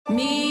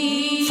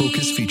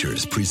Focus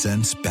Features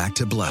presents Back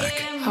to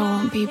Black. I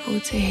want people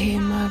to hear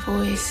my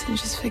voice and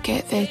just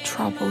forget their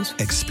troubles.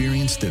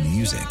 Experience the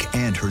music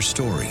and her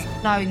story.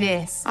 Know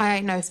this, I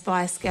ain't no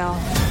Spice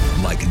Girl.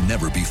 Like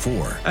never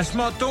before. That's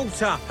my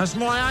daughter. That's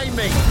my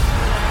Amy.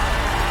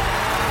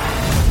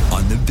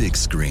 On the big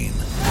screen.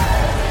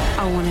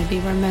 I want to be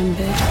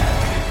remembered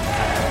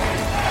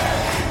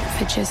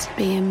for just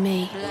being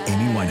me.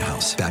 Amy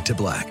Winehouse, Back to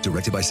Black,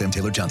 directed by Sam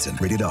Taylor Johnson.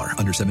 Rated R,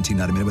 under 17,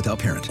 not a minute without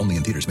parent. Only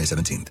in theaters May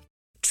 17th.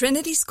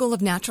 Trinity School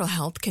of Natural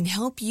Health can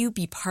help you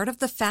be part of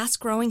the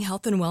fast-growing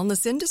health and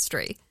wellness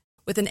industry.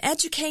 With an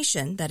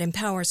education that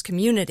empowers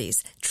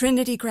communities,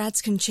 Trinity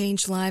grads can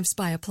change lives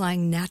by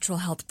applying natural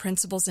health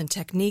principles and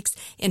techniques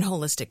in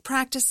holistic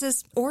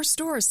practices or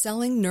stores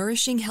selling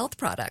nourishing health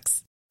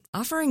products.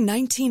 Offering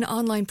 19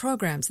 online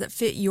programs that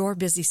fit your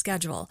busy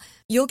schedule,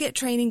 you'll get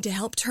training to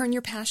help turn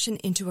your passion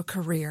into a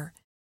career.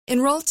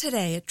 Enroll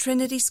today at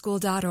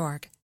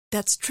trinityschool.org.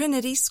 That's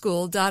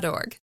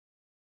trinityschool.org.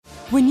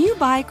 When you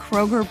buy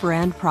Kroger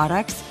brand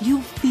products,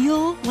 you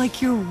feel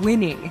like you're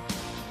winning.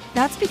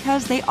 That's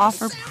because they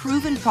offer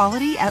proven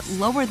quality at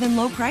lower than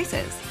low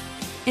prices.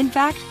 In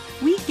fact,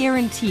 we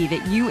guarantee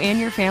that you and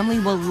your family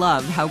will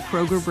love how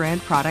Kroger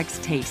brand products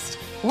taste,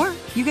 or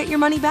you get your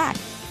money back.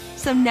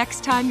 So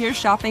next time you're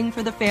shopping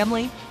for the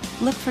family,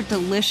 look for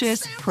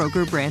delicious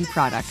Kroger brand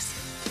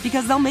products,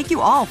 because they'll make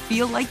you all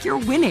feel like you're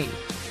winning.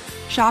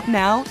 Shop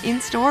now,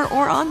 in-store,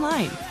 or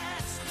online.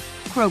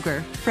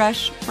 Kroger,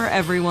 fresh for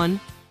everyone.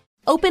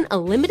 Open a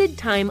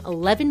limited-time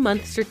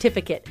 11-month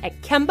certificate at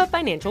Kemba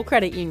Financial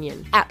Credit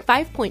Union. At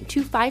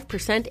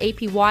 5.25%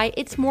 APY,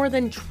 it's more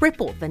than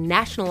triple the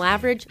national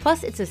average,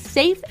 plus it's a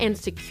safe and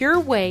secure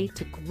way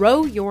to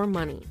grow your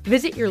money.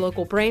 Visit your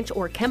local branch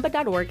or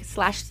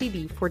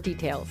kemba.org/CD for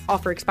details.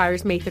 Offer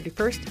expires May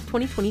 31st,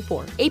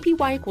 2024.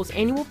 APY equals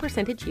annual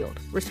percentage yield.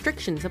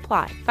 Restrictions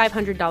apply.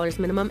 $500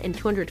 minimum and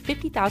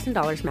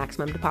 $250,000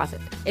 maximum deposit.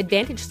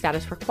 Advantage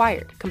status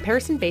required.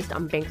 Comparison based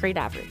on bank rate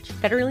average.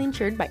 Federally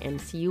insured by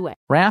NCUA.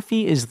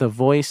 Raffi is the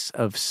voice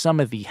of some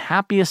of the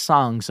happiest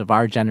songs of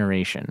our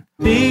generation.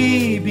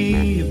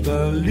 Baby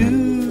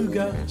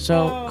Beluga.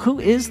 So, who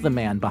is the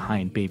man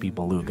behind Baby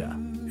Beluga?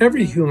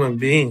 Every human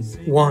being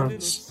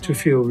wants to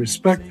feel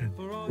respected.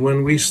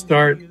 When we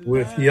start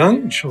with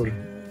young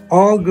children,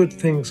 all good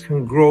things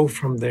can grow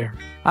from there.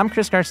 I'm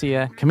Chris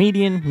Garcia,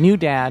 comedian, new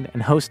dad,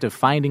 and host of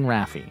Finding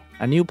Raffi,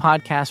 a new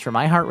podcast from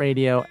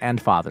iHeartRadio and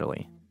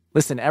Fatherly.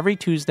 Listen every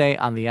Tuesday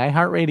on the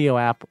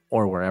iHeartRadio app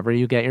or wherever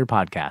you get your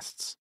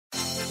podcasts.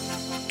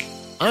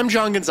 I'm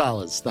John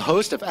Gonzalez, the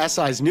host of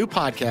SI's new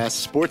podcast,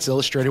 Sports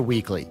Illustrated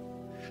Weekly.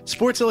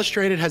 Sports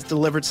Illustrated has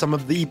delivered some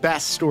of the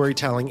best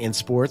storytelling in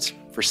sports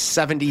for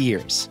 70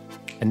 years.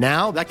 And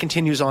now that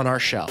continues on our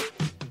show.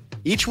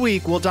 Each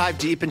week, we'll dive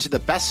deep into the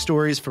best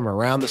stories from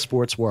around the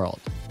sports world.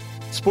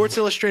 Sports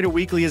Illustrated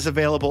Weekly is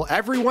available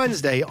every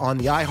Wednesday on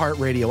the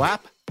iHeartRadio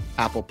app,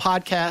 Apple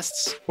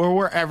Podcasts, or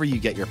wherever you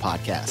get your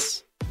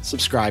podcasts.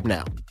 Subscribe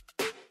now.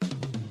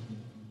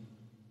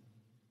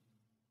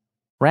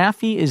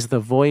 Raffi is the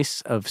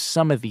voice of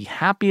some of the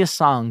happiest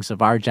songs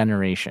of our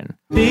generation.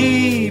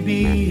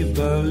 Baby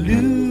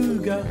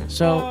Beluga.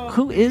 So,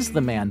 who is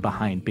the man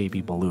behind Baby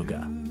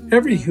Beluga?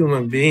 Every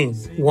human being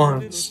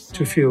wants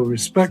to feel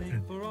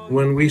respected.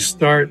 When we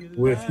start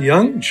with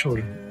young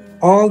children,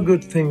 all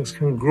good things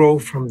can grow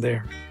from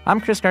there.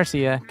 I'm Chris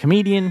Garcia,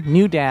 comedian,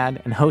 new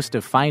dad, and host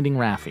of Finding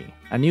Raffi,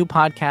 a new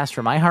podcast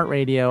from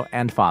iHeartRadio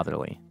and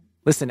Fatherly.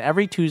 Listen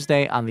every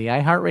Tuesday on the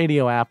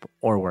iHeartRadio app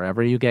or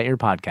wherever you get your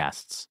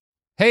podcasts.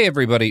 Hey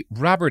everybody,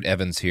 Robert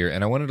Evans here,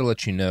 and I wanted to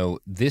let you know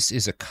this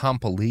is a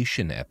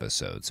compilation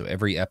episode. So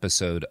every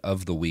episode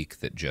of the week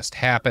that just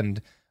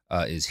happened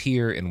is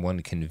here in one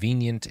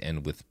convenient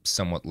and with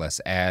somewhat less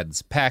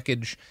ads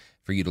package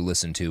for you to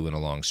listen to in a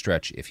long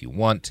stretch if you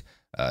want.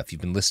 If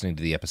you've been listening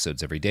to the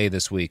episodes every day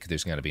this week,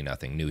 there's going to be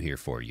nothing new here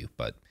for you,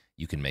 but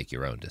you can make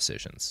your own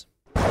decisions.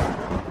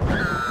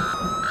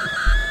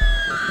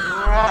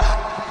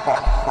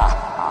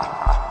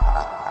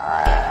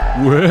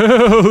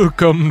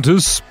 Welcome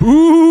to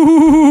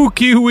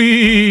Spooky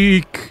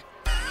Week.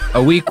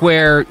 A week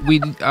where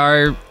we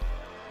are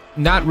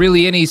not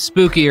really any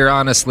spookier,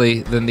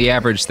 honestly, than the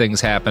average things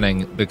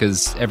happening,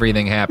 because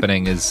everything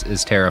happening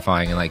is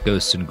terrifying, and like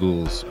ghosts and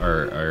ghouls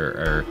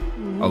are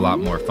a lot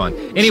more fun.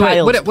 Anyway,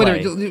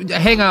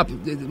 hang up.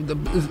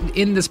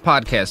 In this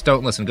podcast,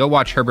 don't listen. Go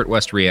watch Herbert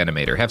West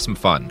Reanimator. Have some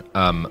fun.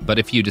 But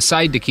if you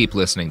decide to keep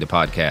listening to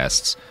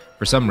podcasts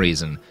for some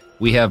reason,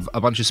 we have a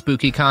bunch of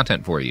spooky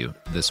content for you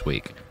this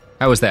week.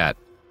 How was that?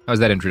 How was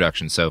that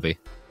introduction, Sophie?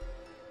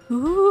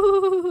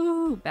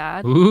 Ooh,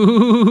 bad.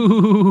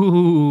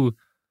 Ooh.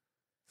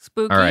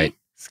 Spooky. All right.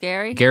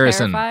 Scary.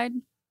 Garrison. Terrified.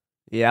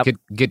 Yep.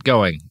 Get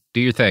going. Do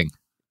your thing.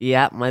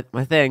 Yeah, my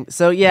thing.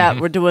 So yeah,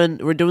 we're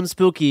doing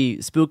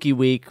spooky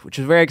week, which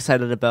we're very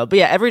excited about. But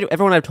yeah,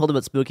 everyone I've told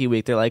about Spooky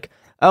Week, they're like,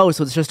 oh,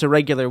 so it's just a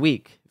regular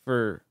week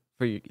for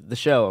the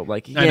show. I'm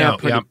like, yeah,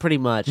 pretty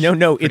much.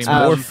 No, it's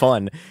more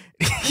fun.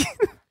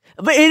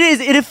 But it is,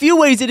 in a few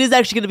ways, it is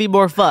actually going to be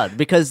more fun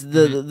because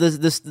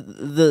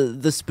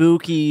the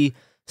spooky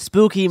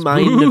spooky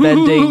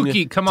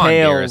mind-bending Come on,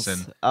 tales.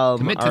 Garrison.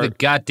 Commit to the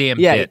goddamn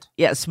yeah, bit.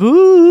 Yeah,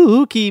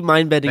 spooky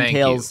mind-bending Thank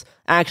tales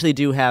actually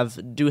do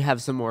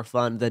have some more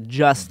fun than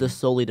just the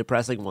solely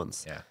depressing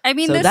ones. Yeah. I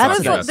mean, So this that's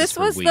was nice. this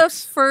was For the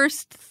weeks.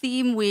 first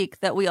theme week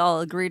that we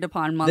all agreed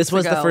upon months ago.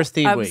 This was the first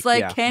theme I was week, like,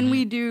 yeah. can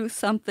we do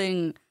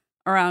something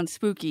around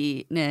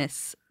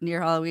spookiness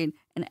near Halloween?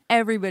 And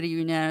everybody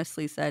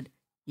unanimously said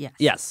yes.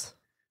 Yes.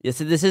 Yes,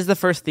 this is the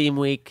first theme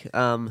week.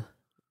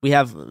 We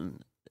have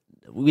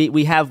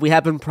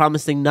been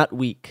promising Nut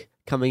Week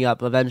coming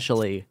up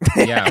eventually.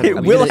 Yeah, It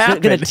will gonna,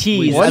 happen. Gonna tease.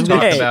 We One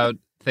talk day. about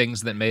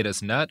things that made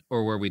us nut,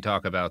 or were we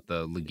talk about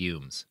the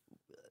legumes?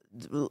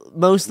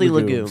 Mostly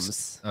Legumes.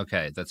 legumes.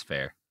 Okay, that's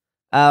fair.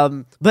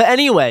 But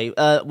anyway,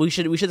 we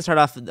should start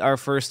off our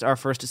first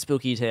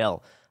spooky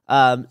tale.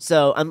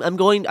 So I'm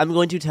going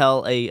to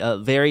tell a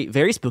very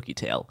very spooky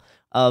tale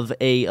of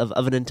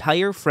an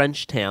entire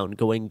French town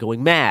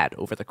going mad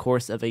over the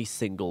course of a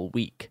single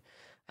week.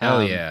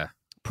 Hell yeah.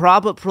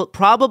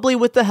 Probably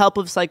with the help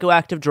of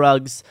psychoactive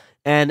drugs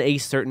and a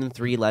certain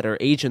 3-letter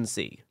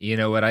agency. You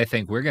know what I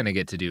think we're going to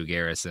get to do,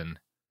 Garrison?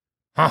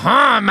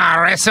 My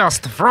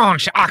racist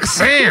French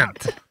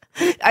accent.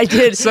 I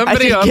did.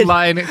 Somebody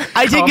online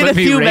I did get a called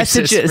me few racist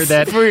messages for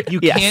that. You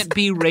yes. can't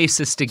be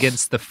racist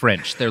against the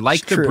French. They're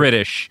like the true.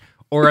 British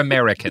or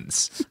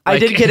Americans. I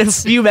Like, did get a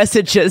it's- few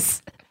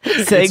messages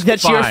saying It's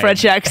that your fine.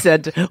 French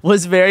accent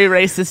was very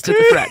racist to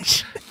the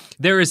French.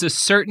 There is a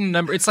certain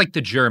number, it's like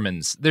the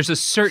Germans. There's a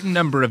certain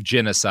number of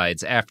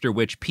genocides after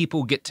which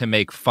people get to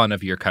make fun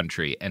of your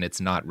country, and it's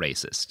not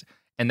racist.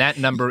 And that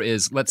number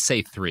is, let's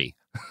say, 3.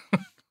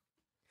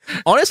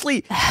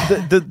 Honestly,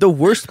 the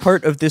worst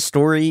part of this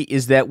story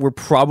is that we're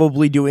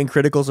probably doing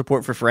critical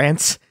support for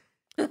France.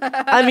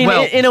 I mean,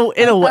 Well- in a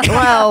way,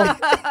 well,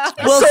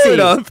 we'll Sort see.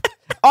 of.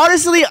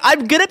 Honestly,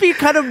 I'm gonna be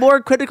kind of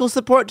more critical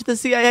support to the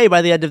CIA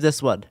by the end of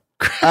this one.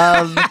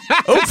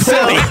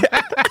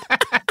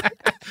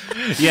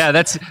 Yeah,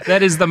 that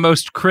is the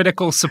most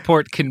critical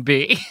support can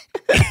be.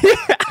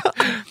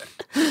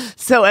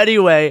 So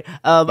anyway,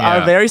 our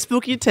Yeah. very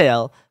spooky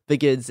tale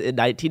begins in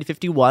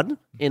 1951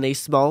 in a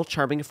small,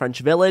 charming French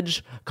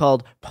village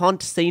called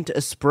Pont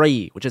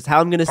Saint-Esprit, which is how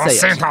I'm going to say it.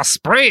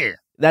 Saint-Esprit.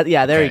 There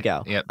Okay. you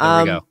go. Yep,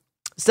 there we go.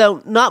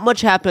 So not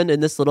much happened in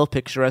this little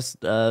picturesque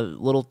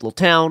little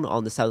town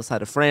on the south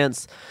side of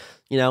France.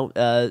 You know,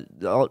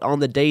 on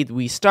the day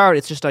we start,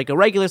 it's just like a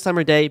regular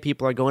summer day.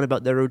 People are going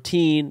about their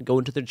routine,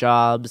 going to their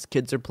jobs.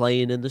 Kids are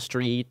playing in the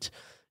street,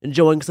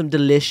 enjoying some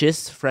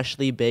delicious,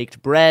 freshly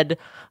baked bread.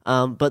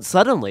 But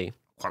suddenly,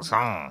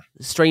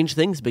 strange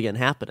things begin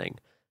happening.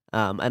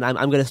 And I'm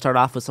going to start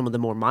off with some of the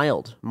more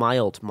mild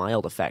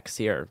effects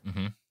here.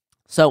 Mm-hmm.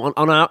 So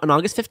on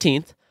August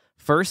 15th,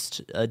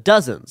 first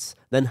dozens,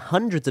 then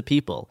hundreds of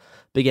people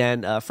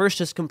began first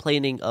just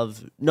complaining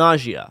of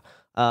nausea.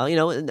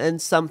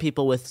 And some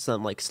people with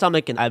some like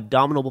stomach and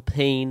abdominal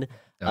pain.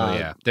 Oh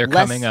yeah, they're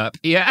less- coming up.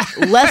 Yeah.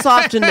 less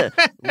often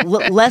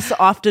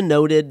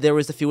noted. There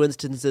was a few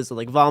instances of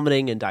like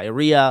vomiting and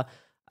diarrhea.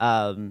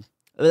 Only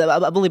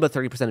about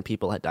 30% of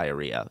people had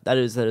diarrhea. That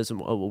is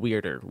a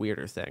weirder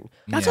thing.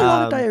 That's a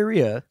lot of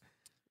diarrhea.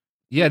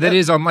 Yeah, that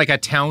is on like a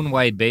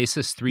town-wide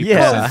basis. 3%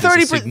 Yeah. is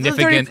 30%, a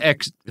significant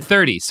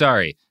 30.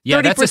 Sorry,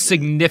 yeah, that's a 30%.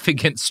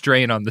 significant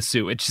strain on the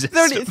sewage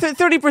system.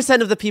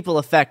 30% of the people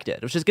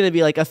affected, which is going to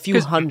be like a few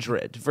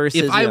hundred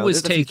versus. If I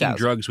was there's a few taking thousand.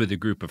 drugs with a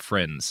group of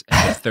friends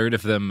and a third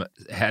of them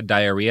had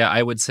diarrhea,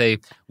 I would say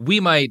we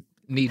might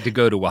need to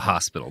go to a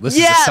hospital. This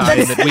is a sign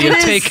that we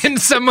have taken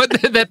someone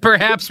that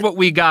perhaps what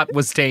we got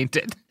was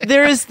tainted.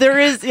 There is,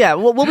 yeah.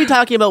 We'll be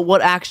talking about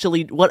what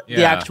the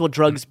Yeah. actual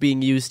drugs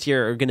being used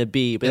here are going to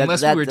be. But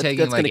Unless we were taking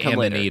that's like gonna come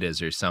later.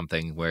 amanitas or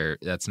something where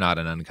that's not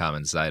an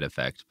uncommon side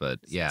effect. But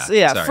yeah, So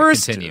yeah, sorry,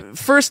 continue.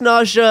 first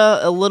nausea,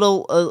 a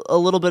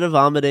little bit of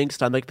vomiting,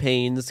 stomach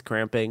pains,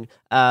 cramping.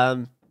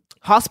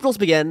 Hospitals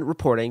began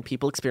reporting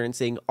people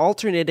experiencing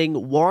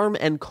alternating warm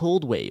and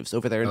cold waves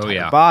over their entire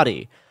yeah.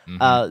 body.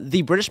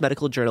 The British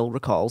Medical Journal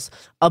recalls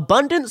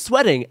abundant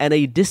sweating and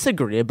a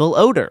disagreeable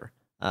odor.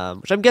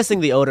 Which I'm guessing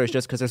the odor is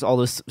just because there's all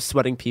those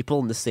sweating people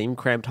in the same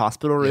cramped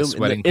hospital room.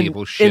 sweating in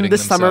people shitting the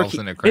summer themselves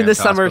in a in the cramped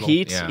summer hospital.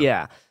 heat.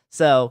 Yeah.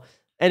 So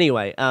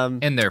anyway,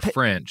 And they're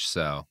French,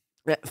 so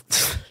a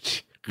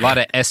lot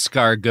of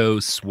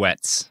escargot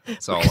sweats.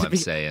 That's all I'm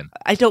saying.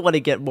 I don't want to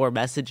get more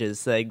messages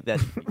saying that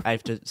I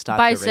have to stop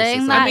By the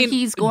saying racism. that, I mean,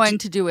 he's going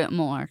to do it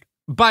more.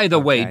 By the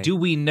way, Okay. do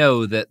we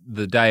know that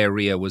the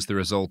diarrhea was the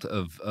result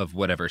of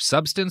whatever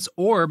substance,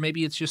 or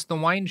maybe it's just the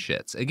wine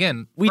shits?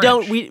 Again, We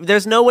French. don't.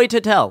 There's no way to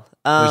tell.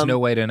 There's no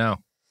way to know.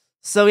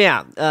 So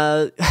yeah,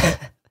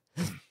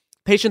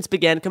 patients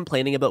began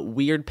complaining about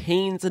weird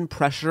pains and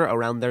pressure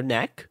around their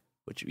neck.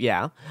 Which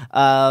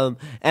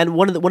and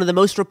one of the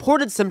most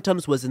reported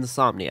symptoms was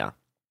insomnia,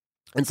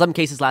 in some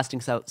cases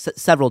lasting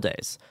several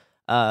days.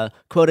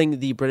 Quoting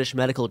the British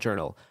Medical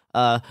Journal,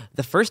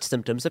 the first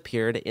symptoms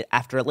appeared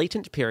after a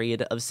latent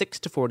period of 6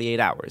 to 48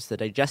 hours. The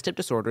digestive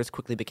disorders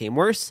quickly became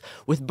worse,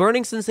 with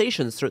burning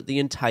sensations throughout the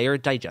entire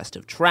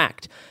digestive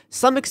tract.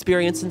 Some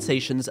experienced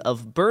sensations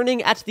of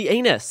burning at the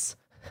anus.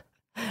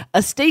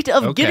 A state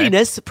of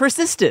giddiness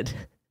persisted.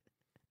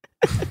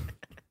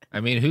 I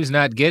mean, who's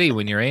not giddy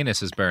when your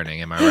anus is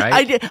burning? Am I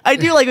right? I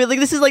do like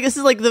this is like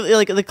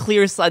the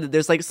clear sign that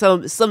there's like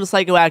some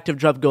psychoactive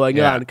drug going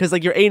on, because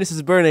like your anus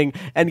is burning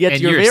and yet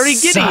you're very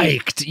giddy.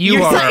 Psyched.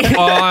 You are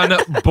on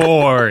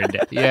board.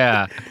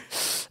 Yeah.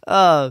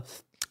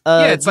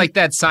 Yeah, it's like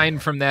that sign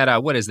from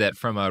that. What is that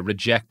from?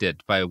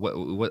 Rejected by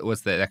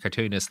what's that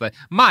cartoonist? Like,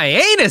 my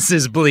anus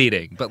is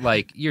bleeding, but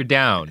like you're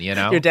down. You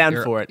know, you're down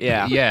for it.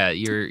 Yeah, yeah.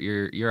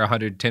 You're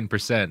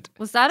 110%.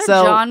 Was that a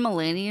John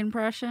Mulaney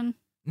impression?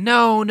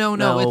 No.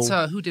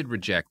 It's who did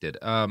Rejected?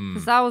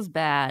 Because that was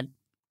bad.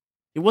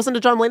 It wasn't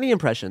a John Mulaney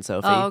impression,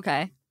 Sophie. Oh,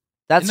 okay.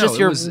 That's just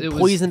your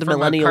poisoned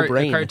millennial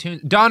brain.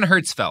 Cartoon. Don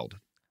Hertzfeld.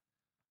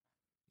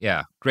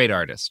 Yeah, great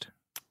artist.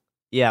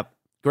 Yeah.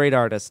 Great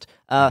artist.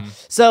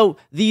 So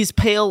these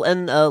pale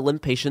and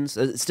limp patients,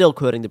 still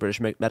quoting the British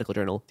Medical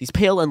Journal, these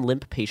pale and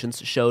limp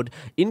patients showed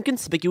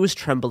inconspicuous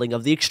trembling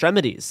of the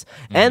extremities,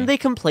 and they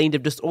complained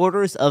of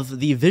disorders of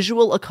the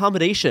visual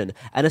accommodation,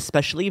 and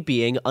especially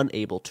being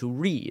unable to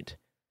read.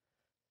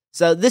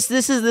 So this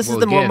is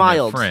the more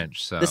mild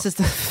French. So this is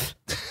the.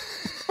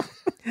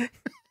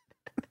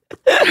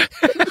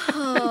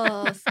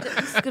 This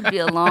could be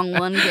a long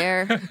one,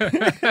 Gare.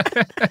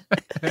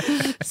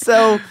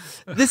 So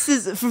this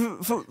is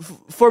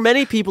for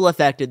many people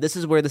affected. This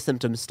is where the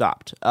symptoms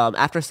stopped.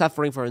 After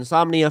suffering from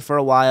insomnia for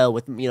a while,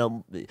 with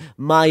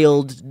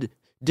mild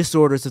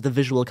disorders of the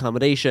visual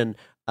accommodation,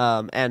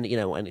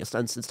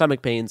 and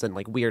stomach pains and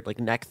like weird like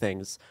neck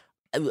things.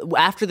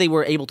 After they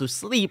were able to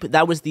sleep,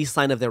 that was the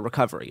sign of their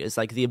recovery. It's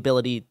like the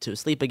ability to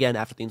sleep again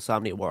after the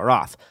insomnia wore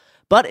off.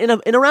 But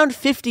in around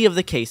 50 of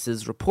the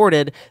cases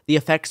reported, the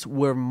effects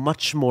were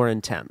much more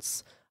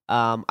intense.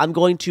 I'm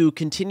going to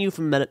continue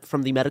from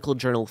the medical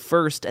journal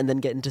first and then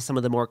get into some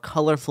of the more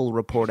colorful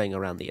reporting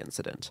around the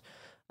incident.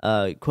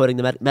 Quoting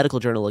the medical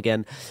journal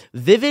again,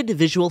 vivid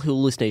visual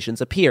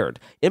hallucinations appeared.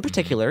 In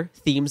particular,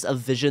 themes of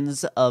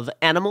visions of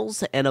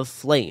animals and of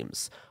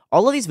flames.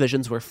 All of these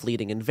visions were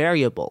fleeting and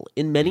variable.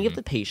 In many of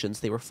the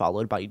patients, they were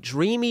followed by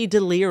dreamy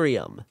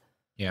delirium.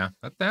 Yeah,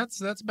 that's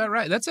about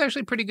right. That's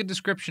actually a pretty good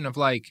description of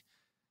like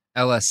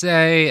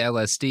LSA,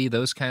 LSD,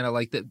 those kind of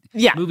like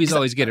movies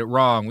always get it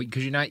wrong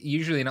because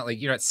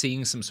you're not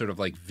seeing some sort of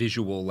like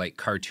visual like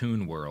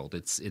cartoon world.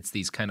 It's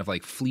these kind of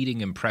like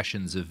fleeting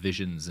impressions of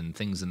visions and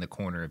things in the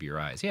corner of your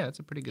eyes. Yeah, it's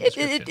a pretty good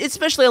description.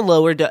 Especially on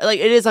lower like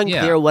it is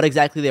unclear what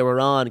exactly they were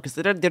on because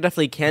there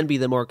definitely can be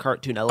the more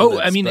cartoon elements. Oh,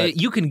 I mean,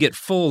 you can get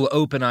full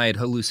open-eyed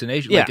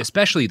hallucination, like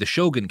especially the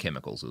Shogun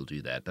chemicals will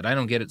do that, but I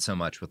don't get it so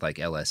much with like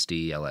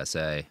LSD,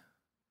 LSA.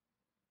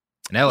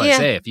 And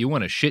LSA, if you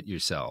want to shit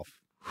yourself.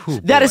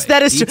 That is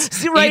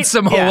true. Eat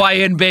some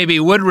Hawaiian baby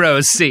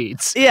Woodrose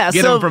seeds. Yeah,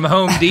 get them from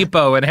Home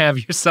Depot and have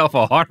yourself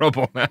a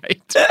horrible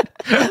night.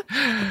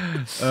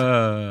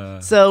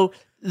 So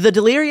the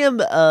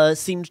delirium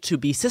seemed to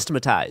be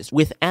systematized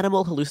with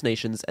animal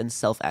hallucinations and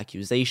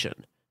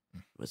self-accusation.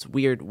 It's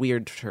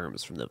weird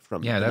terms from the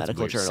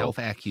medical journal.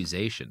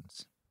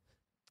 Self-accusations.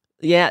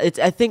 Yeah,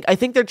 I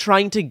think they're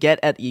trying to get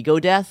at ego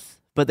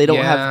death, but they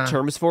don't have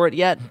terms for it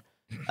yet.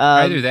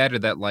 Either that or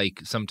that,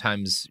 like,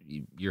 sometimes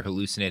you're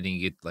hallucinating,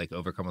 you get, like,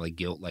 overcome with, like,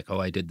 guilt, like, oh,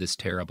 I did this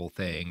terrible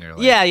thing, or,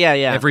 like,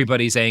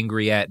 everybody's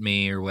angry at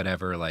me, or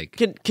whatever, like.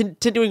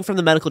 Continuing from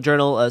the medical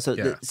journal,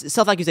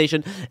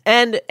 self-accusation,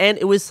 and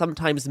it was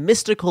sometimes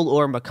mystical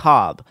or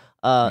macabre.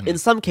 In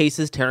some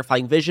cases,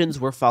 terrifying visions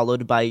were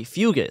followed by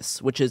fugus,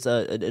 which is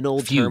an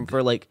old term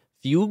for, like,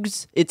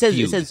 fugues. It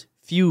says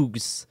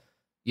fugues.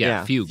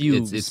 Yeah, fugue.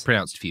 It's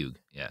pronounced fugue.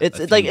 Yeah,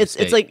 it's like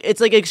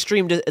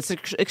extreme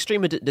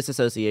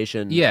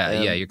disassociation.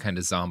 Yeah, you're kind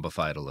of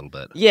zombified a little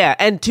bit. Yeah,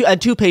 and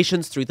two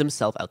patients threw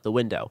themselves out the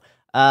window.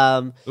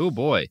 Oh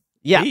boy.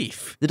 Yeah,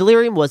 the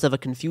delirium was of a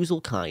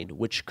confusal kind,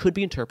 which could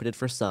be interpreted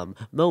for some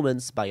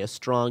moments by a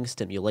strong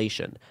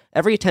stimulation.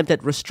 Every attempt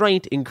at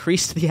restraint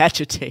increased the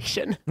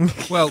agitation.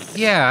 Well,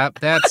 yeah,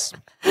 that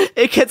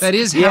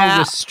is how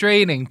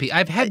restraining people.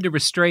 I've had to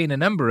restrain a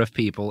number of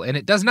people, and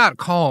it does not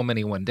calm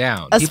anyone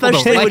down. Especially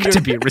people don't like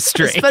to be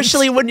restrained,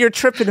 especially when you're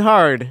tripping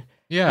hard.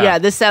 Yeah,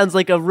 this sounds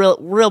like a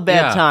real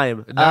bad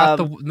time.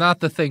 Not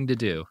the thing to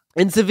do.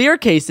 In severe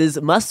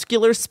cases,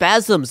 muscular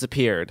spasms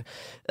appeared.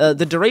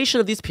 The duration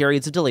of these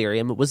periods of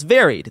delirium was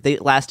varied. They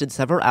lasted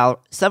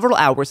several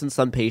hours in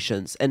some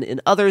patients, and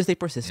in others they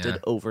persisted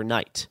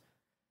overnight.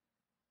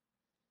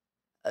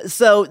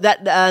 So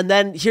that and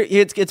then we're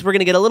going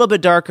to get a little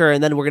bit darker,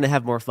 and then we're going to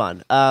have more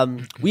fun.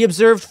 We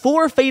observed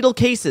 4 fatal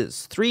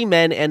cases: 3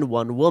 men and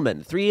 1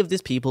 woman. 3 of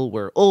these people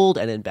were old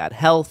and in bad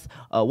health.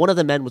 One of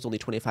the men was only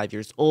 25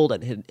 years old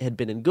and had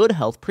been in good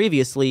health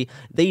previously.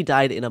 They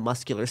died in a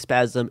muscular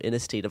spasm in a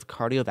state of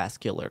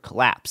cardiovascular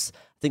collapse.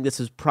 I think this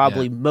is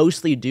probably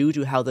mostly due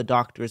to how the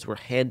doctors were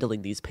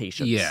handling these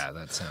patients. Yeah,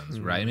 that sounds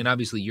right. I mean,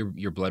 obviously,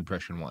 your blood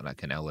pressure and whatnot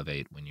can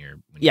elevate when you're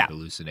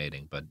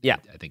hallucinating, but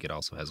I think it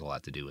also has a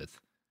lot to do with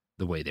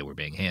the way they were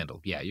being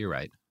handled. Yeah, you're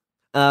right.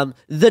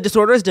 The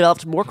disorders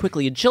developed more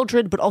quickly in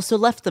children, but also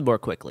left them more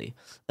quickly.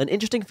 An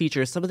interesting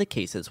feature of some of the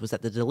cases was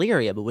that the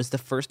delirium was the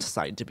first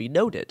sign to be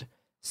noted.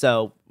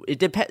 So it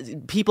depends.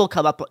 People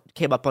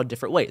came up on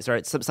different ways,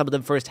 right? Some of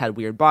them first had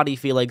weird body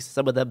feelings.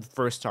 Some of them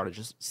first started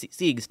just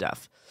seeing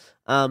stuff.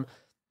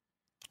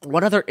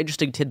 One other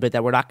interesting tidbit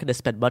that we're not going to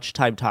spend much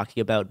time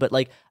talking about, but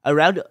like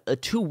around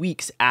 2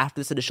 weeks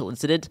after this initial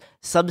incident,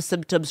 some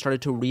symptoms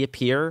started to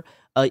reappear,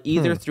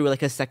 either through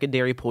like a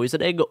secondary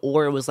poisoning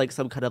or it was like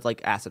some kind of like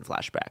acid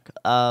flashback.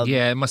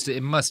 Yeah, it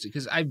must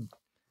because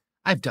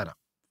I've done a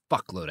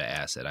fuckload of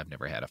acid. I've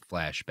never had a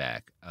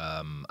flashback.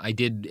 I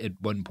did at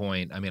one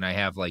point. I mean, I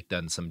have like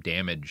done some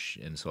damage,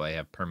 and so I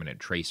have permanent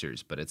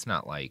tracers, but it's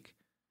not like.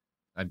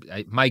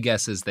 My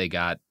guess is they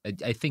got.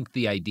 I think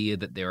the idea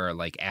that there are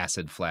like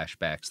acid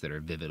flashbacks that are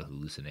vivid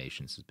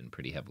hallucinations has been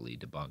pretty heavily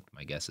debunked.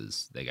 My guess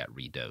is they got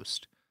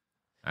redosed.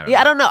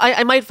 I don't know.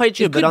 I might fight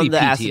you, but on the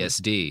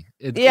PTSD.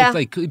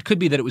 It could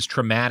be that it was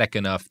traumatic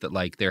enough that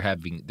like they're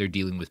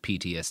dealing with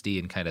PTSD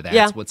and kind of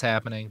that's what's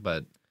happening.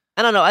 But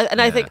I don't know.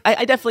 I think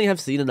I definitely have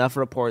seen enough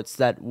reports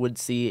that would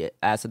see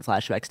acid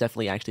flashbacks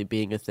definitely actually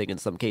being a thing in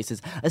some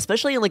cases,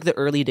 especially in like the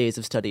early days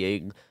of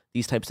studying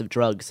these types of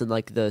drugs in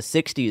like the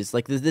 60s.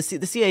 Like the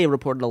CIA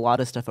reported a lot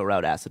of stuff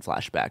around acid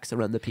flashbacks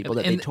around the people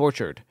that they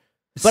tortured.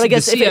 But I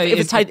guess if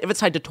it's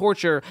tied to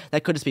torture,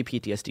 that could just be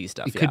PTSD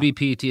stuff. It could be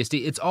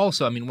PTSD. It's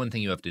also, I mean, one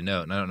thing you have to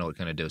note, and I don't know what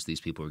kind of dose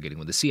these people were getting.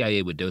 When the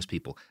CIA would dose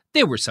people,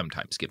 they were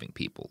sometimes giving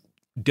people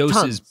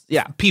doses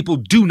people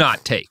do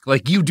not take.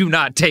 Like, you do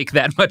not take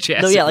that much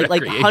acid. No, yeah,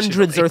 like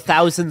hundreds or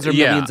thousands or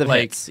millions of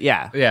hits.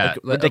 Yeah,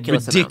 like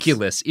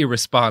ridiculous,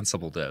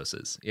 irresponsible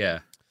doses. Yeah.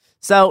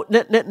 So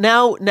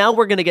now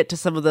we're gonna get to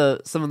some of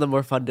the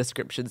more fun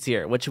descriptions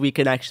here, which we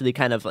can actually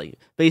kind of like,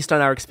 based on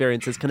our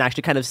experiences, can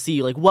actually kind of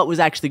see like what was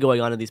actually going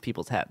on in these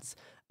people's heads.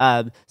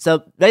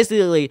 So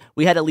basically,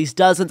 we had at least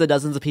dozens and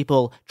dozens of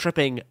people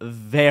tripping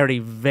very,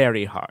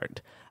 very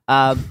hard.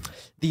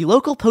 The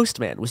local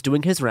postman was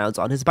doing his rounds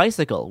on his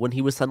bicycle when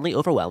he was suddenly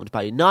overwhelmed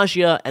by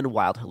nausea and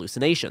wild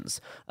hallucinations.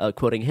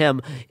 Quoting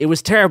him, "It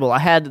was terrible. I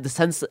had the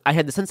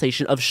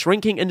sensation of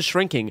shrinking, and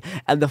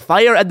the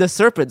fire and the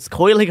serpents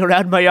coiling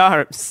around my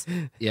arms."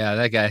 Yeah,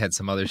 that guy had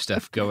some other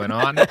stuff going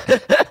on.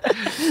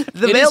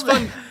 It is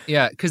fun.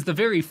 Yeah, because the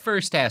very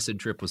first acid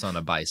trip was on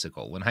a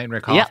bicycle. When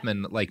Heinrich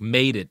Hoffmann like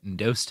made it and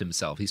dosed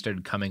himself, he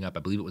started coming up,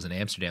 I believe it was in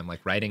Amsterdam, like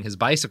riding his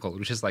bicycle,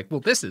 which is like, well,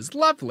 this is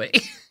lovely.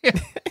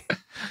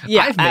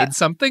 Yeah, I've made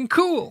something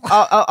cool.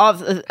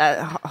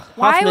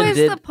 Why was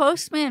the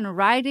postman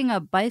riding a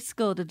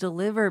bicycle to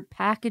deliver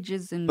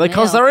packages and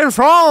because mail? They're in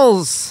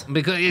France.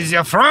 Because it's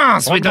in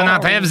France. We do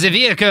not have the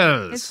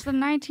vehicles. It's the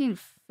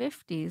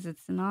 1950s.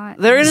 It's not.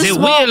 The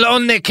wheel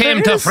only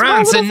came to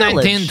France in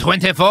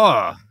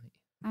 1924.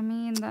 I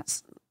mean,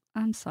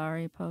 I'm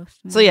sorry,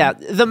 postman. So yeah,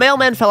 the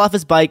mailman fell off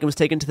his bike and was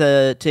taken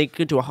to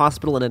a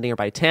hospital in a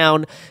nearby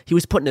town. He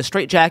was put in a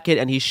straitjacket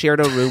and he shared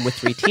a room with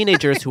 3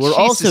 teenagers who were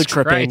also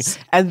tripping. Christ.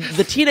 And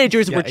the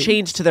teenagers were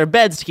chained to their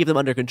beds to keep them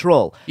under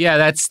control. Yeah,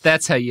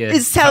 that's how you.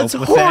 It sounds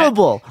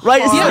horrible,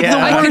 right? It's like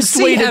the worst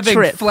way to having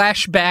trip.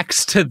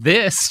 Flashbacks to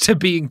this, to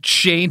being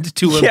chained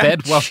to a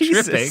bed while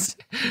tripping.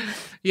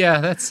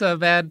 Yeah, that's a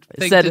bad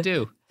thing to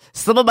do.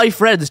 Some of my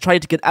friends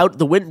tried to get out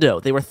the window.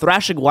 They were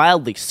thrashing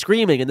wildly,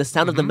 screaming, and the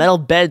sound of the metal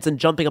beds and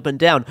jumping up and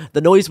down. The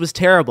noise was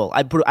terrible.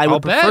 I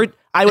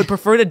would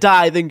prefer to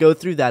die than go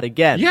through that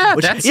again. Yeah,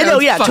 that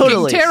sounds fucking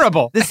totally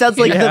terrible. This sounds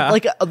like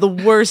the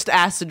worst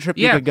acid trip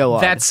you could go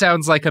on. That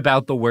sounds like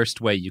about the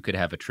worst way you could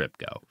have a trip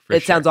go.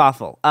 It sounds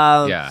awful.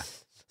 Yeah.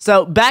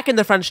 So back in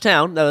the French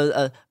town,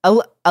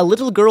 a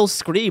little girl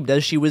screamed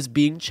as she was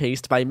being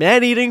chased by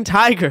man-eating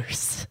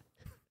tigers.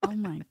 Oh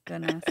my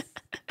goodness.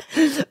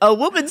 A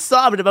woman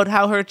sobbed about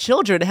how her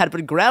children had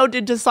been ground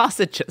into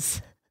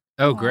sausages.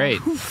 Oh,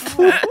 great.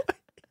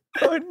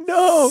 Oh,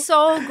 no.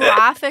 So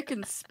graphic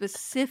and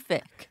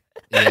specific.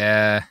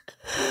 Yeah.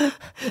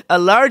 A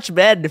large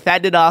man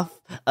fended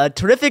off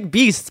terrific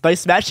beasts by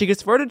smashing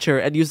his furniture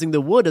and using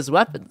the wood as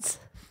weapons.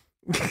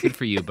 Good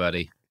for you,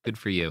 buddy. Good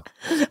for you.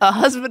 A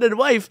husband and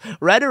wife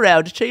ran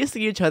around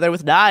chasing each other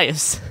with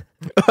knives.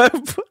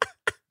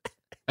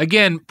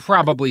 Again,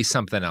 probably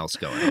something else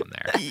going on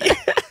there.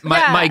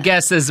 My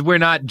guess is we're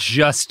not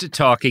just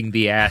talking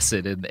the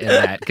acid in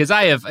that. Because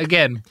I have,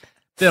 again,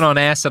 been on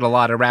acid a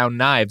lot around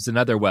knives and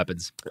other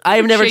weapons.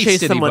 I've never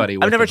chased someone.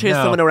 I've never chased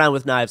someone around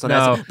with knives on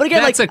acid. But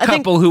again, that's a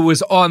couple who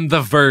was on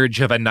the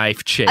verge of a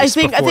knife chase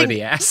before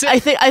the acid.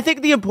 I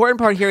think the important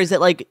part here is that,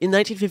 like, in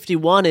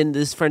 1951 in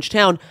this French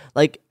town,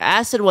 like,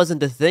 acid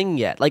wasn't a thing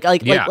yet. For sure.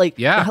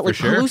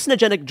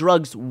 Hallucinogenic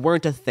drugs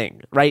weren't a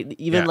thing, right?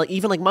 Even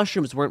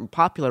mushrooms weren't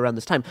popular around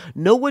this time.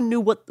 No one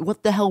knew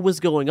what the hell was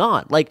going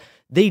on. Like,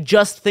 they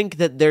just think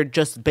that they're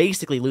just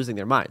basically losing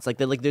their minds. Like,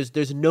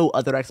 there's no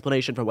other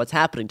explanation for what's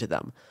happening to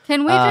them.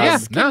 Can we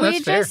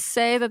just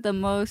say that the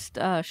most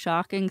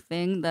shocking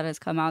thing that has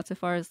come out so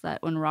far is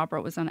that when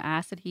Robert was on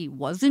acid, he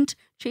wasn't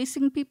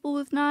chasing people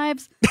with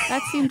knives.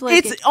 That seemed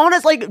like it's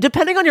honest. Like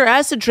depending on your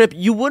acid trip,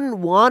 you wouldn't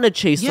want to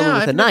chase someone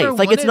with a knife.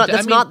 Like it's not.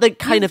 That's not the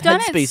kind of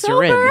headspace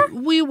you're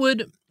in. We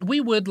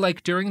would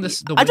like during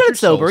the I've done it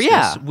sober.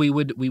 solstice, we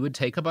would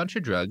take a bunch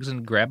of drugs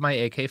and grab my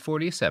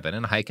AK-47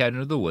 and hike out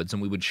into the woods,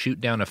 and we would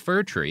shoot down a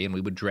fir tree and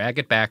we would drag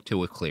it back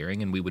to a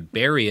clearing and we would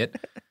bury it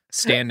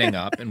standing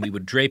up, and we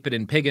would drape it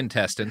in pig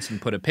intestines and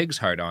put a pig's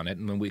heart on it,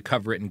 and then we'd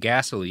cover it in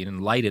gasoline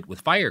and light it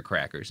with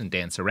firecrackers and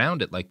dance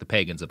around it like the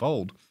pagans of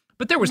old.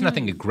 But there was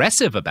nothing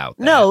aggressive about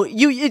that. No,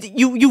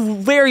 you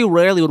very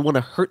rarely would want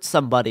to hurt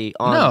somebody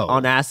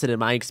on acid. In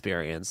my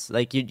experience,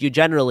 like you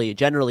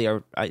generally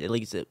are, at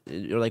least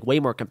you're like way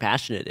more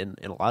compassionate in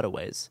a lot of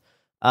ways.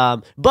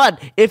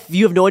 But if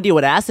you have no idea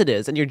what acid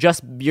is and you're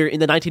in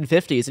the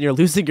 1950s and you're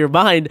losing your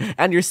mind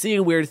and you're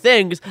seeing weird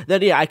things,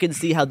 then yeah, I can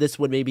see how this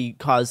would maybe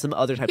cause some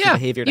other types of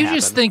behavior to happen. You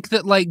just think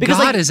that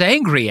God is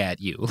angry at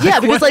you.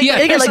 Yeah, because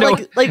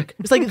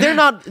it's like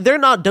they're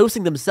not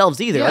dosing themselves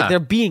either. Yeah. Like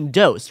they're being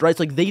dosed, right? It's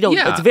like they don't.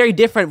 Yeah. It's very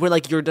different when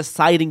like you're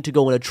deciding to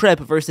go on a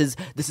trip versus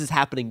this is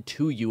happening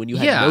to you and you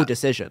have no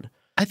decision.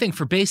 I think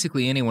for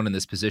basically anyone in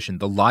this position,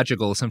 the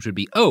logical assumption would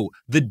be,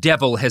 the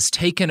devil has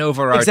taken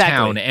over our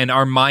town and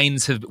our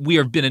minds we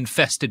have been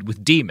infested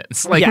with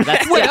demons. Like,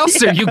 what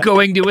else are you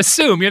going to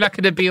assume? You're not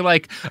going to be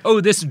like,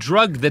 this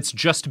drug that's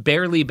just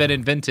barely been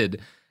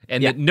invented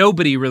and that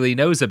nobody really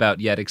knows about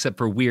yet except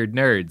for weird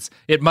nerds.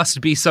 It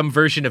must be some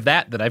version of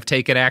that I've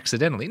taken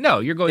accidentally. No,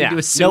 you're going to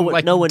assume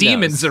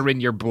demons are in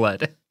your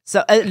blood.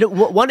 So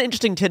one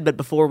interesting tidbit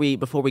before we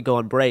go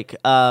on break,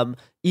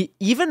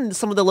 even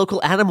some of the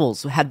local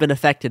animals had been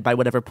affected by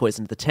whatever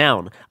poisoned the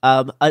town.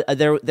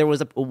 There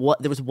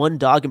was one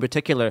dog in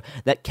particular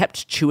that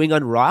kept chewing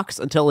on rocks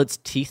until its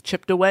teeth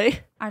chipped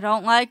away. I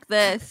don't like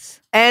this.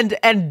 And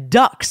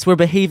ducks were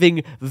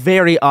behaving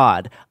very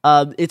odd.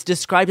 It's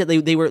described that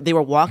they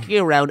were walking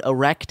around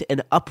erect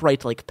and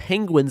upright like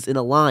penguins in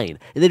a line.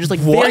 And they're just like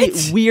very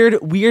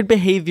weird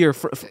behavior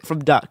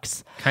from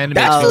ducks.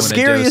 That's the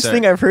scariest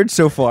thing I've heard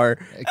so far.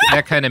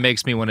 That kind of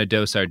makes me want to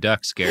dose our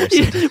ducks,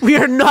 Garrison.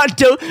 We're not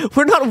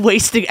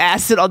wasting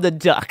acid on the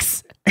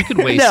ducks. You could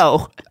waste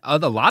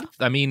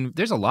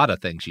there's a lot of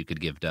things you could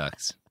give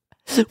ducks.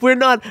 We're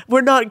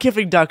not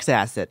giving ducks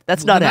acid.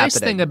 That's not happening. The nice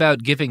thing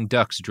about giving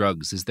ducks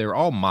drugs is they're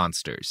all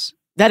monsters.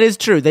 That is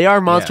true. They are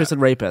monsters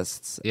and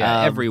rapists.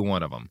 Yeah, every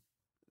one of them.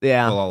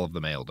 Yeah. Well, all of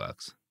the male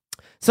ducks.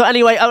 So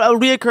anyway, a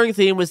reoccurring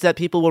theme was that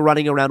people were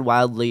running around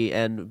wildly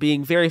and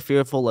being very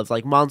fearful of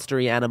like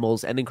monstery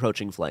animals and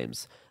encroaching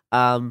flames.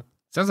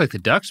 Sounds like the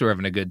ducks were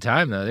having a good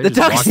time, though. They're the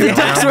just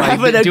ducks were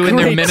having a doing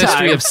great their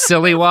ministry time. of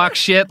silly walk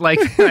shit. Like,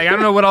 I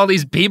don't know what all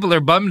these people are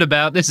bummed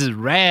about. This is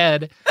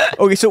rad.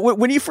 Okay, so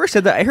when you first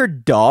said that, I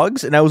heard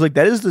dogs, and I was like,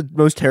 that is the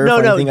most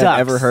terrifying thing ducks,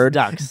 I've ever heard.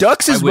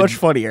 Ducks is much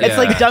funnier. It's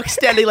like ducks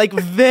standing like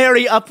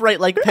very upright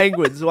like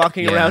penguins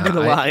walking around in a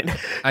line.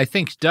 I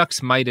think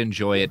ducks might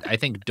enjoy it. I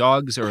think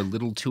dogs are a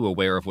little too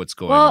aware of what's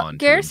going on. on.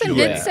 Garrison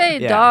did say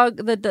dog.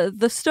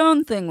 The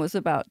stone thing was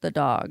about the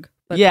dog.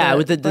 But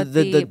with the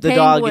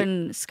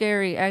penguin dog.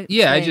 Scary.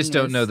 I just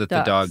don't know that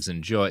the dogs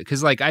enjoy it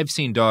because, like, I've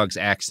seen dogs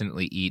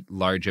accidentally eat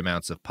large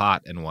amounts of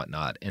pot and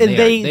whatnot, and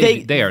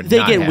they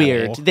get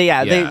weird.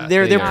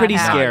 They're pretty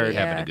scared.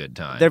 Having a good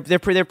time.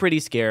 They're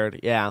pretty scared.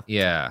 Yeah.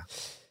 Yeah.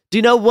 Do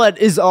you know what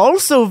is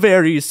also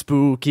very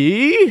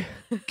spooky?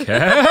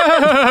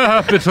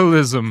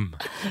 Capitalism.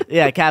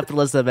 Yeah,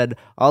 capitalism and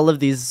all of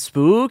these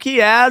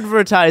spooky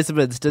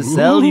advertisements to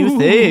sell you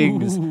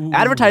things.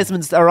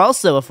 Advertisements are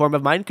also a form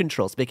of mind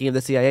control, speaking of the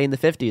CIA in the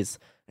 50s.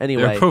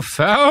 Anyway. They're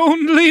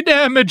profoundly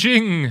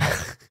damaging.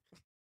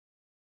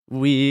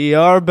 We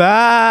are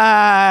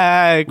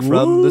back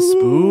from the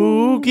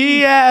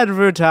spooky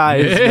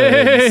advertisements.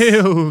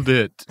 Nailed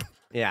it.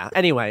 Yeah,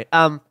 anyway,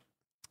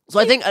 so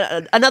I think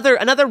another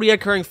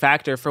reoccurring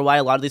factor for why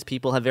a lot of these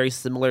people have very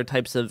similar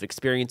types of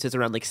experiences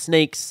around like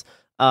snakes,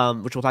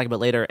 which we'll talk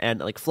about later, and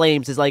like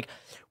flames is like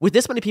with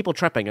this many people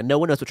tripping and no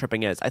one knows what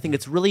tripping is. I think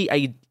it's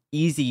really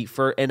easy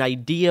for an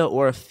idea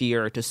or a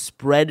fear to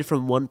spread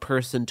from one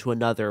person to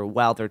another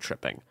while they're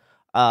tripping.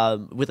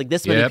 With like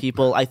this many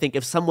people, I think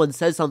if someone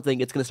says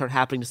something, it's going to start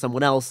happening to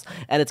someone else,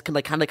 and it's kind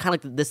of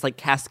like this like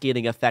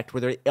cascading effect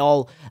where they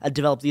all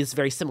develop this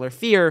very similar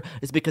fear.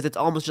 Is because it's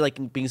almost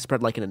like being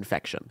spread like an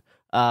infection.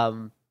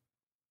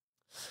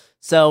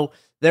 So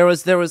there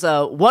was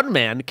one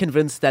man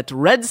convinced that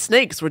red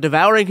snakes were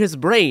devouring his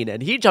brain,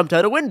 and he jumped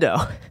out a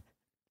window.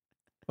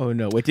 Oh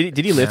no! Wait, did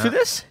he live through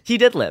this? He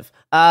did live.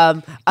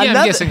 I'm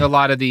guessing a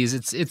lot of these.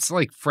 It's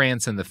like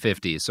France in the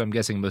 50s, so I'm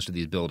guessing most of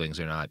these buildings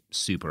are not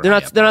super. They're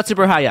not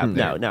super high up.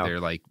 No. They're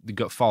like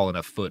falling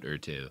a foot or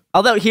two.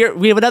 Although here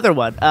we have another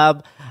one.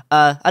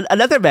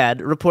 Another man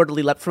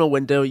reportedly leapt from a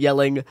window,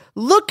 yelling,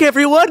 "Look,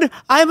 everyone!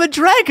 I'm a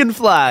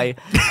dragonfly!"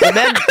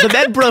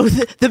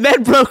 The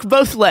man broke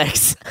both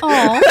legs.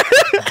 Oh.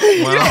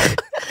 Wow.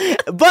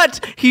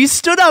 But he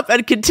stood up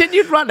and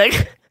continued running.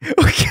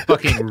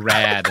 Fucking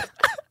rad.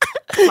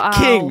 Wow.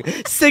 King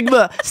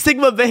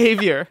Sigma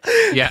behavior.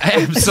 Yeah,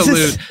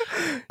 absolute.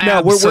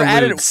 No, we're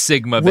adding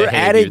Sigma we're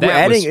behavior. We're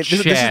adding.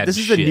 Chad this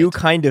is a new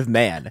kind of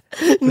man.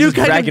 New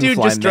kind of dude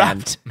just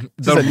dropped.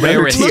 The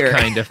rarest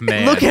kind of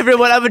man. Look,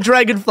 everyone, I'm a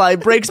dragonfly.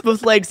 Breaks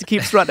both legs and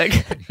keeps running.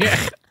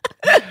 Yeah.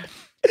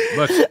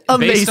 Look,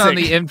 based on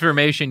the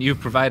information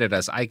you've provided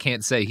us, I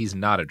can't say he's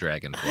not a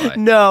dragonfly.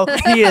 No,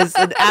 he is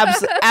an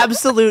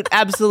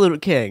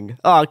absolute king.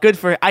 Oh, good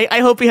for him. I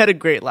hope he had a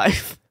great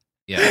life.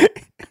 Yeah.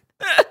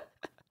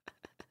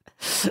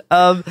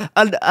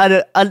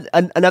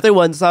 Another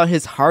one saw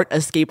his heart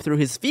escape through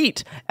his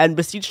feet and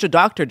beseeched a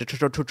doctor to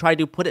try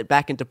to put it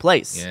back into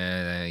place.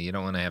 Yeah, you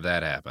don't want to have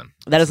that happen.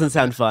 That doesn't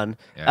sound fun.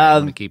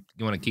 Yeah, you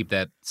want to keep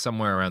that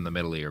somewhere around the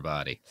middle of your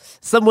body.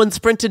 Someone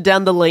sprinted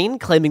down the lane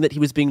claiming that he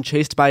was being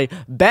chased by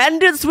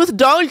bandits with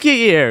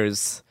donkey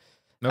ears.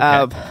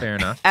 Okay, fair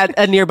enough. At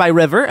a nearby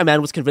river, a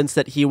man was convinced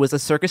that he was a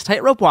circus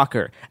tightrope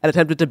walker and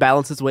attempted to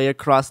balance his way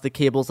across the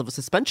cables of a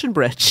suspension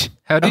bridge.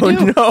 How'd he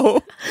do?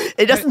 No.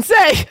 It doesn't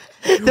say.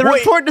 The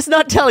report does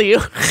not tell you.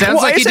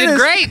 Sounds like he did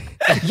great.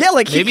 Yeah,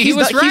 like maybe he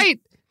was right.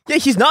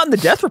 He's not in the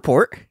death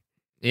report.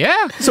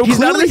 Yeah, so he's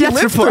clearly he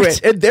lived through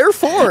it, and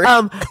therefore,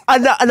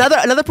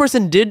 another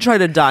person did try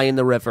to die in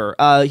the river.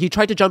 He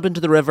tried to jump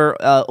into the river,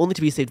 only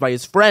to be saved by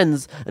his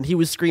friends, and he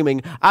was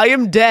screaming, "I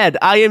am dead!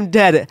 I am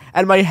dead!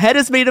 And my head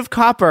is made of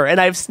copper, and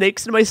I have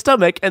snakes in my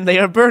stomach, and they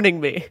are burning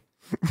me."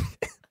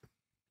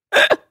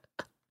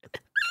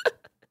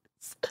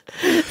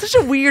 Such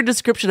a weird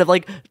description of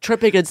like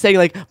tripping and saying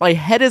like my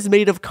head is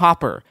made of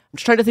copper. I'm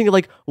just trying to think of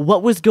like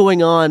what was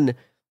going on.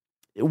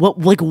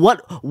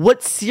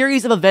 What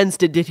series of events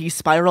did he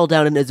spiral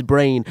down in his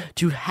brain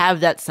to have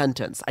that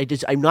sentence?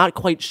 I'm not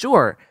quite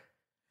sure.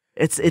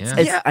 It's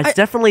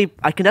definitely,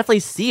 I can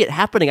definitely see it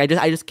happening. I'm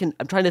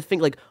trying to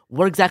think like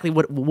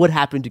what would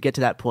happen to get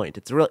to that point.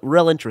 It's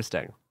real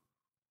interesting.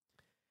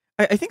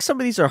 I think some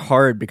of these are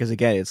hard because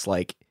again, it's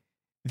like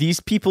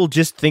these people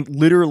just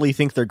literally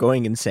think they're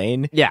going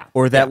insane. Yeah.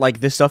 Or that like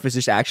this stuff is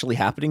just actually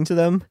happening to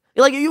them.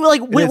 When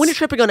you're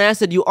tripping on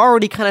acid, you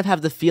already kind of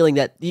have the feeling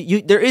that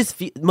there is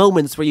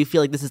moments where you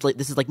feel like this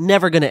is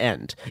never going to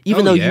end,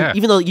 even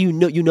though you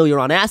know you're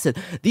on acid.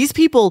 These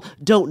people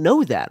don't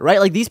know that,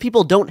 right? Like these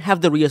people don't have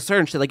the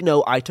reassurance. They're like,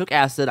 no, I took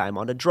acid. I'm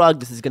on a drug.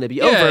 This is going to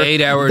be over.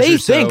 8 hours or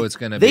so. It's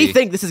going to be. They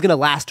think this is going to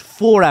last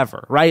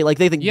forever, right? Like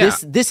they think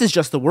this is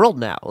just the world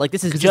now. Like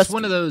this is just it's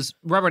one of those.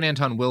 Robert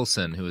Anton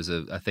Wilson, who is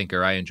a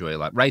thinker I enjoy a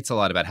lot, writes a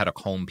lot about how to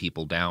calm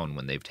people down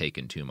when they've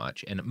taken too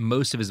much, and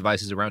most of his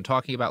advice is around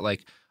talking about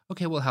like,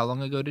 okay, well, how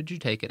long ago did you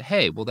take it?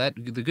 Hey, well, the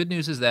good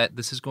news is that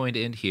this is going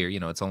to end here. You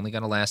know, it's only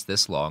going to last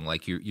this long.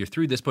 Like you're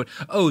through this point.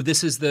 Oh,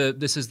 this is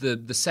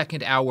the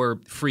second hour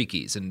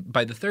freakies, and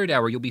by the third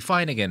hour you'll be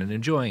fine again and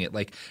enjoying it.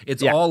 Like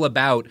it's all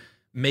about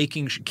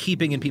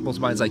keeping in people's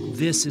minds like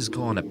this is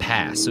going to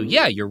pass. So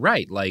yeah, you're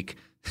right. Like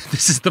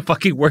this is the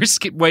fucking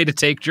worst way to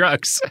take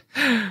drugs.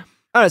 All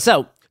right,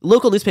 so.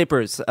 Local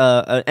newspapers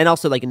and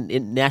also like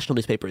in national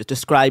newspapers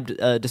described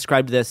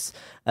this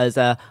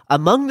as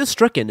among the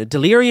stricken,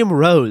 delirium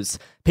rose.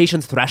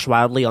 Patients thrashed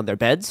wildly on their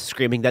beds,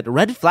 screaming that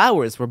red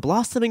flowers were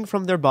blossoming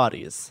from their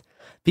bodies.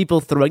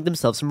 People throwing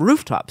themselves from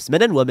rooftops,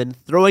 men and women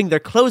throwing their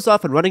clothes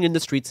off and running in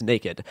the streets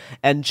naked,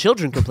 and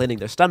children complaining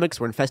their stomachs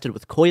were infested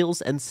with coils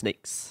and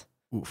snakes.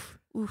 Oof.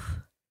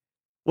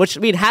 Which,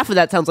 I mean, half of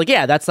that sounds like,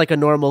 yeah, that's like a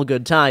normal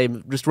good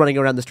time, just running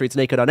around the streets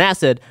naked on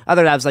acid.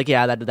 Other half's like,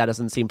 yeah, that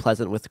doesn't seem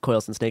pleasant with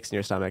coils and snakes in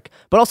your stomach.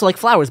 But also like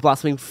flowers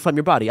blossoming from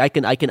your body. I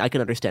can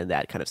understand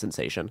that kind of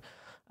sensation.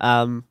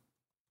 But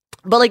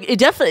like it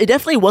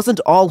definitely wasn't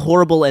all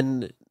horrible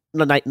and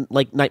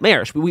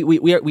nightmarish.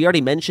 We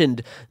already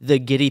mentioned the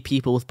giddy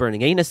people with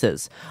burning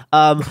anuses.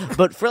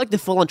 But for like the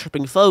full on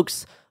tripping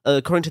folks,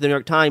 according to the New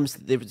York Times,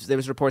 there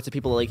was reports of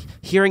people like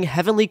hearing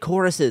heavenly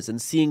choruses and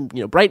seeing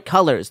bright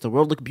colors. The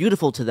world looked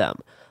beautiful to them.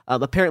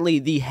 Apparently,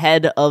 the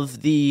head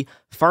of the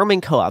farming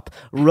co-op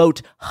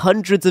wrote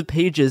hundreds of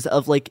pages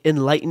of like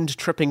enlightened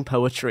tripping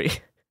poetry.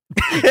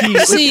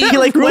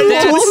 That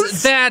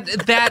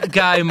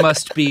guy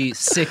must be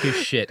sick as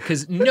shit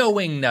because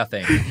knowing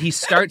nothing, he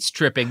starts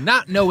tripping,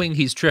 not knowing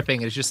he's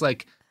tripping. It's just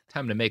like.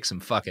 Time to make some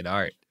fucking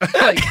art.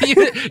 Like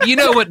you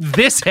know what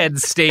this head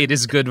state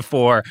is good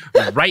for?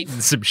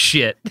 Writing some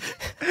shit.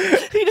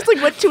 He just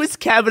like went to his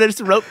cabin and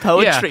just wrote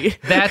poetry. Yeah,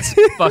 that's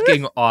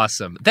fucking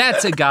awesome.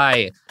 That's a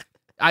guy.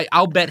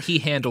 I'll bet he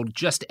handled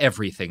just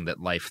everything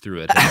that life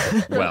threw at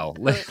him well.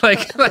 Like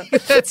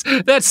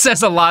that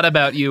says a lot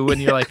about you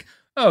when you're like,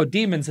 oh,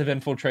 demons have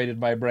infiltrated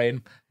my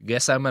brain.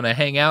 Guess I'm gonna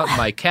hang out in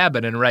my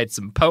cabin and write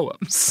some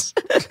poems.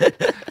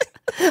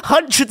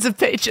 Hundreds of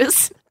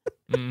pages.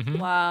 Mm-hmm.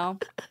 Wow.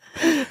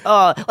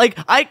 Like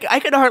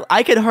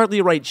I could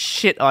hardly write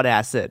shit on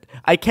acid.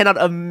 I cannot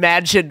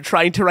imagine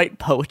trying to write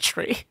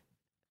poetry.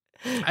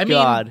 I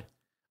mean,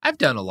 I've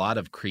done a lot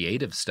of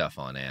creative stuff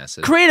on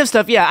acid. Creative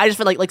stuff, yeah. I just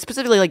feel like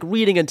specifically like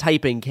reading and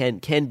typing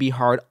can be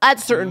hard at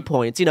certain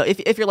points.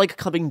 If you're like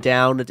coming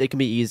down, it can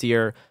be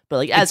easier. But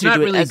like as it's not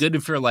really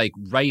good for like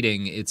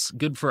writing. It's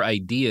good for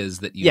ideas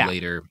that you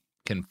later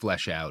can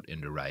flesh out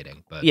into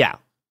writing. But yeah.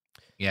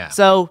 Yeah.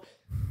 So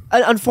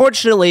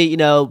Unfortunately,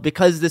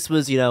 because this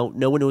was, no one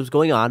knew what was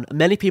going on,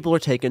 many people were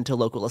taken to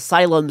local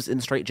asylums in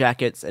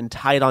straitjackets and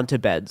tied onto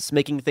beds,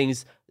 making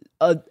things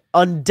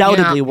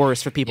undoubtedly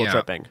worse for people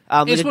tripping.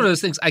 It's one of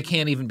those things I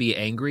can't even be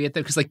angry at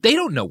them because they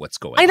don't know what's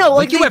going on. I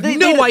know, you have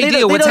no idea what's happening.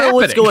 They don't know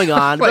what's going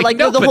on. But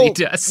nobody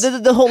does.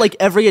 The whole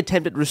every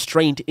attempt at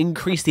restraint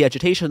increase the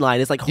agitation line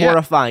is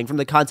horrifying from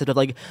the concept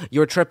of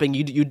you're tripping,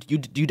 you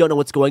don't know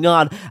what's going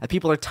on, and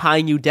people are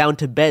tying you down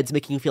to beds,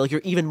 making you feel like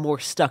you're even more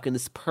stuck in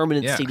this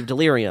permanent state of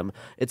delirium.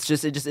 It's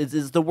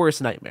the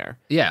worst nightmare.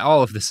 Yeah,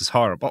 all of this is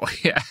horrible.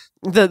 Yeah.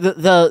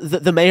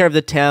 The mayor of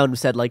the town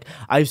said,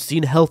 I've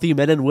seen healthy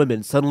men and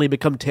women suddenly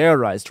become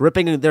terrorized,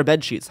 ripping their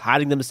bed sheets,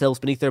 hiding themselves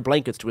beneath their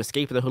blankets to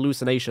escape their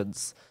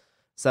hallucinations.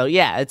 So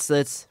yeah, it's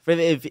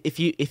if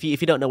you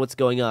don't know what's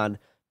going on,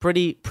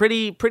 pretty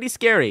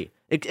scary.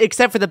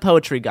 Except for the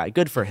poetry guy,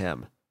 good for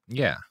him.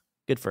 Yeah,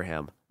 good for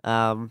him.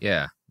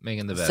 Yeah,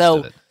 making the best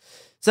of it.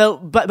 So,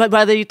 but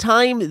by the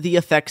time the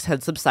effects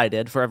had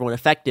subsided for everyone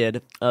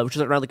affected, which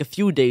was around a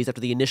few days after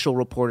the initial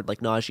reported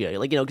nausea,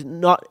 it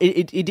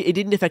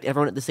didn't affect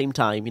everyone at the same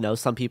time.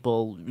 Some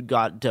people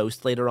got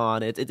dosed later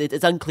on.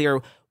 It's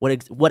unclear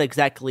what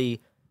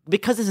exactly,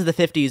 because this is the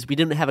 50s. We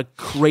didn't have a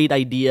great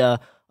idea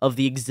of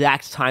the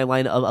exact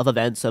timeline of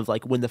events of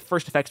when the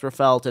first effects were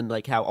felt and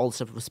how all the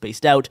stuff was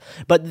spaced out.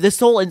 But this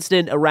whole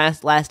incident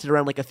lasted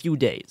around a few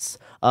days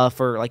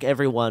for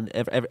everyone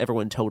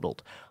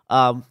totaled.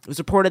 It was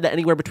reported that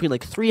anywhere between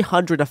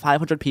 300 to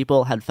 500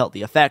 people had felt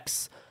the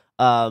effects.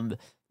 Around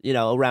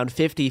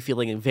 50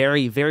 feeling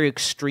very, very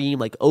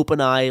extreme, open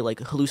eye,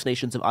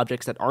 hallucinations of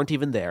objects that aren't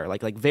even there,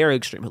 like very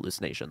extreme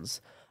hallucinations.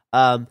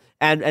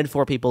 And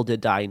 4 people did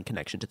die in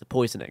connection to the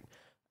poisoning.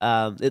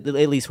 At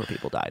least 4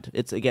 people died.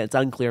 It's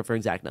unclear for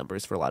exact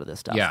numbers for a lot of this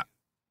stuff. Yeah.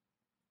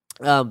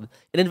 An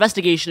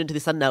investigation into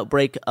the sudden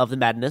outbreak of the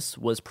madness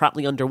was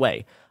promptly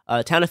underway.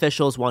 Town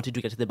officials wanted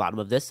to get to the bottom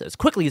of this as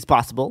quickly as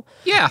possible.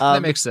 Yeah,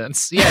 that makes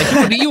sense.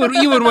 Yeah, you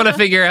would want to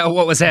figure out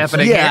what was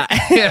happening here.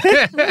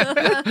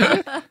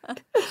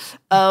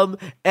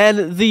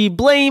 And the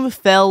blame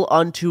fell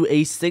onto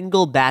a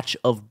single batch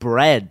of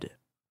bread.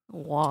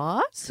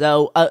 What?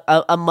 So,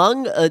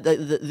 among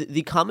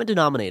the common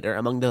denominator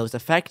among those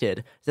affected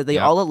is that they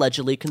all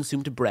allegedly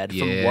consumed bread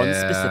from one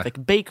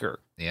specific baker.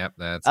 Yep,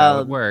 that's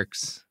how it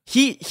works.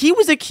 He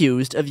was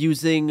accused of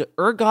using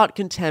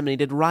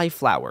ergot-contaminated rye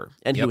flour,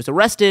 and he was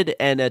arrested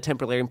and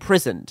temporarily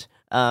imprisoned.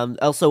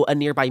 Also, a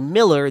nearby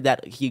miller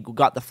that he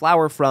got the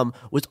flour from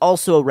was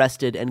also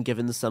arrested and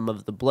given some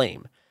of the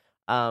blame.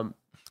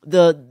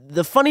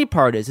 The funny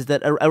part is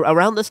that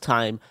around this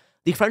time,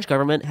 the French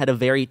government had a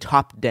very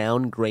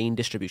top-down grain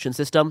distribution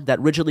system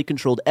that rigidly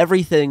controlled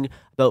everything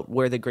about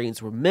where the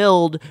grains were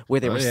milled, where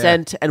they were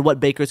sent, and what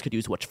bakers could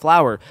use which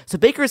flour. So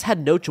bakers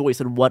had no choice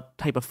in what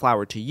type of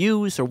flour to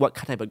use or what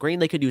type of grain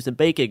they could use in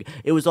baking.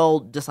 It was all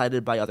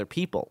decided by other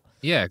people.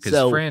 Yeah,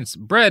 because France,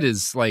 bread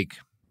is it's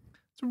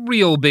a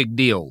real big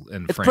deal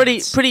in France.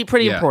 It's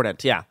pretty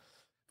important, yeah.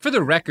 For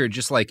the record,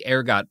 just like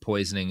ergot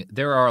poisoning,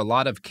 there are a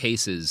lot of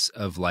cases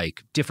of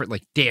different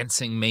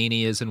dancing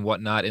manias and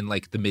whatnot in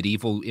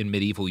medieval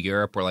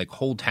Europe, where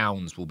whole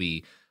towns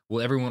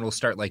everyone will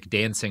start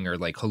dancing or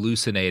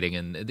hallucinating,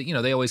 and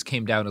they always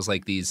came down as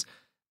these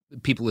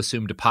people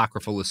assumed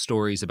apocryphal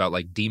stories about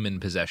demon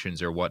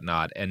possessions or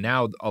whatnot, and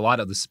now a lot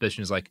of the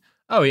suspicion is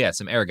oh yeah,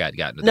 some ergot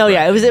got into the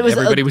bread. It was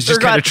everybody was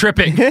just kind of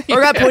tripping.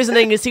 Ergot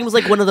poisoning, it seems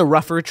like one of the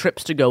rougher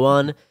trips to go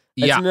on.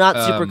 It's not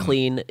super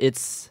clean.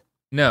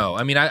 No,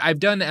 I mean, I've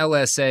done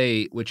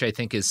LSA, which I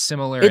think is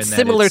similar. It's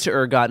similar to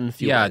ergot in a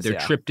few ways. Yeah, they're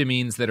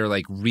tryptamines that are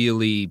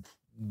really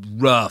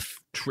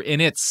rough,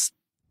 and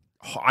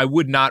I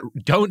would not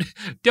don't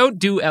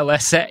do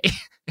LSA.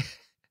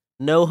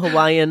 No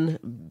Hawaiian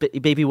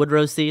baby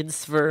woodrose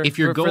seeds for if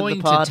you're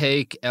going to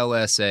take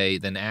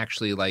LSA, then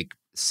actually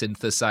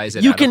synthesize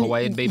it out of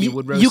Hawaiian baby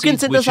woodrose seeds. You can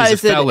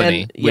synthesize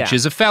it, which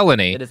is a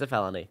felony. It is a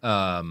felony.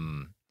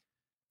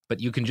 But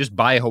you can just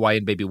buy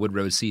Hawaiian baby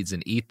woodrose seeds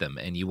and eat them,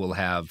 and you will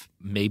have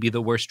maybe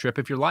the worst trip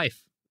of your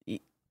life.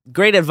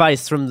 Great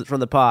advice from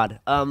the pod.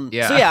 So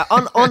yeah,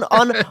 on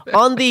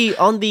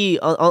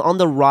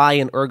the rye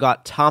and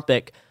ergot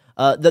topic,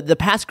 the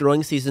past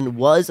growing season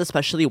was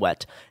especially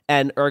wet,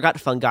 and ergot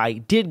fungi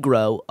did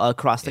grow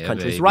across the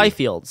country's rye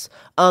fields.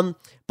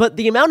 But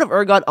the amount of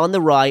ergot on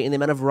the rye and the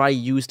amount of rye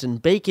used in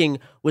baking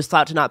was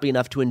thought to not be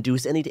enough to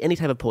induce any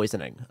type of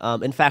poisoning.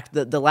 In fact,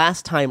 the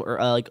last time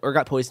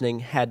ergot poisoning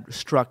had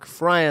struck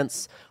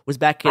France was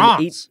back in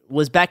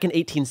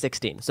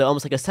 1816, so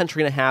almost a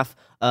century and a half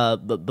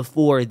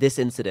before this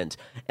incident.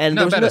 And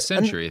not about a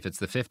century if it's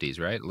the 50s,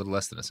 right? A little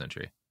less than a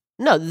century.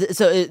 No,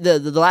 so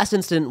the last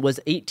incident was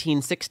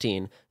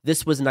 1816.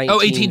 This was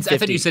 1950. I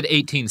thought you said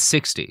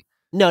 1860.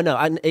 No.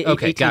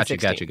 Okay, gotcha.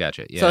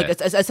 Yeah.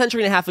 So a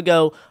century and a half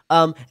ago,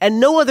 and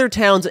no other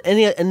towns,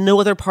 and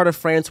no other part of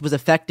France was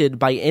affected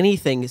by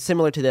anything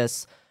similar to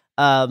this.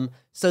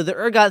 So the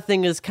ergot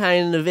thing is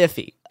kind of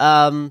iffy.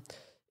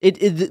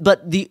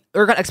 But the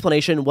ergot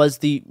explanation was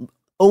the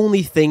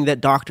only thing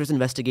that doctors,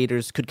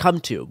 investigators could come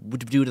to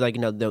due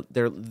to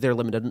their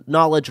limited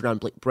knowledge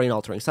around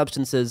brain-altering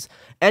substances,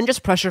 and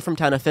just pressure from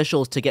town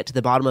officials to get to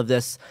the bottom of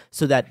this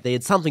so that they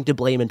had something to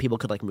blame and people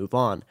could move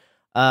on.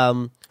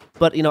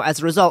 But as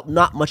a result,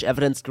 not much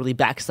evidence really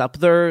backs up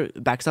the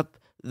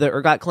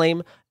ergot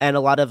claim, and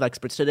a lot of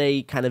experts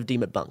today kind of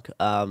deem it bunk.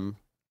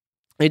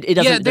 It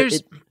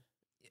doesn't.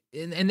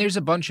 And there's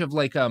a bunch of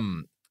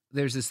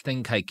there's this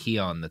thing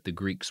kykeon that the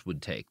Greeks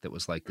would take that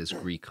was like this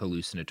Greek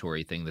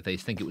hallucinatory thing that they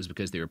think it was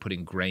because they were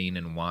putting grain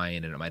in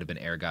wine and it might have been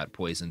ergot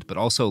poisoned, but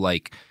also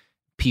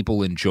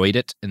people enjoyed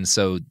it, and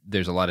so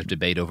there's a lot of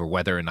debate over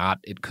whether or not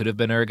it could have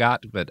been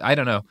ergot. But I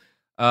don't know.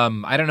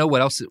 I don't know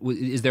what else.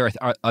 Is there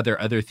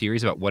other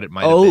theories about what it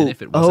might have been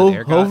if it wasn't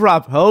ergot? Oh,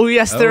 Rob. Oh,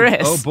 yes, there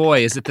is. Oh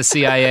boy, is it the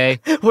CIA?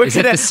 Is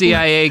it the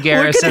CIA,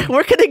 Garrison?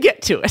 We're gonna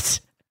get to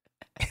it.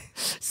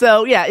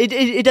 So yeah,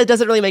 it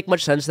doesn't really make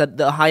much sense that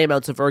the high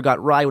amounts of ergot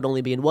rye would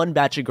only be in one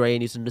batch of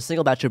grain used in a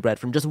single batch of bread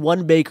from just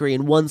one bakery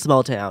in one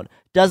small town.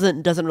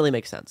 Doesn't really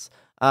make sense.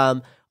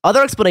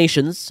 Other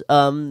explanations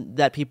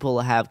that people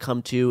have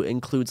come to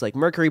includes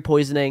mercury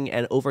poisoning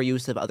and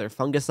overuse of other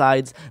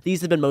fungicides.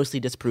 These have been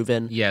mostly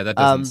disproven. Yeah, that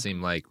doesn't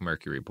seem like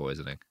mercury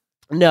poisoning.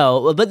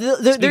 No, but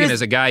speaking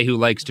as a guy who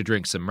likes to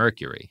drink some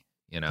mercury,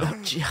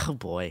 Oh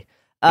boy,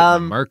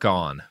 merc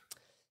on.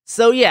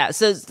 So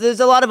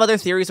there's a lot of other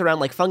theories around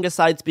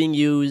fungicides being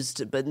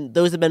used, but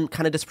those have been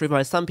kind of disproven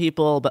by some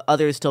people, but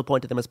others still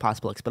point to them as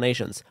possible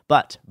explanations.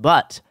 But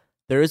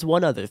there is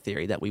one other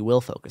theory that we will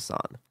focus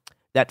on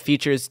that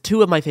features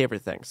two of my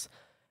favorite things.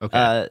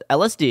 Okay.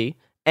 LSD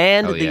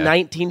and the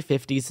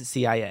 1950s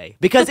CIA.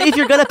 Because if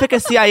you're going to pick a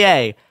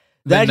CIA,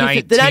 the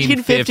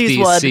 1950s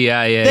one,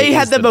 CIA they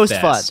had the most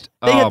fun.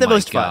 They had the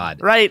most fun,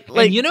 right?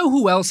 And you know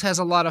who else has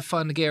a lot of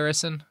fun,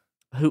 Garrison?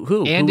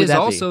 Who? And who is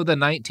also the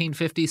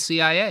 1950s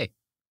CIA.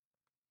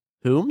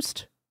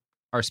 Whomst?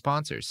 Our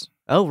sponsors.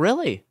 Oh,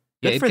 really?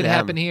 Yeah, It Could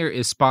Happen Here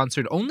is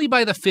sponsored only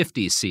by the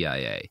 50s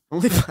CIA.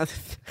 Only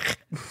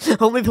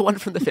the one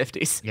from the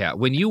 50s. Yeah,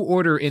 when you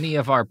order any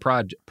of our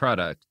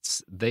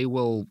products, they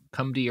will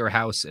come to your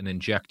house and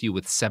inject you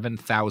with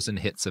 7,000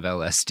 hits of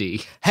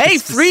LSD. Hey,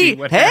 free!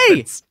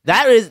 Hey,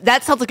 that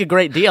sounds like a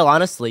great deal.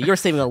 Honestly, you're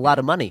saving a lot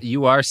of money.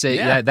 You are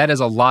saving. Yeah, that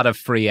is a lot of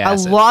free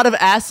acid. A lot of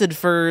acid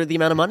for the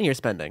amount of money you're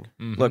spending.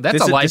 Mm-hmm. Look,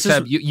 that's a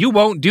lifetime. You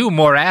won't do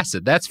more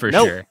acid. That's for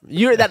sure.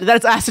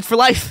 That's acid for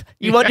life.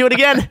 You won't do it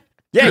again.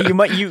 Yeah, you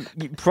might.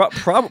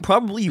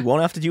 Probably you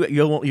won't have to do it.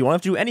 You won't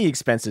have to do any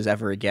expenses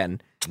ever again.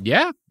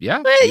 Yeah.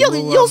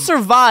 You'll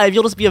survive.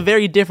 You'll just be a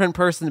very different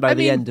person by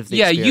the end of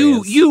the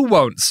experience. you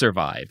won't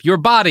survive. Your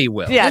body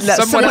will. Yeah,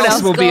 someone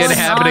else will be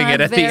inhabiting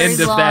it at the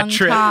end of that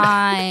trip.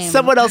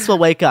 Someone else will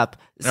wake up.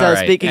 So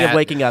speaking of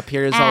waking up,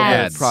 here's all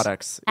the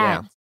products.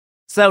 Ads. Yeah.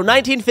 So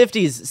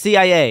 1950s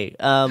CIA,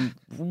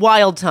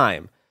 wild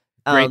time.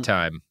 Great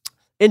time.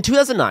 In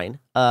 2009,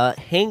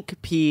 Hank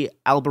P.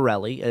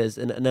 Albarelli, is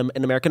an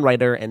American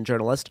writer and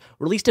journalist,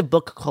 released a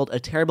book called A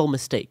Terrible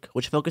Mistake,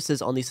 which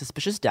focuses on the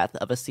suspicious death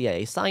of a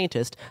CIA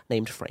scientist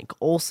named Frank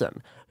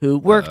Olson, who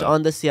worked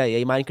on the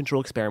CIA mind control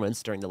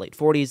experiments during the late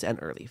 40s and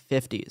early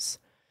 50s.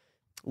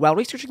 While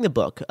researching the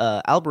book,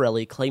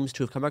 Albarelli claims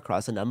to have come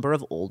across a number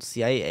of old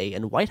CIA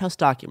and White House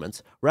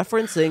documents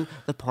referencing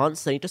the Pont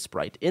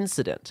Saint-Esprit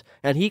incident,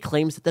 and he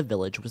claims that the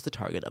village was the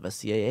target of a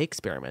CIA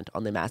experiment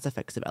on the mass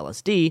effects of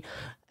LSD,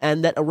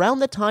 and that around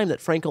the time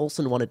that Frank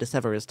Olson wanted to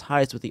sever his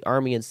ties with the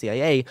Army and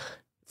CIA,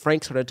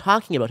 Frank started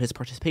talking about his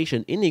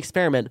participation in the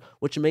experiment,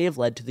 which may have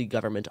led to the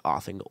government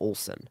offing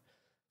Olson.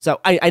 So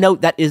I know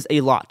that is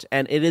a lot,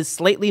 and it is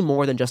slightly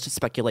more than just a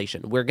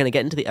speculation. We're going to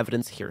get into the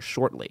evidence here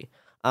shortly.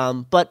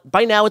 But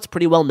by now it's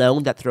pretty well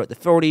known that throughout the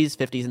 40s,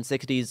 50s, and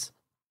 60s,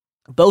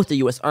 both the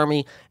U.S.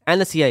 Army and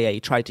the CIA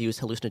tried to use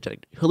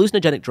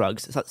hallucinogenic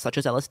drugs, such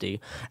as LSD,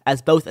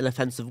 as both an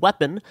offensive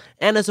weapon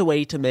and as a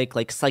way to make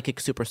psychic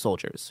super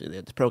soldiers.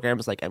 The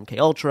programs like MK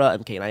Ultra,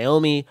 MK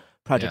Naomi,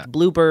 Project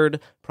Bluebird,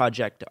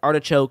 Project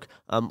Artichoke,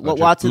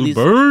 lots of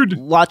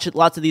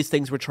these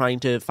things were trying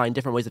to find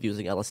different ways of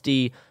using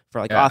LSD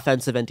for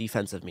offensive and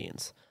defensive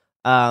means.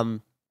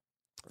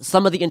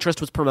 Some of the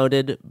interest was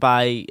promoted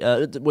by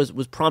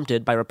was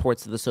prompted by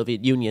reports of the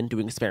Soviet Union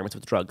doing experiments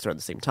with drugs around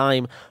the same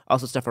time.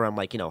 Also, stuff around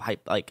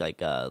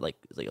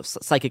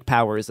psychic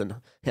powers and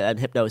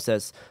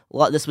hypnosis.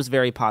 This was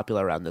very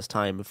popular around this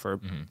time for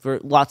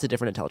lots of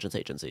different intelligence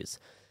agencies.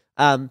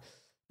 So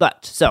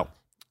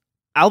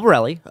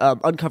Albarelli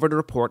uncovered a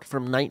report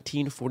from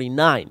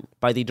 1949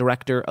 by the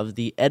director of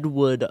the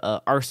Edgewood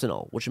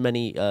Arsenal, which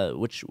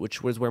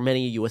was where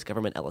many U.S.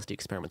 government LSD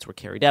experiments were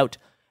carried out.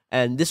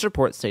 And this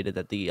report stated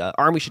that the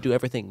Army should do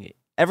everything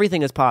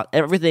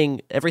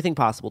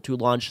possible to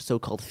launch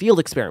so-called field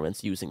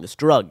experiments using this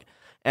drug.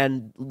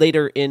 And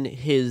later in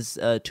his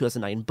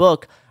 2009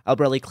 book,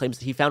 Albarelli claims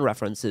that he found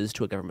references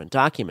to a government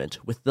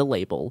document with the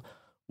label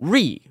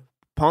RE,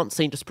 Pont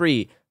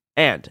Saint-Esprit,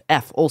 and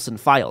F. Olson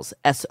Files,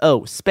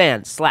 SO,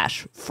 SPAN,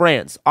 /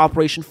 France,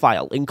 Operation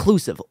File,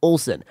 Inclusive,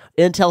 Olson,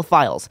 Intel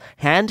Files,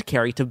 Hand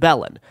carry to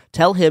Bellin.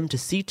 Tell him to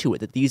see to it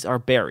that these are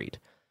buried.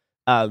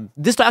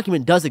 This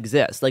document does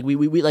exist. Like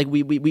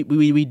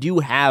we do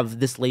have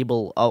this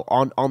label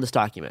on this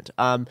document.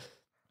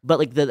 But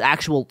like the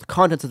actual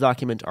contents of the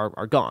document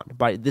are gone.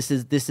 Right? This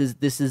is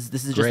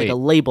just like a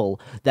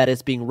label that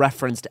is being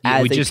referenced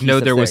as. We just know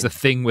there was a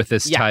thing with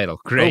this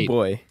title. Great. Oh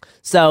boy.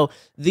 So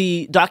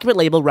the document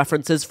label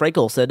references Frank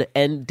Olson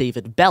and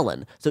David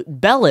Bellin. So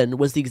Bellin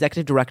was the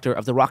executive director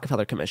of the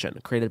Rockefeller Commission,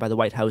 created by the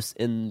White House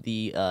in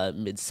the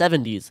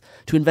mid-'70s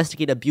to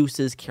investigate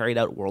abuses carried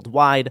out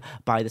worldwide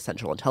by the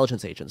Central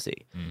Intelligence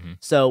Agency. Mm-hmm.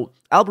 So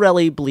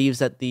Albarelli believes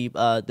that the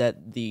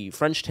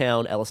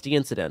Frenchtown LSD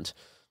incident,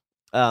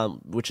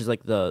 which is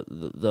like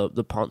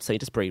the Pont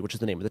Saint-Esprit, which is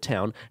the name of the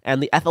town,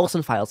 and the F.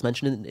 Olson files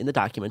mentioned in the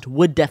document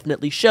would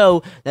definitely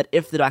show that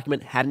if the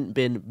document hadn't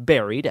been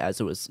buried, as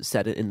it was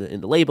said in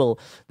the label,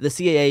 the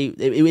CIA,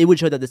 it would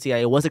show that the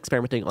CIA was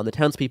experimenting on the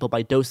townspeople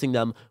by dosing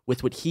them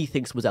with what he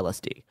thinks was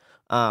LSD.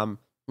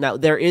 Now,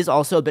 there is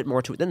also a bit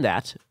more to it than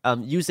that.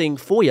 Using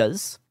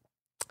FOIAs,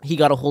 he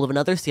got a hold of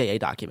another CIA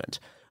document,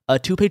 a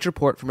 2-page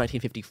report from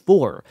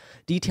 1954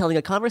 detailing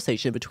a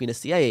conversation between a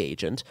CIA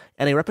agent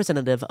and a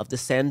representative of the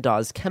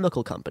Sandoz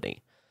Chemical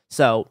Company.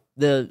 So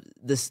the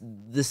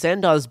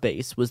Sandoz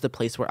base was the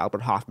place where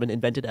Albert Hofmann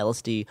invented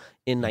LSD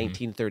in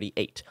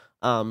 1938.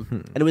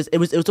 And it was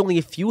only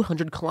a few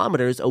hundred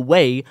kilometers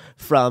away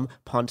from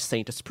Pont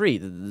Saint-Esprit,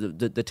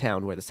 the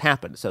town where this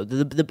happened. So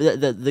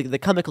the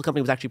chemical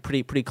company was actually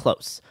pretty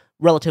close,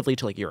 relatively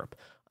to like Europe.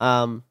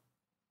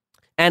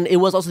 And it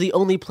was also the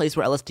only place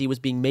where LSD was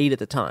being made at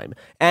the time,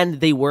 and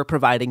they were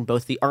providing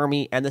both the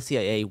army and the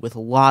CIA with a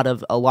lot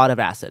of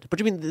acid. But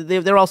I mean,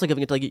 they're also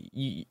giving it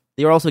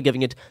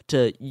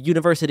to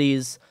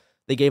universities.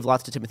 They gave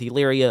lots to Timothy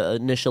Leary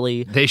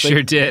initially. They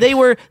sure did. They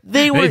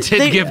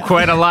did give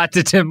quite a lot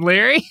to Tim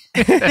Leary.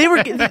 they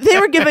were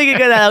giving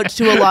it out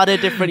to a lot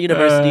of different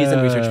universities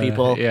and research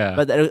people,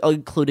 but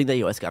including the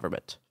U.S.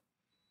 government.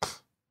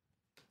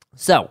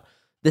 So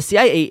the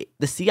CIA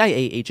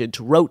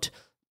agent wrote.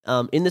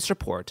 In this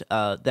report,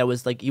 that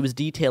was like he was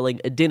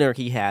detailing a dinner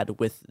he had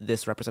with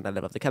this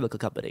representative of the chemical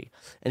company,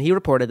 and he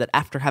reported that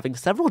after having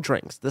several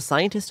drinks, the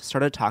scientist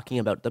started talking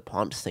about the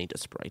Pont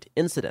Saint-Esprit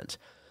incident.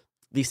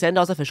 The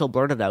Sandoz official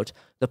blurted out,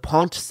 "The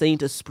Pont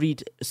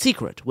Saint-Esprit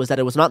secret was that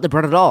it was not the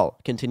bread at all,"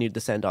 continued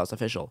the Sandoz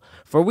official.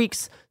 "For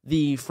weeks,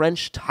 the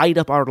French tied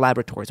up our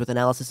laboratories with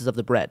analyses of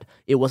the bread.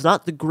 It was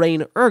not the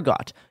grain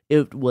ergot.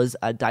 It was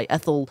a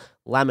diethyl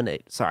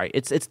laminate." Sorry,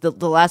 it's the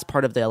last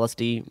part of the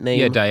LSD name.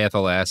 Yeah,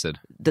 diethyl acid.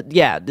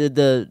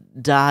 The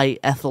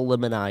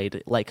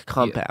diethylamide like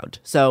compound.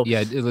 So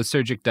yeah,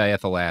 lysergic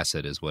diethyl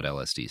acid is what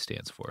LSD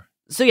stands for.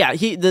 So yeah,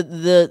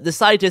 the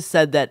scientist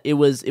said that it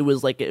was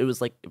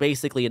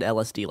basically an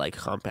LSD like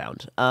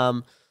compound.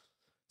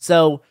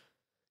 So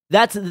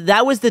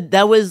that was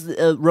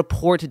a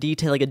report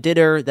detailing a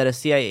dinner that a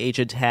CIA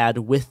agent had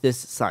with this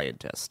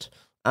scientist.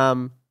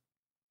 And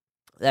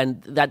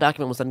that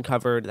document was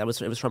uncovered. It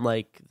was from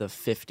like the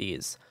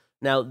 50s.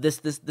 Now,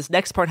 this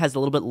next part has a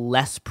little bit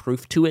less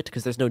proof to it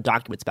because there's no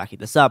documents backing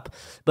this up,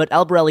 but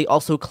Albarelli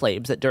also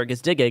claims that during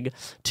his digging,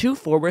 2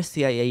 former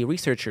CIA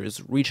researchers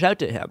reached out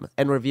to him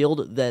and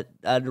revealed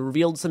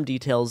some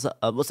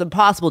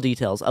possible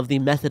details of the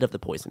method of the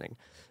poisoning.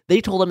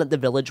 They told him that the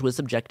village was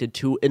subjected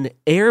to an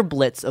air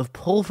blitz of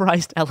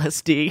pulverized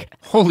LSD.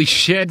 Holy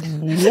shit.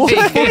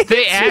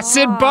 They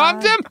acid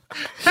bombed him?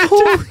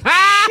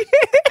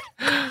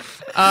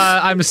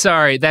 I'm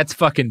sorry, that's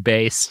fucking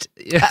based.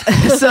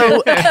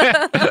 So,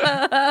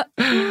 to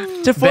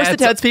force the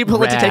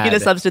townspeople into taking the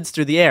substance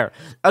through the air.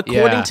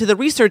 According to the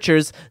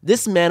researchers,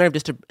 this manner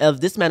of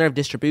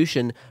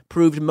distribution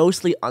proved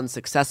mostly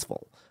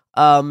unsuccessful,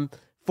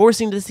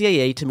 forcing the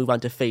CIA to move on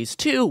to phase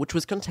 2, which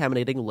was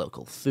contaminating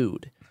local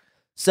food.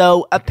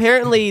 So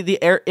apparently,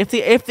 if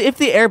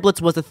the air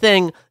blitz was a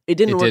thing, it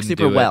didn't work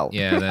super well.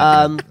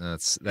 Yeah,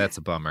 that's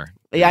a bummer.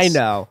 Yeah, I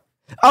know.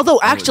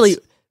 Although actually.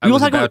 I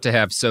was about to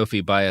have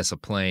Sophie buy us a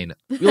plane.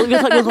 We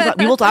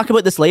will talk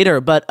about this later,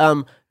 but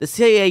the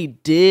CIA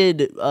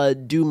did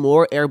do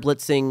more air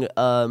blitzing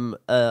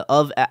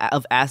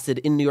of acid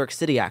in New York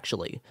City.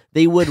 Actually,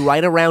 they would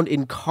ride around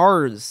in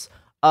cars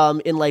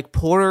in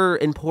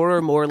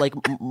poorer, more like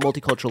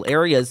multicultural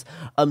areas,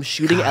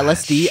 shooting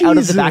LSD out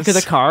of the back of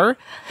the car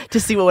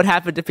to see what would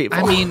happen to people.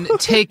 I mean,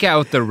 take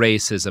out the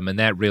racism, and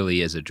that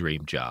really is a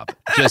dream job.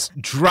 Just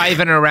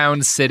driving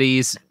around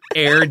cities,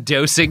 air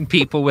dosing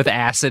people with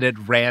acid at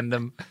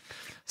random,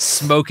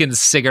 smoking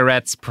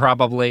cigarettes,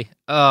 probably.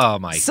 Oh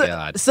my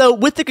God. So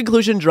with the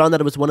conclusion drawn that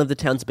it was one of the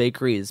town's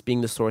bakeries being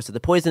the source of the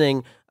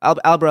poisoning,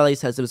 Albarelli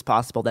says it was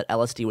possible that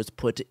LSD was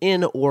put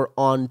in or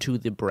onto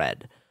the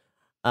bread.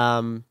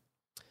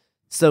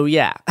 So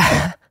yeah.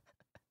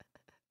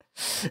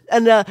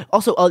 And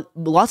also,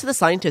 lots of the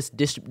scientists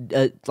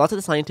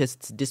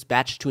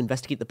dispatched to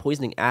investigate the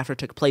poisoning after it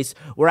took place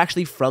were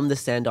actually from the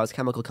Sandoz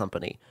Chemical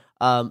Company.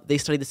 They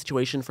studied the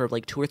situation for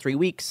like 2 or 3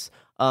 weeks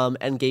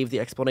and gave the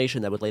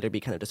explanation that would later be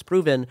kind of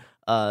disproven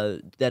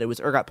that it was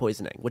ergot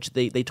poisoning, which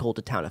they told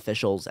to town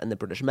officials and the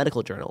British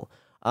Medical Journal.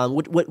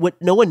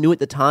 What no one knew at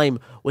the time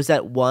was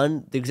that,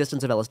 one, the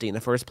existence of LSD in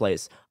the first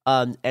place,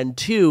 and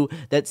two,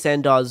 that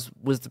Sandoz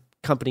was the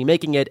company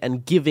making it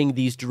and giving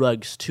these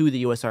drugs to the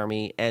U.S.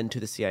 Army and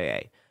to the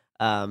CIA.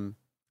 And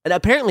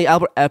apparently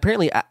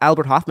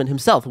Albert Hoffman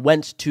himself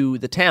went to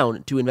the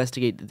town to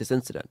investigate this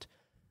incident.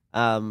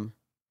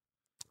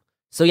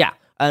 So yeah,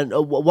 and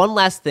one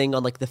last thing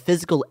on like the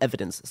physical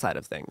evidence side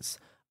of things.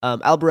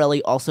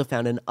 Albarelli also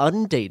found an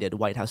undated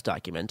White House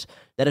document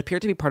that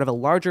appeared to be part of a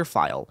larger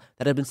file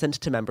that had been sent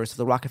to members of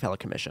the Rockefeller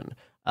Commission,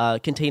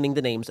 containing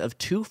the names of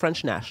 2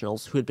 French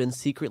nationals who had been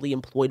secretly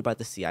employed by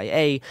the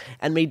CIA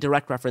and made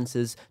direct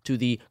references to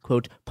the,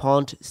 quote,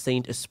 Pont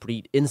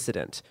Saint-Esprit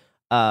incident.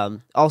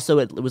 Also,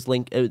 it was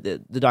linked.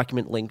 The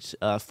document linked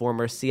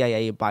former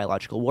CIA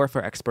biological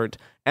warfare expert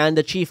and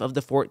the chief of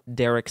the Fort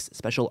Derrick's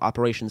Special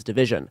Operations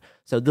Division.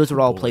 So those are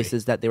all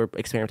places that they were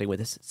experimenting with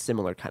this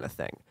similar kind of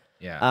thing.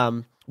 Yeah.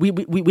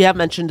 We have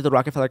mentioned the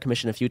Rockefeller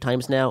Commission a few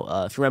times now.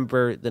 If you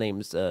remember the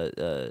names,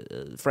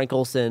 Frank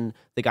Olson,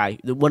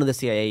 one of the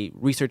CIA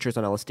researchers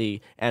on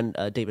LSD, and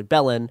David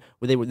Bellin,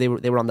 they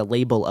were on the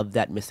label of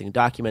that missing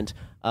document.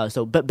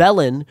 But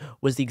Bellin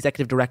was the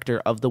executive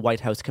director of the White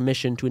House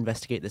Commission to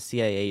investigate the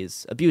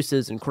CIA's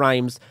abuses and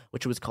crimes,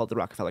 which was called the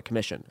Rockefeller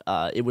Commission.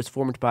 It was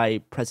formed by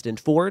President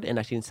Ford in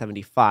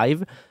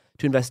 1975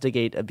 to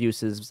investigate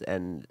abuses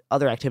and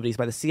other activities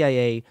by the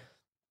CIA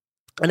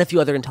and a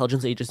few other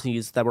intelligence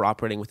agencies that were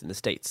operating within the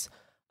states.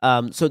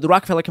 So the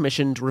Rockefeller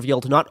Commission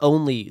revealed not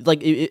only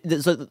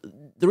so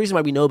the reason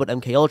why we know about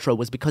MKUltra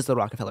was because of the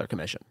Rockefeller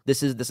Commission.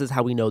 This is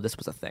how we know this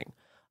was a thing.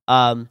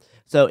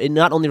 So it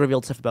not only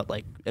revealed stuff about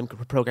like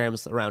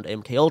programs around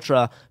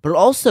MKUltra, but it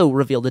also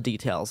revealed the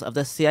details of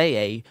the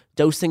CIA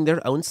dosing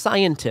their own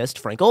scientist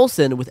Frank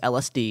Olson with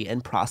LSD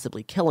and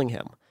possibly killing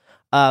him.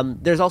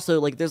 There's also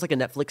there's a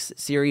Netflix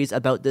series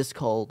about this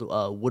called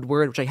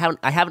Woodward, which I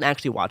haven't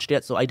actually watched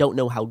yet, so I don't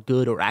know how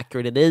good or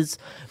accurate it is.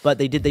 But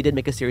they did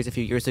make a series a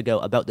few years ago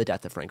about the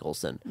death of Frank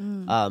Olson,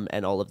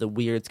 and all of the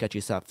weird,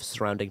 sketchy stuff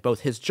surrounding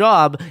both his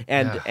job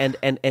and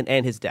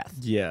his death.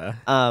 Yeah.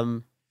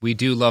 We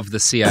do love the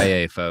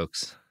CIA,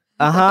 folks.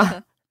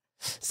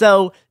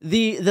 So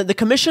the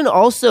commission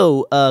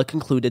also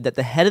concluded that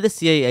the head of the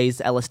CIA's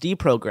LSD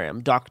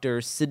program,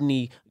 Dr.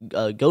 Sidney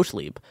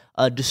Gottlieb,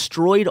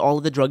 destroyed all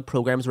of the drug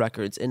program's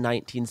records in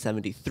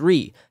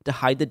 1973 to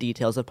hide the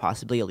details of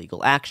possibly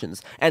illegal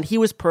actions, and he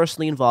was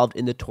personally involved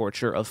in the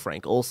torture of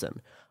Frank Olson.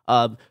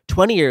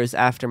 20 years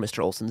after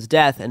Mr. Olson's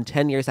death and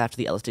 10 years after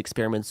the LSD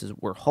experiments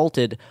were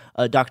halted,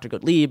 Dr.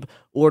 Gottlieb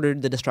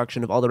ordered the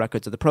destruction of all the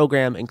records of the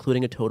program,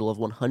 including a total of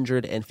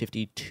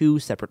 152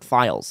 separate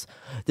files.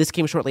 This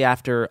came shortly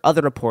after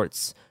other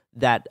reports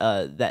that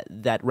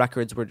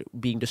records were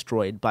being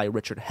destroyed by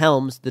Richard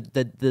Helms,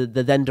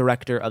 the then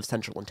director of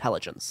Central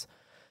Intelligence.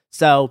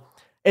 So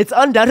it's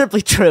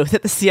undoubtedly true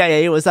that the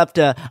CIA was up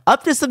to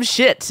some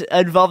shit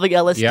involving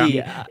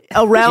LSD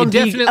around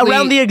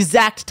the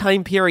exact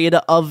time period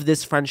of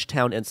this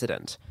Frenchtown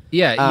incident.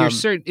 Yeah,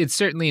 it's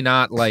certainly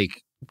not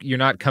like you're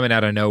not coming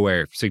out of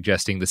nowhere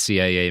suggesting the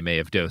CIA may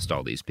have dosed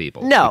all these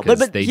people. No,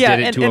 but they did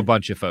it to a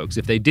bunch of folks.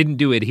 If they didn't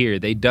do it here,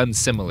 they'd done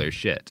similar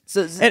shit.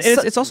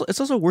 It's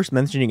also worth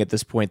mentioning at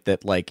this point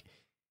that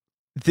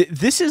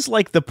this is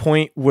the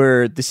point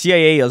where the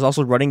CIA is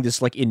also running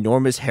this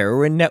enormous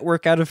heroin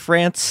network out of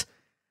France.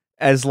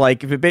 As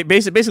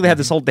basically they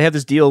have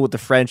this deal with the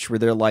French where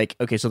they're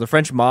okay, so the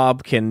French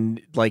mob can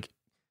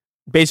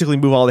basically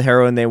move all the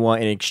heroin they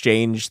want in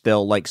exchange.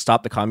 They'll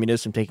stop the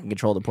communists from taking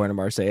control of the Point of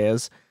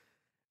Marseilles.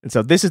 And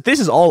so this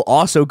is all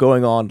also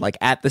going on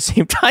at the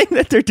same time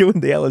that they're doing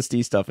the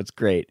LSD stuff. It's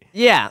great.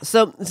 Yeah.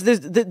 So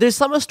there's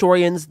some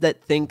historians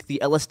that think the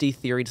LSD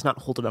theory does not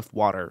hold enough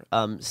water.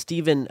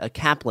 Stephen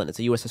Kaplan is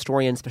a U.S.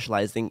 historian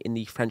specializing in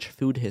the French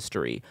food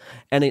history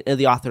and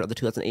the author of the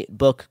 2008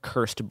 book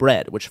Cursed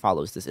Bread, which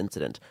follows this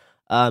incident.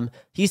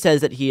 He says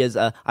that he is.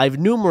 I have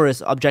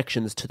numerous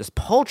objections to this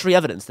paltry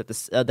evidence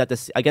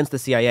against the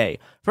CIA.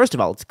 First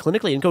of all, it's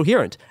clinically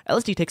incoherent.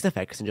 LSD takes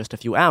effects in just a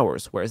few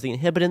hours, whereas the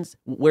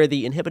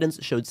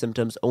inhibitants showed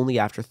symptoms only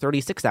after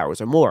 36 hours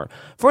or more.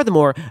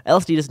 Furthermore,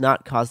 LSD does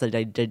not cause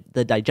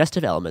the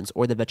digestive elements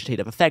or the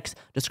vegetative effects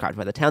described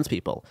by the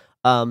townspeople.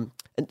 And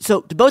so,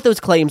 to both those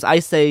claims, I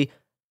say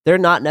they're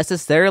not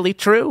necessarily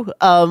true.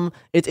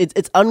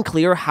 It's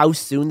unclear how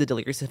soon the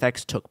delirious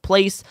effects took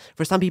place.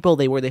 For some people,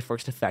 they were the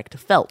first effect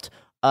felt.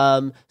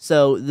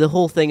 So the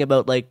whole thing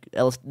about the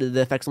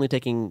effects only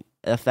taking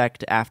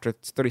effect after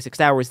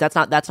 36 hours, that's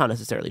not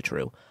necessarily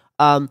true.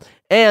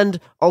 And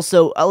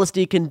also,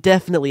 LSD can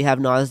definitely have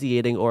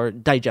nauseating or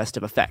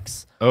digestive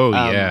effects. Oh,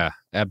 yeah.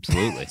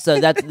 absolutely. So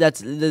that's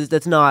but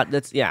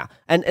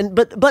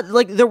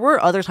like there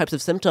were other types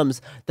of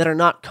symptoms that are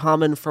not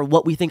common for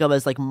what we think of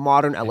as like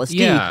modern LSD.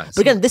 Yeah,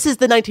 but again, this is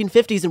the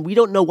 1950s, and we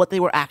don't know what they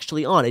were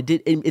actually on.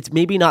 It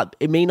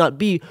may not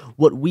be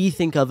what we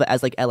think of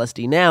as like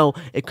LSD now.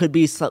 It could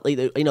be slightly,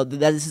 that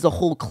this is a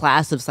whole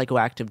class of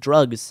psychoactive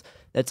drugs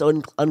that's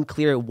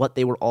unclear what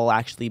they were all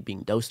actually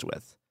being dosed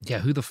with. Yeah,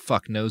 who the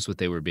fuck knows what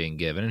they were being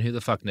given, and who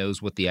the fuck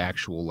knows what the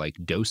actual like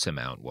dose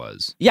amount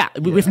was? Yeah,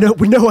 we have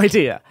no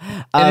idea.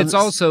 And it's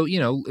also,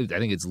 I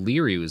think it's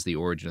Leary was the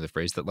origin of the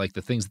phrase that like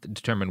the things that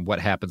determine what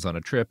happens on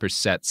a trip are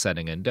set,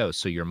 setting, and dose.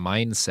 So your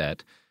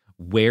mindset,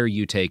 where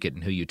you take it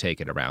and who you take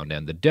it around,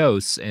 and the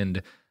dose,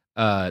 and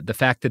the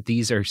fact that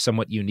these are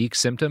somewhat unique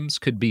symptoms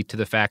could be to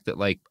the fact that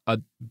like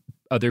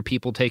other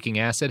people taking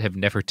acid have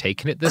never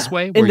taken it this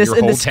way, where your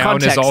whole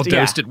town is all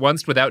dosed at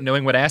once without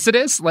knowing what acid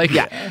is. Like,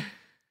 yeah.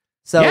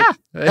 So,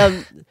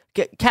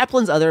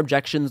 Kaplan's other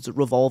objections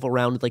revolve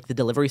around like the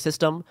delivery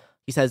system.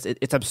 He says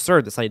it's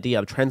absurd, this idea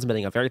of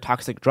transmitting a very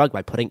toxic drug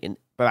by putting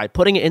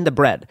it in the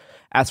bread.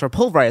 As for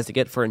pulverizing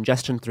it for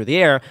ingestion through the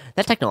air,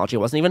 that technology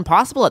wasn't even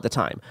possible at the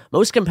time.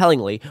 Most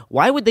compellingly,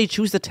 why would they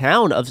choose the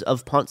town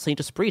of Pont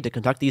Saint-Esprit to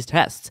conduct these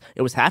tests?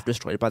 It was half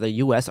destroyed by the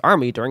U.S.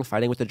 Army during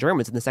fighting with the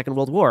Germans in the Second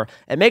World War.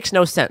 It makes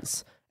no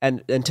sense.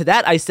 And to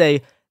that I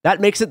say, that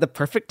makes it the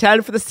perfect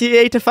town for the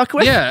CIA to fuck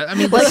with. Yeah, I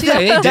mean, the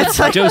CIA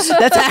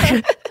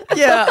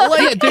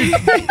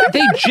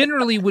they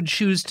generally would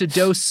choose to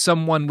dose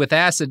someone with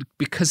acid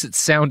because it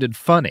sounded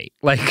funny.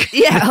 Like, they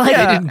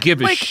didn't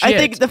give a shit. I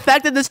think the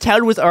fact that this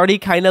town was already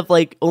kind of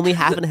like only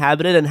half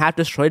inhabited and half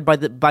destroyed by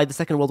the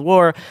Second World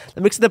War,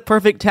 that makes it the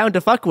perfect town to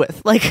fuck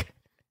with. Like.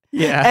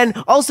 Yeah.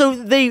 And also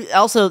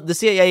the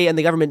CIA and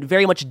the government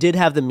very much did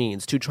have the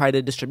means to try to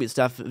distribute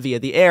stuff via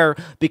the air,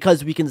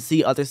 because we can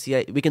see other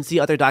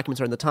documents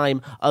around the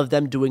time of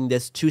them doing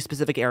this to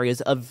specific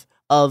areas of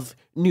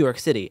New York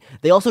City.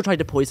 They also tried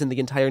to poison the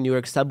entire New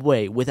York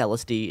subway with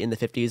LSD in the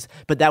 50s,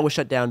 but that was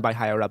shut down by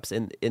higher ups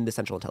in the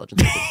Central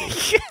Intelligence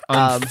Agency.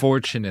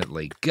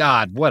 Unfortunately,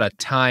 God, what a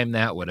time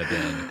that would have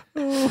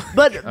been.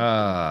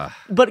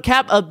 But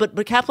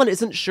Kaplan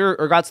isn't sure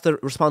Ergot's the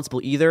responsible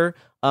either.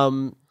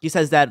 He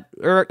says that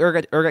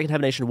ergot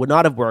contamination would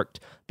not have worked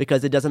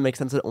because it doesn't make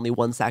sense that only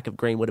one sack of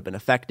grain would have been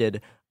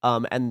affected.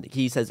 And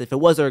he says if it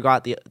was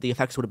ergot, the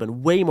effects would have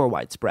been way more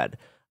widespread.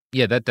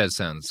 Yeah, that does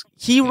sounds.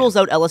 He rules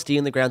out LSD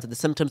in the grounds that the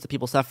symptoms that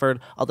people suffered,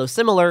 although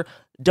similar,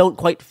 don't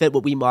quite fit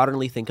what we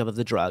modernly think of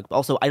the drug.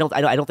 Also, I don't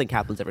think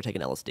Kaplan's ever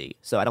taken LSD,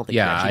 so I don't think he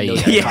actually knows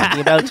what he's talking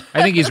about.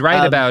 I think he's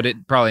right about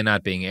it probably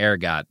not being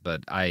ergot,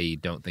 but I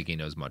don't think he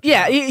knows much.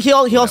 Yeah, he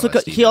also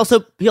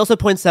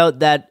points out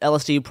that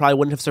LSD probably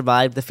wouldn't have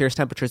survived the fierce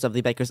temperatures of the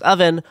baker's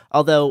oven.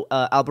 Although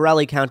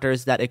Albarelli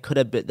counters that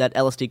that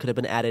LSD could have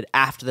been added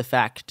after the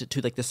fact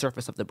to like the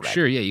surface of the bread.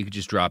 Sure, yeah, you could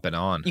just drop it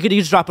on. You could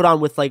just drop it on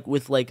with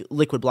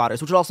liquid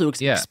blotters, which would also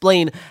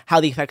explain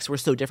how the effects were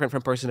so different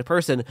from person to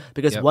person,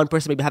 because one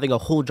person may be having a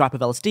whole drop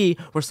of LSD,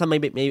 where some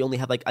may only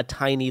have like a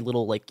tiny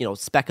little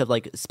speck of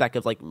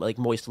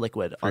moist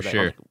liquid. For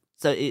sure.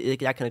 So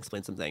that can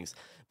explain some things.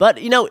 But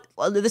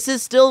this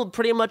is still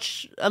pretty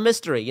much a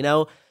mystery.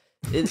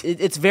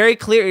 It's very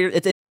clear.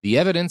 The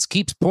evidence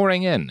keeps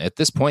pouring in. At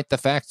this point, the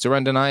facts are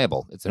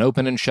undeniable. It's an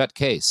open and shut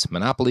case.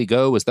 Monopoly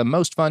Go is the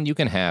most fun you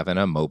can have in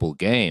a mobile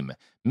game.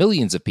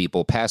 Millions of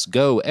people pass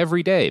Go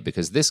every day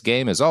because this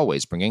game is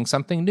always bringing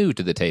something new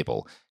to the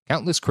table.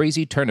 Countless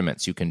crazy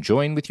tournaments you can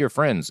join with your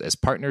friends as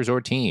partners or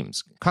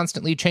teams.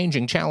 Constantly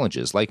changing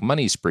challenges like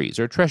money sprees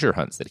or treasure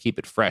hunts that keep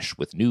it fresh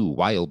with new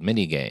wild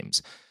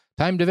mini-games.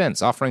 Timed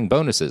events offering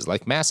bonuses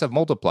like massive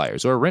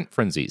multipliers or rent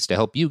frenzies to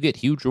help you get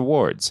huge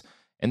rewards.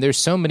 And there's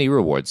so many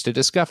rewards to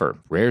discover.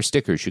 Rare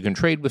stickers you can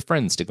trade with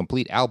friends to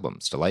complete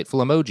albums, delightful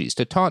emojis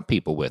to taunt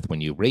people with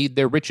when you raid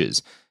their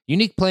riches,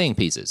 unique playing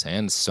pieces,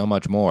 and so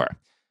much more.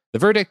 The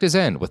verdict is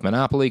in with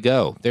Monopoly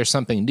Go. There's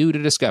something new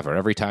to discover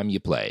every time you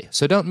play.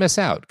 So don't miss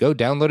out. Go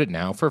download it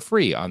now for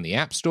free on the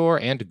App Store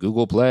and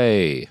Google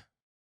Play.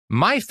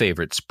 My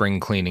favorite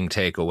spring cleaning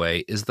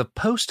takeaway is the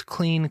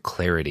post-clean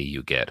clarity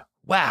you get.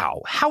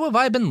 Wow, how have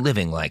I been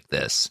living like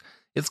this?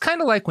 It's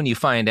kind of like when you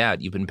find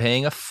out you've been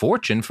paying a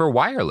fortune for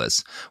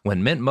wireless,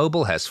 when Mint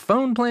Mobile has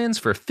phone plans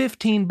for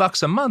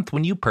 $15 a month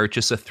when you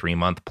purchase a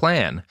 3-month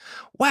plan.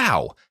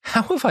 Wow,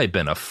 how have I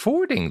been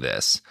affording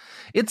this?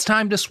 It's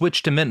time to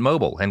switch to Mint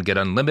Mobile and get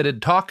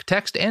unlimited talk,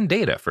 text, and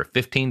data for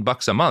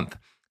 $15 a month.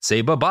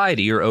 Say bye-bye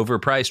to your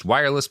overpriced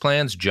wireless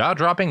plans,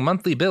 jaw-dropping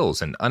monthly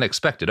bills, and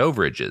unexpected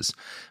overages.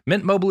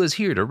 Mint Mobile is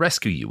here to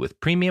rescue you with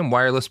premium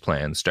wireless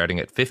plans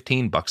starting at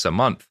 $15 a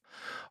month.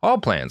 All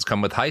plans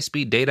come with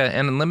high-speed data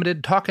and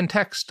unlimited talk and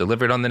text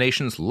delivered on the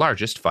nation's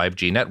largest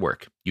 5G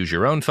network. Use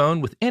your own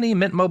phone with any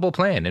Mint Mobile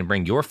plan and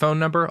bring your phone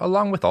number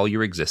along with all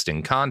your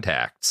existing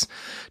contacts.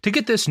 To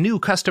get this new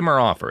customer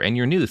offer and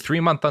your new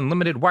 3-month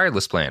unlimited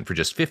wireless plan for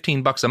just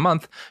 $15 a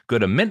month, go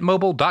to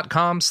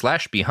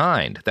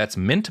mintmobile.com/behind. That's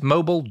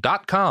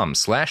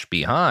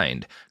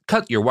mintmobile.com/behind.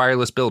 Cut your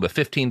wireless bill to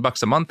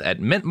 $15 a month at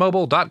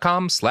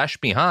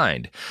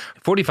mintmobile.com/behind.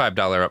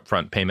 $45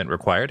 upfront payment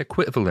required,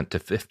 equivalent to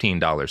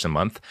 $15 a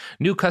month.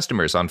 New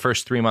customers on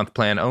first 3-month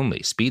plan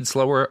only. Speed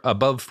slower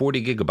above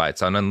 40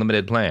 gigabytes on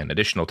unlimited plan.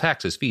 Additional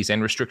taxes, fees,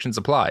 and restrictions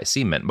apply.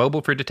 See Mint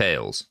Mobile for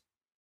details.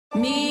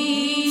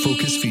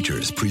 Focus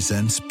Features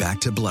presents Back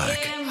to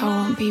Black. I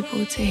want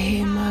people to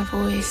hear my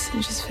voice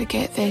and just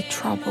forget their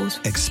troubles.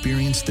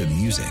 Experience the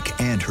music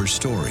and her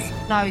story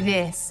Know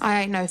this,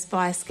 I ain't no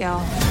Spice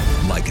Girl.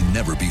 like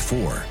never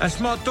before. That's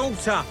my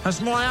daughter.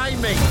 That's my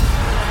Amy.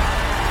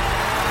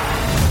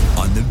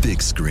 On the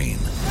big screen.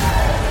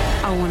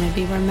 I want to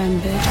be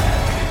remembered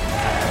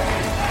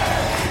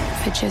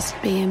for just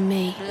being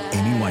me.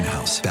 Amy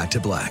Winehouse, Back to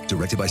Black,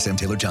 directed by Sam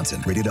Taylor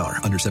Johnson. Rated R,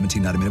 under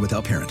 17, not a minute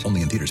without parent.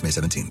 Only in theaters May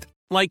 17th.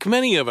 Like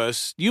many of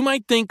us, you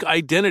might think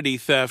identity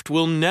theft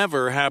will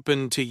never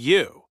happen to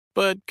you.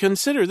 But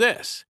consider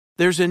this.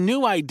 There's a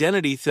new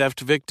identity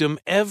theft victim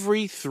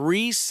every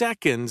 3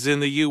 seconds in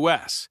the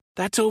U.S.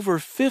 That's over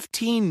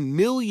 15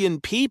 million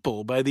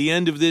people by the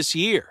end of this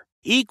year,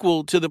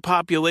 equal to the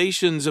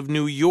populations of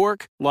New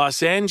York,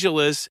 Los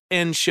Angeles,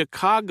 and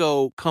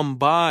Chicago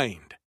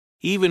combined.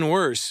 Even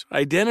worse,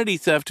 identity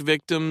theft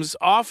victims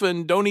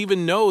often don't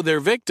even know they're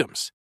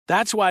victims.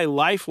 That's why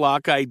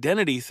LifeLock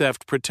Identity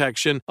Theft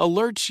Protection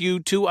alerts you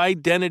to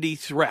identity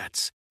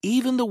threats,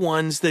 even the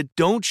ones that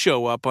don't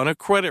show up on a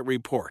credit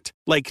report,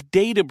 like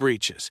data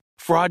breaches,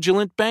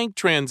 fraudulent bank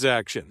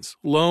transactions,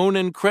 loan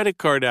and credit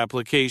card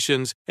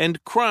applications,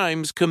 and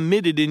crimes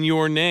committed in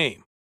your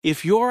name.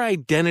 If your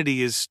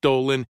identity is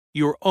stolen,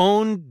 your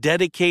own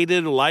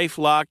dedicated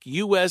LifeLock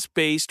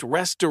U.S.-based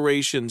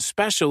restoration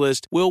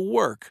specialist will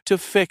work to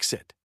fix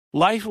it.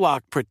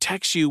 LifeLock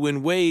protects you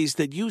in ways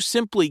that you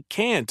simply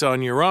can't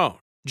on your own.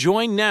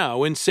 Join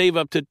now and save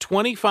up to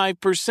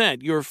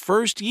 25% your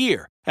first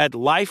year at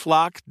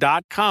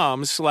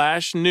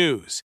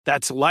LifeLock.com/news.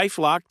 That's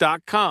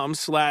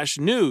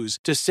LifeLock.com/news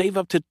to save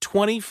up to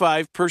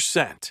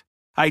 25%.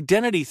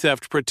 Identity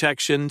theft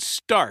protection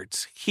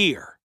starts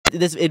here.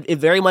 It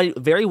very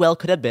well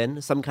could have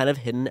been some kind of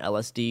hidden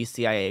LSD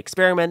CIA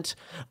experiment,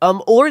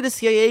 or the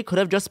CIA could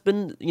have just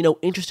been,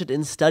 interested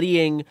in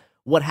studying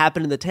what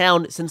happened in the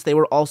town, since they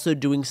were also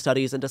doing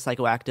studies into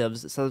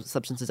psychoactive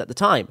substances at the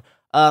time.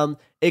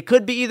 It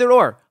could be either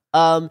or,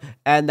 and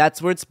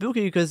that's where it's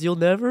spooky because you'll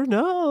never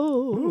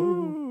know.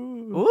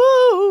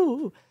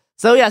 Ooh.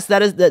 So yes,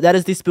 that is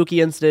the spooky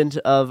incident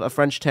of a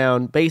French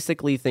town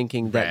basically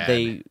thinking that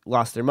they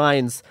lost their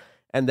minds,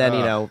 and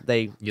then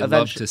they. You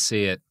love to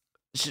see it.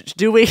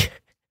 Do we?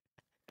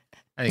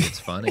 I think it's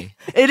funny.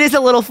 It is a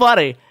little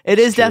funny. It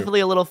is definitely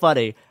a little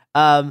funny.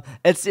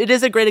 It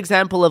is a great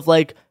example of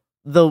like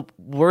the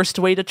worst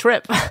way to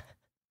trip.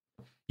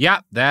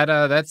 Yeah,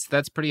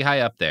 that's pretty high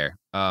up there.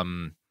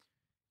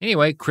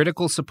 Anyway,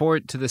 critical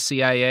support to the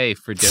CIA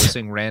for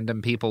dosing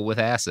random people with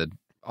acid.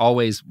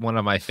 Always one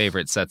of my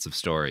favorite sets of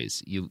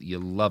stories. You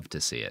love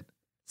to see it.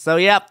 So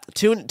yeah,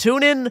 tune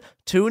in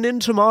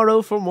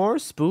tomorrow for more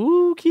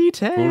spooky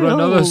tales. For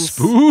another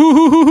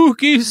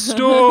spooky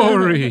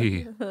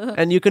story.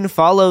 And you can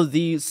follow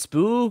the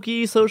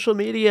spooky social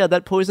media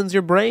that poisons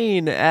your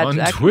brain on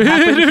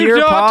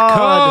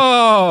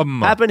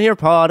Twitter.com. Happen Here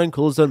Pod and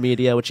Cool Zone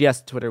Media, which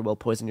yes, Twitter will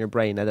poison your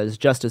brain. That is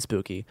just as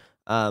spooky.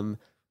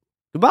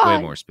 Goodbye.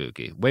 Way more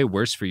spooky. Way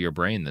worse for your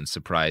brain than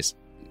surprise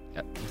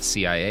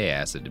CIA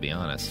acid, to be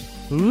honest.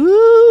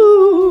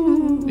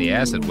 Ooh. The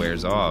acid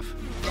wears off.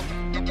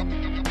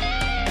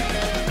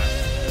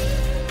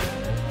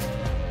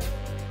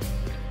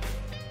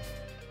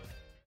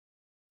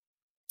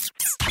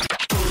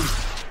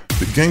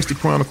 The Gangster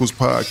Chronicles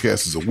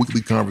podcast is a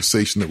weekly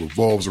conversation that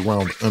revolves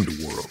around the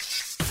underworld.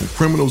 From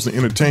criminals and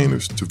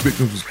entertainers to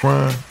victims of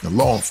crime and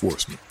law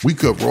enforcement, we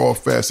cover all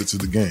facets of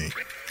the game.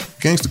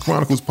 Gangster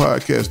Chronicles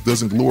podcast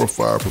doesn't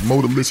glorify or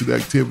promote illicit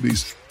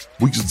activities.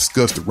 We just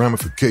discuss the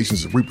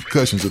ramifications and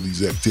repercussions of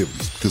these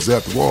activities. Because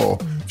after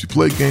all, if you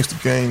play gangster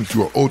games,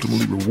 you are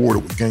ultimately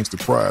rewarded with gangster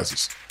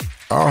prizes.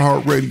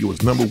 iHeartRadio is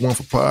 #1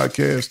 for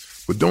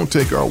podcasts, but don't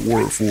take our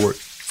word for it.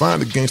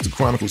 Find the Gangster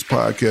Chronicles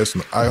podcast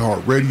on the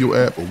iHeartRadio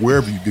app or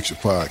wherever you get your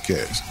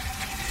podcasts.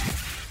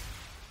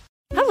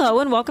 Hello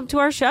and welcome to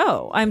our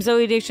show. I'm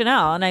Zoe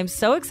Deschanel, and I'm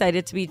so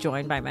excited to be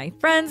joined by my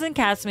friends and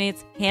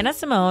castmates Hannah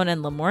Simone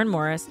and Lamorne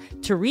Morris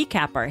to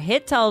recap our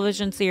hit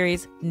television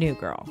series, New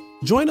Girl.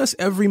 Join us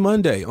every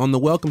Monday on the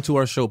Welcome to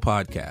Our Show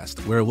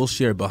podcast, where we'll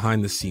share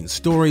behind-the-scenes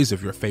stories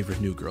of your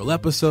favorite New Girl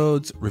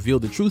episodes, reveal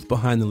the truth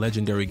behind the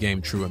legendary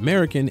game True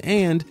American,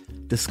 and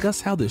discuss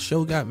how the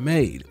show got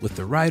made with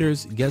the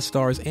writers, guest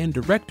stars, and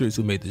directors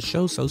who made the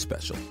show so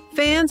special.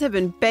 Fans have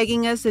been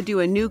begging us to do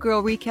a New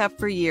Girl recap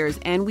for years,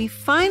 and we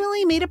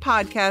finally made a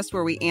podcast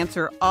where we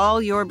answer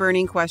all your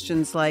burning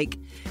questions like,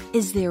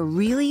 is there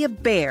really a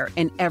bear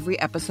in every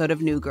episode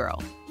of New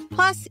Girl?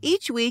 Plus,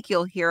 each week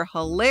you'll hear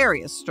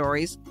hilarious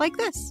stories like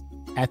this.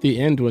 At the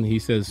end, when he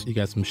says you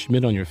got some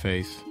Schmidt on your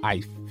face,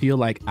 I feel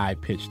like I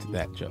pitched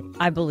that joke.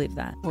 I believe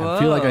that. I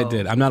feel like I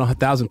did. I'm not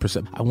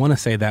 1,000%. I want to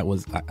say that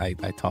was, I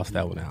tossed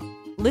that one out.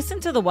 Listen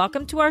to the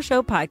Welcome to Our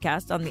Show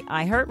podcast on the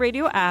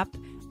iHeartRadio app,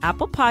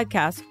 Apple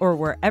Podcasts, or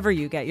wherever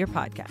you get your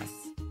podcasts.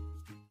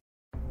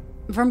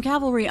 From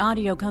Cavalry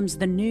Audio comes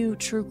the new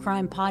true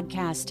crime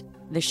podcast,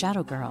 The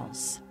Shadow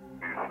Girls.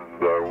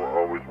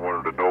 I always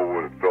wanted to know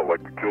what it felt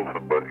like to kill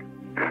somebody.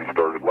 And he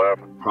started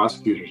laughing.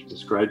 Prosecutors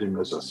described him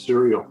as a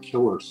serial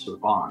killer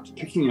savant,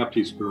 picking up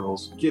these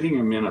girls, getting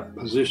them in a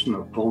position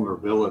of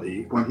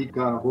vulnerability. When he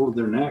got a hold of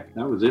their neck,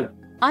 that was it.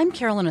 I'm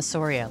Carolyn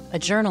Osorio, a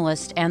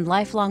journalist and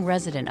lifelong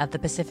resident of the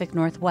Pacific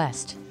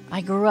Northwest.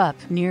 I grew up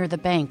near the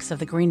banks of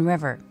the Green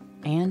River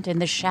and in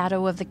the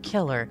shadow of the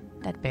killer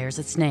that bears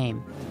its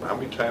name. How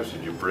many times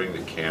did you bring the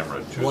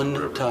camera to One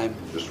the river? time.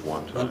 Just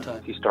one time? One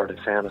time. He started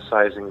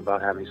fantasizing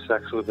about having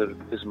sex with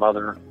his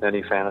mother. Then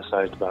he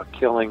fantasized about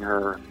killing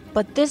her.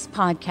 But this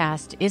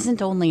podcast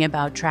isn't only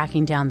about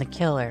tracking down the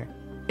killer.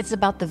 It's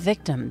about the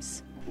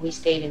victims. We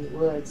stayed in the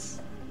woods.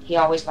 He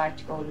always liked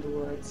to go to the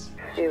woods.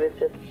 She was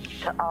just,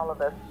 to all of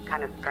us,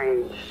 kind of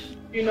strange.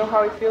 You know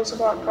how he feels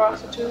about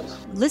prostitutes?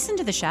 Listen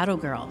to The Shadow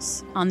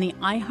Girls on the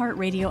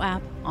iHeartRadio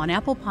app, on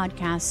Apple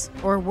Podcasts,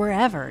 or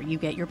wherever you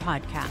get your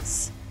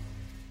podcasts.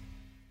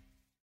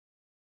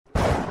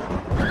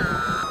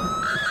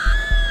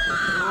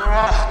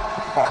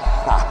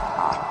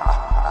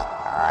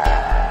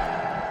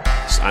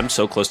 I'm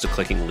so close to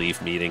clicking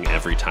leave meeting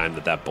every time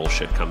that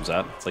bullshit comes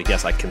up. It's like,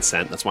 yes, I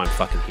consent. That's why I'm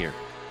fucking here.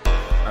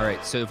 All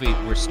right, Sophie,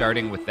 we're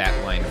starting with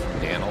that line from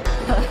Daniel.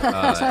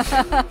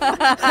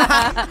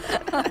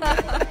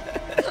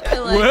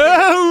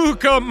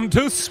 Welcome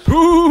to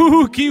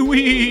Spooky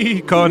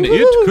Week on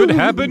It Could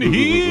Happen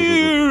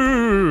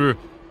Here.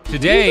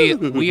 Today,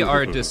 we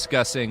are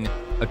discussing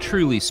a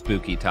truly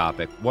spooky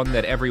topic, one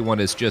that everyone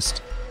is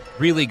just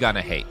really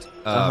gonna hate.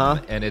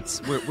 And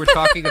we're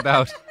talking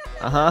about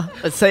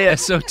let's say it.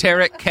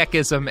 Esoteric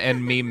Kekism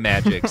and meme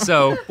magic.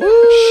 So,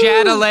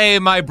 Chatelet,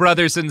 my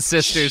brothers and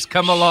sisters,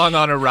 come along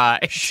on a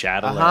ride.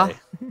 Chatelet.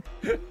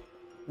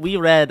 We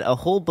read a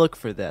whole book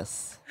for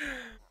this.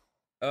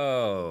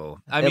 Oh,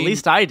 at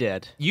least I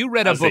did. You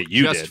read a book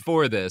just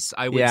for this.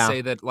 I would Yeah.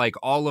 say that like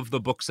all of the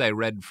books I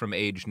read from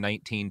age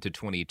 19 to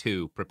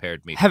 22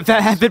 prepared me.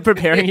 Have been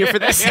preparing you for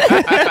this.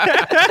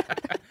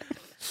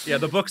 Yeah,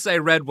 the books I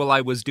read while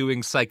I was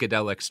doing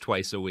psychedelics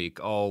twice a week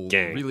all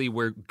really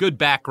were good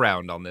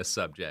background on this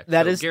subject.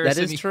 That So, is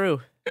Garrison,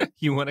 true.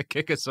 You want to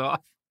kick us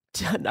off?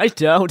 I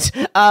don't.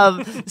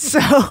 So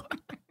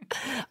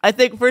I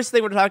think first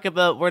thing we're talking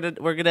about,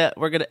 we're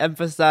gonna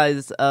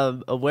emphasize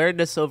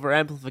awareness over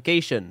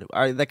amplification.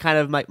 The kind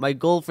of my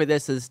goal for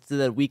this is so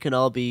that we can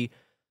all be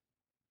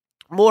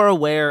more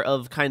aware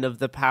of kind of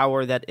the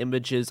power that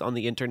images on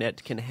the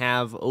internet can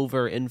have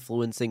over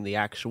influencing the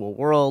actual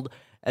world,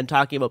 and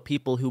talking about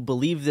people who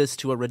believe this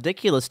to a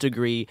ridiculous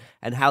degree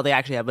and how they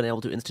actually have been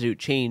able to institute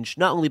change,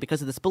 not only because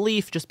of this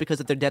belief, just because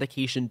of their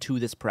dedication to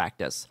this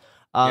practice.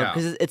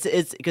 Because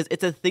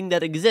it's a thing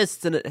that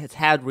exists and it has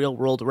had real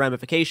world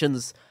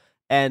ramifications,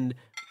 and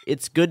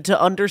it's good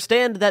to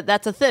understand that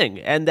that's a thing,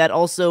 and that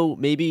also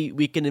maybe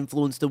we can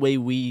influence the way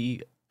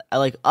we,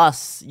 like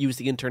us, use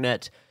the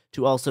internet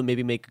to also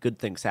maybe make good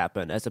things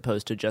happen, as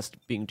opposed to just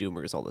being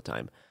doomers all the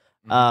time.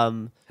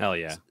 Hell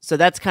yeah. So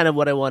that's kind of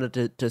what I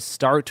wanted to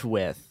start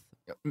with.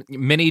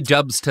 Many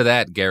dubs to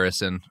that,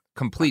 Garrison.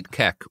 Complete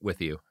keck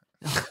with you.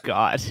 Oh,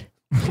 God.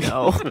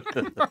 No.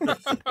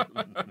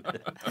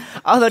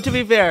 Although, to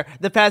be fair,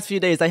 the past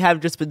few days I have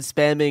just been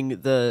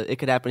spamming the It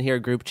Could Happen Here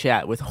group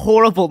chat with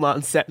horrible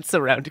nonsense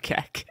around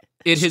Keck.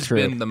 It has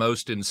been the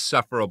most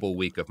insufferable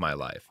week of my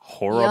life.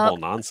 Horrible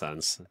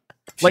nonsense.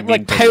 Like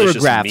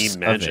paragraphs meme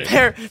magic.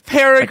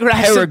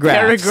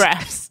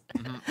 Paragraphs.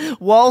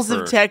 Walls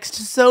of text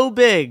so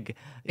big.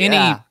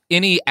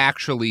 Any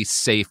actually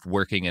safe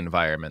working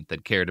environment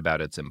that cared about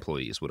its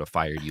employees would have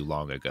fired you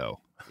long ago.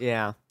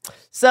 Yeah.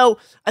 So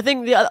I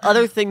think the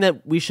other thing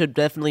that we should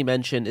definitely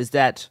mention is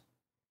that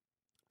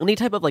any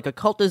type of like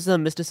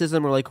occultism,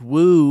 mysticism, or like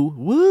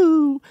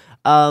woo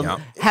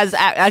has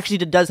actually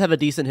does have a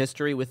decent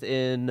history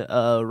within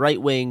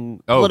right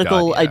wing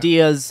political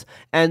ideas,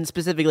 and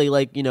specifically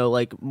like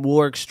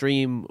more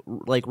extreme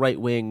like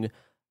right wing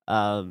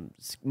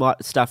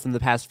stuff from the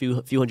past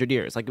few hundred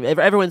years. Like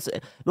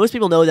most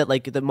people know that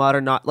like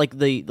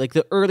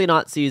the early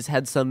Nazis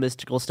had some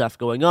mystical stuff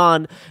going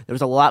on. There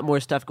was a lot more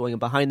stuff going on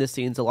behind the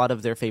scenes. A lot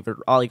of their favorite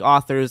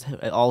authors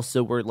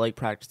also were like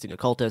practicing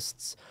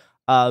occultists.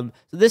 So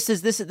this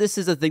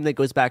is a thing that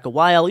goes back a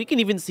while. You can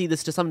even see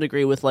this to some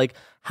degree with like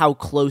how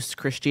close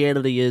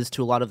Christianity is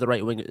to a lot of the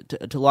right wing,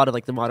 to a lot of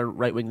like the modern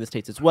right wing in the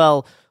States as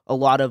well. A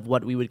lot of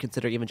what we would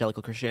consider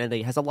evangelical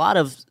Christianity has a lot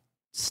of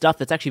stuff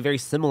that's actually very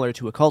similar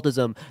to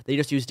occultism. They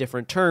just use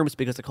different terms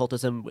because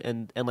occultism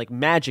and like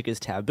magic is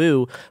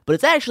taboo, but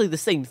it's actually the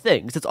same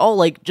thing. It's all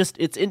like just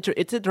it's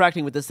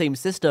interacting with the same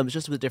systems,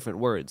 just with different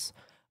words.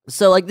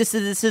 So like this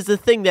is the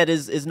thing that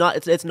is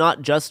not it's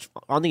not just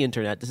on the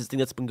internet. This is a thing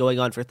that's been going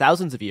on for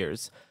thousands of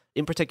years.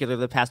 In particular,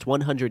 the past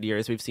 100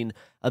 years, we've seen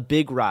a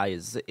big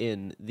rise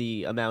in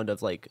the amount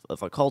of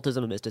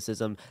occultism and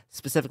mysticism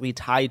specifically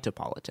tied to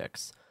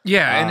politics.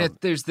 Yeah, and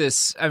there's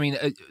this. I mean,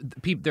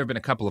 there have been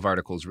a couple of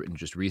articles written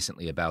just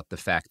recently about the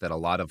fact that a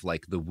lot of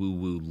like the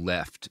woo-woo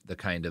left, the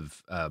kind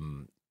of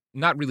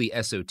not really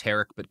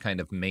esoteric, but kind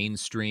of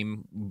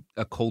mainstream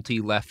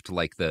occulty left,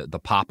 like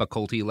the pop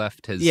occulty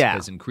left,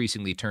 has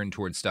increasingly turned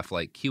towards stuff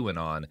like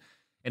QAnon,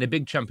 and a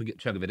big chunk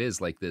of it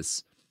is like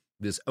this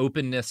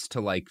openness to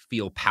like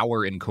feel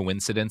power in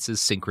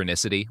coincidences.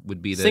 Synchronicity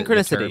would be the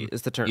term.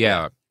 Is the term.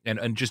 Yeah,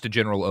 and just a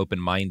general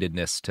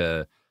open-mindedness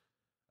to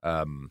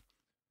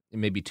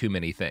maybe too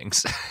many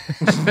things.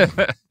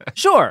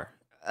 Sure.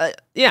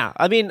 Yeah.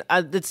 I mean,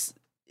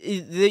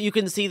 you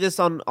can see this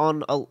on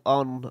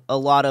a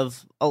lot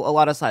of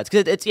sides,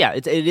 because it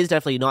is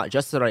definitely not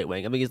just the right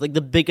wing. I mean, it's like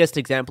the biggest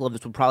example of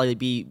this would probably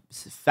be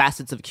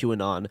facets of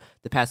QAnon.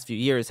 The past few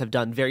years have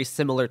done very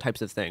similar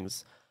types of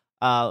things.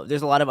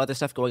 There's a lot of other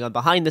stuff going on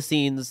behind the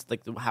scenes,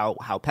 like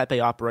how Pepe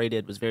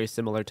operated was very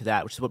similar to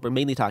that, which is what we're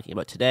mainly talking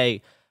about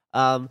today.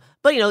 But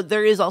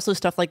there is also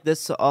stuff like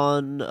this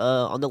on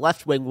the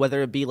left wing,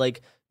 whether it be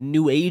like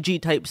new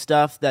agey type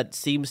stuff that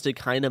seems to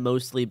kind of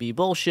mostly be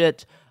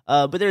bullshit.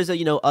 But there's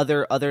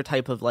other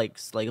type of like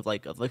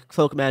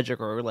folk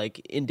magic or like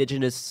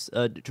indigenous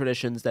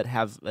traditions that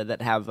have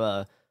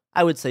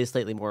I would say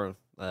slightly more.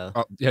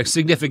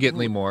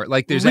 Significantly more.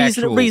 Like there's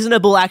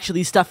reasonable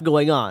stuff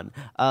going on.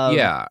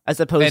 As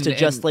opposed to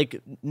just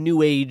like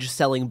new age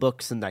selling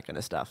books and that kind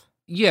of stuff.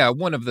 Yeah,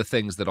 one of the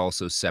things that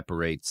also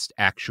separates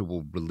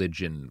actual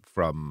religion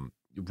from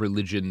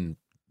religion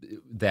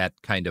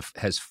that kind of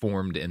has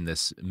formed in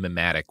this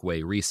mimetic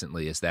way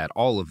recently is that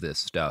all of this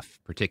stuff,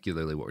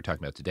 particularly what we're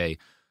talking about today,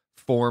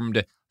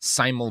 formed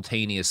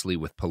simultaneously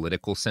with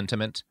political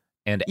sentiment.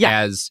 And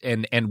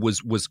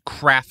was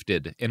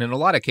crafted, and in a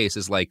lot of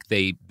cases, like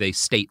they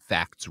state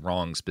facts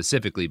wrong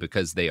specifically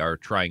because they are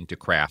trying to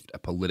craft a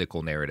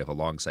political narrative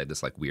alongside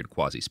this like weird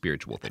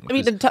quasi-spiritual thing. I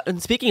mean,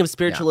 and speaking of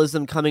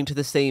spiritualism coming to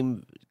the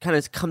same,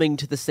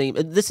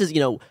 this is,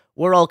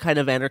 we're all kind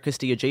of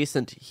anarchisty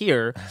adjacent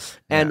here,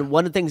 and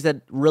one of the things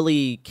that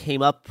really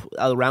came up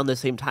around the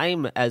same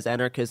time as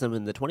anarchism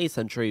in the 20th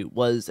century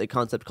was a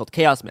concept called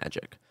chaos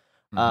magic.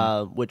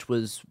 Which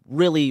was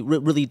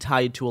really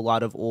tied to a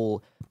lot of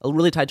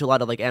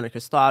like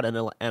anarchist thought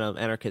and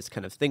anarchist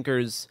kind of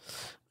thinkers.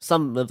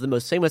 Some of the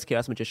most famous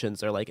chaos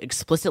magicians are like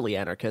explicitly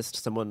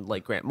anarchist. Someone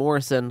like Grant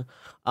Morrison.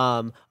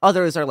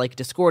 Others are like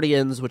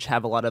Discordians, which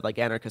have a lot of like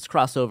anarchist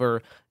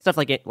crossover stuff.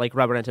 Like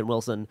Robert Anton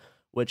Wilson,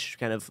 which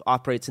kind of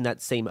operates in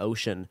that same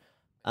ocean.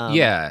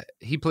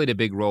 He played a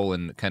big role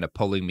in kind of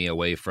pulling me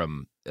away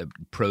from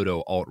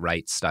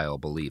proto-alt-right style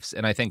beliefs.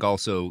 And I think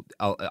also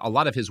a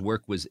lot of his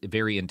work was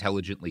very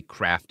intelligently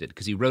crafted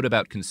because he wrote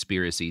about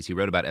conspiracies, he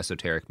wrote about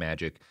esoteric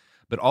magic,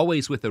 but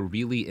always with a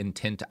really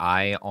intent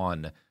eye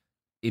on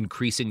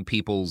increasing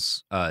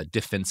people's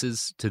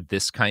defenses to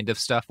this kind of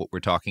stuff, what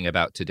we're talking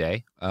about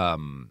today.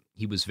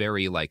 He was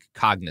very like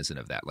cognizant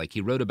of that. Like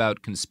he wrote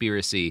about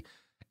conspiracy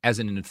as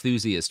an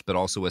enthusiast, but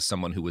also as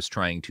someone who was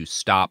trying to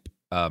stop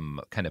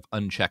kind of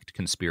unchecked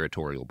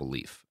conspiratorial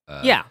belief.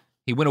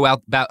 He went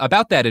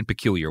about that in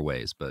peculiar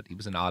ways, but he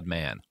was an odd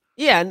man.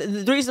 Yeah, and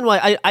the reason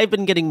why I've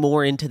been getting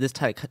more into this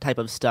type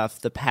of stuff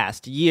the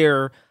past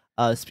year,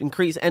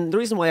 increase, and the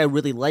reason why I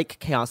really like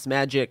chaos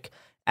magic,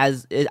 I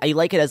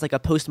like it as like a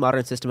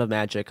postmodern system of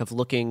magic, of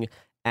looking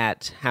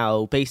at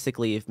how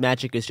basically if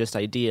magic is just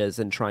ideas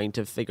and trying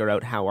to figure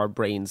out how our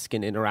brains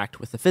can interact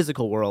with the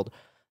physical world,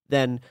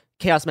 then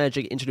chaos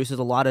magic introduces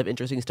a lot of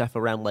interesting stuff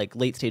around like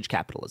late stage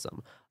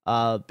capitalism,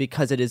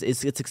 because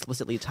it's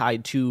explicitly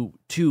tied to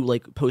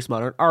like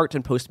postmodern art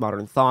and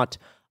postmodern thought,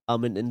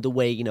 and the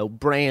way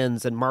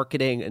brands and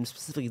marketing and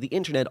specifically the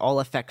internet all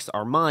affects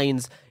our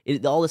minds.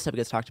 All this stuff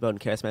gets talked about in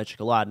chaos magic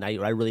a lot, and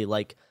I really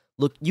like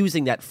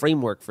using that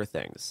framework for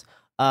things.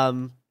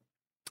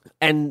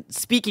 And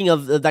speaking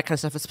of that kind of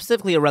stuff,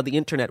 specifically around the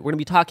internet, we're going to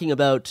be talking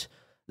about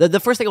the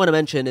first thing I want to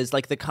mention is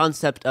like the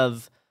concept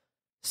of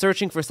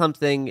searching for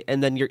something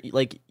and then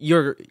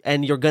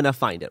you're gonna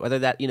find it, whether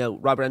that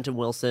Robert Anton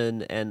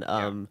Wilson and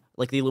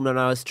like the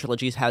Illuminatus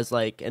trilogies has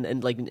like and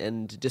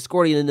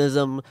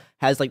Discordianism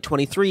has like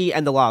 23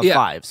 and the Law of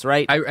Fives,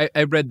 right?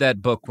 I read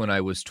that book when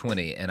I was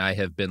 20, and I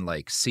have been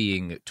like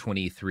seeing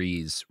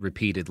 23s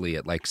repeatedly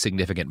at like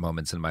significant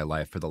moments in my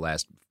life for the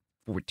last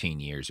 14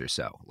 years or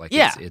so. Like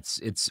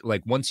it's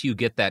like once you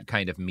get that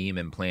kind of meme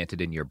implanted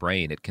in your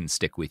brain, it can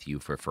stick with you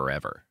for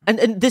forever.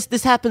 And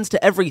this happens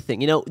to everything.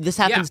 This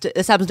happens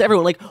to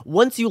everyone. Like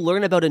once you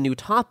learn about a new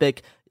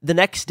topic, the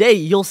next day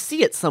you'll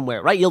see it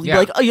somewhere, right? You'll be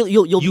like, oh,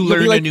 you'll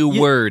learn like, a new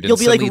word. You'll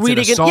be like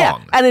reading it,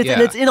 and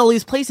it's in all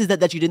these places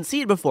that you didn't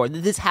see it before.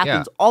 This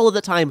happens all of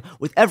the time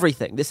with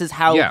everything. This is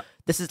how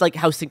like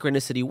how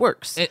synchronicity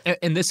works.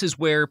 And this is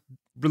where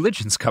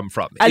religions come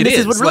from. And this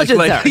is what religions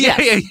are.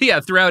 Yeah,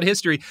 throughout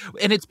history.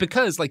 And it's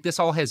because like this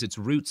all has its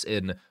roots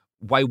in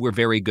why we're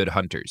very good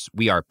hunters.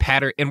 We are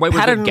pattern and why we're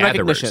Pattern good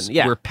gatherers. recognition,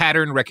 yeah. We're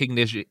pattern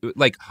recognition.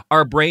 Like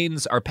our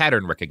brains are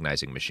pattern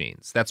recognizing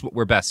machines. That's what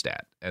we're best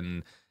at.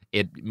 And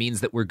it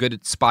means that we're good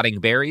at spotting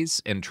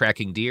berries and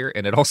tracking deer,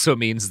 and it also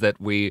means that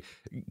we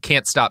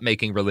can't stop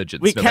making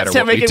religions. We no can't matter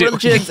stop what making we do.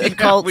 religions and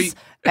cults.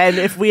 And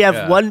if we have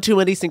Yeah. one too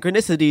many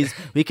synchronicities,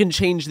 we can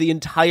change the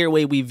entire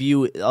way we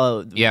view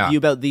view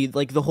about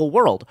the whole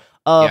world.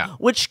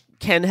 Which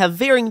can have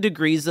varying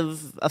degrees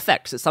of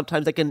effects.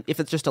 Sometimes that can, if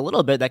it's just a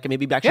little bit, that can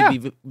maybe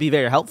actually be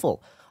very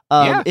helpful.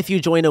 If you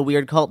join a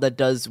weird cult that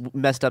does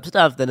messed up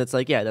stuff, then it's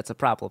like, yeah, that's a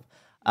problem.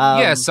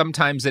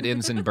 Sometimes it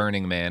ends in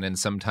Burning Man, and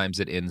sometimes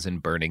it ends in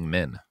Burning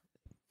Men.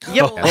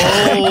 Yep.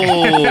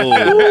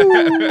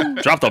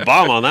 Drop the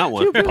bomb on that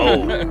one.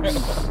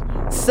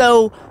 Oh.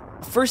 So,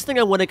 first thing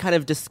I want to kind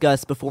of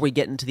discuss before we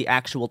get into the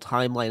actual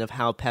timeline of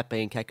how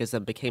Pepe and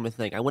Kekism became a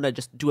thing, I want to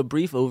just do a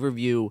brief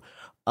overview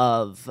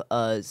of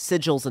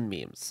sigils and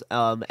memes.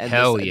 And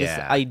this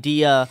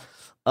idea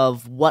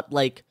of what,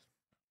 like,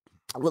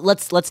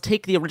 let's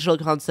take the original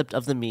concept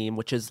of the meme,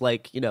 which is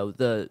like,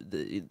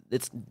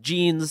 its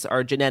genes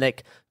are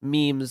genetic,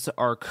 memes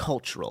are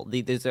cultural.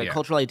 These are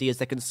cultural ideas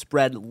that can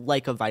spread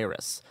like a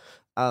virus.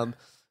 And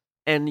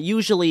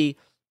usually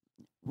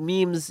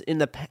memes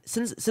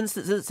since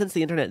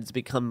the internet has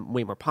become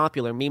way more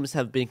popular, memes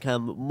have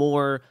become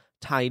more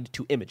tied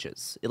to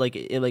images. Like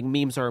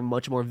memes are a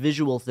much more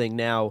visual thing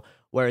now,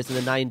 whereas in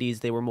the 90s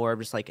they were more of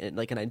just like an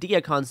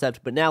idea concept,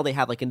 but now they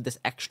have like this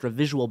extra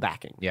visual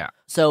backing. Yeah.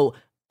 So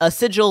a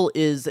sigil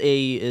is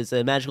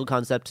a magical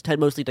concept tied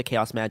mostly to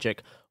chaos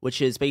magic, which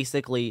is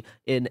basically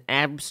an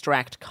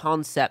abstract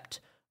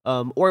concept,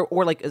 or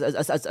like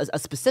a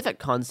specific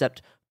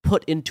concept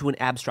put into an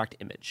abstract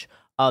image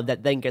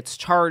that then gets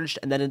charged,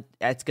 and then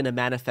it's going to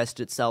manifest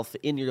itself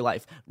in your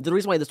life. The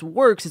reason why this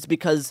works is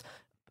because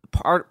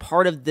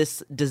part of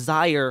this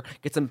desire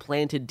gets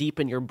implanted deep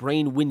in your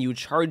brain when you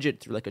charge it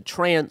through like a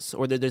trance,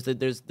 or there's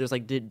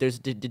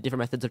different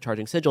methods of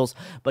charging sigils,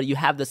 but you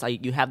have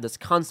this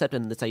concept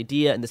and this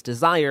idea and this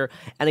desire,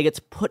 and it gets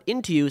put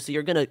into you, so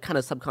you're gonna kind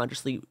of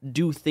subconsciously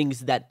do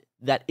things that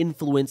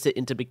influence it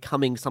into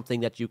becoming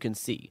something that you can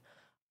see.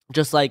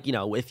 Just like,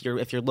 if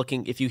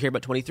you hear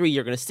about 23,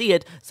 you're gonna see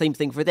it. Same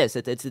thing for this.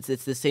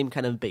 It's the same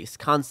kind of base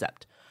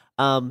concept.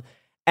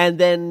 And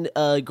then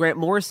Grant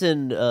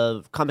Morrison,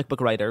 comic book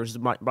writer, who's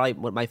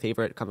my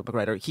favorite comic book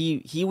writer,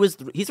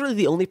 he's really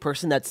the only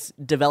person that's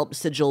developed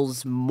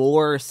sigils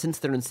more since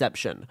their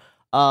inception,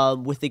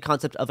 with the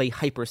concept of a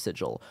hyper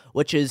sigil,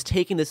 which is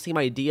taking the same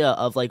idea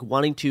of like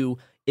wanting to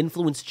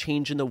influence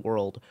change in the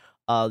world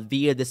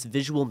via this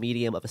visual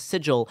medium of a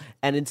sigil,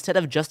 and instead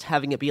of just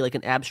having it be like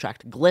an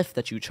abstract glyph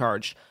that you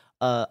charge,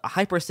 a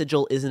hyper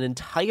sigil is an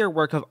entire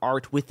work of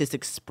art with this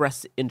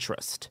express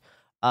interest.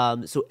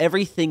 So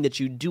everything that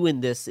you do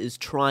in this is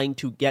trying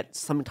to get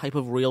some type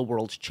of real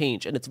world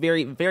change, and it's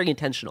very, very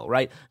intentional,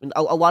 right? I mean,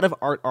 a lot of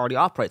art already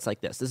operates like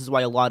this. This is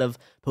why a lot of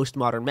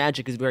postmodern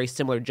magic is very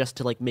similar just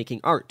to like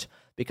making art,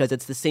 because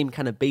it's the same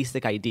kind of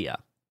basic idea.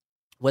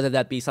 Whether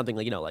that be something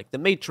like, like The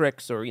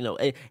Matrix, or,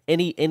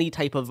 any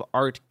type of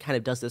art kind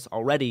of does this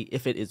already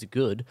if it is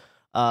good.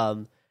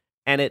 And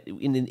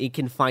it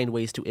can find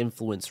ways to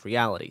influence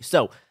reality.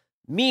 So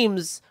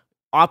memes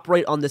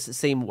operate on this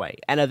same way,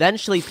 and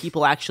eventually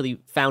people actually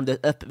found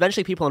that.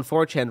 Eventually, people on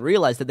 4chan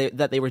realized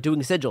that they were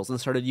doing sigils and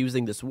started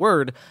using this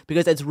word,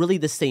 because it's really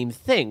the same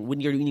thing. When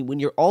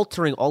you're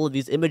altering all of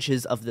these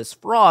images of this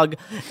frog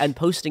and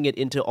posting it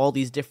into all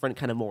these different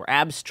kind of more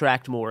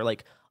abstract, more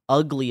like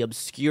ugly,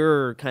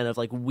 obscure, kind of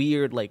like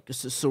weird, like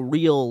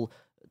surreal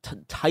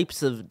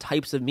types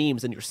of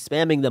memes, and you're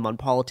spamming them on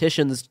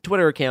politicians'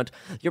 Twitter account,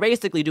 you're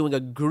basically doing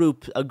a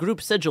group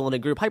sigil and a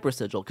group hyper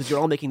sigil, because you're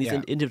all making these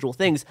individual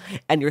things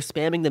and you're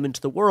spamming them into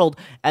the world.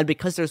 And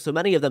because there's so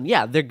many of them,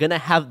 they're gonna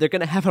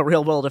have a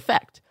real world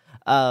effect.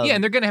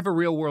 And they're going to have a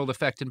real world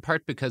effect in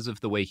part because of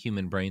the way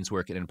human brains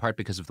work, and in part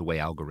because of the way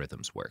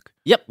algorithms work.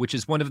 Yep. Which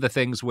is one of the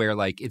things where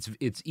like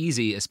it's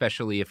easy,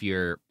 especially if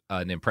you're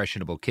an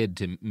impressionable kid,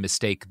 to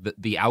mistake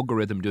the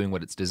algorithm doing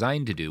what it's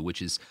designed to do,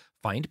 which is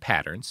find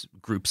patterns,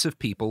 groups of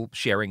people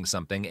sharing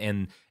something,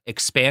 and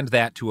expand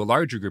that to a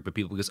larger group of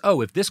people, because,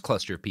 if this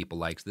cluster of people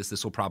likes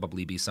this will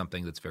probably be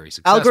something that's very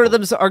successful.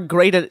 Algorithms are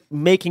great at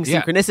making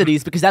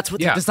synchronicities because that's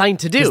what they're designed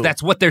to do.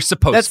 That's what they're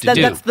supposed to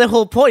do. That's the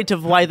whole point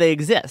of why they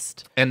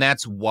exist. And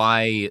that's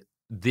why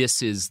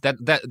this is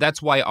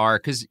that's why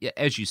because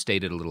as you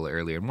stated a little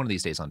earlier, and one of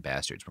these days on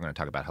Bastards, we're going to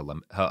talk about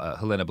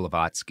Helena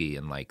Blavatsky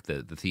and like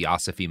the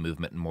Theosophy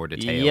movement in more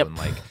detail, and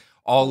like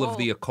all of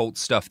the occult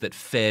stuff that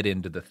fed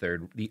into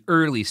the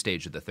early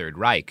stage of the Third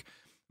Reich.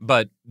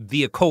 But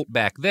the occult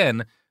back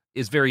then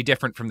is very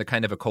different from the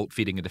kind of occult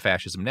feeding into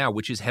fascism now,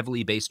 which is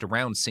heavily based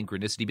around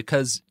synchronicity,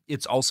 because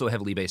it's also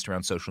heavily based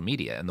around social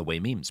media and the way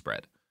memes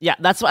spread. Yeah,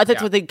 I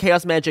think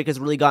chaos magic has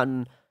really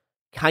gotten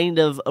kind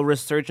of a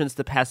resurgence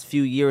the past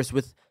few years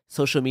with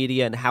social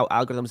media and how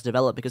algorithms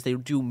develop, because they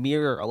do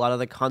mirror a lot of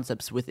the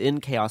concepts within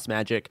chaos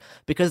magic,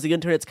 because the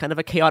internet's kind of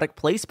a chaotic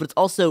place, but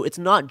it's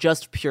not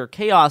just pure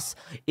chaos.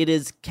 It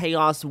is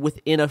chaos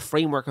within a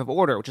framework of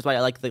order, which is why I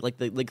like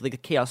the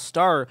chaos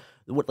star,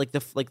 like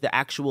the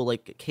actual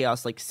like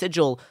chaos like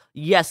sigil.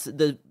 Yes,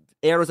 the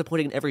arrows are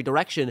pointing in every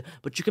direction,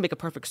 but you can make a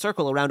perfect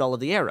circle around all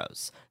of the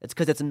arrows. It's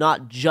because it's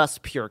not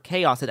just pure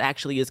chaos. It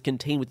actually is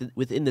contained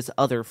within this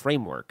other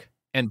framework.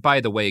 And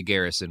by the way,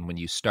 Garrison, when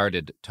you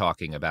started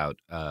talking about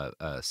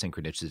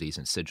synchronicities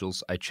and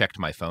sigils, I checked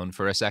my phone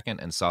for a second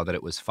and saw that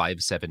it was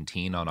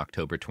 5/17 on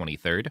October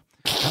 23rd.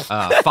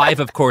 5,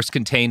 of course,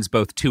 contains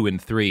both 2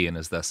 and 3 and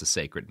is thus a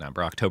sacred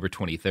number. October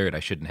 23rd, I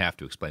shouldn't have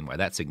to explain why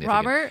that's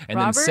significant.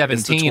 Then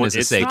 17 is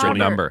a sacred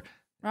number.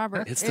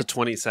 Robert, it's the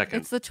 22nd.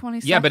 It's the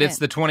 22nd. Yeah, but it's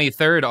the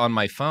 23rd on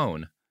my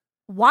phone.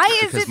 Why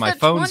is because it my the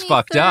phone's 23rd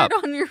fucked up?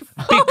 On your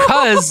phone?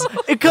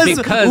 Because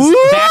Woo!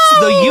 that's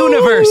the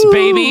universe,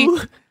 baby.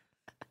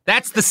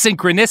 That's the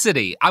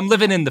synchronicity. I'm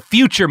living in the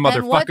future,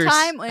 motherfuckers.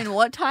 And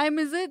what time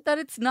is it that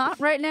it's not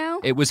right now?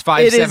 It was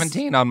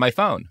 5:17 on my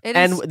phone.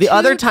 And the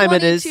other time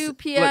it is 2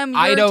 p.m.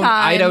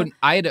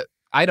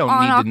 I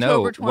don't need to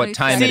know what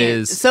time it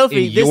is,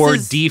 Sophie, in your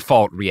is...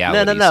 default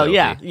reality. No. Sophie.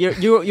 Yeah,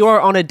 you are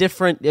on a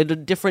different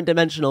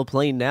dimensional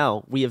plane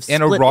now. We have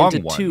split and a wrong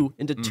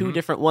into two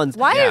different ones.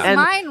 Why is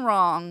mine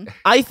wrong?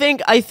 I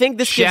think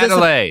this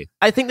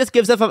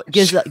gives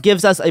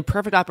us a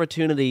perfect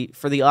opportunity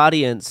for the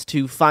audience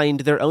to find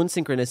their own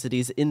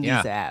synchronicities in these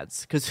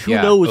ads, because who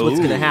knows what's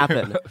going to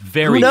happen?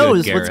 Very who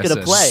knows good, what's going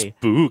to play?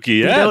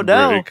 Spooky we ad don't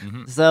know.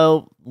 break.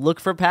 So look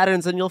for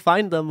patterns and you'll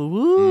find them.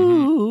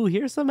 Woo!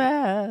 Here's some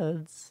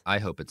ads. I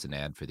hope it's an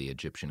ad for the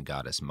Egyptian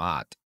goddess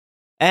Mot.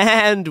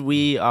 And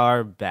we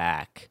are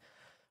back.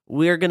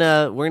 We're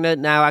gonna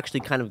now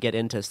actually kind of get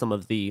into some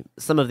of the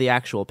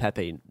actual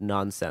Pepe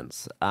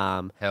nonsense.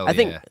 I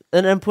think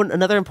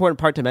another important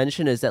part to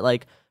mention is that,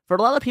 like, for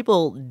a lot of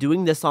people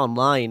doing this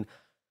online,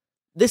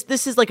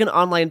 this is like an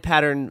online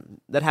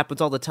pattern that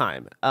happens all the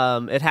time.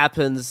 It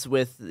happens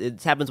with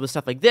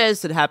stuff like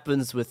this. It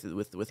happens with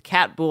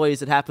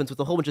Catboys. It happens with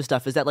a whole bunch of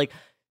stuff. Is that, like,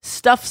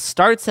 stuff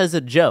starts as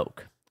a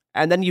joke,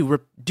 and then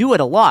you do it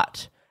a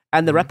lot,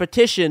 and the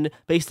repetition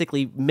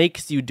basically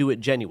makes you do it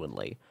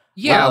genuinely.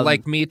 Yeah,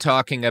 like me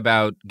talking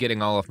about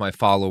getting all of my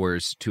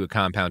followers to a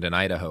compound in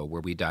Idaho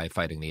where we die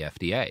fighting the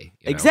FDA.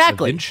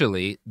 Exactly.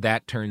 Eventually,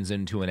 that turns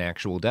into an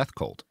actual death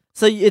cult.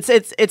 So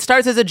it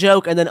starts as a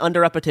joke, and then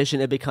under repetition,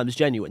 it becomes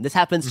genuine. This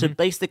happens to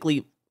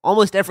basically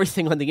almost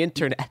everything on the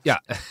internet. Yeah.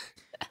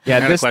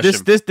 Yeah,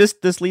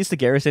 this leads to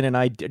Garrison and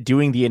I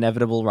doing the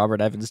inevitable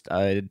Robert Evans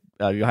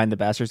Behind the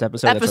Bastards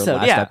episode. That's our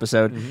last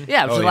episode. Mm-hmm.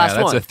 Yeah, it was the last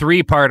one. That's a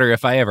 3-parter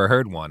if I ever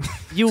heard one.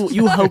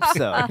 You hope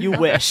so. You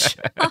wish.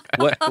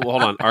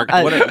 Hold on.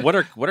 What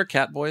are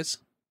Catboys?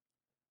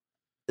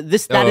 That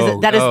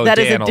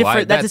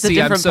is a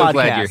different I'm so podcast.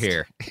 Glad you're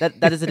here.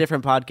 That is a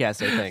different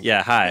podcast, I think.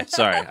 Yeah, hi.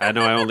 Sorry. I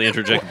know I only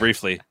interject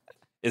briefly.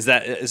 Is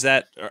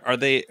that are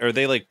they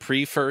like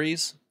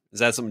pre-furries? Is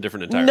that something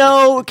different entirely?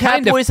 No,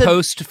 kind of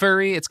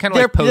post-furry. It's kind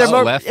of like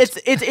post-left.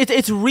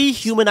 It's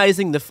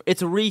rehumanizing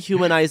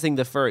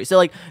the furry. So,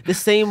 like, the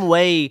same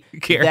way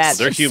that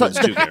they're humans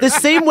too. The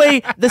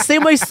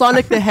same way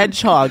Sonic the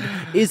Hedgehog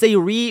is a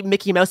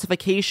Mickey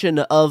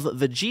Mouseification of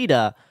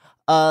Vegeta.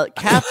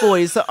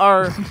 Catboys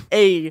are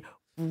a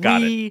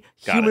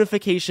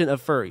rehumanification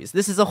of furries.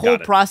 This is a whole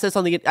process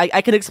on the.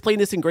 I can explain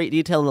this in great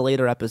detail in a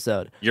later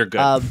episode. You're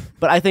good,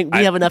 but I think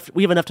we have enough.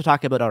 We have enough to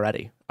talk about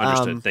already.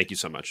 Understood. Thank you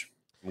so much.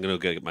 I'm gonna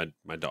go get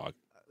my dog.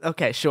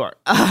 Okay, sure.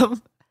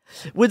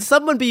 Would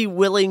someone be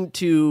willing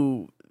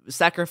to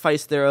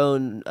sacrifice their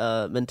own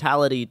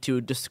mentality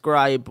to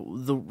describe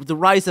the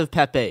rise of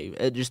Pepe,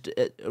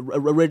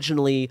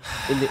 originally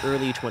in the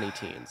early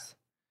 20-teens?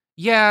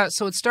 Yeah,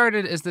 so it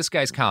started as this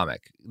guy's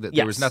comic.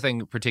 There was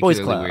nothing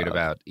particularly weird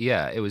about.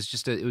 Yeah, it was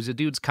just it was a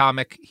dude's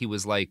comic. He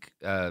was like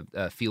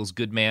feels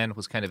good man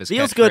was kind of his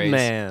feels catchphrase. Good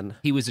man.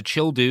 He was a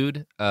chill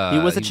dude. He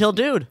was a chill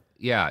dude.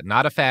 Yeah,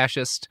 not a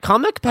fascist.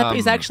 Comic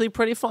Pepe's actually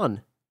pretty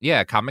fun.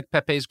 Yeah, Comic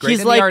Pepe's great,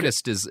 and the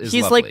artist is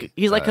lovely.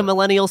 He's like a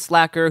millennial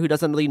slacker who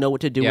doesn't really know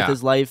what to do with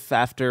his life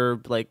after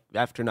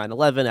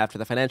 9/11, after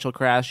the financial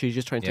crash. He's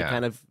just trying to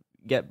kind of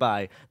get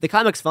by. The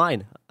comic's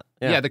fine.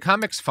 Yeah, the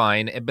comic's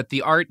fine, but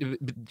the art,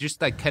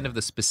 just like kind of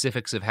the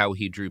specifics of how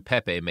he drew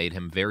Pepe made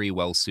him very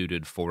well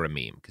suited for a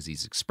meme, because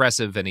he's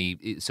expressive, and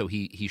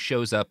he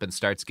shows up and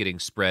starts getting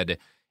spread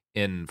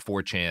in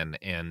 4chan,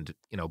 and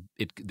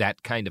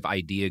that kind of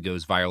idea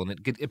goes viral, and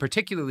it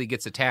particularly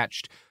gets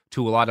attached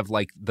to a lot of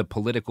like the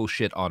political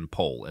shit on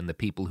Poll and the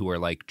people who are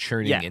like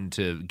churning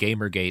into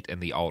Gamergate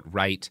and the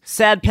alt-right.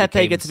 Sad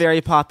Pepe gets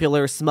very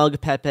popular. Smug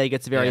Pepe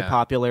gets very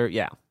popular.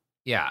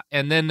 Yeah,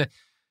 and then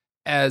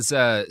as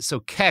so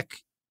Keck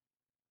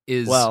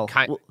is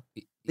kind.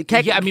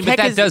 Keck, yeah, I mean, but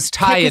that does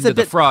tie into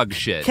the frog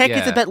shit. Keck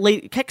is a bit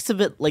late. Keck's a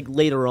bit like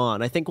later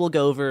on. I think we'll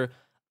go over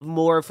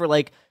more for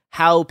like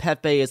how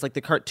Pepe is like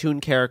the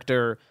cartoon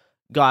character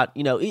got,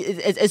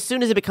 as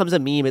soon as it becomes a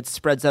meme, it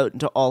spreads out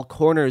into all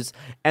corners,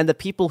 and the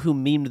people who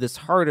memed this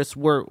hardest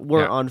were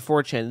on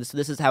 4chan. So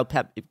this is how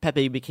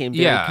Pepe became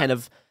very kind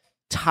of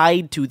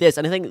tied to this.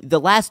 And I think the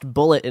last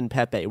bullet in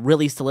Pepe,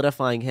 really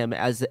solidifying him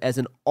as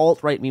an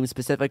alt-right meme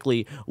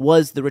specifically,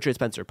 was the Richard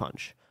Spencer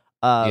punch.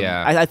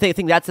 I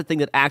think that's the thing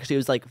that actually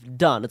was like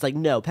done. It's like,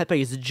 no,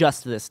 Pepe is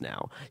just this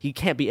now. He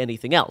can't be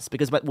anything else,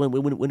 because when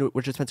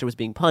Richard Spencer was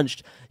being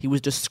punched, he was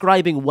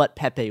describing what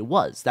Pepe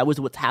was. That was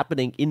what's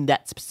happening in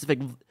that specific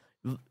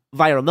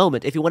viral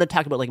moment. If you want to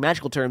talk about like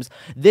magical terms,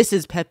 this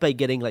is Pepe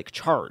getting like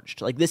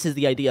charged. Like this is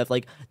the idea of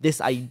like this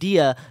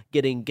idea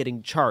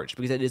getting charged,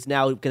 because it is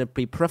now going to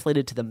be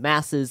proliferated to the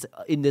masses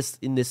in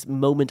this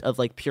moment of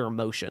like pure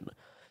emotion.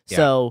 Yeah.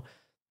 So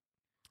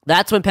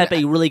that's when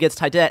Pepe really gets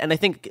tied to that. And I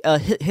think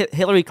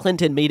Hillary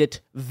Clinton made it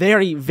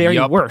very, very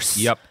worse.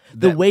 Yep.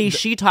 The way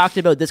she talked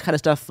about this kind of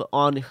stuff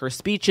on her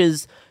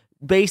speeches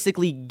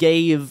basically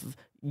gave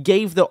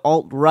the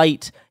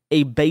alt-right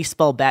a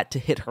baseball bat to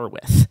hit her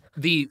with.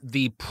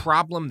 The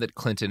problem that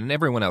Clinton and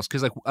everyone else,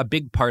 because like a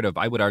big part of,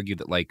 I would argue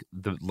that like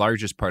the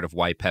largest part of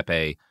why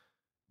Pepe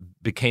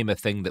became a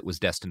thing that was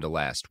destined to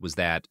last was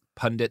that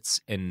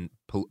pundits and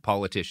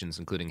politicians,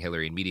 including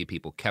Hillary and media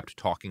people, kept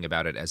talking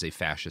about it as a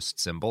fascist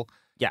symbol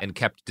and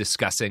kept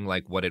discussing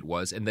like what it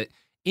was. And that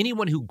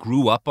anyone who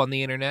grew up on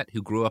the internet,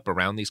 who grew up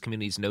around these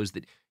communities, knows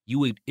that you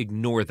would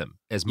ignore them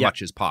as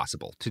much as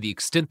possible. To the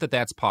extent that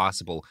that's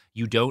possible,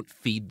 you don't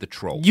feed the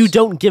trolls. You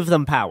don't give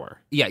them power.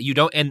 Yeah, you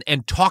don't.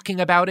 And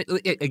talking about it,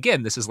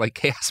 again, this is like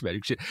chaos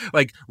magic shit.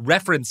 Like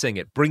referencing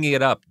it, bringing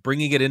it up,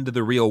 bringing it into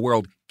the real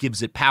world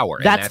gives it power.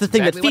 That's the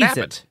thing exactly that feeds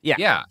it.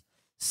 Yeah.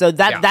 So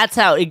that's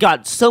how it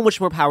got so much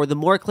more power. The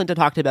more Clinton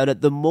talked about it,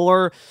 the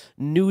more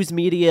news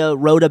media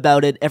wrote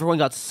about it. Everyone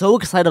got so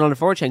excited on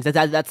 4chan.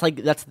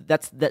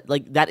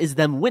 That is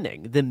them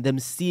winning, them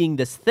seeing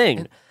this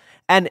thing.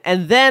 And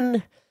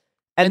then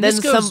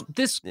this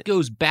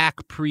goes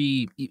back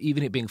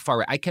even it being far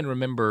right. I can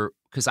remember,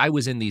 because I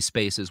was in these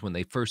spaces when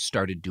they first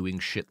started doing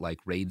shit like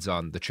raids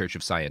on the Church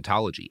of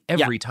Scientology.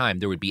 Every time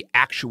there would be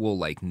actual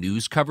like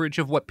news coverage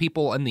of what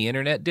people on the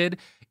internet did,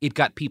 it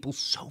got people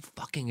so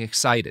fucking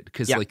excited,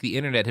 because like the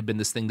internet had been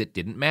this thing that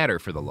didn't matter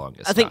for the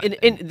longest I think time.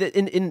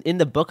 in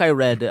the book I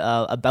read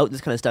about this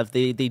kind of stuff,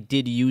 they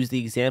did use the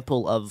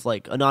example of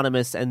like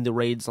Anonymous and the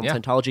raids on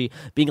Scientology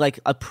being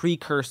like a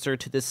precursor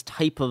to this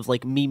type of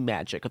like meme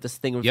magic, of this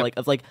thing of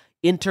like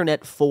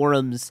internet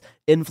forums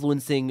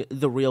influencing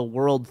the real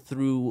world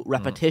through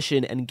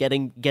repetition and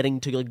getting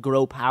to like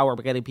grow power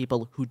by getting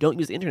people who don't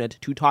use the internet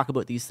to talk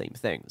about these same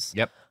things.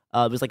 Yep.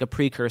 It was like a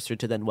precursor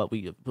to then what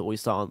we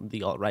saw on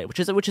the alt-right, which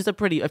is a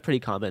pretty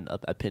common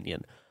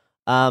opinion.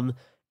 And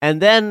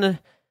then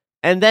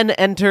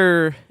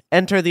enter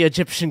the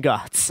Egyptian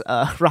gods.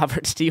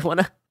 Robert, do you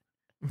wanna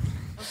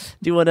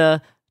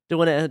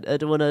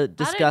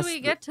discuss? How did we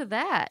get to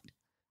that?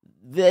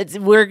 That's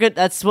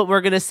what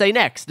we're gonna say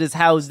next, is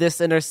how this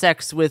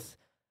intersects with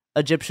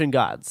Egyptian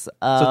gods.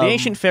 So the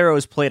ancient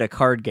pharaohs played a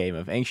card game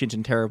of ancient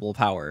and terrible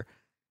power.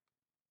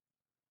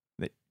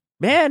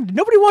 Man, did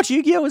nobody watch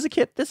Yu-Gi-Oh as a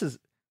kid? This is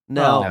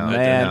no,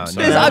 man. I'm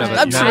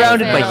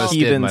surrounded by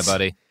heathens, my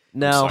buddy.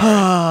 No,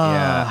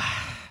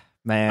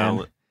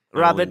 man.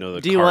 Robert,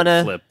 do you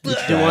wanna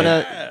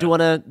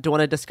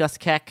discuss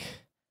Keck?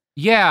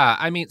 Yeah,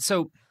 I mean,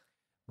 so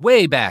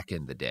way back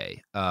in the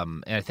day,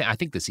 and I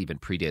think this even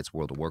predates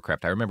World of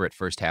Warcraft. I remember it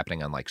first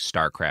happening on like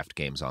StarCraft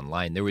games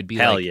online. There would be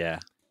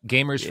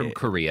gamers from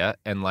Korea,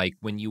 and like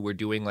when you were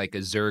doing like a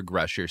Zerg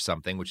rush or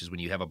something, which is when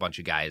you have a bunch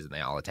of guys and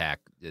they all attack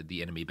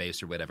the enemy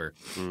base or whatever,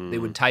 they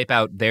would type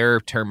out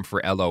their term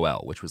for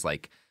LOL, which was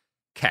like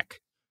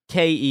Keck.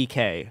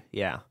 K-E-K,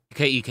 yeah.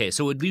 K-E-K.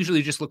 So it would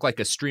usually just look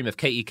like a stream of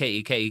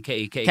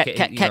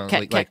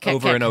K-E-K-E-K-E-K-E-K, like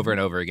over and over and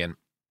over again.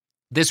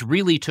 This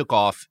really took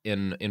off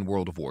in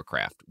World of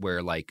Warcraft,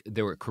 where like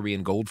there were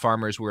Korean gold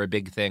farmers were a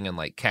big thing, and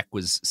like Keck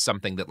was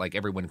something that like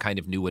everyone kind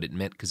of knew what it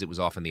meant, because it was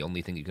often the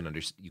only thing you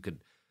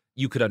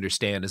could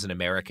understand as an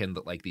American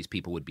that like these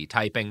people would be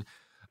typing.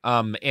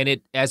 And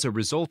it, as a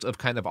result of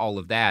kind of all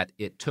of that,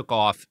 it took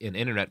off in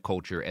internet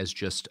culture as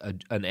just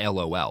an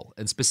LOL.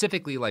 And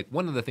specifically, like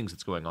one of the things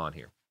that's going on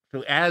here.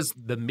 So as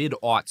the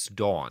mid-aughts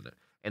dawn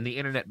and the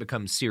internet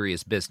becomes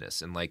serious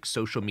business, and like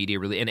social media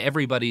really, and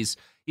everybody's,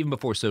 even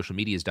before social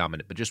media is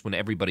dominant, but just when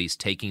everybody's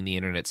taking the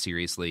internet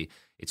seriously,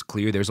 it's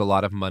clear there's a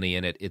lot of money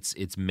in it.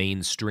 It's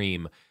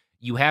mainstream.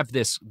 You have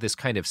this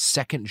kind of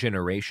second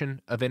generation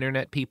of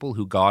internet people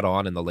who got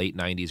on in the late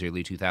 90s,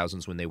 early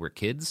 2000s when they were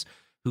kids,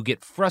 who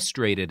get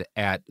frustrated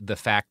at the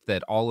fact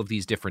that all of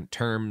these different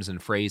terms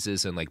and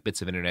phrases and like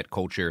bits of internet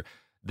culture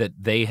that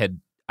they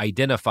had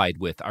identified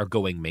with are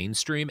going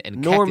mainstream, and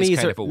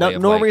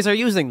normies are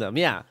using them.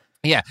 Yeah,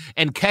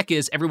 and Keck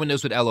is, everyone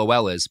knows what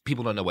LOL is.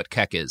 People don't know what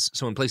Keck is.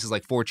 So in places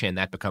like 4chan,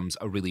 that becomes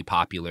a really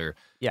popular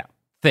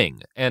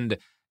thing. And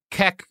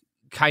Keck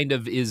kind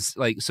of is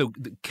like, so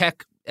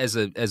Keck as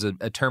a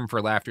term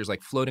for laughter is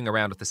like floating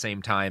around at the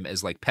same time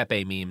as like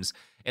Pepe memes.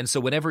 And so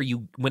whenever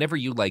you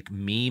like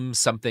meme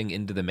something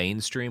into the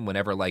mainstream,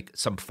 whenever like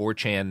some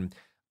 4chan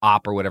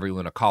op or whatever you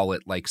want to call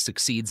it, like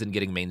succeeds in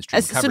getting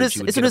mainstream coverage.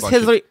 As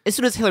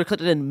soon as Hillary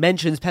Clinton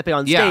mentions Pepe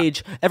on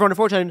stage, everyone in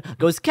 4chan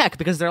goes Kek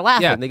because they're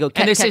laughing. Yeah. They go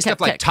Kek, and they Kek, say stuff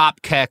Kek, like Kek.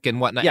 top Kek and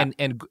whatnot. Yeah.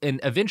 And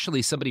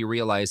eventually somebody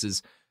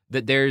realizes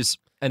that there's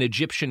an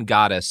Egyptian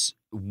goddess.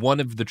 One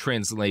of the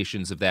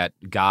translations of that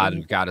god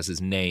or goddess's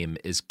name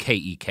is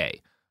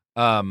Kek.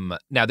 Now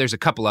there's a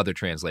couple other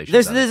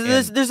translations.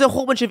 There's a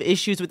whole bunch of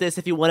issues with this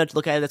if you wanted to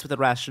look at it. That's with a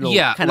rational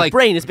kind of like-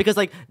 brain. It's because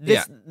like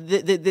this,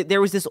 there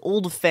was this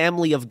old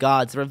family of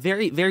gods. There were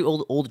very very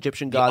old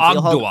Egyptian gods.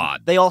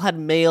 They all had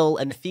male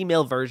and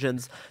female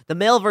versions. The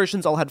male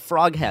versions all had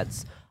frog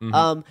heads.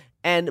 But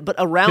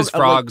around because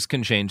frogs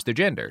can change their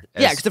gender.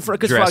 Because Jurassic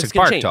frogs can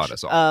Park change. taught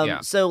us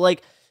all. So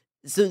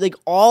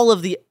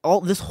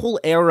all this whole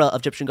era of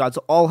Egyptian gods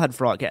all had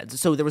frog heads.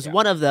 So there was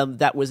one of them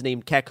that was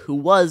named Kek, who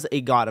was a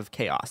god of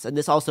chaos, and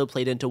this also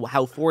played into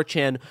how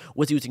 4chan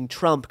was using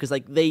Trump because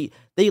like they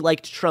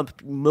liked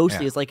Trump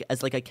mostly as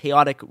like a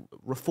chaotic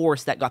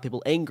force that got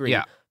people angry.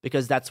 Yeah.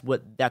 Because that's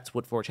what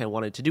 4chan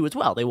wanted to do as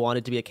well. They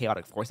wanted to be a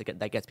chaotic force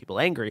that gets people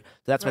angry.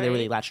 So that's why they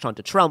really latched on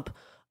to Trump.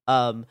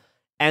 And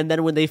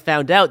then when they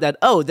found out that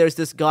there's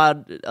this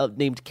god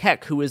named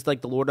Kek who is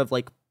like the lord of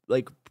what's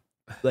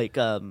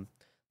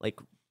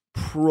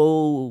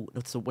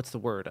the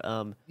word?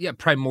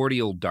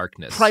 Primordial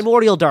darkness.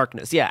 Primordial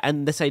darkness, yeah,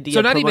 and this idea. So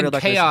of not even primordial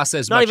darkness, chaos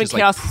as not much even as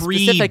chaos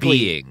like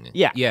pre-being.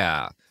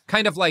 Yeah.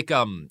 Kind of like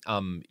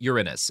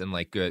Uranus and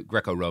like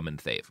Greco-Roman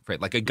faith,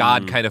 right? Like a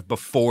god kind of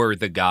before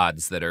the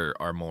gods that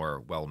are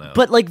more well known.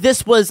 But like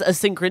this was a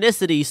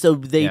synchronicity, so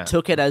they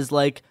took it as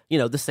like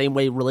the same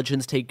way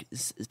religions take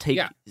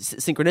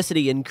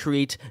synchronicity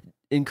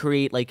and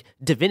create like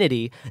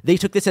divinity. They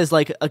took this as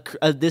like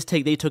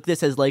they took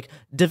this as like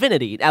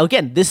divinity. Now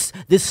again, this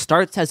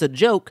starts as a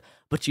joke,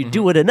 but you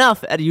do it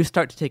enough and you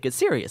start to take it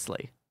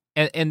seriously.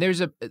 And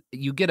there's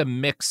you get a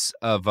mix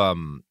of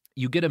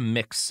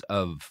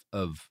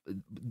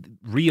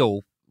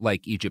real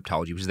like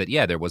Egyptology, which is that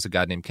there was a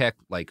god named Kek,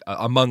 like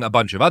among a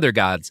bunch of other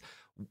gods.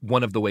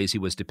 One of the ways he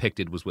was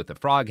depicted was with a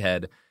frog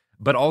head.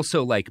 But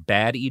also like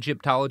bad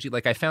Egyptology.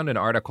 Like I found an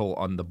article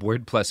on the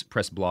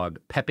WordPress blog,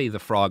 Pepe the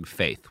Frog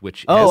Faith,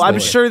 which I'm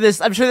sure this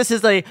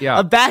is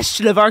a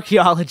bastion of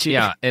archaeology.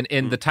 Yeah,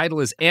 and the title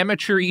is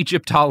Amateur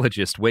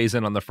Egyptologist Weighs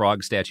In on the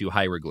Frog Statue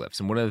Hieroglyphs.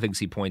 And one of the things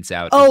he points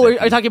out are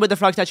you talking about the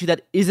frog statue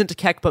that isn't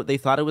Kek, but they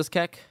thought it was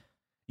Kek?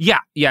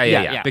 Yeah.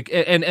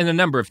 And a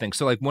number of things.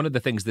 So like one of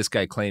the things this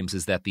guy claims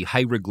is that the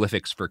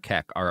hieroglyphics for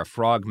Kek are a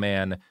frog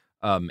man,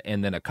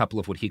 and then a couple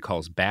of what he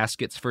calls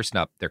baskets. First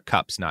up, they're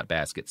cups, not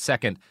baskets.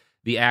 Second,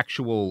 the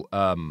actual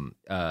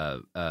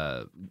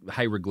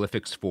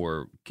hieroglyphics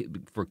for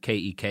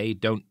Kek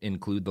don't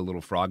include the little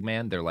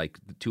frogman. They're like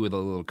two of the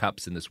little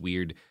cups in this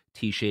weird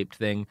T-shaped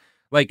thing.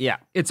 Like,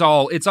 it's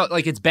all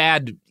like it's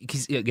bad.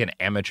 He's again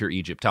amateur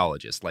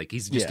Egyptologist. Like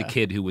he's just a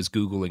kid who was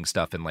Googling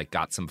stuff and like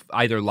got some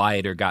either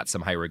lied or got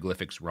some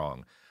hieroglyphics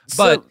wrong.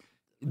 But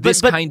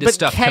this kind of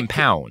stuff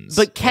compounds.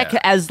 But Kek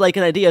as like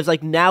an idea of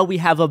like now we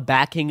have a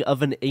backing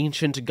of an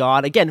ancient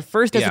god. Again,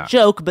 first as a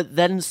joke, but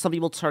then some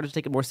people started to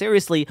take it more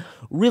seriously.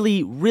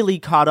 Really, really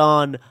caught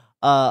on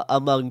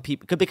among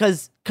people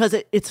because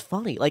it's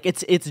funny. Like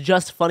it's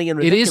just funny and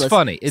ridiculous. It is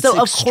funny. It's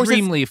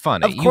extremely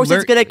funny. Of course,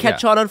 it's gonna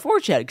catch on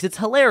 4chan because it's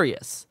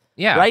hilarious.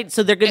 Yeah. Right.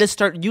 So they're going to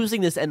start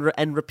using this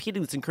and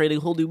repeating this and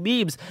creating whole new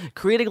memes.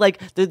 Creating like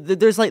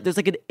there's like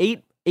an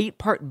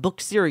 8-part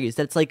book series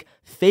that's like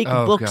fake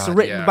books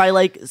written by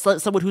like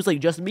someone who's like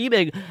just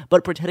memeing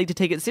but pretending to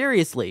take it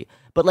seriously.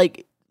 But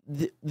like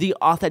the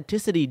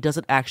authenticity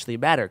doesn't actually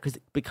matter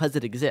because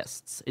it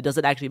exists. It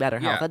doesn't actually matter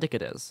how authentic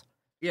it is.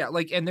 Yeah.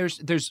 Like and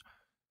there's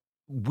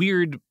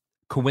weird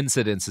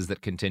coincidences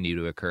that continue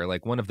to occur.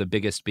 Like one of the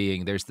biggest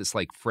being there's this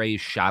like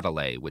phrase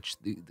Châtelet, which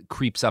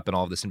creeps up in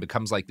all of this and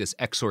becomes like this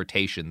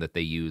exhortation that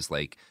they use,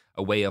 like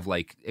a way of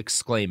like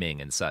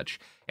exclaiming and such.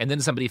 And then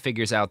somebody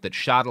figures out that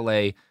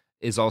Châtelet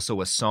is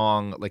also a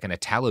song, like an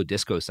Italo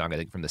disco song, I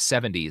think from the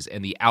 70s.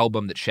 And the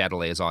album that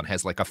Châtelet is on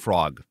has like a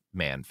frog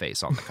man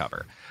face on the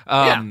cover.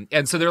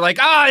 And so they're like,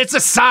 it's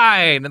a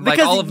sign. And like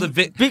all of the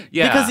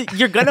because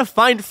you're gonna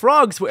find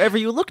frogs wherever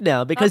you look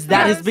now because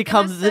that has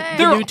become the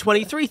new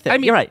 23 thing. I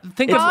mean, you're right.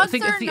 Frogs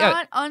are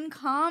not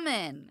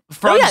uncommon.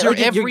 Frogs are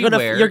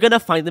everywhere. You're gonna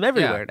find them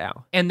everywhere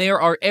now. And there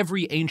are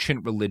every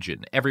ancient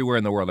religion everywhere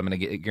in the world. I'm gonna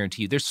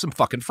guarantee you there's some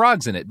fucking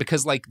frogs in it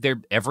because like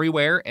they're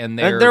everywhere and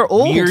they're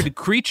old. weird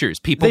creatures.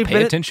 People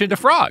pay attention to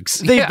frogs.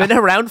 They've been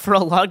around for a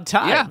long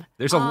time. Yeah,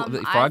 there's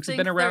frogs have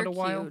been around a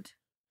while. Cute.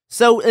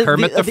 So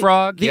Kermit the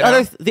Frog. The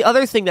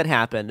other thing that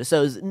happened.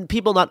 So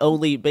people not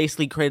only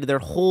basically created their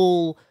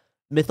whole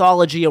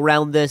mythology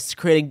around this,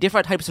 creating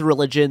different types of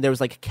religion. There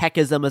was like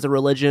Kekism as a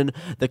religion,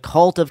 the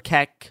cult of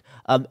Kek,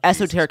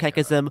 esoteric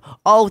Kekism,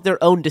 all with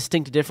their own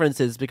distinct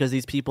differences because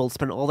these people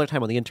spend all their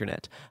time on the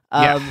internet.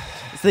 So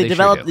they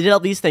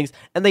developed these things,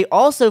 and they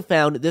also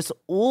found this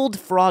old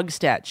frog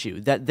statue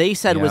that they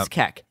said was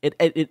Kek. It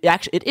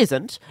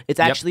isn't. It's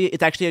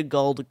actually a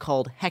god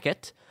called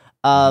Heket.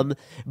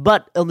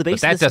 But on the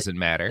basis that doesn't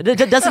matter.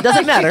 It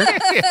doesn't matter.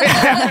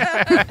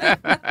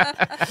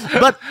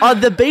 But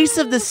on the base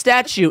of the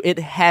statue, it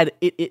had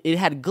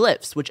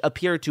glyphs which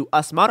appear to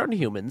us modern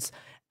humans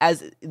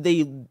as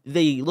they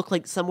look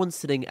like someone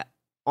sitting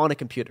on a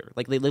computer,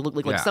 like they look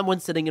like someone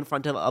sitting in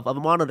front of a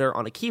monitor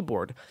on a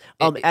keyboard,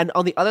 and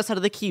on the other side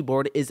of the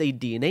keyboard is a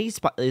DNA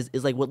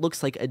is like what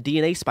looks like a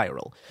DNA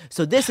spiral.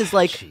 So this is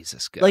like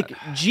Jesus God. Like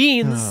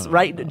genes,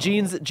 right?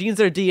 Genes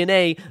are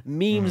DNA.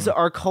 Memes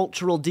are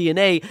cultural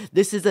DNA.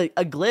 This is a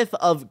glyph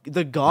of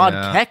the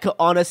god Kek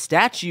on a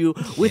statue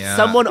with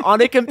someone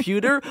on a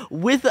computer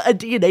with a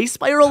DNA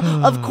spiral.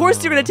 Of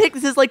course, you're gonna take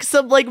this as like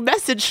some like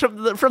message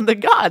from the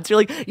gods. You're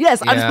like,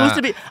 yes, I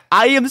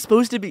am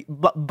supposed to be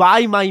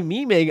by my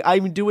meme.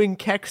 I'm doing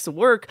Kek's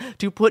work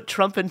to put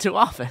Trump into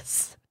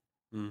office.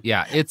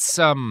 Yeah, it's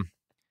God,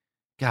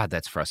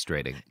 that's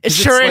frustrating. It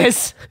sure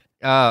is.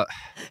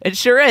 It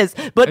sure is.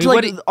 But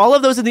all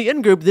of those in the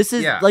in-group, this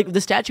is like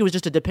the statue is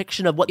just a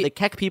depiction of what the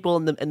Kek people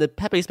and the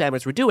Pepe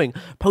spammers were doing,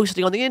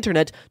 posting on the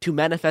internet to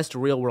manifest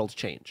real-world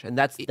change, and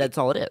that's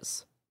all it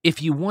is.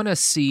 If you want to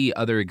see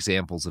other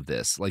examples of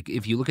this, like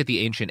if you look at the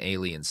ancient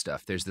alien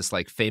stuff, there's this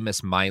like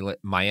famous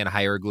Mayan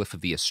hieroglyph of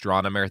the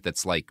astronomer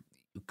that's like,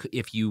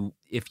 if you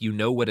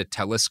know what a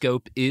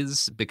telescope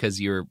is because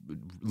you're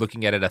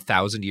looking at it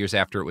 1,000 years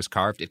after it was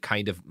carved, it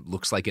kind of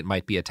looks like it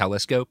might be a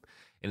telescope,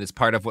 and it's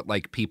part of what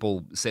like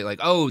people say, like,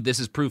 oh, this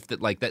is proof that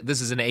like that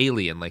this is an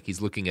alien, like he's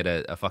looking at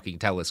a fucking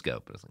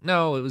telescope. But it's like,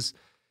 no, it was.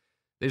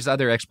 There's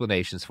other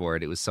explanations for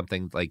it. It was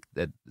something like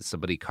that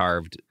somebody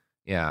carved.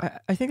 Yeah,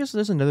 I think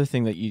there's another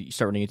thing that you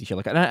start running into here.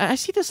 Like, and I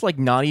see this like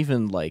not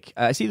even like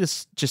I see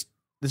this is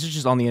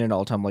just on the internet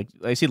all the time. Like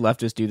I see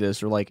leftists do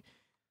this or like.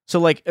 So,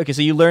 like, okay,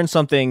 so you learn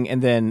something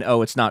and then,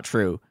 it's not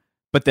true.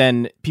 But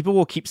then people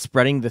will keep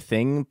spreading the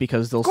thing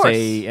because they'll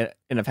say,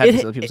 and I've had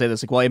people say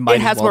this, like, well, it might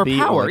as well be. It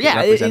has more power.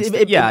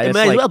 It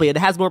might as well be. It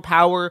has more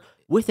power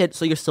with it,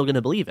 so you're still going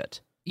to believe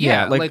it.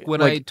 Yeah, like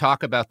when I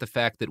talk about the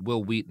fact that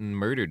Will Wheaton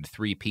murdered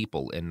 3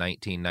 people in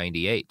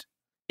 1998.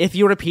 If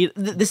you repeat,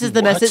 this is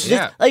the message.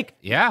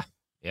 Yeah,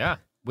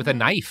 with a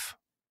knife.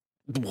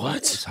 What?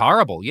 It's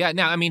horrible. Yeah.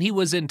 Now, I mean, he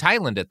was in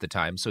Thailand at the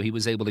time, so he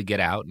was able to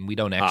get out, and we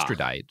don't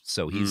extradite,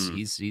 so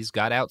he's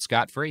got out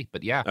scot-free.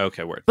 But yeah,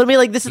 okay, word. But I mean,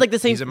 like this is like the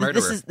same. He's a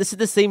murderer. This is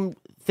the same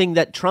thing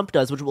that Trump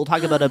does, which we'll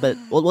talk about a bit.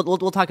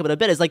 We'll talk about a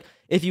bit. Is like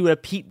if you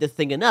repeat the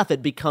thing enough,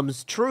 it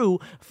becomes true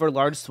for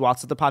large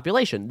swaths of the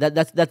population.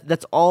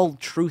 That's all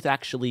truth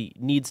actually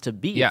needs to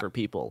be for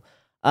people.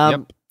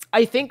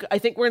 I think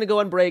we're gonna go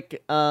on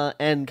break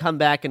and come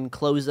back and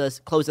close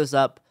us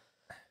up.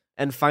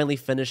 And finally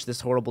finish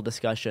this horrible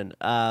discussion.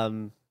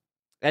 Anyway,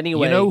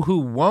 you know who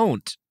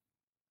won't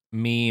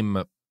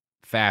meme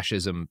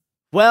fascism?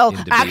 Well,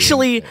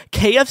 actually,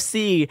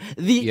 KFC.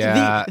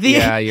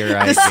 Yeah, you're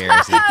right.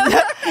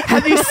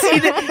 Have you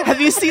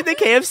seen the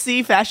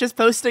KFC fascist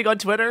posting on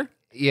Twitter?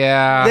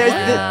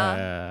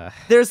 Yeah.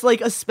 There's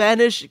like a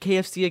Spanish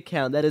KFC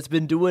account that has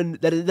been doing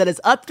that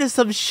is up to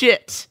some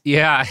shit.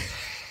 Yeah.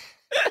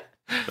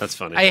 That's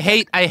funny. I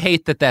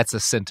hate that that's a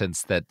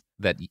sentence that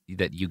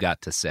you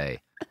got to say.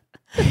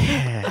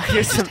 I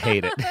just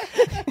hate it.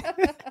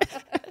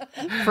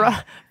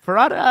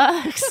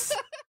 Products.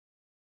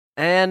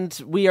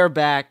 And we are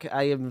back.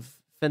 I have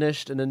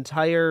finished an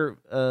entire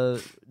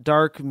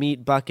dark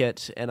meat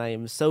bucket, and I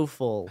am so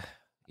full.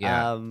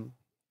 Yeah.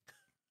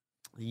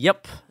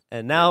 Yep.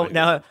 And now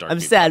I'm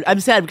sad.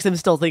 I'm sad because I'm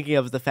still thinking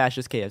of the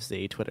fascist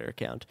KFC Twitter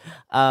account.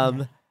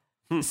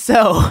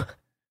 So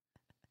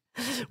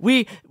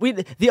we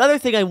the other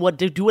thing I want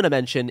to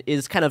mention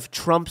is kind of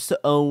Trump's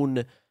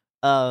own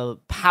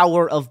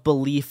power of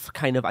belief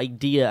kind of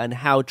idea, and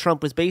how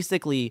Trump was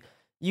basically,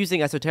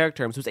 using esoteric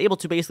terms, was able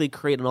to basically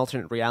create an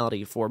alternate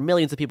reality for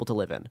millions of people to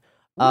live in.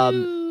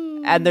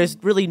 And there's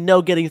really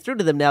no getting through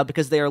to them now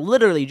because they are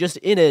literally just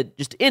in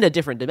a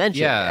different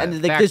dimension. Yeah, and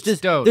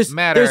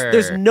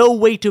there's no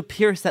way to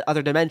pierce that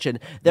other dimension.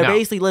 They're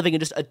basically living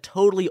in just a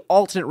totally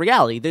alternate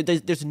reality.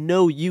 There's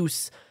no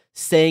use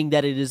saying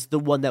that it is the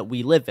one that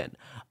we live in.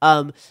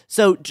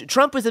 So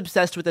Trump was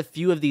obsessed with a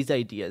few of these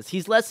ideas.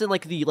 He's less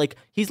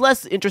he's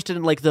less interested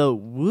in like the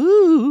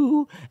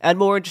woo and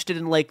more interested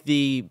in like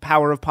the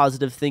power of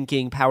positive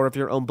thinking, power of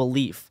your own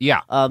belief.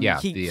 Yeah.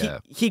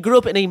 He grew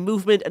up in a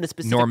movement and a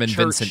specific Norman church.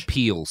 Vincent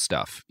Peale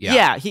stuff.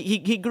 Yeah.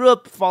 He grew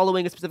up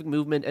following a specific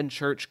movement and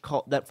church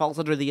that falls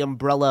under the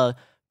umbrella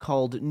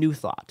called New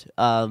Thought.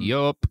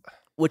 Yup.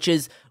 Which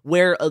is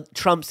where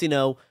Trump's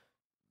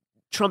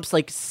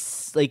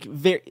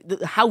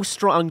how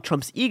strong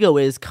Trump's ego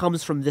is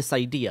comes from this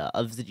idea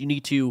of that you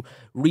need to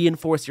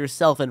reinforce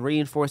yourself and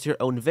reinforce your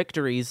own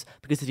victories,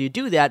 because if you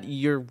do that,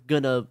 you're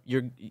gonna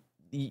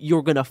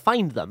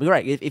find them.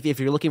 Right? If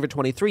you're looking for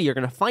 23, you're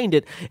gonna find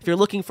it. If you're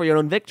looking for your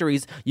own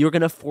victories, you're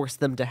gonna force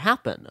them to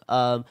happen,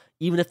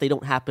 even if they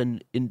don't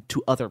happen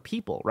to other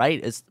people.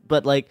 Right?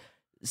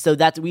 So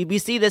that we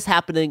see this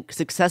happening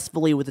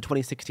successfully with the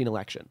 2016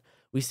 election.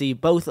 We see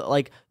both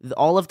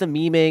all of the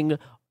memeing.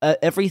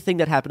 Everything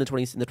that happened in the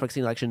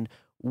 2016 election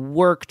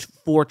worked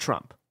for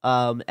Trump.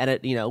 And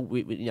it,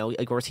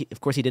 of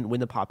course he didn't win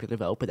the popular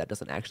vote, but that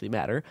doesn't actually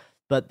matter.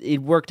 But it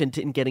worked in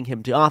getting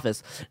him to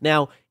office.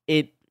 Now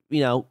it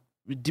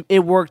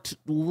worked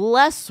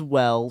less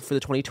well for the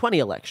 2020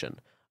 election.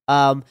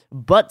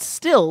 But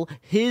still,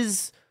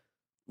 his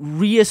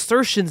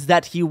reassertions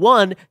that he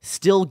won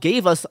still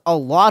gave us a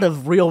lot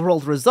of real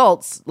world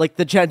results, like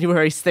the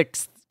January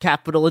 6th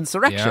Capitol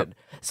insurrection. Yep.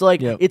 So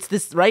it's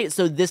this, right?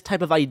 So this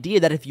type of idea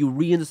that if you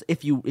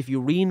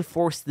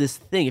reinforce this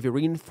thing, if you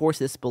reinforce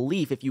this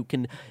belief, if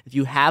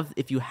you have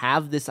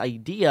this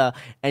idea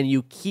and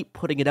you keep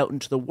putting it out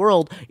into the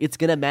world, it's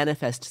going to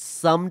manifest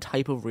some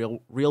type of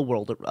real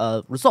world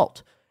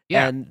result.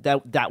 Yeah. And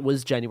that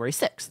was January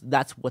 6th.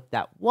 That's what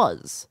that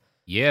was.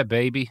 Yeah,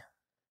 baby.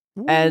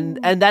 And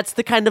that's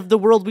the kind of the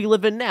world we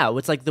live in now.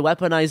 It's like the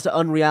weaponized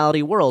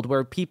unreality world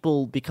where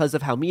people, because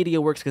of how media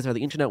works, because of how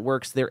the internet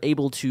works, they're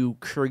able to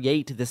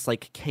create this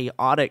like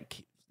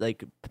chaotic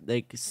like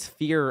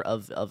sphere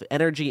of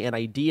energy and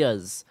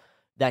ideas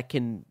that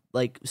can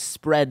like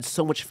spread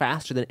so much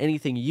faster than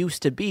anything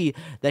used to be,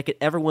 that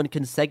everyone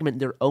can segment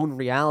their own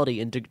reality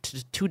into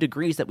to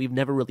degrees that we've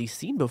never really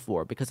seen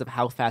before because of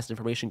how fast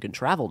information can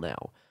travel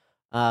now.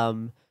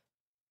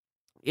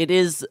 It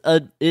is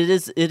a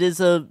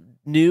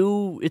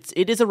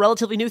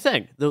relatively new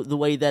thing, the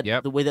way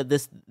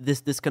that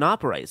this can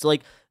operate. So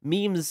like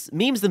memes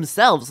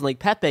themselves, and like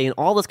Pepe and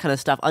all this kind of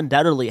stuff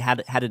undoubtedly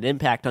had an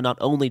impact on not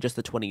only just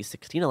the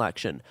 2016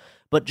 election,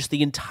 but just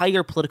the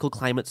entire political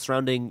climate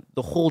surrounding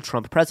the whole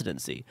Trump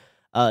presidency.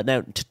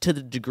 Now, to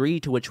the degree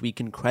to which we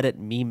can credit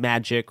meme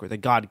magic or the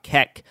god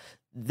Kek,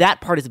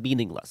 that part is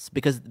meaningless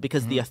because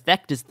the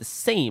effect is the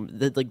same.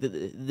 The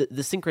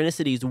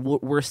synchronicities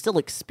were still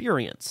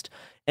experienced,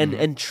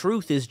 and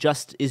truth is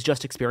just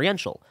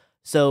experiential.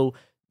 So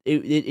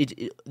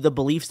the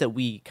beliefs that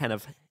we kind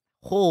of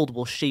hold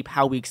will shape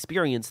how we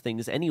experience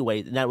things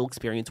anyway, and that will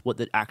experience what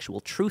the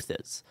actual truth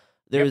is.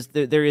 There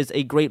is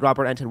a great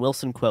Robert Anton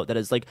Wilson quote that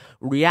is like,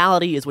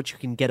 reality is what you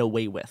can get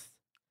away with.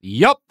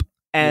 Yup.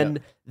 And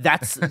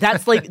that's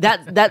like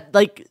that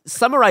like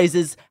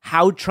summarizes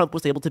how Trump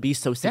was able to be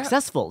so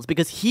successful. It's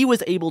because he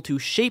was able to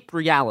shape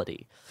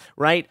reality,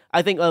 right?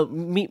 I think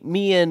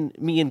me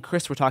and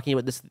Chris were talking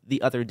about this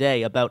the other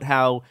day about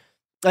how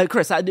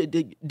Chris,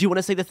 do you want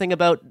to say the thing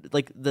about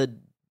like the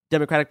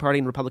Democratic Party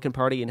and Republican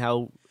Party and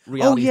how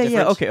reality is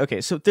different?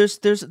 Okay. So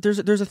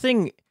there's a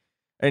thing,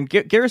 and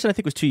Garrison I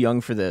think was too young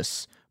for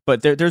this,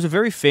 but there's a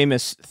very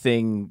famous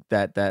thing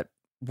that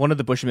one of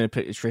the Bush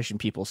administration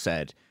people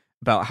said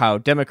about how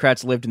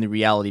Democrats lived in the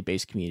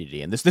reality-based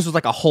community, and this was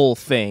like a whole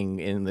thing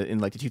in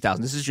like the 2000s.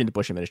 This is during the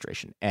Bush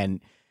administration, and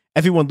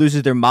everyone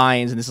loses their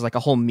minds, and this is like a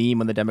whole meme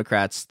on the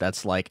Democrats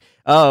that's like,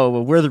 oh,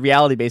 well, we're the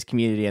reality-based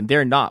community, and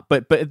they're not.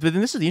 But then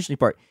this is the interesting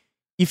part.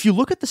 If you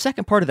look at the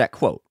second part of that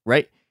quote,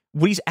 right,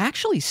 what he's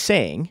actually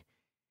saying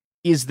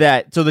is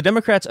that so the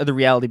Democrats are the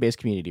reality-based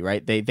community,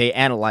 right? They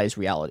analyze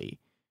reality.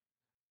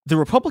 The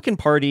Republican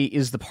Party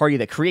is the party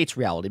that creates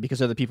reality because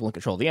they're the people in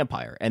control of the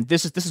empire. And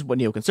this is what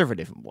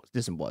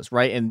neoconservatism was,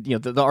 right? And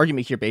the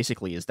argument here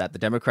basically is that the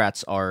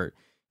Democrats are,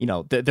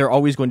 they're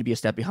always going to be a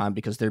step behind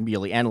because they're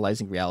merely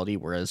analyzing reality,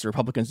 whereas the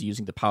Republicans are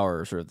using the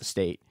power sort of the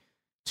state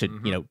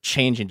to,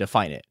 change and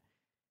define it.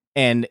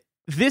 And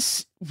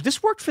this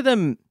worked for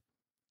them.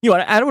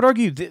 I would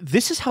argue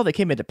this is how they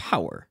came into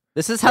power.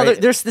 This is how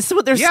this is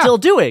what they're still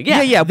doing.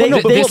 Yeah.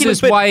 This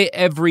is why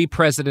every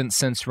president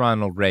since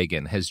Ronald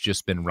Reagan has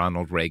just been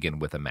Ronald Reagan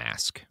with a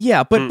mask.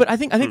 Yeah, but I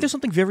think there's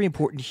something very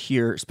important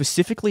here,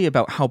 specifically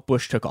about how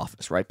Bush took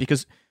office, right?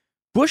 Because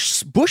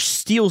Bush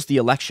steals the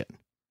election,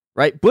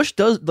 right? Bush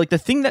does like the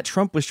thing that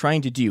Trump was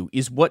trying to do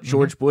is what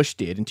George Bush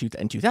did in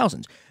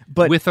 2000s,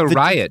 but with a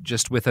riot,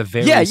 just with a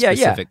very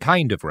specific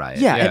kind of riot.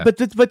 Yeah. But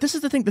this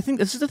is the thing.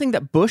 This is the thing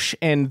that Bush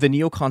and the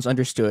neocons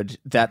understood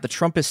that the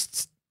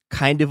Trumpists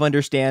kind of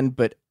understand,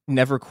 but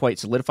never quite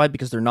solidified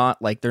because they're not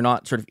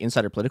sort of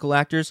insider political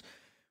actors,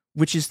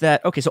 which is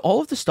that, okay, so all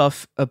of the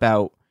stuff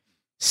about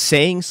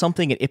saying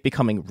something and it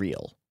becoming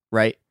real,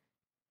 right?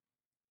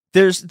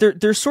 There's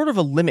sort of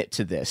a limit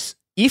to this.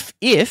 If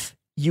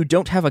you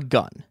don't have a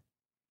gun.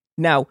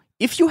 Now,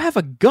 if you have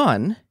a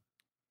gun,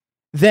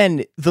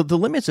 then the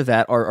limits of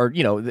that are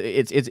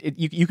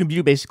you can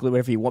do basically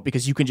whatever you want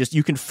because you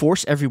can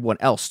force everyone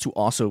else to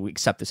also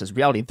accept this as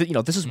reality.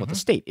 This is what the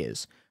state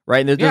is,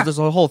 right? And there's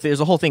a whole thing.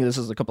 This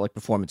is a couple like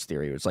performance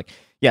theory. Where it's like,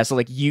 so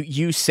like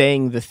you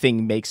saying the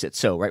thing makes it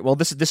so, right? Well,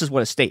 this is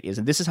what a state is,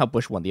 and this is how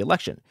Bush won the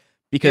election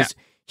because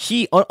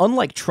he,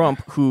 unlike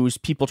Trump, whose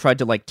people tried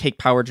to like take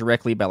power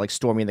directly by like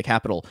storming the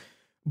Capitol,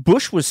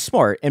 Bush was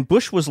smart, and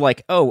Bush was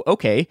like, oh,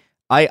 okay.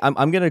 I'm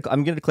gonna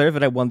declare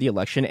that I won the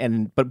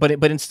election,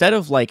 but instead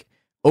of like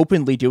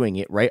openly doing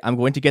it, right, I'm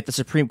going to get the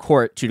Supreme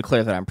Court to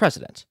declare that I'm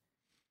president,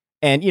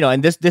 and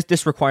and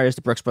this requires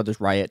the Brooks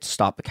Brothers riot to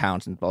stop the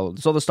count and all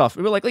this other stuff.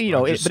 We're like, it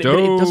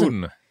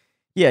doesn't.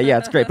 Yeah,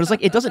 it's great, but it's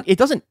like it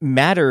doesn't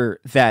matter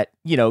that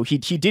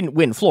he didn't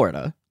win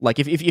Florida. Like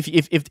if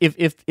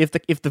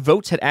the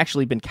votes had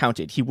actually been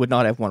counted, he would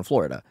not have won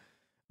Florida,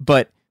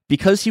 but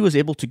because he was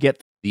able to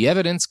get The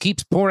evidence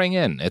keeps pouring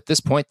in. At this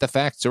point, the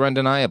facts are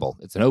undeniable.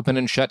 It's an open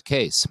and shut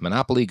case.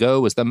 Monopoly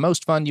Go is the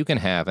most fun you can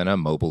have in a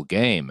mobile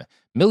game.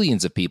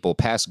 Millions of people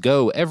pass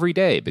Go every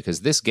day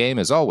because this game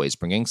is always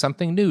bringing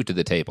something new to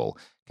the table.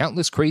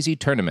 Countless crazy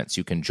tournaments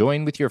you can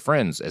join with your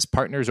friends as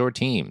partners or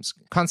teams.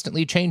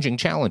 Constantly changing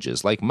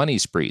challenges like money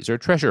sprees or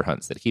treasure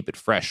hunts that keep it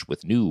fresh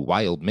with new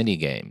wild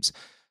mini-games.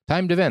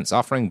 Timed events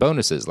offering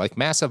bonuses like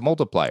massive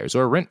multipliers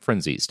or rent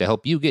frenzies to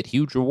help you get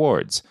huge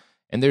rewards.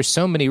 And there's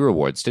so many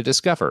rewards to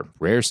discover.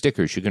 Rare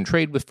stickers you can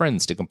trade with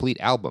friends to complete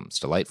albums,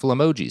 delightful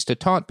emojis to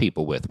taunt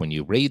people with when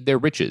you raid their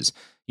riches,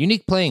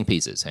 unique playing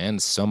pieces,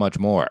 and so much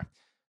more.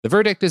 The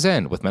verdict is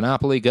in with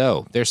Monopoly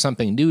Go. There's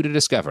something new to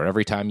discover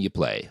every time you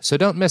play. So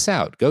don't miss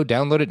out. Go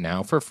download it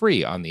now for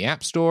free on the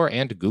App Store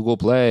and Google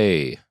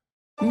Play.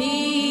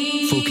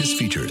 Focus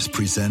Features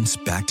presents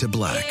Back to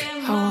Black.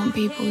 I want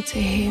people to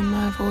hear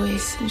my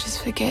voice and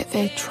just forget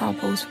their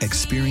troubles.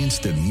 Experience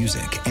the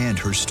music and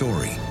her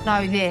story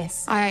Know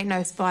this. I ain't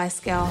no Spice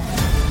Girl.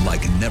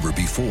 like never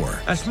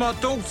before. That's my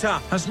daughter.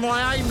 That's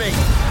my Amy.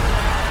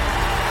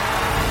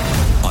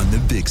 On the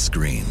big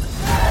screen.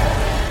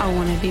 I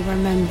want to be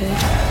remembered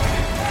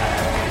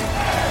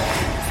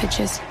for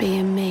just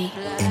being me.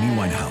 Amy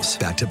Winehouse,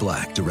 Back to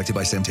Black, directed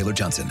by Sam Taylor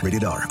Johnson.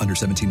 Rated R, under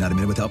 17, not a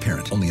minute without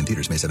parent. Only in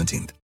theaters May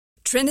 17th.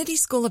 Trinity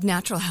School of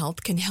Natural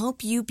Health can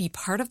help you be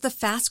part of the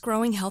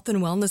fast-growing health and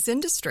wellness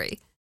industry.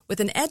 With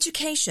an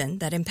education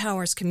that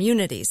empowers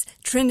communities,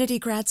 Trinity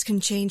grads can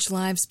change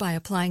lives by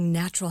applying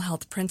natural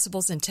health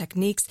principles and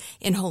techniques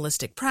in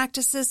holistic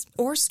practices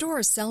or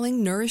stores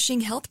selling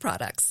nourishing health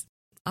products.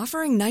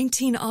 Offering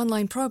 19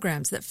 online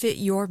programs that fit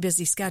your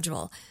busy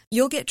schedule,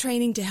 you'll get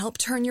training to help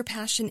turn your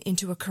passion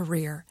into a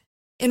career.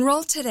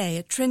 Enroll today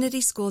at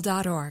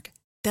trinityschool.org.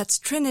 That's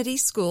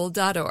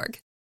trinityschool.org.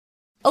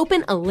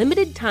 Open a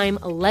limited-time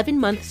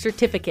 11-month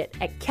certificate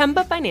at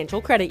Kemba Financial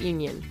Credit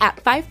Union. At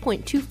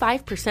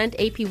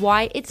 5.25%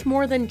 APY, it's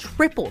more than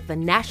triple the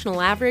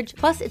national average,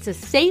 plus it's a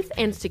safe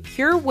and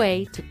secure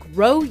way to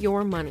grow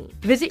your money.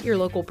 Visit your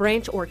local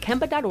branch or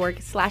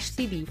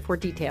kemba.org/cb for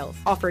details.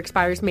 Offer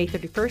expires May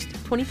 31st,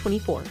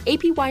 2024.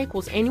 APY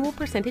equals annual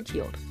percentage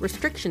yield.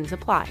 Restrictions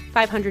apply.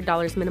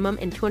 $500 minimum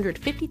and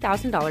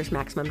 $250,000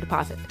 maximum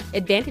deposit.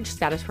 Advantage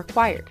status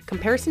required.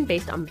 Comparison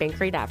based on bank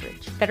rate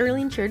average.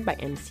 Federally insured by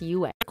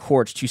NCUA.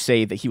 Court to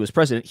say that he was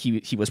president,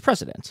 he was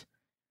president,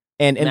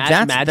 and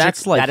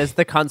that's like, that is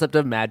the concept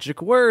of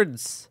magic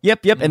words.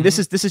 Yep, and this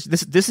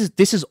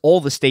is all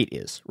the state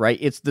is, right?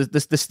 It's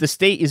the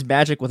state is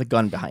magic with a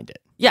gun behind it.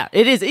 Yeah,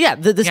 it is. Yeah,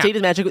 the state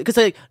is magic because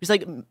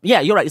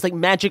you're right. It's like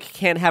magic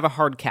can't have a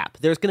hard cap.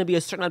 There's going to be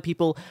a certain amount of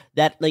people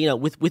that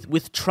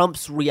with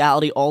Trump's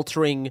reality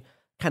altering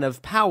kind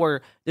of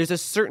power, there's a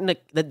certain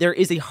that there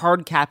is a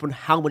hard cap on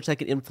how much that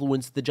can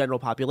influence the general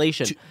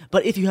population.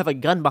 But if you have a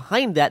gun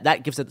behind that,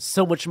 that gives it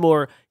so much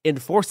more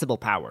enforceable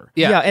power.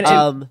 Yeah,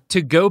 and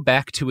to go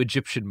back to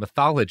Egyptian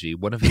mythology,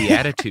 one of the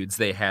attitudes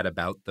they had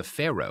about the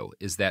pharaoh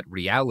is that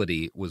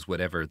reality was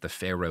whatever the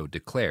pharaoh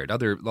declared. A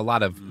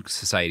lot of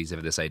societies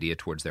have this idea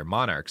towards their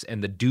monarchs,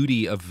 and the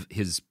duty of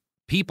his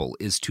people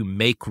is to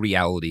make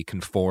reality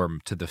conform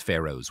to the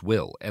pharaoh's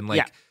will. And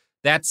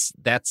that's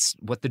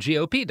what the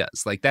GOP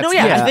does. Like that's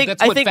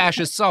what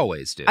fascists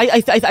always do. I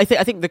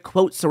think the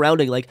quote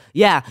surrounding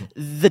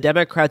the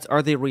Democrats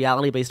are the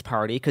reality-based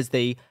party because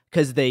they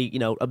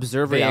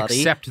observe reality.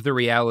 They accept the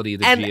reality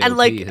the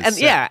GOP has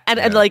set.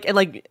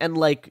 And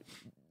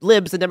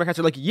libs and Democrats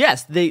are like,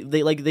 yes, they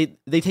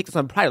take this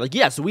on pride. Like,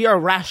 yes, we are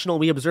rational,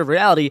 we observe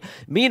reality.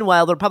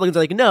 Meanwhile, the Republicans are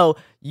like, no,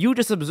 you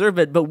just observe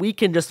it, but we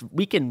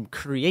can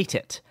create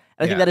it.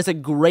 I think that is a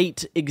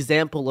great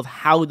example of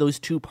how those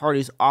two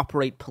parties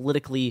operate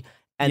politically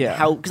and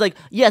how, because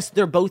yes,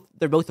 they're both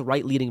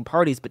right-leaning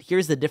parties, but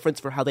here's the difference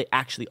for how they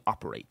actually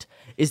operate,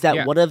 is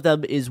that one of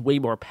them is way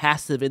more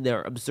passive in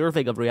their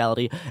observing of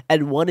reality,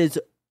 and one is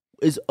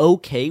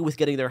okay with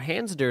getting their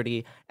hands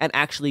dirty and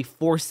actually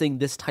forcing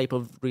this type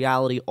of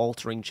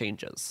reality-altering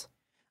changes.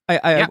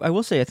 I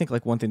will say, I think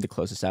one thing to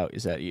close this out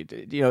is that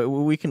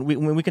we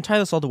can tie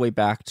this all the way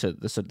back to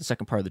the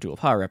second part of the Dual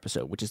Power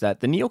episode, which is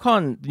that the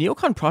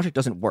neocon project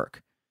doesn't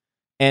work,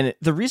 and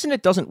the reason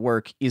it doesn't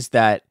work is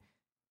that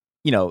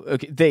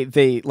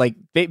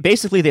they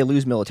basically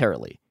lose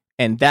militarily,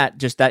 and that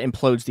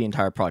implodes the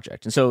entire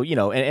project. And so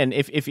and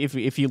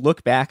if you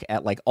look back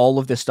at all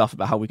of this stuff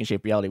about how we can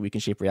shape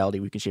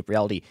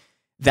reality,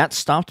 that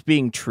stopped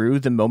being true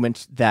the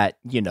moment that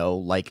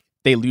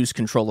they lose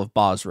control of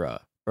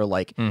Basra. Or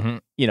they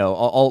run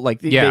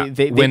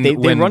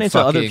into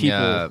other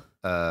people.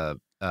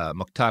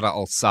 Muqtada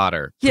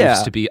al-Sadr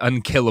proves to be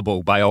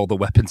unkillable by all the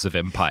weapons of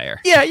empire.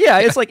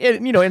 It's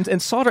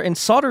and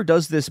Sadr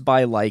does this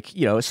by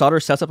Sadr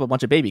sets up a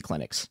bunch of baby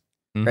clinics,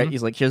 right?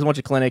 He's like, here's a bunch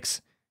of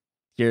clinics.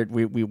 Here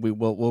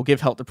we'll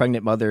give help to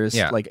pregnant mothers.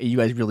 Are you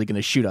guys really going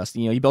to shoot us?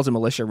 He builds a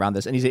militia around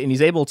this, and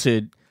he's able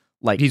to.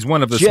 He's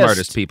one of the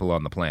smartest people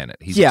on the planet.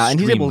 He's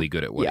extremely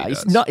good at what he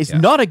does. He's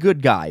not a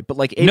good guy, but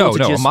able to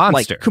just a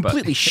monster,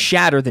 completely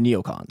shatter the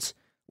neocons.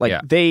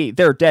 Like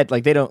they're dead.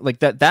 Like they don't like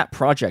that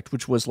project,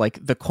 which was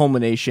like the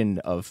culmination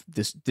of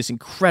this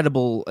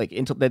incredible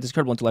this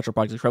incredible intellectual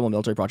project, this incredible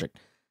military project,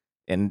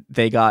 and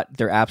they got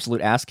their absolute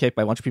ass kicked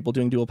by a bunch of people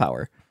doing dual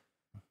power.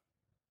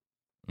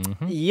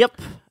 Mm-hmm.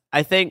 Yep.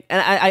 I think,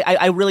 and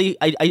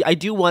I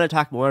do want to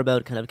talk more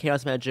about kind of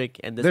chaos magic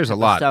and this. There's a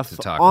lot stuff to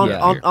talk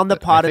on the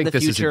pod in the future. I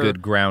think this is a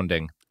good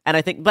grounding. And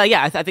I think,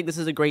 I think this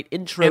is a great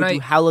intro to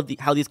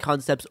how these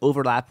concepts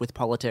overlap with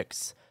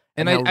politics.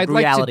 And I'd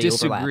like to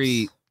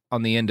disagree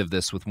on the end of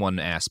this with one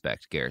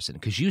aspect, Garrison,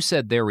 because you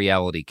said their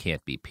reality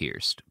can't be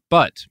pierced,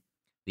 but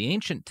the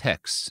ancient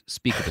texts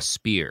speak of a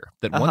spear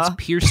that once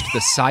pierced the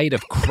side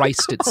of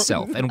Christ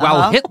itself, and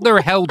while Hitler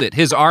held it,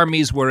 his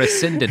armies were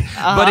ascended,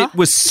 but it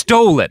was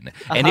stolen.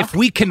 And if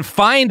we can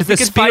find the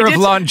spear of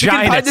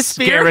Longinus,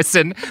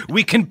 Garrison,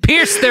 we can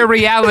pierce their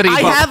reality.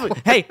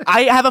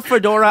 I have a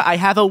fedora, I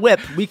have a whip.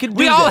 We can do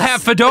We all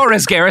have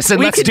fedoras, Garrison.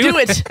 Let's do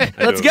it.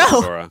 Let's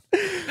go.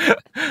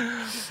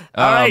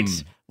 All right.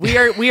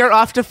 We are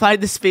off to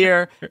find the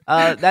spear.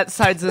 That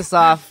signs us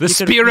off. The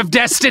spear of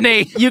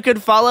destiny. You can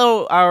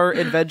follow our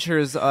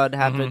adventures on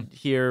Happen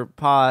Here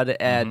Pod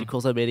and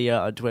Cool Zone Media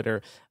on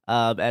Twitter.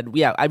 And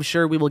I'm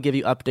sure we will give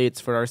you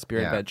updates for our spear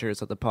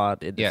adventures on the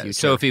pod in the future.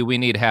 Sophie, we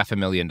need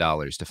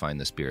 $500,000 to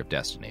find the spear of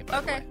destiny. By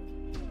the way.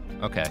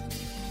 Okay.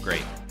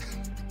 Great.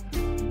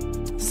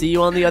 See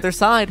you on the other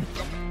side.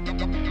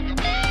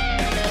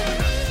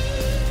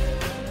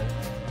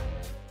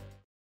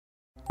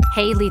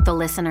 Hey, Lethal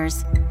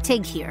listeners.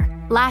 Tig here.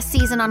 Last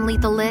season on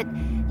Lethal Lit,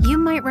 you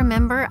might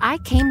remember I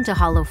came to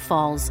Hollow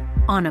Falls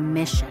on a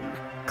mission,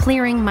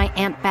 clearing my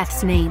Aunt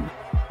Beth's name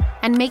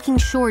and making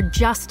sure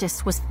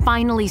justice was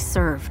finally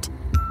served.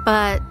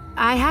 But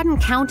I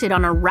hadn't counted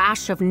on a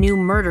rash of new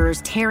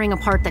murderers tearing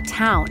apart the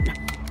town.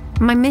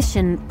 My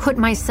mission put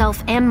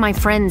myself and my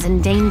friends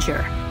in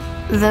danger,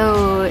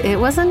 though it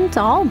wasn't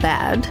all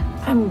bad.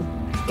 I'm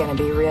gonna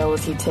be real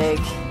with you, Tig.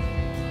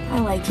 I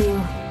like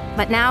you.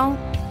 But now,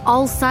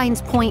 all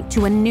signs point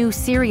to a new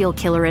serial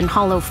killer in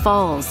Hollow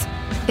Falls.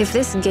 If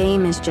this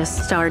game is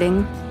just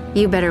starting,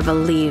 you better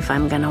believe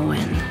I'm gonna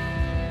win.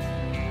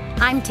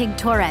 I'm Tig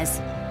Torres,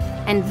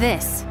 and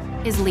this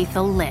is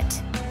Lethal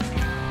Lit.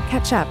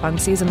 Catch up on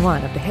Season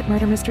 1 of the hit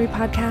murder mystery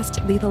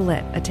podcast Lethal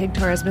Lit, a Tig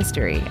Torres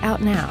mystery,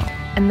 out now.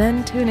 And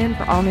then tune in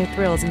for all new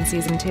thrills in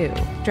Season 2,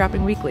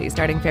 dropping weekly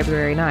starting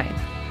February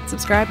 9th.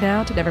 Subscribe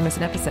now to never miss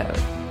an episode.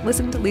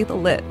 Listen to Lethal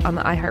Lit on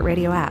the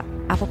iHeartRadio app,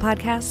 Apple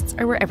Podcasts,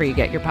 or wherever you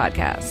get your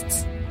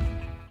podcasts.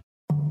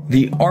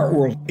 The art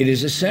world, it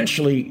is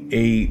essentially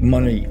a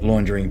money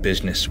laundering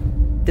business.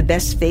 The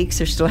best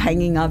fakes are still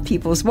hanging on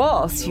people's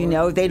walls. You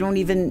know, they don't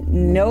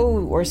even know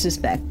or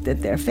suspect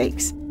that they're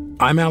fakes.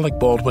 I'm Alec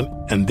Baldwin,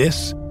 and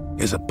this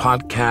is a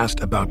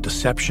podcast about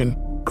deception,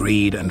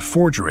 greed, and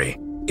forgery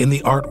in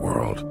the art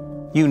world.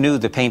 You knew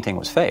the painting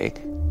was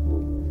fake.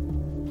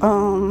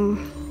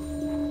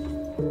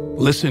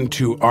 Listen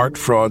to Art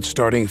Fraud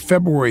starting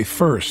February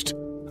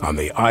 1st on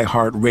the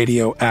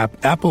iHeartRadio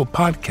app, Apple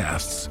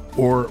Podcasts,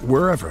 or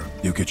wherever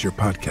you get your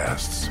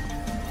podcasts.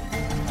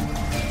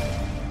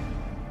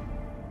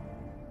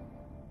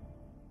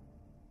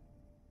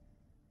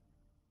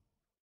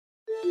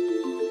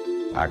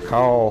 I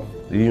called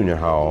the Union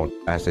Hall.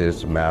 I said,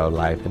 it's a matter of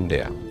life and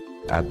death.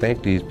 I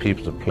think these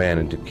people are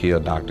planning to kill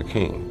Dr.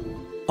 King.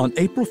 On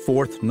April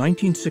 4th,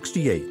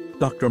 1968,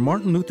 Dr.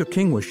 Martin Luther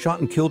King was shot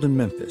and killed in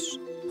Memphis.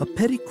 A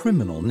petty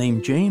criminal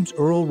named James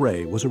Earl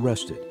Ray was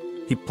arrested.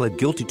 He pled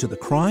guilty to the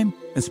crime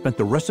and spent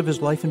the rest of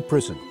his life in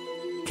prison.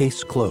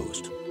 Case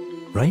closed.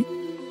 Right?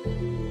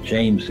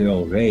 James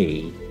Earl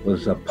Ray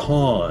was a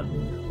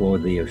pawn for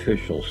the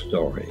official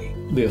story.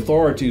 The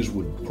authorities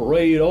would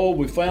parade,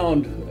 we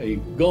found a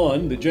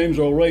gun that James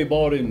Earl Ray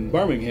bought in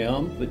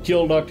Birmingham that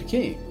killed Dr.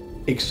 King.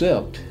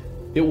 Except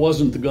it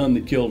wasn't the gun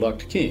that killed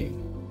Dr. King.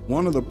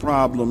 One of the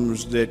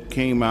problems that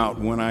came out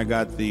when I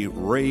got the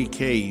Ray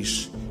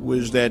case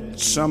was that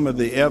some of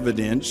the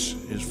evidence,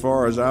 as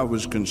far as I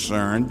was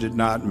concerned, did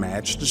not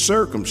match the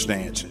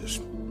circumstances.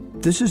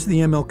 This is the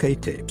MLK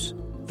tapes.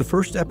 The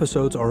first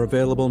episodes are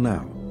available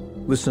now.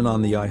 Listen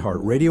on the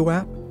iHeartRadio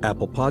app,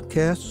 Apple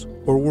Podcasts,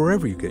 or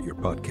wherever you get your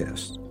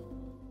podcasts.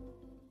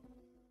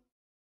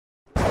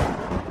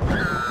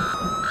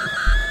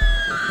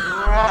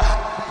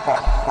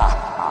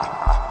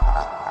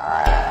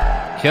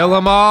 Kill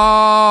 'em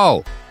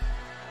all!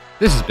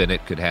 This has been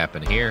It Could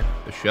Happen Here,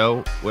 the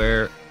show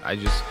where I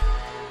just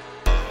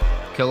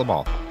kill them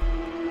all.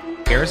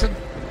 Garrison?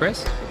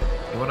 Chris?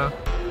 You wanna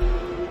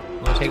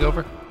take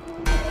over?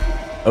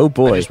 Oh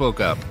boy. I just woke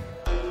up.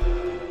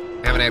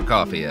 Haven't had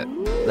coffee yet.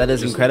 That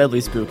is incredibly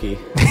spooky.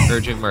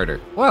 Urgent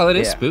murder. Well, it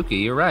is spooky.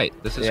 You're right.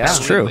 This is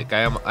true.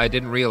 I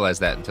didn't realize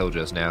that until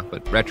just now,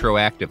 but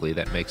retroactively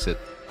that makes it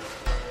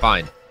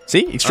fine.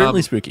 See?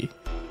 Extremely spooky.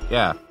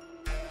 Yeah.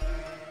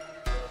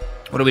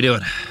 What are we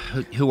doing?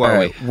 Who are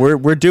we?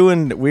 We're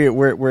doing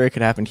where It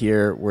Could Happen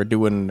Here. We're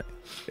doing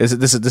this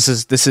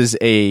is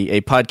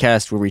a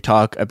podcast where we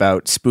talk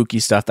about spooky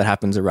stuff that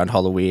happens around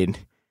Halloween.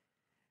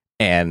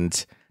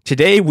 And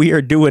today we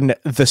are doing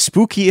the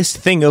spookiest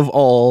thing of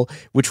all,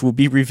 which will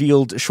be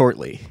revealed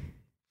shortly.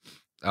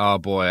 Oh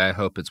boy, I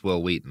hope it's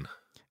Will Wheaton.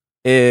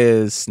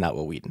 Is not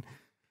Will Wheaton.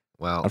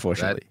 Well,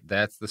 unfortunately,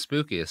 that's the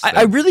spookiest.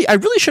 I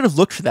really should have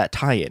looked for that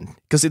tie-in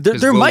because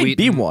there might Wheaton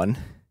be one.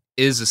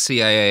 Is a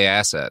CIA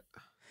asset.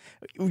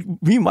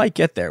 We might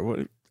get there.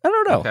 I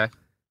don't know.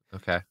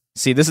 Okay.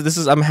 See, this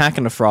is I'm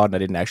hacking a fraud, and I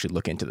didn't actually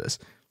look into this.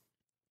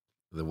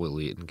 The Will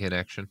Wheaton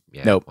connection.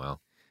 Yeah. Nope.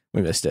 Well,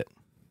 we missed it.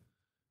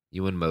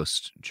 You and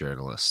most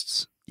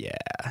journalists. Yeah.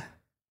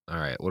 All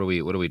right. What are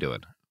we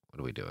doing?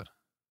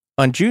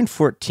 On June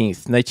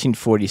 14th,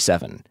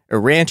 1947, a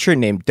rancher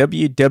named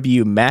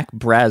W.W. Mac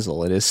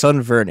Brazel and his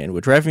son Vernon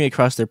were driving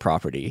across their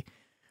property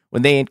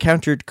when they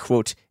encountered,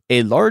 quote,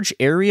 a large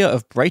area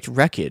of bright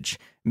wreckage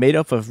made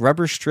up of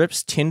rubber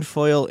strips,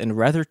 tinfoil, and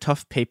rather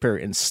tough paper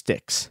and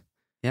sticks.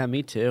 Yeah,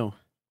 me too.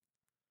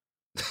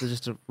 This is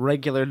just a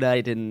regular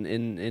night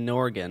in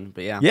Oregon,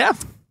 but yeah.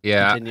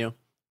 Yeah. Continue.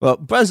 Well,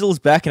 Brazil's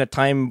back in a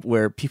time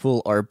where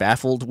people are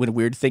baffled when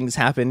weird things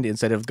happened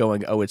instead of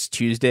going, oh, it's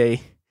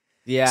Tuesday.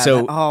 Yeah.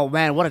 So, oh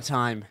man, what a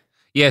time.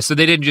 Yeah. So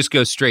they didn't just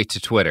go straight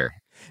to Twitter.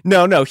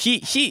 No. He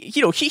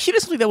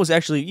did something that was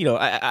actually,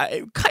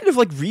 kind of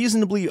like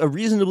a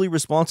reasonably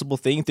responsible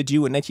thing to do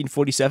in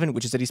 1947,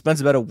 which is that he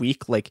spends about a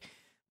week like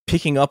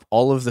picking up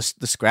all of the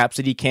scraps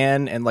that he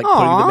can and like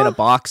putting them in a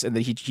box, and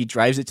then he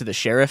drives it to the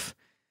sheriff.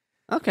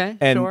 Okay,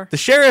 and sure. The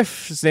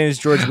sheriff's name is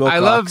George Wilcox. I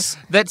love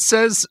that.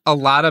 Says a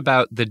lot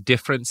about the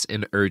difference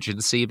in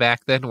urgency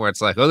back then, where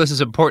it's like, oh, this is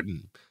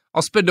important.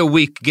 I'll spend a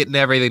week getting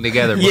everything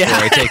together before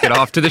I take it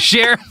off to the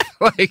sheriff.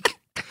 Like,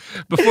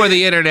 before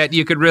the internet,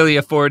 you could really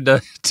afford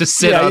to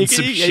sit on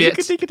some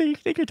shit. You could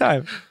take your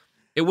time.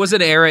 It was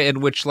an era in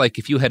which, like,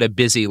 if you had a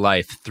busy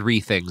life, 3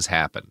 things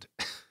happened.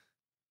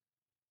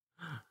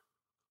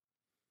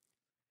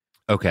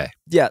 Okay.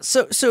 Yeah,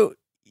 so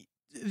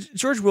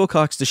George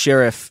Wilcox, the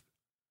sheriff,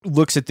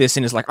 looks at this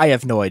and is like, I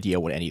have no idea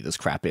what any of this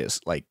crap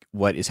is. Like,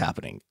 what is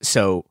happening?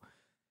 So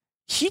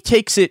he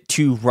takes it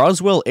to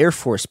Roswell Air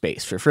Force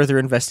Base for further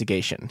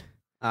investigation.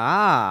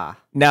 Ah.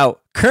 Now,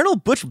 Colonel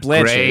Butch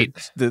Blanchard,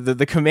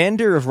 the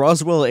commander of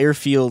Roswell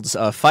Airfield's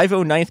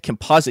 509th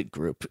Composite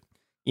Group,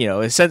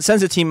 sends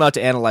a team out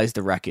to analyze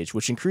the wreckage,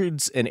 which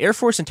includes an Air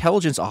Force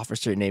intelligence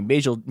officer named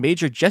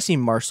Major Jesse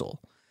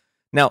Marshall.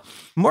 Now,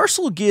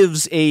 Marshall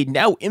gives a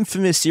now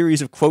infamous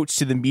series of quotes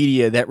to the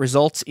media that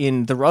results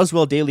in the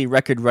Roswell Daily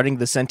Record running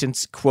the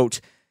sentence, quote,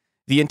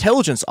 the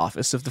intelligence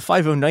office of the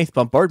 509th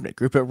Bombardment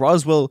Group at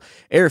Roswell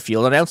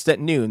Airfield announced at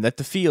noon that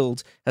the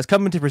field has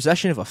come into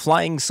possession of a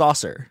flying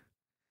saucer.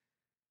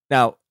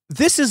 Now,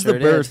 this is the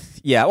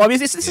birth. Yeah, well, I mean,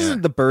 this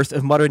isn't the birth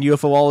of modern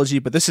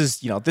UFOlogy, but this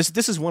is,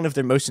 this is one of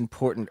their most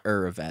important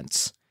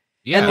events.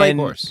 Yeah, and,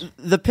 of course.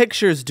 The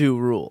pictures do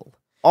rule.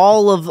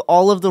 All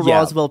of the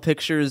Roswell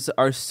pictures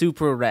are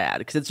super rad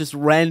because it's just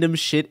random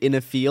shit in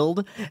a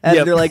field, and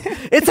they're like,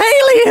 "It's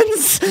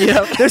aliens!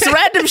 There's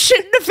random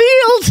shit in the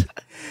field."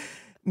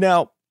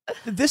 Now,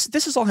 this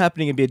is all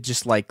happening amid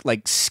just like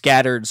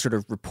scattered sort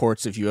of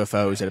reports of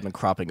UFOs that have been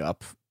cropping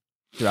up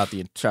throughout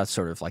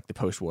sort of like the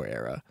post-war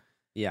era.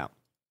 Yeah.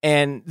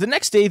 And the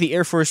next day, the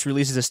Air Force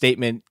releases a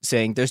statement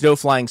saying there's no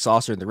flying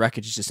saucer and the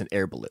wreckage is just an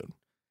air balloon.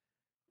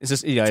 It's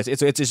just,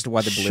 it's just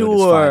why the balloon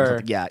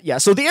is fine. Yeah.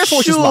 So the Air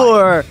Force is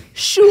lying.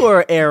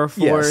 Sure, Air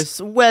Force,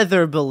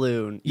 weather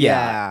balloon.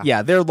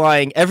 Yeah, they're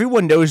lying.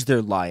 Everyone knows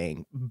they're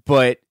lying,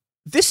 but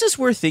this is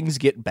where things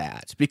get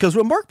bad, because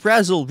what Mark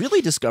Brazel really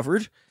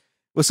discovered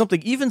was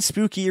something even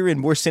spookier and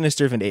more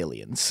sinister than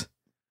aliens.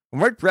 What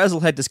Mark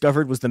Brazel had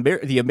discovered was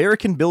the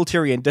American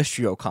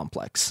military-industrial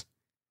complex.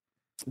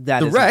 That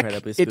the is wreck,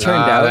 incredibly spooky. It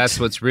turned out that's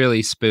what's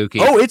really spooky.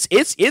 Oh,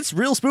 it's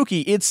real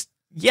spooky.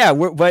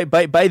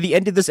 By the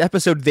end of this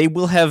episode, they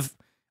will have.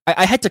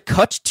 I had to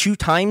cut 2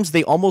 times.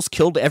 They almost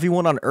killed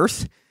everyone on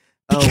Earth.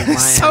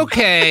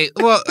 Okay,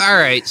 well, all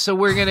right. So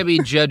we're going to be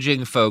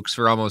judging folks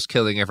for almost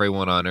killing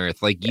everyone on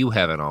Earth. Like, you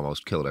haven't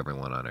almost killed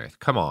everyone on Earth.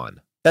 Come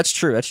on. That's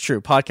true.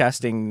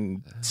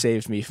 Podcasting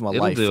saved me from a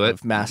life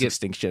of mass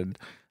extinction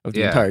of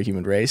the entire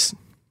human race.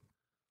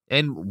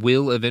 And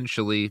will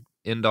eventually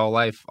end all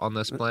life on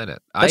this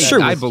planet. That's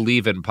I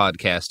believe in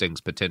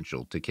podcasting's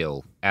potential to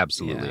kill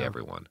absolutely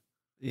everyone.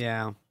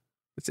 Yeah.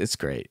 It's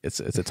great. It's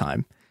a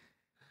time.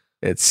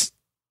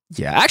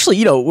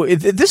 Actually,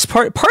 this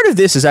part of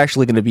this is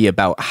actually going to be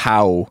about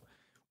how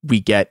we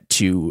get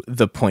to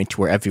the point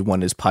where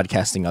everyone is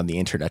podcasting on the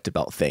internet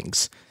about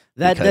things.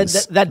 That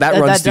does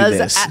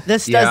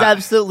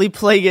absolutely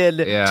play in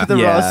to the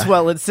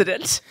Roswell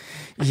incident.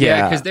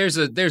 Yeah, because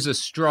there's a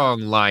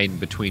strong line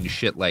between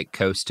shit like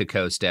Coast to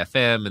Coast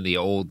FM and the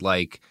old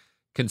like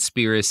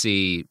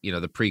conspiracy,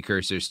 the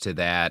precursors to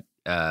that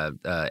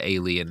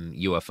alien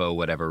UFO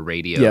whatever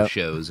radio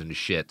shows and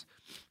shit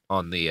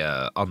on the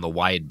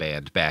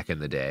wideband back in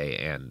the day,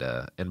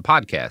 and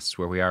podcasts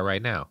where we are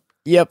right now.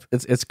 Yep,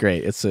 it's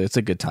great. It's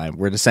a good time.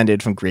 We're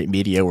descended from great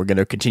media. We're going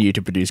to continue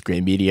to produce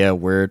great media.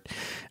 We're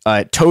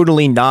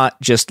totally not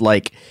just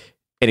like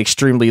an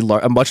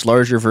a much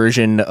larger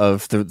version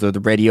of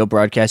the radio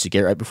broadcast you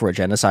get right before a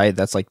genocide.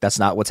 That's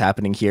not what's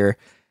happening here.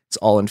 It's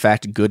all, in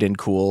fact, good and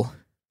cool.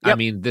 I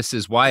mean, this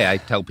is why I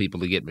tell people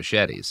to get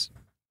machetes.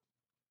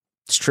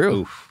 It's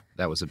true. Oof,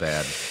 that was a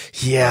bad.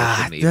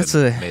 Yeah, that's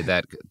made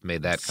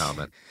that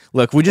comment.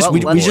 Look, we just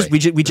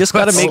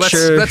got to make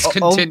sure. Let's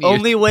continue.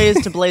 Only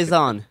ways to blaze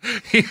on.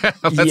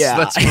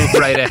 Let's move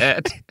right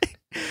ahead.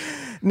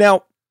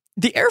 Now,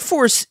 the Air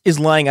Force is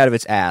lying out of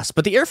its ass,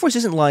 but the Air Force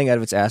isn't lying out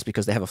of its ass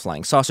because they have a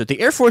flying saucer.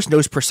 The Air Force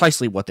knows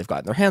precisely what they've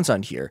gotten their hands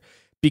on here,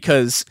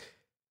 because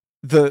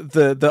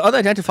the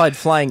unidentified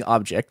flying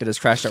object that has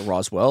crashed at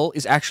Roswell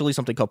is actually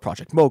something called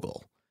Project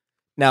Mogul.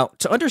 Now,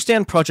 to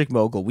understand Project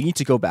Mogul, we need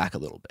to go back a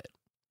little bit.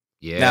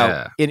 Yeah. Now,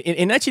 in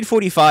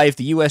 1945,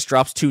 the U.S.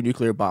 drops 2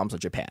 nuclear bombs on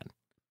Japan.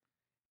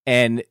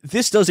 And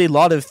this does a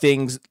lot of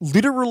things,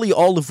 literally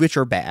all of which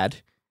are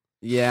bad.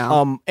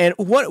 Yeah. And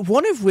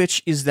one of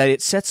which is that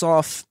it sets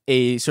off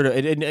a sort of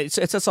it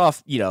sets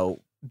off,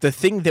 the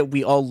thing that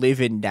we all live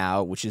in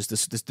now, which is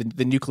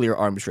the nuclear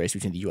arms race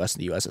between the U.S.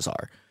 and the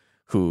USSR,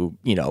 who,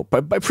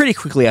 but pretty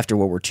quickly after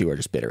World War II are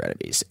just bitter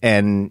enemies.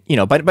 And,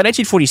 by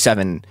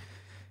 1947,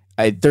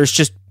 there's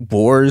just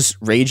wars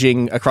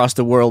raging across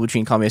the world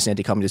between communist and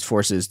anti-communist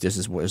forces.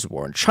 There's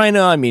war in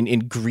China. I mean,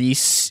 in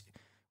Greece,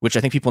 which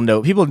I think people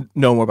know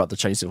more about the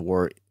Chinese Civil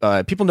War.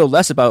 People know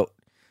less about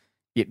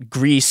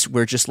Greece,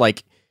 where just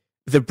like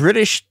the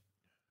British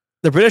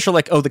are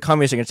like, oh, the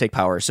communists are going to take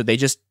power, so they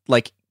just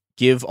like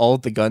give all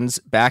of the guns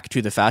back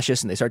to the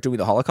fascists and they start doing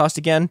the Holocaust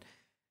again,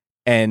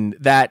 and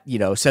that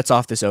sets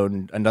off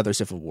another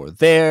civil war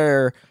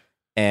there.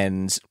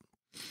 And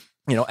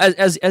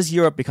as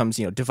Europe becomes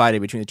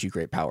divided between the two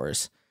great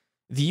powers,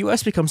 the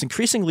U.S. becomes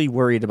increasingly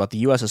worried about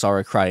the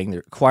USSR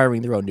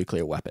acquiring their own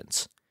nuclear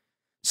weapons.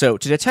 So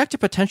to detect a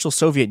potential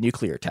Soviet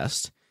nuclear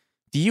test,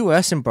 the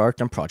U.S.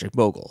 embarked on Project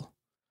Mogul.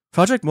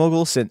 Project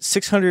Mogul sent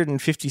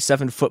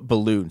 657-foot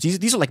balloons.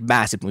 These are like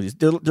massive balloons.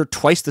 They're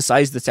twice the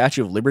size of the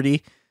Statue of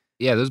Liberty.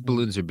 Yeah, those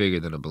balloons are bigger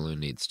than a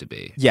balloon needs to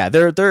be. Yeah,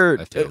 they're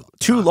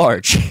too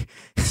large.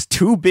 It's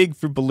too big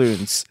for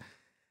balloons.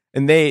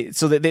 And they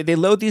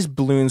load these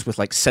balloons with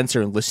like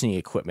sensor and listening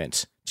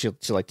equipment to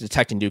like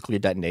detect a nuclear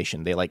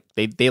detonation. They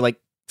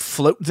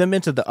float them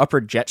into the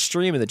upper jet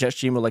stream, and the jet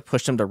stream will like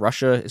push them to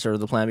Russia. Is sort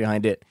of the plan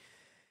behind it.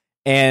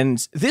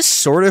 And this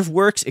sort of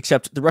works,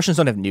 except the Russians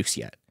don't have nukes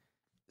yet.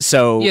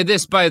 So yeah,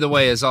 this, by the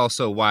way, is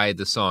also why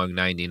the song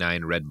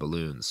 99 Red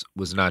Balloons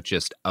was not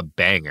just a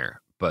banger,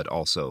 but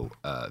also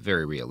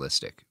very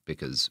realistic,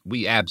 because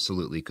we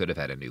absolutely could have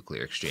had a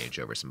nuclear exchange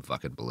over some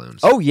fucking balloons.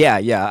 Oh, yeah.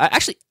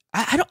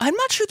 I'm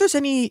not sure there's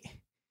any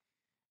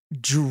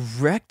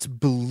direct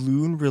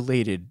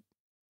balloon-related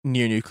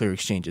near-nuclear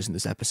exchanges in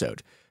this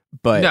episode.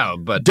 But no,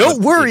 but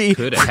don't worry, it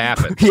could have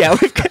happened. Yeah,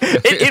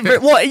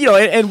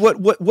 and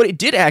what it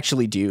did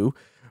actually do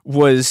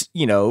was,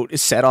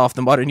 set off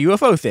the modern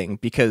UFO thing,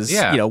 because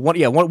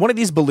one of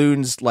these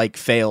balloons like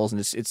fails and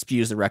it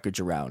spews the wreckage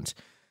around.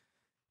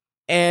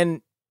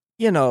 And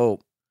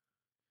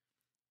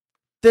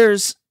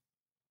there's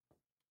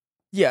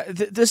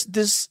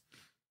this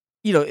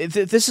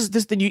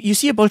you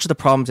see a bunch of the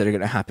problems that are going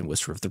to happen with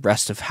sort of the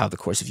rest of how the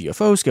course of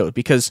UFOs go,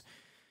 because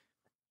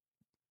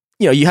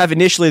you have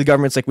initially the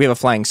government's like, we have a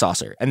flying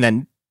saucer, and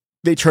then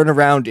they turn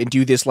around and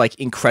do this like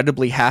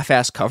incredibly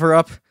half-assed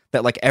cover-up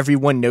that like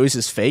everyone knows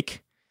is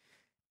fake.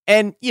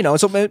 And,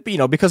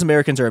 because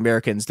Americans are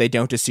Americans, they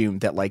don't assume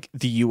that like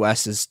the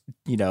US is,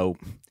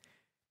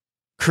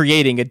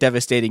 creating a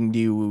devastating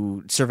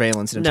new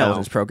surveillance and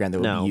intelligence program that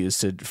will be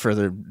used to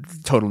further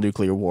total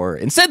nuclear war.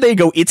 Instead, they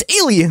go, it's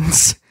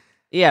aliens.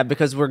 Yeah,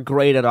 because we're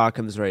great at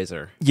Occam's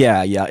razor.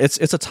 Yeah, it's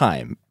a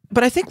time.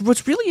 But I think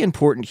what's really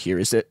important here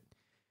is that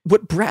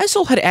what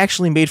Brazel had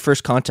actually made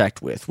first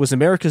contact with was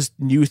America's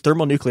new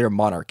thermonuclear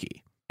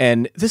monarchy.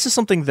 And this is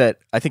something that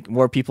I think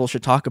more people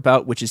should talk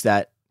about, which is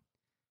that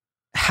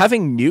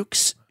having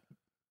nukes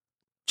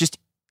just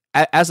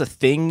as a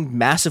thing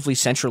massively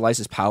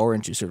centralizes power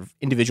into sort of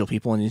individual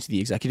people and into the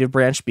executive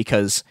branch,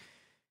 because,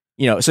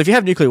 so if you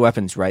have nuclear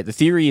weapons, right, the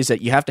theory is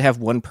that you have to have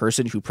one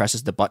person who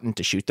presses the button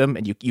to shoot them,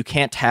 and you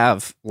can't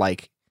have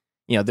like,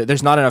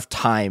 there's not enough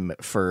time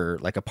for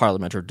like a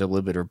parliament or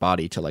deliberative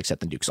body to like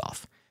set the nukes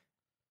off.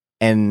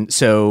 And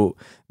so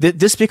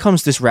this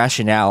becomes this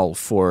rationale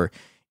for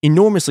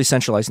enormously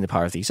centralizing the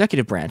power of the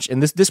executive branch.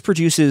 And this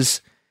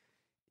produces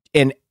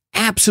an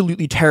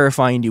absolutely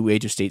terrifying new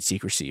age of state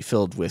secrecy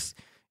filled with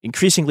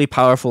increasingly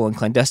powerful and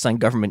clandestine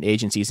government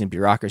agencies and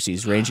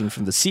bureaucracies ranging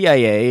from the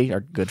CIA,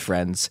 our good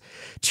friends,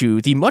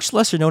 to the much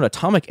lesser known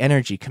Atomic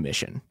Energy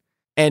Commission.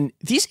 And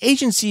these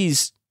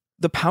agencies,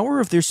 the power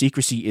of their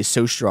secrecy is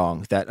so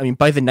strong that,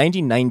 by the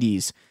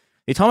 1990s,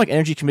 the Atomic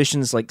Energy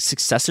Commission's like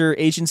successor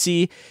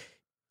agency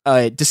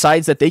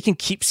decides that they can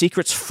keep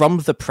secrets from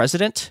the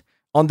president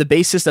on the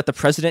basis that the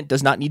president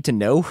does not need to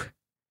know,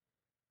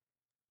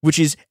 which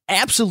is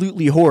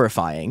absolutely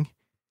horrifying.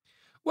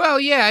 Well,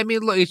 yeah,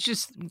 look, it's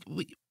just,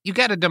 you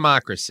got a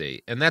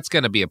democracy, and that's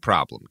going to be a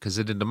problem, because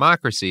in a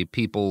democracy,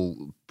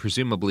 people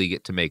presumably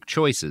get to make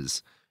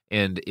choices,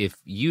 and if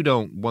you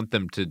don't want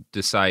them to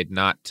decide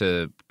not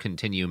to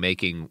continue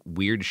making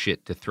weird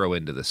shit to throw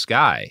into the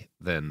sky,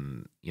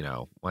 then,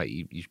 why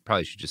you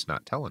probably should just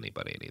not tell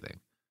anybody anything.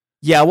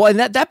 Yeah, well, and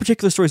that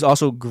particular story is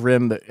also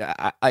grim. This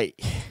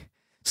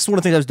is one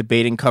of the things I was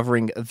debating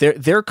covering.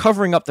 They're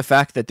covering up the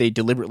fact that they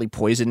deliberately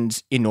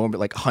poisoned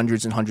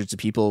hundreds and hundreds of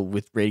people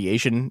with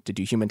radiation to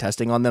do human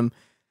testing on them.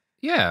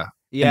 Yeah.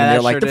 Yeah, and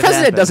they're like, the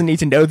president doesn't need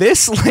to know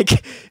this.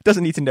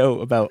 Doesn't need to know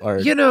about our.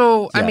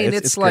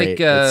 It's like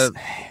great.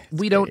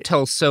 we don't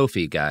tell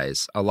Sophie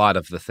guys a lot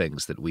of the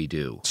things that we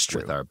do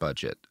with our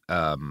budget.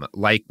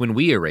 Like when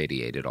we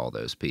irradiated all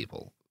those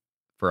people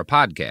for a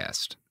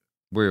podcast,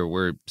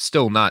 we're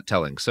still not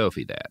telling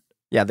Sophie that.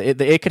 Yeah,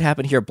 the It Could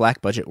Happen Here black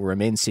budget will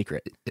remain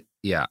secret.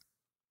 Yeah,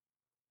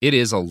 it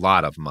is a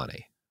lot of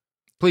money.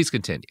 Please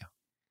continue.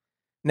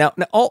 Now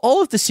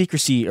all of the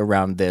secrecy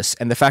around this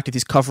and the fact that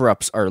these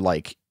cover-ups are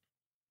like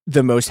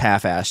the most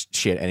half-assed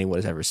shit anyone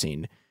has ever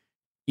seen,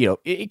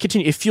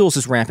 it fuels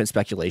this rampant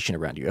speculation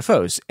around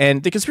UFOs.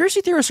 And the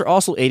conspiracy theorists are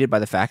also aided by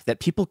the fact that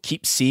people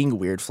keep seeing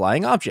weird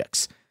flying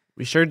objects.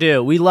 We sure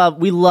do. We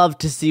love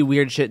to see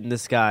weird shit in the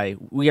sky.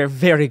 We are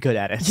very good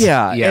at it.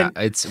 Yeah.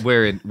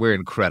 We're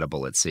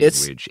incredible at seeing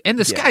weird shit. And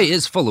the sky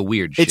is full of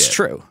weird shit. It's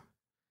true.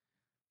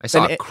 I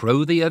saw a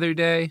crow the other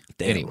day.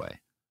 Damn. Anyway.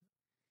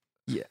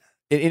 Yeah.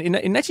 In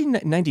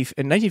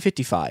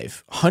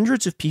 1955,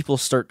 hundreds of people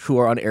who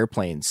are on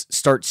airplanes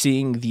start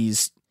seeing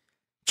these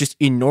just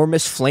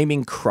enormous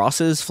flaming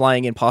crosses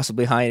flying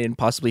impossibly high and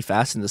impossibly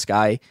fast in the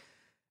sky.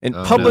 And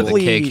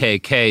publicly... the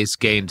KKK's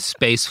gained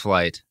space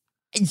flight.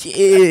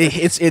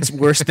 It's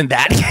worse than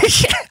that.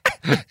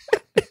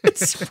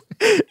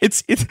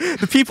 it's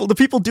the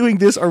people doing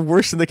this are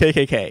worse than the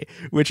KKK,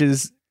 which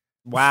is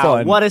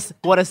fun. What a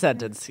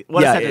sentence.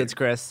 What a sentence,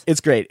 Chris.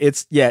 It's great.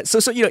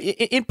 So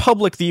in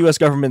public the US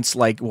government's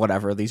like,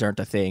 whatever, these aren't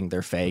a thing,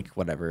 they're fake,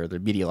 whatever, they're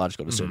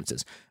meteorological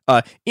disturbances.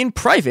 In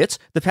private,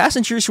 the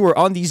passengers who are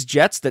on these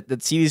jets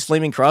that see these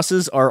flaming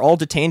crosses are all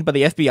detained by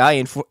the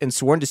FBI and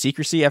sworn to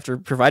secrecy after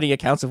providing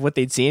accounts of what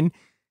they'd seen.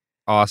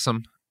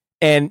 Awesome.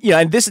 And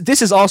and this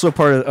is also a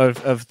part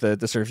of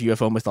the sort of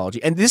UFO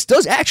mythology, and this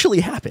does actually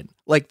happen.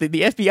 Like the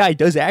FBI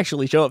does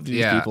actually show up to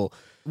these people.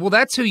 Well,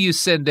 that's who you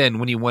send in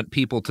when you want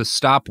people to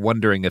stop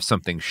wondering if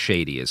something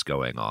shady is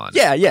going on.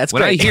 Yeah, it's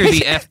when great. I hear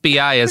the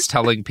FBI is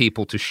telling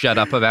people to shut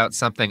up about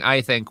something,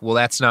 I think, well,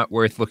 that's not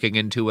worth looking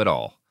into at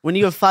all. When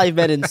you have 5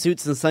 men in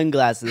suits and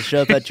sunglasses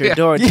show up at your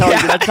door and tell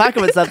you not to talk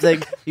about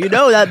something,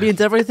 that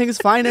means everything's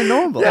fine and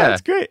normal. Yeah,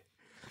 it's great.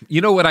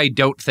 You know what I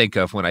don't think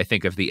of when I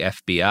think of the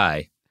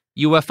FBI?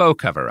 UFO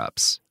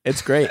cover-ups.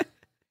 It's great.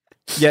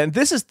 Yeah, and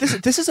this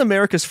is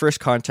America's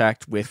first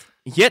contact with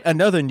yet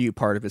another new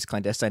part of its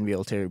clandestine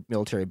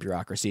military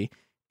bureaucracy,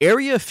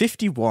 Area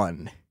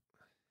 51.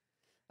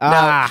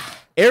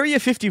 Area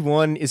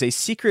 51 is a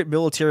secret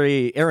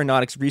military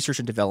aeronautics research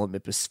and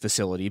development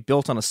facility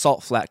built on a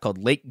salt flat called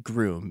Lake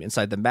Groom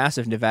inside the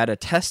massive Nevada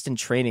Test and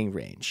Training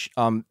Range.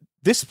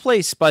 This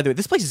place, by the way,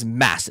 is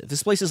massive.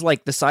 This place is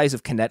like the size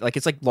of Connecticut. Like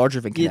it's like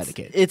larger than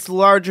Connecticut. It's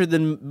larger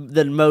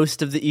than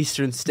most of the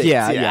eastern states.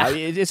 Yeah.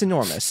 It's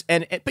enormous.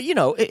 But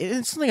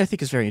it's something I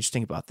think is very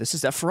interesting about this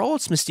is that for all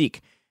its mystique,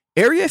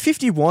 Area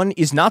 51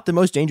 is not the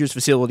most dangerous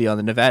facility on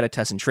the Nevada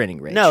Test and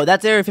Training Range. No,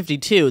 that's Area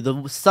 52,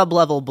 the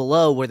sub-level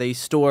below where they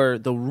store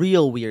the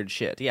real weird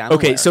shit. Yeah.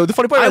 Okay, so the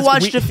funny part is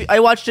I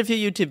watched a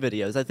few YouTube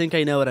videos. I think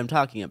I know what I'm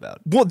talking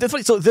about. Well, that's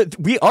funny. So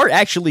we are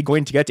actually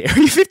going to get to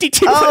Area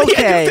 52.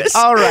 Okay,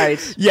 all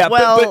right. Yeah,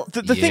 well,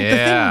 but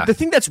the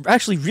thing that's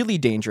actually really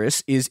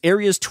dangerous is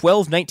areas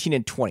 12, 19,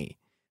 and 20.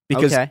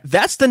 Because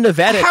that's the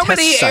Nevada How test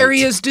many site.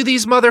 areas do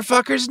these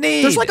motherfuckers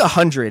need? There's like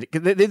 100.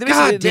 They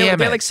it.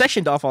 like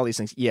sectioned off all these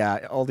things.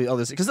 Yeah, all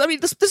this. Because I mean,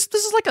 this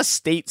is like a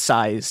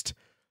state-sized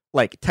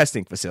like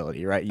testing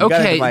facility, right?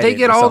 They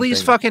get all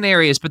these fucking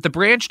areas, but the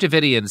Branch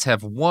Davidians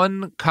have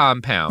one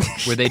compound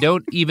where they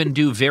don't even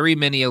do very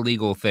many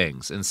illegal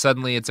things, and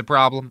suddenly it's a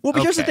problem. Well,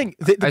 but here's the thing: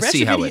 I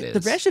see how it is. The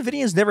Branch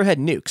Davidians never had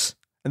nukes.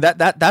 And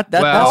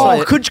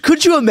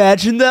could you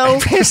imagine though?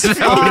 That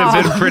would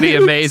have been pretty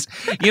amazing.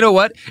 You know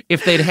what?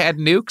 If they'd had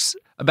nukes,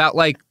 about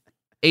like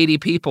 80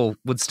 people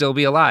would still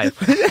be alive.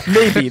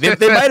 Maybe they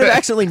might have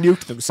accidentally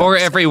nuked themselves, or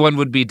everyone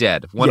would be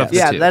dead. One of the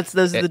two. Yeah,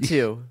 those are the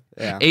two.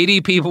 Yeah.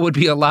 80 people would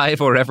be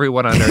alive, or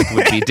everyone on Earth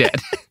would be dead.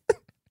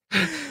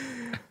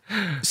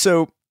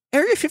 So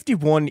Area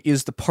 51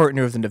 is the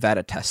partner of the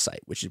Nevada test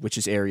site, which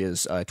is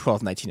areas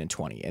 12, 19, and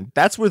 20, and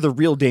that's where the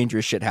real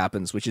dangerous shit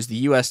happens, which is the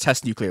U.S.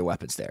 test nuclear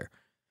weapons there.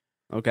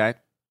 Okay.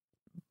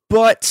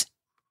 But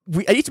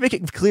I need to make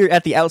it clear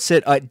at the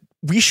outset,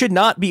 we should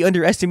not be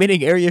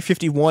underestimating Area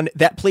 51.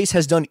 That place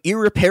has done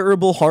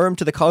irreparable harm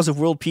to the cause of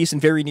world peace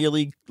and very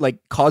nearly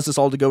caused us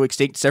all to go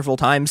extinct several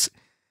times.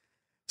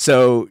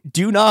 So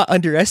do not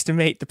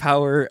underestimate the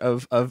power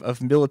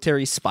of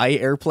military spy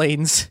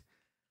airplanes.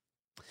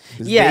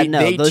 Yeah,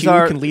 they those too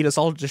are, can lead us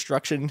all to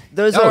destruction.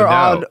 Those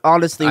are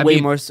honestly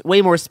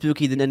way more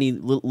spooky than any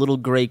little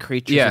gray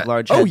creatures with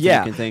large heads you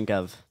can think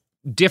of.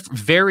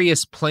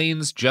 Various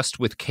planes just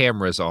with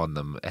cameras on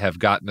them have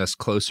gotten us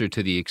closer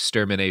to the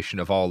extermination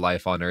of all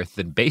life on Earth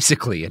than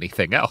basically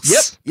anything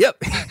else.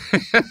 Yep.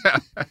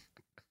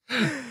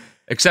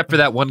 Except for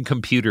that one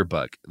computer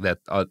bug that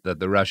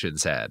the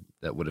Russians had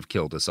that would have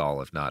killed us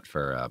all if not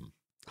for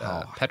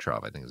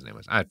Petrov, I think his name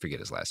was. I forget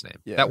his last name.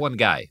 Yeah. That one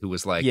guy who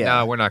was like,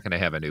 no, we're not going to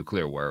have a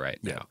nuclear war right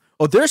now.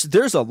 Oh,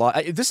 there's a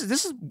lot. This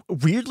is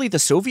weirdly the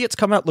Soviets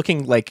come out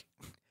looking like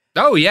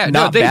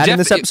not bad in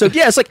this episode.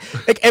 Yeah, it's like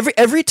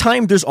every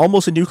time there's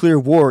almost a nuclear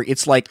war,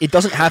 it's like it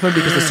doesn't happen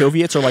because the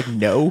Soviets are like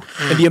no,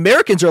 and the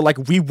Americans are like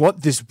we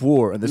want this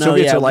war, and the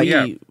Soviets are like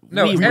we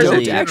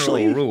don't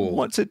actually rule,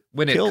 want to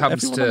when it kill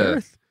comes everyone on to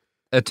Earth.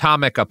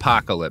 atomic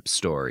apocalypse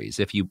stories.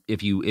 If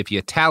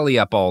you tally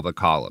up all the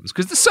columns,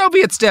 because the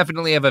Soviets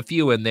definitely have a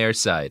few in their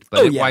side,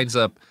 but it winds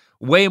up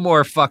way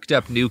more fucked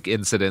up nuke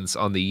incidents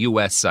on the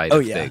U.S. side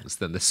of things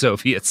than the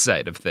Soviet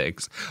side of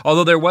things.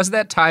 Although there was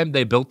that time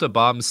they built a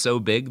bomb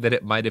so big that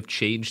it might have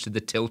changed the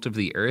tilt of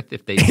the Earth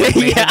if they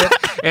detonated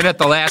it. And at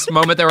the last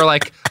moment, they were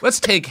like, let's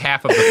take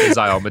half of the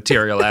fissile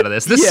material out of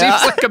this. This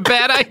seems like a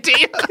bad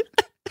idea.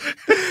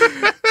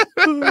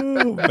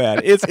 Oh,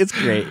 man, it's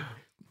great.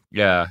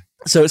 Yeah.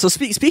 So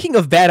speaking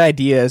of bad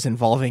ideas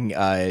involving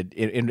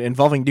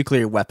involving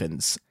nuclear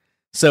weapons,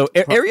 so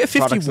Area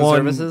 51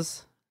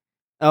 services.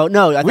 Oh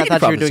no, I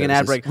thought you were doing an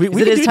ad break.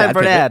 It is time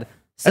for an ad.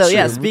 So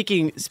yeah,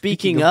 speaking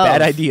of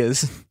bad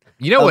ideas,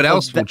 you know what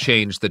else will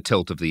change the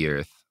tilt of the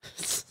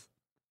Earth?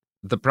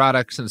 The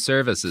products and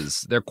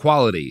services, their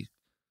quality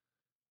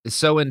is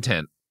so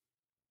intent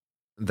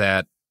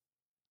that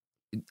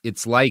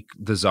it's like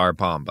the Tsar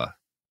Bomba.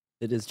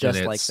 It is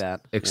just like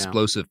that.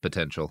 Explosive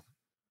potential.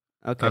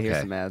 Okay,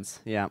 here's some ads.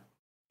 Yeah.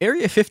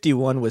 Area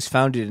 51 was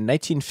founded in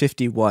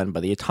 1951 by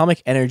the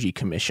Atomic Energy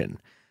Commission,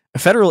 a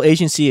federal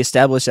agency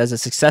established as a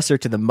successor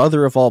to the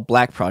mother of all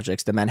black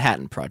projects, the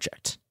Manhattan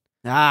Project.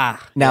 Now,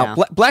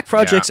 black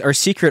projects are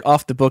secret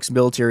off-the-books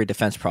military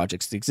defense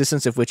projects, the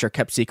existence of which are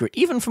kept secret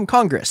even from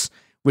Congress,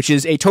 which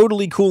is a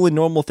totally cool and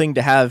normal thing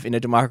to have in a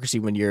democracy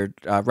when your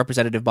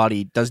representative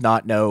body does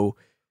not know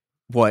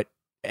what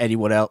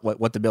anyone else,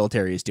 what the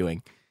military is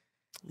doing.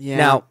 Yeah.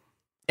 Now,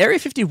 Area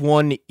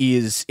 51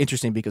 is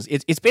interesting because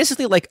it's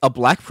basically like a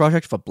black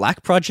project of a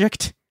black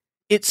project.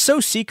 It's so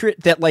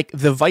secret that like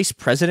the vice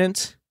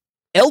president,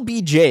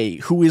 LBJ,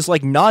 who is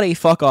like not a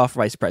fuck off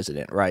vice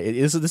president, right?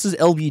 This is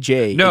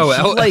LBJ. No,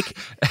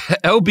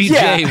 LBJ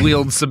Yeah.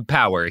 wields some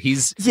power.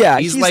 He's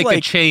like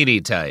a Cheney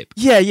type.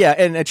 Yeah,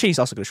 and Cheney's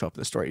also going to show up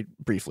in the story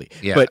briefly.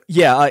 Yeah. But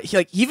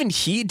even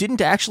he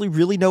didn't actually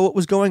really know what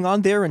was going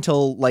on there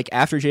until like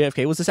after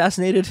JFK was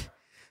assassinated.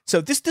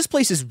 So this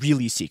place is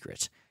really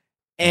secret.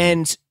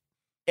 And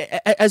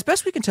as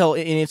best we can tell,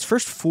 in its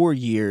first 4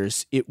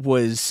 years, it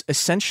was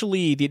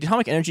essentially the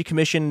Atomic Energy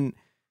Commission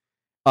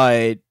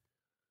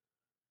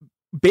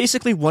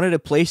basically wanted a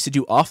place to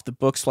do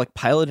off-the-books like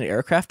pilot and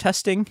aircraft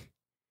testing.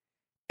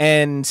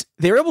 And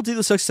they were able to do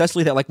this so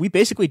successfully that like we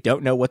basically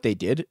don't know what they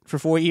did for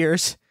 4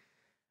 years.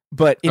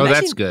 But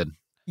that's good.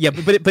 Yeah, but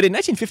in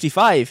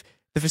 1955,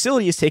 the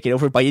facility is taken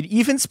over by an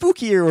even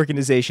spookier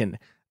organization,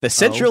 the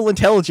Central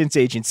Intelligence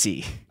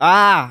Agency.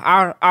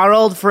 Our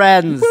old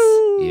friends.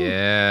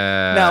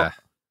 Yeah.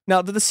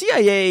 Now the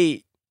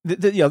CIA,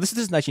 this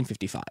is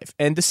 1955,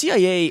 and the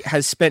CIA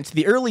has spent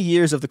the early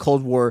years of the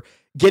Cold War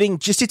getting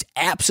just its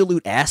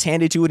absolute ass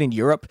handed to it in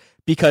Europe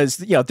because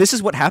this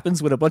is what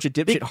happens when a bunch of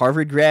dipshit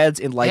Harvard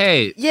grads in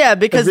like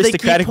because they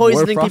keep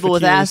poisoning people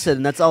with acid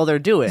and that's all they're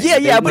doing.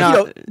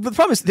 But the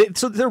problem is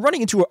they're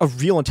running into a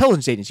real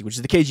intelligence agency, which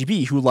is the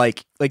KGB, who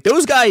like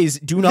those guys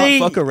do not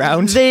fuck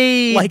around.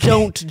 They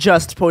don't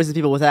just poison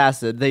people with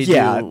acid. They do.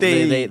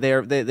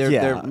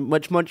 They're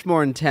much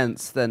more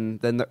intense than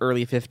the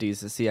early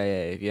 50s. The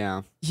CIA.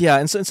 Yeah,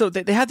 and so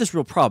they have this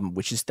real problem,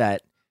 which is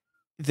that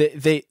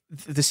the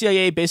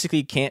CIA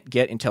basically can't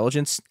get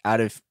intelligence out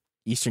of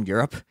Eastern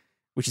Europe,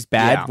 which is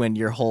bad when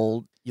your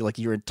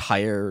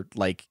entire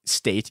like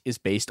state is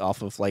based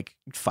off of like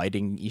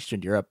fighting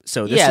Eastern Europe.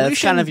 So that's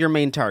kind of your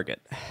main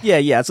target.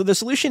 Yeah. So the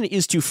solution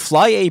is to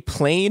fly a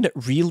plane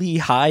really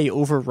high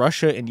over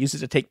Russia and use it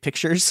to take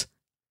pictures.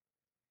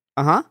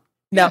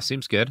 Now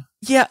seems good.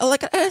 Yeah,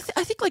 like I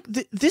think like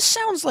this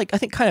sounds like I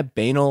think kind of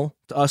banal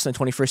to us in the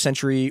 21st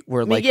century,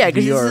 where like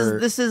because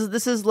this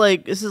is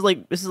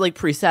like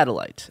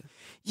pre-satellite.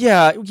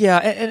 Yeah,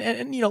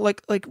 and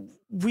like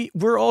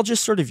we're all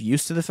just sort of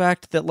used to the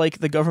fact that like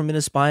the government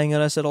is spying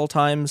on us at all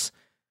times.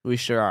 We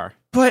sure are.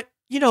 But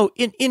in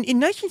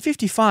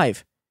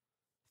 1955,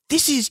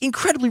 this is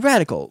incredibly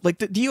radical. Like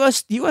the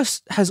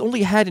U.S. has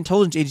only had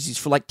intelligence agencies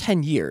for like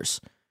 10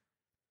 years.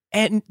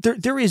 And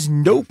there is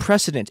no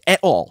precedent at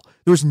all.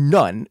 There's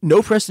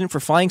no precedent for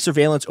flying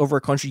surveillance over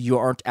a country you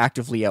aren't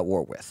actively at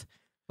war with.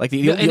 Like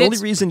the only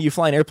reason you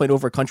fly an airplane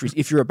over a country is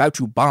if you're about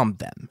to bomb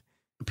them.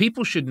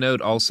 People should note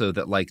also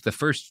that like the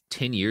first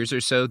 10 years or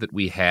so that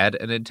we had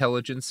an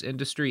intelligence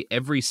industry,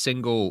 every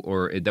single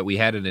that we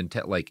had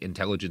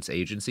intelligence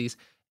agencies,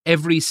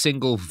 every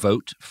single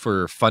vote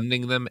for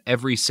funding them,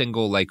 every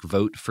single like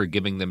vote for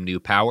giving them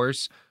new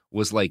powers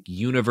was like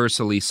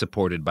universally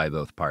supported by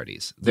both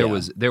parties. There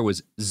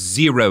was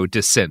zero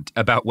dissent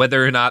about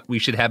whether or not we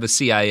should have a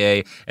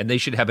CIA and they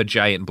should have a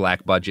giant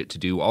black budget to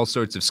do all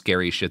sorts of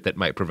scary shit that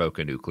might provoke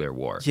a nuclear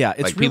war. Yeah,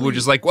 people were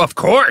just like, well, of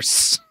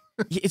course.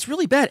 It's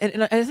really bad,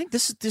 and I think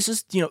this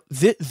is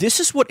this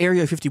is what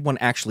Area 51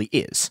 actually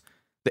is.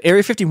 The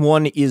Area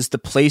 51 is the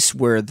place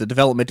where the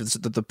development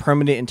of the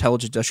permanent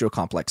intelligence industrial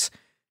complex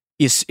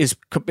is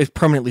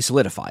permanently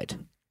solidified.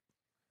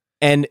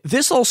 And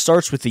this all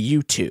starts with the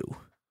U-2.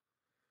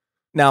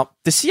 Now,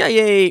 the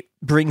CIA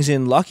brings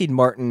in Lockheed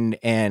Martin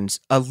and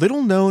a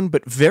little-known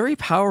but very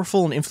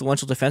powerful and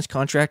influential defense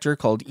contractor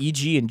called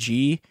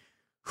EG&G,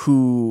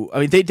 who, I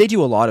mean, they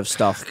do a lot of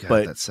stuff. God,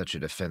 but that's such a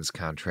defense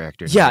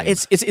contractor. Yeah, name.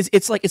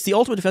 it's like it's the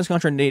ultimate defense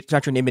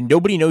contractor name, and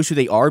nobody knows who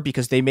they are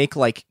because they make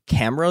like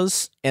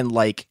cameras and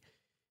like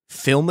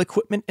film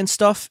equipment and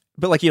stuff.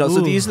 But like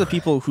so these are the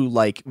people who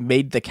like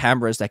made the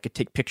cameras that could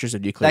take pictures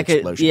of nuclear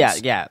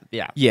explosions.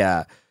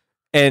 Yeah.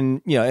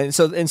 And and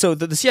so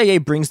the CIA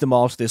brings them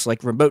all to this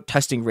like remote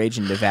testing range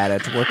in Nevada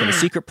to work on a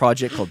secret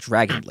project called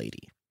Dragon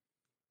Lady.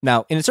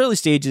 Now, in its early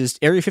stages,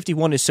 Area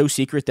 51 is so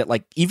secret that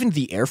like even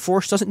the Air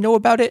Force doesn't know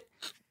about it,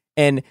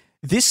 and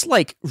this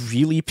like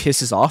really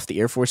pisses off the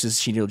Air Force's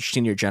senior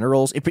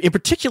generals. In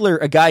particular,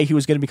 a guy who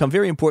is going to become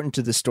very important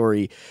to this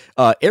story,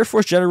 Air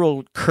Force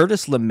General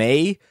Curtis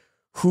LeMay,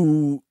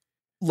 who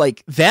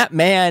like that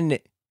man.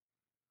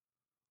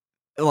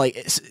 Like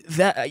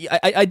that,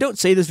 I don't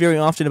say this very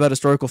often about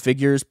historical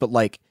figures, but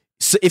like,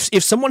 so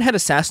if someone had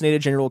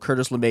assassinated General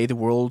Curtis LeMay, the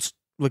world's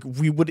like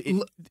we would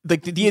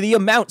like the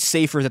amount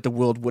safer that the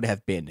world would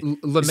have been.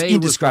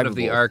 LeMay was one of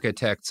the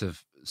architects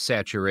of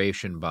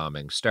saturation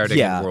bombing, starting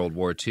in World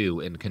War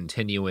II and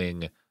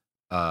continuing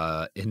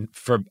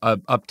from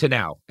up to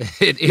now.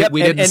 We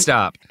didn't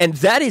stop, and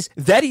that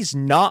is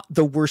not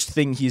the worst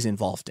thing he's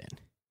involved in.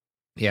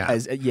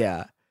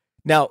 Yeah.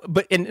 Now,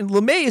 and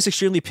LeMay is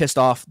extremely pissed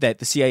off that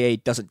the CIA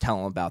doesn't tell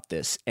him about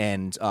this,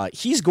 and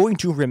he's going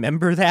to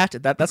remember that's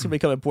going to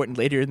become important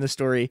later in the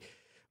story.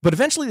 But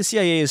eventually the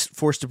CIA is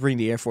forced to bring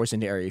the Air Force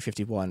into Area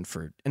 51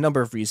 for a number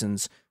of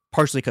reasons,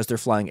 partially because they're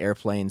flying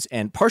airplanes,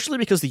 and partially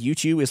because the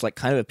U-2 is like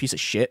kind of a piece of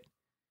shit.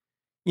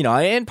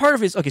 And part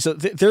of it is, okay, so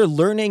they're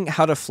learning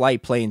how to fly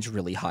planes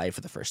really high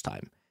for the first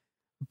time.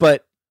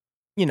 But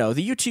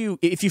the U-2,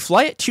 if you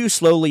fly it too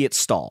slowly, it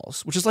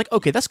stalls, which is like,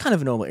 okay, that's kind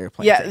of a normal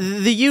airplane. Yeah,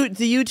 thing. the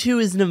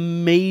U-2 is an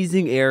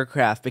amazing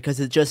aircraft because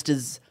it just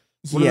is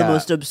one of the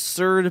most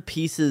absurd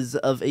pieces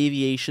of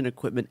aviation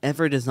equipment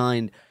ever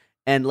designed.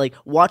 And like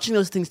watching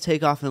those things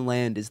take off and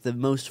land is the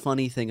most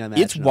funny thing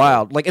imaginable. It's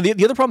wild. Like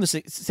the other problem is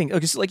thing.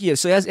 Okay, so like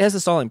so it has the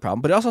stalling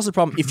problem, but it also has the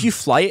problem if you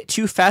fly it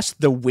too fast,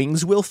 the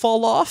wings will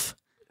fall off.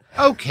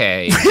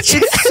 Okay,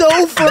 it's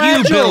so fragile.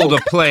 You build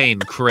a plane,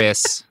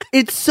 Chris.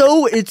 It's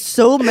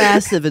so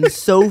massive and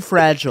so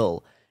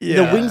fragile.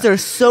 Yeah. The wings are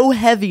so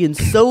heavy and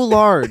so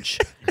large.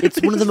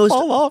 It's one of the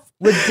most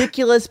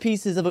ridiculous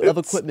pieces of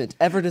equipment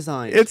ever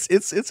designed.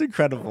 It's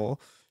incredible.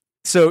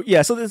 So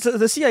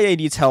the CIA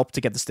needs help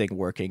to get this thing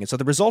working, and so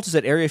the result is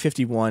that Area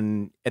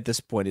 51 at this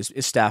point is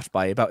staffed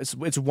by about it's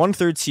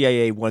 1/3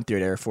 CIA,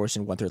 1/3 Air Force,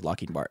 and 1/3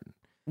 Lockheed Martin.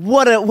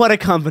 What a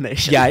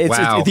combination! Yeah,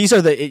 wow. These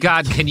are the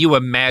God. Can you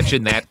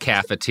imagine that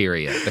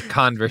cafeteria? The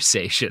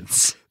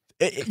conversations.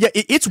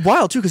 It's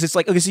wild too because it's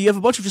like, okay, so you have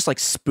a bunch of just like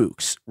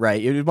spooks,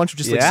 right? You have a bunch of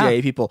just like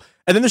CIA people,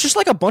 and then there's just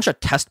like a bunch of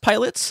test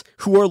pilots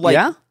who are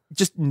like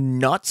just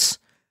nuts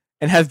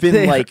and have been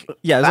there's like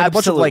a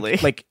bunch of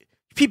like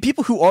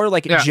people who are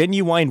like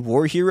genuine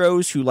war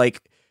heroes who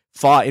like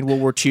fought in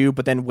World War II,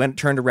 but then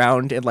turned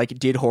around and like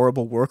did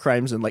horrible war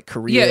crimes in like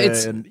Korea. Yeah,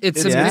 it's a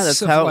mix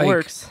that's of how like it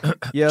works.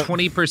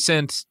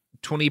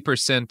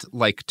 20%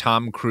 like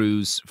Tom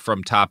Cruise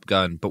from Top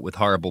Gun, but with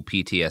horrible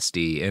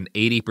PTSD, and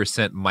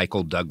 80%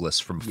 Michael Douglas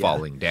from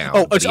Falling Down.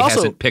 Oh, but he also,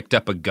 hasn't picked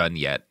up a gun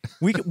yet.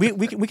 we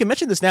can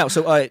mention this now.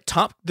 So,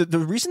 the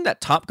reason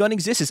that Top Gun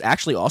exists is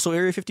actually also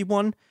Area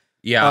 51.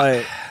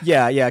 Yeah,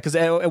 because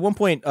at one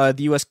point, the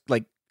U.S.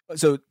 like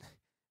so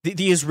the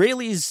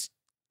Israelis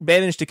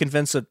managed to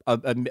convince I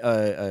think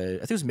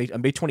it was a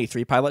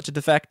MiG-23 pilot to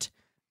defect.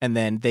 And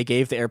then they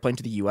gave the airplane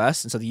to the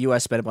U.S. And so the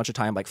U.S. spent a bunch of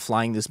time like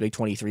flying this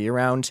MiG-23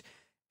 around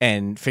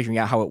and figuring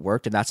out how it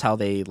worked. And that's how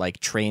they like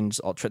they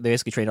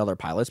basically trained all their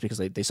pilots because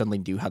they suddenly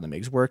knew how the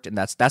MiGs worked. And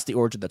that's the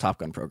origin of the Top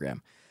Gun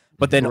program.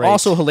 But then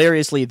also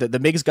hilariously, the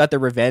MiGs got their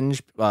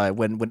revenge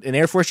when an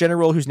Air Force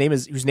general whose name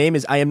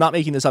is I am not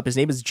making this up. His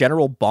name is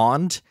General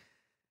Bond.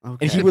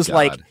 Okay. And he was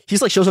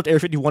he's like shows up to Area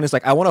 51. Is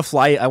like, I want to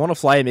fly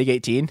a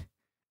MiG-18.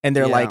 And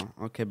they're like,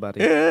 okay,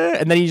 buddy.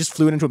 And then he just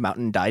flew it into a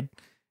mountain and died,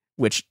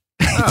 which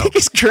I think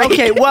is great.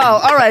 Okay, well,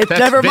 all right,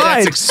 never mind.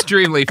 That's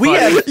extremely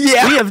funny. We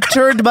have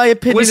turned my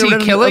opinion. Was he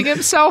killing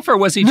himself, or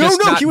was he just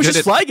no? Not He was good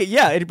just flying it.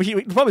 Yeah, but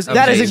the problem is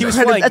that's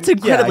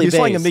incredibly. He was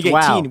flying a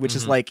MiG-18, which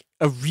is like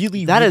a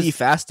really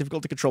fast,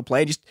 difficult to control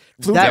plane. Just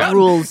flew down.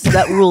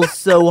 That rules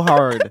so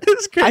hard.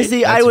 It's great. I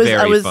see. That's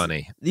I was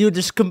funny. You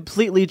just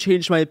completely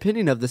changed my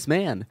opinion of this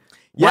man.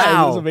 Yeah,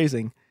 wow. it was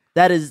amazing.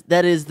 That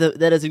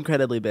is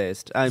incredibly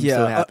based. I'm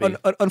so happy.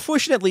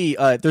 Unfortunately,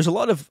 there's a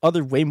lot of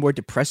other way more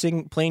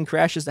depressing plane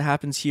crashes that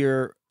happens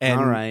here. And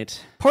all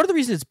right. Part of the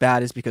reason it's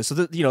bad is because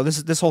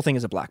this whole thing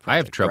is a black project. I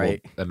have trouble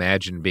right?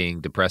 imagine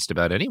being depressed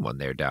about anyone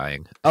there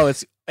dying. Oh,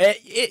 it's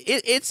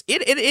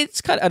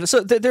kind of so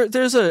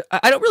there's a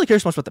I don't really care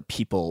so much about the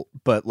people,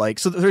 but like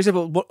so for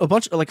example, a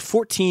bunch of like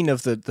 14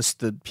 of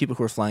the people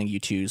who are flying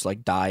U-2s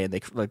like die and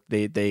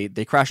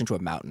they crash into a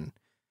mountain.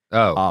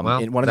 Oh, well,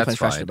 and one of the planes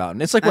crashed into a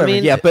mountain. It's like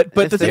whatever,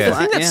 but the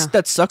thing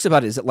that sucks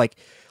about it is that like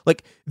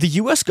the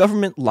U.S.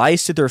 government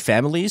lies to their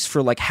families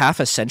for like half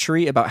a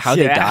century about how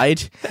they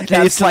died. And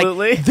it's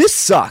like this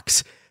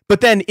sucks. But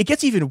then it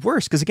gets even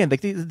worse because again,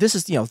 like this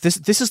is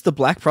this is the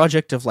black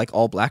project of like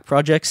all black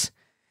projects,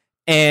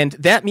 and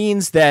that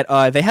means that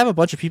they have a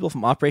bunch of people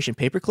from Operation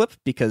Paperclip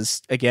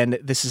because again,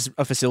 this is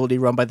a facility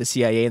run by the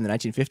CIA in the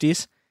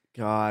 1950s.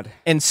 God,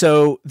 and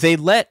so they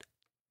let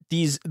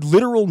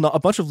a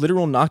bunch of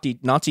literal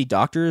Nazi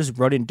doctors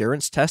run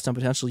endurance tests on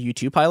potential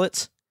U-2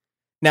 pilots.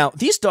 Now,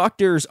 these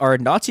doctors are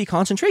Nazi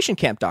concentration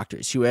camp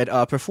doctors who had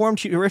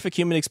performed horrific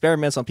human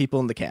experiments on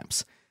people in the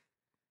camps.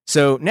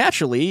 So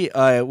naturally,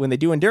 when they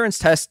do endurance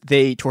tests,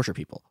 they torture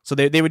people. So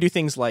they would do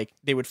things like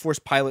they would force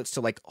pilots to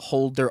like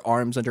hold their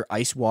arms under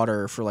ice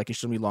water for like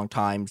extremely long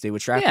times. They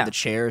would strap them to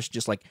chairs,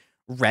 just like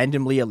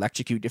randomly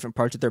electrocute different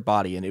parts of their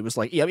body, and it was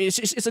like,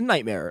 it's a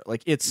nightmare.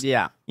 Like this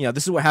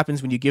is what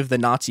happens when you give the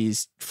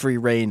Nazis free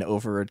reign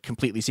over a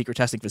completely secret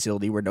testing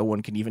facility where no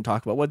one can even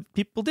talk about what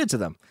people did to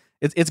them.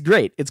 It's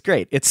great.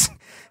 This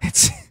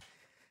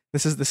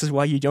is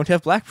why you don't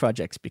have black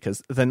projects,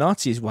 because the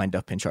Nazis wind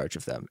up in charge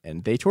of them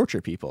and they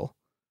torture people.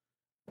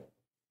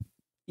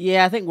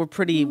 Yeah, I think we're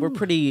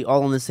pretty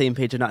all on the same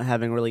page of not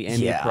having really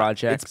any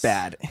projects. It's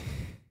bad.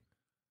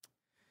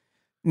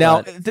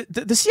 Now,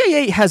 the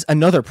CIA has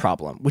another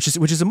problem, which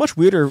is a much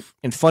weirder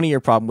and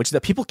funnier problem, which is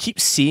that people keep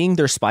seeing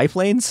their spy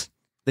planes.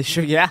 They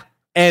sure, yeah.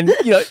 And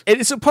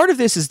so part of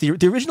this is the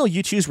original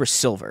U-2s were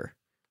silver,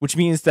 which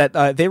means that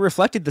they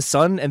reflected the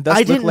sun and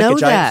thus look like a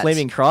giant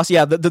flaming cross.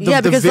 Yeah, the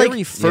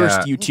very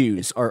first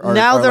U-2s are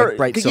now they're like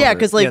bright silver. Yeah,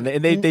 because like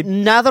they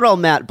now they're all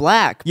matte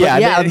black.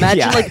 But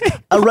imagine like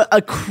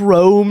a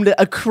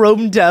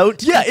chromed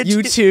out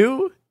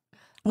U-2.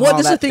 Well,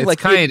 this is the thing. Like,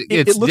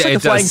 it looks like a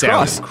flying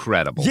cross.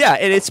 Incredible. Yeah,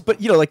 and this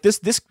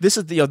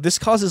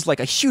causes like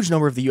a huge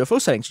number of the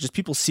UFO sightings. Just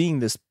people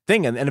seeing this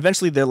thing, and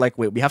eventually they're like,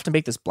 wait, we have to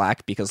make this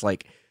black because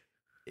like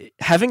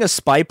having a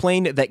spy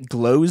plane that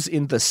glows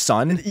in the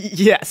sun.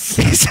 Yes,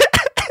 is a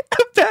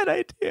bad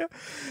idea.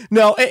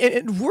 No,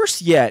 and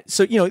worse yet.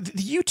 So the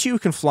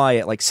U-2 can fly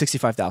at like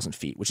 65,000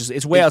 feet, which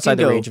is way outside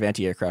the range of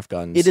anti-aircraft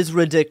guns. It is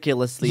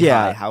ridiculously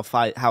high how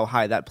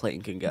high that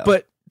plane can go.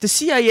 But the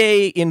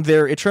CIA, in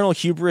their eternal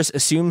hubris,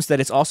 assumes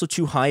that it's also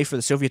too high for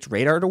the Soviets'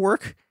 radar to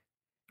work.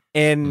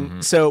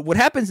 And so what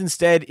happens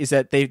instead is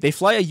that they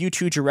fly a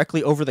U-2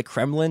 directly over the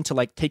Kremlin to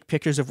like take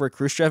pictures of where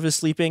Khrushchev is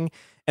sleeping,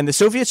 and the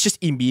Soviets just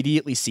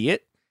immediately see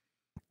it.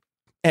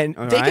 And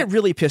they get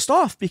really pissed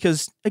off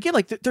because, again,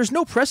 like there's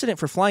no precedent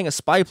for flying a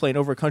spy plane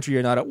over a country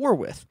you're not at war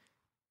with.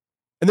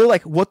 And they're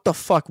like, what the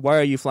fuck? Why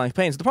are you flying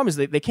planes? The problem is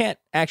they can't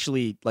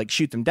actually like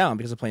shoot them down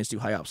because the plane's too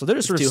high up. So they're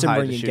just sort of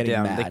simmering and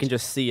getting mad. They can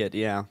just see it,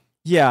 yeah.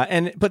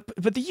 Yeah, but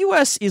the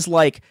U.S. is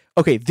like,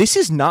 okay, this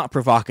is not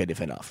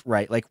provocative enough,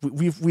 right? Like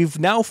we've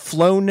now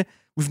flown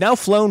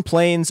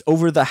planes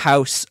over the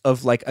house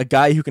of like a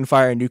guy who can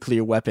fire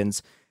nuclear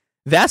weapons.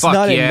 That's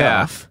not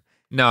enough.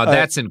 No,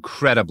 that's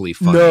incredibly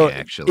funny.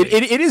 Actually,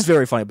 it is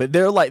very funny. But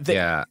they're like,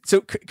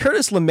 So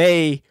Curtis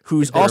LeMay,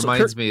 who's also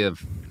reminds me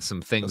of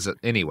some things.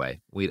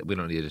 Anyway, we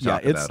don't need to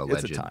talk about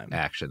alleged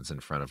actions in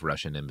front of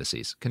Russian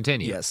embassies.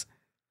 Continue. Yes.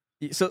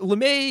 So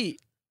LeMay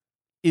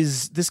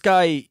is this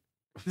guy.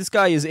 This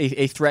guy is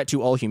a threat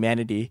to all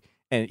humanity,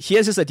 and he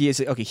has this idea.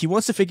 Okay, he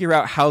wants to figure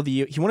out how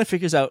the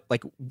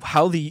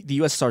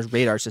USSR's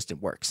radar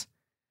system works.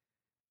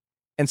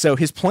 And so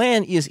his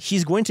plan is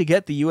he's going to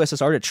get the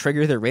USSR to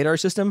trigger their radar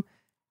system,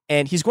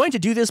 and he's going to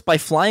do this by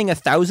flying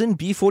 1,000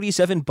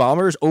 B-47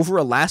 bombers over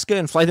Alaska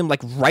and fly them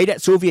like right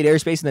at Soviet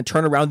airspace, and then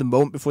turn around the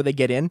moment before they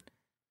get in.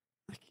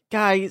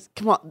 Guys,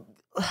 come on.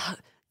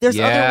 There's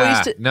other ways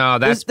to. No,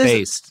 that's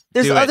based.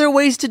 There's other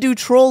ways to do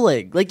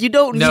trolling. Like you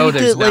don't need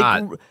to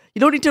like. You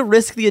don't need to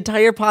risk the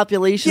entire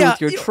population with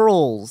your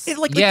trolls.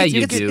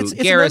 You do.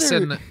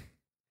 Garrison,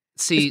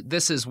 see,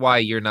 this is why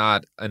you're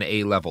not an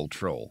A-level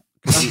troll.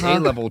 The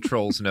A-level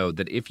trolls know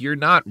that if you're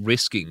not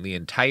risking the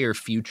entire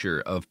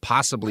future of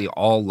possibly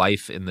all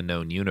life in the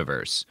known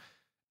universe,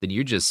 then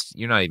you're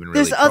not even really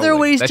There's other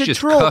trolling. ways That's to just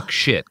troll. Cuck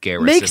shit,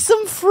 Garrison. Make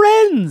some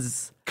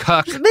friends.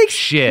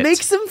 Shit.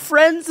 Make some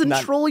friends and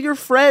troll your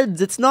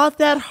friends. It's not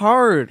that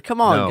hard.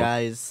 Come on,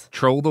 guys.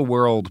 Troll the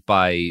world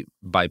by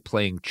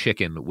playing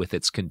chicken with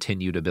its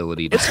continued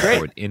ability to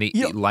support any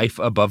life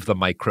above the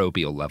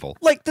microbial level.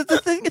 Like the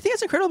thing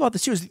that's incredible about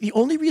this too is the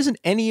only reason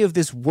any of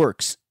this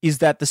works is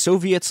that the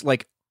Soviets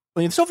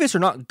the Soviets are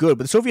not good,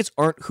 but the Soviets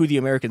aren't who the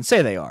Americans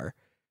say they are.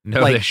 No,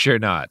 like, they're sure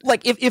not.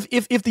 Like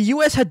if the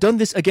U.S. had done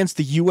this against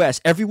the U.S.,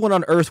 everyone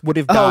on Earth would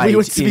have died. Oh, we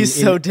would be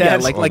so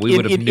dead. Yeah, we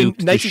would have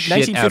nuked the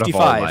shit out of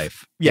all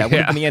life. Yeah, would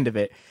have been the end of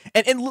it.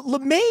 And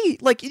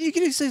LeMay, like you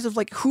can say of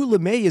like who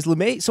LeMay is.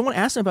 LeMay, someone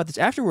asked him about this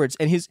afterwards,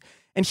 and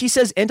he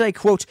says, and I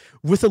quote,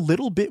 "With a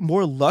little bit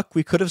more luck,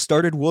 we could have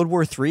started World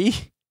War III."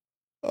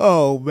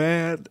 Oh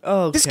man,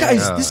 this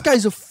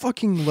guy's a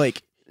fucking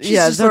like.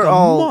 He's they're like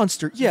all a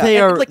monster. Yeah, they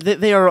are. Like,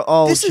 they are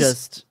all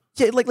just.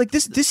 Like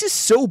this is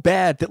so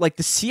bad that like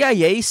the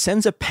CIA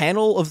sends a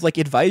panel of like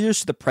advisors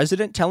to the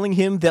president telling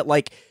him that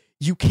like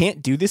you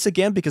can't do this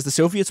again because the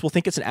Soviets will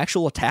think it's an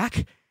actual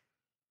attack.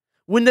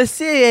 When the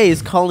CIA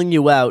is calling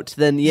you out,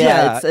 then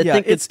I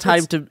think it's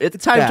time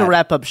to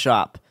wrap up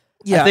shop.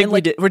 Yeah, I think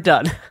we're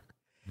done.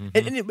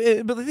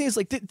 Mm-hmm. But the thing is,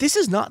 like, this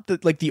is not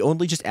the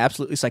only just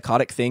absolutely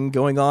psychotic thing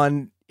going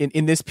on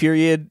in this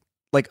period,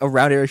 like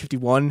around Area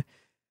 51.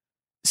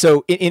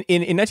 So in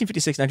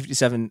 1956,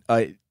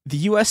 1957, the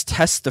U.S.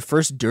 tests the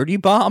first dirty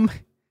bomb,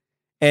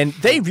 and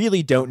they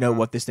really don't know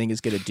what this thing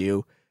is going to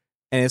do.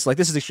 And it's like,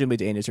 this is extremely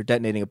dangerous. They're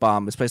detonating a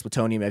bomb. It's placed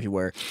plutonium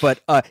everywhere.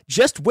 But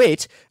just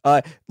wait,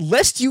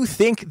 lest you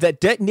think that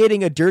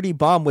detonating a dirty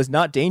bomb was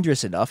not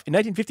dangerous enough, in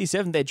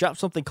 1957, they dropped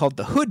something called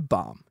the Hood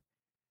bomb.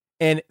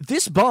 And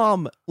this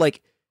bomb,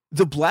 like,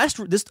 the blast...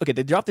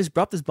 they dropped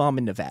this bomb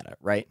in Nevada,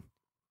 right?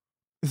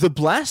 The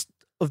blast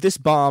of this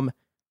bomb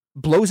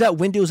blows out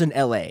windows in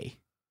L.A.,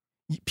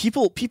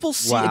 People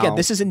see, again,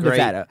 this is in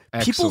Nevada.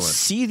 Excellent. People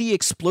see the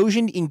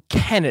explosion in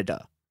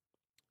Canada.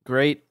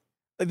 Great.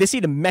 Like they see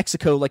it in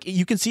Mexico. Like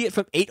you can see it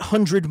from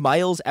 800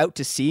 miles out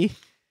to sea.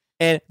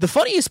 And the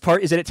funniest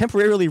part is that it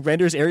temporarily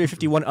renders Area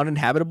 51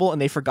 uninhabitable,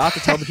 and they forgot to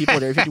tell the people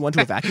at Area 51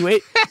 to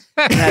evacuate.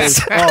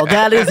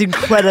 That is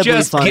incredibly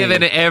just funny.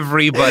 Giving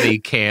everybody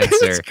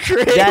cancer.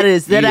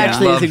 That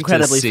actually is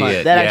incredibly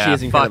funny. That actually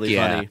is incredibly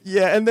funny.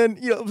 Yeah, and then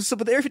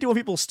but the Area 51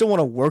 people still want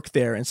to work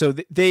there, and so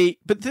they.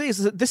 But the thing is,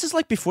 this is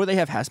like before they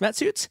have hazmat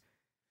suits.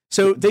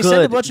 So they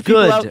send a bunch of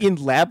people out in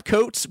lab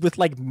coats with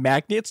like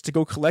magnets to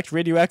go collect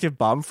radioactive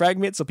bomb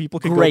fragments, so people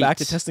can go back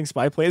to testing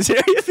spy planes in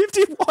Area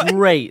 51.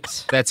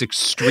 Great. That's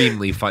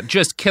extremely fun.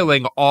 Just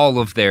killing all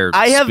of their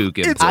spook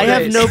info. I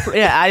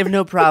have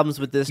no problems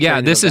with this. Yeah,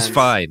 this is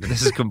fine.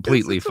 This is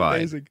completely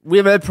fine. Amazing. We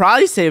have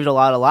probably saved a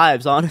lot of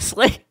lives,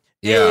 honestly.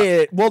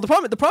 Yeah. Well, the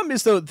problem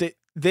is though that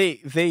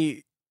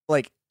they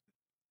like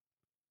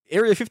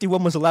Area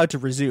 51 was allowed to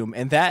resume,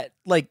 and that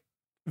like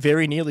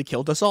very nearly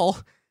killed us all.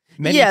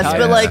 Yes,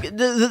 but like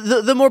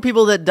the more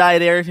people that die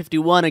at Area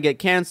 51 and get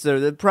cancer,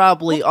 the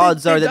probably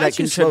odds are that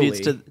contributes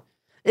to.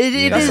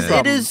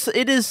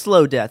 It is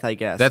slow death, I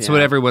guess. That's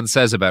what everyone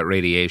says about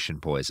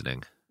radiation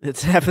poisoning. It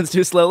happens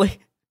too slowly.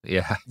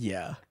 Yeah.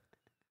 Yeah.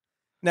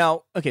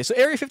 Now, okay, so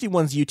Area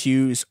 51's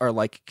U-2s are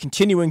like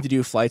continuing to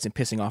do flights and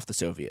pissing off the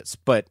Soviets,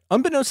 but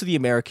unbeknownst to the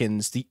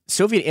Americans, the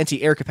Soviet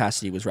anti-air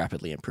capacity was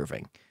rapidly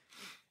improving.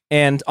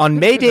 And on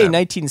May Day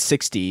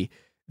 1960,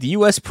 the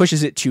U.S.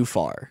 pushes it too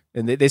far,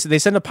 and they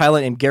send a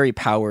pilot named Gary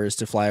Powers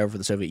to fly over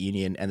the Soviet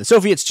Union, and the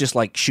Soviets just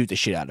like shoot the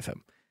shit out of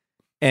him.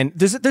 And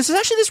there's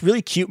actually this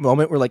really cute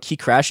moment where like he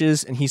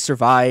crashes and he's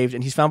survived,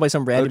 and he's found by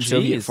some random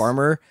Soviet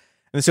farmer,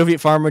 and the Soviet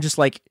farmer just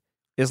like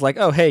is like,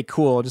 oh hey,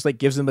 cool, just like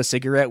gives him a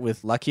cigarette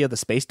with Lucia the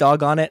space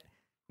dog on it,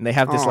 and they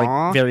have this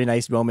like very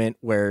nice moment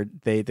where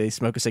they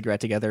smoke a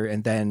cigarette together,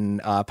 and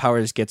then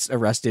Powers gets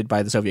arrested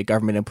by the Soviet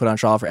government and put on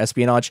trial for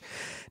espionage.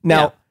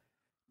 Now.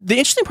 The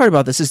interesting part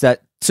about this is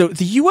that, so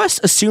the U.S.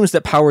 assumes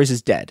that Powers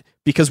is dead,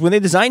 because when they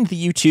designed the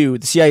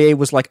U-2, the CIA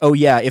was like, oh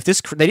yeah, if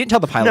this, they didn't tell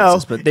the pilots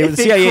this, but they were the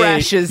CIA,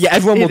 crashes,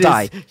 everyone will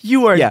die.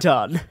 You are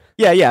done.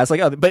 Yeah, it's like,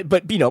 oh,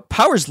 but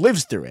Powers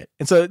lives through it.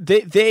 And so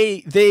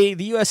the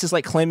U.S. is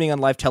like claiming on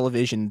live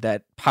television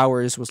that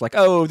Powers was like,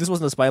 oh, this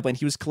wasn't a spy plane.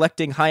 He was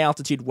collecting high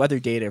altitude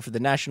weather data for the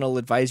National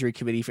Advisory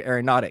Committee for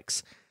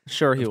Aeronautics.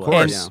 Sure, he was. Of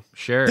course,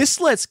 sure. This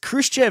lets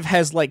Khrushchev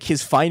has like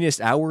his finest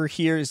hour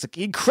here. It's like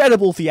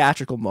incredible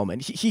theatrical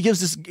moment. He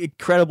gives this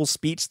incredible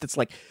speech that's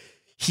like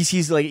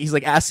he's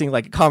like asking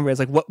like comrades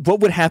like what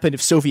would happen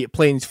if Soviet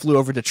planes flew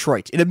over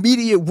Detroit? An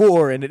immediate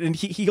war, and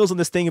he goes on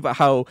this thing about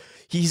how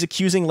he's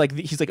accusing like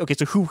he's like, okay,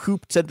 so who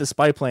sent the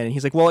spy plane? And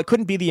he's like, well, it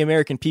couldn't be the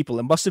American people.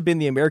 It must have been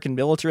the American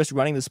militarists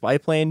running the spy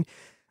plane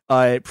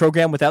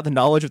program without the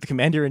knowledge of the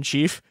commander in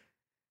chief.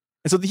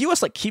 And so the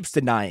U.S. like keeps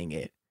denying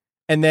it.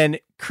 And then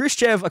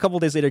Khrushchev, a couple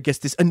of days later,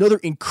 gets another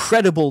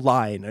incredible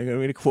line. I'm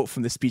going to quote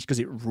from the speech because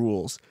it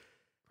rules.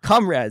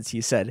 Comrades, he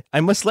said, I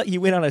must let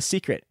you in on a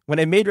secret. When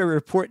I made a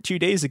report 2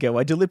 days ago,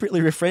 I deliberately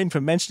refrained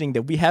from mentioning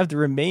that we have the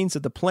remains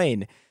of the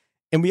plane,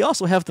 and we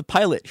also have the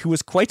pilot, who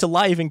was quite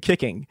alive and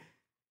kicking.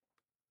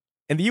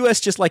 And the U.S.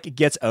 just like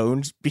gets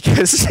owned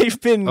because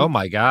they've been. Oh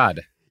my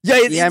God.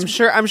 Yeah, I'm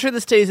sure the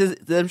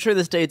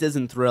States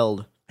isn't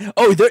thrilled.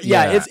 Oh,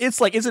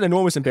 it's like it's an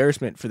enormous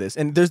embarrassment for this,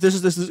 and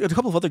there's a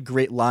couple of other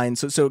great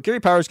lines. So Gary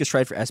Powers gets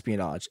tried for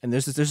espionage, and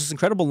there's this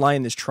incredible line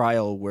in this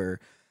trial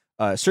where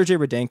Sergei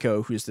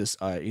Rudenko, who's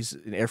he's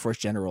an Air Force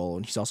general,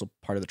 and he's also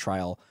part of the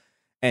trial,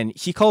 and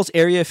he calls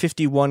Area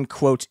 51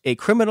 quote a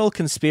criminal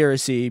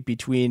conspiracy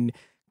between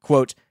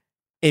quote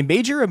a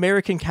major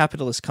American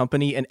capitalist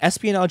company, an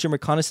espionage and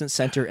reconnaissance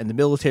center, and the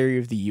military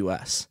of the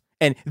U.S.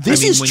 And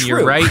this is when true.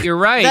 You're right. You're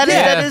right.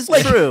 That is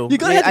true. You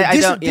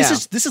gotta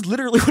this is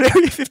literally what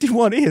Area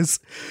 51 is.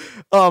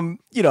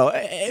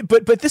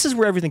 But this is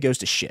where everything goes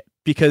to shit,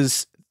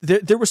 because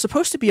there was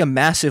supposed to be a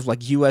massive like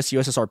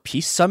USSR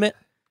peace summit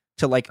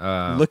to like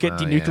look at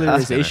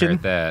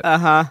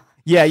denuclearization.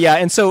 Yeah,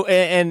 and so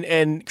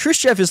and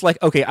Khrushchev is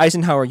like, okay,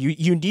 Eisenhower,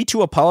 you need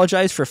to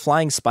apologize for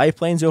flying spy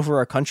planes over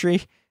our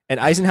country, and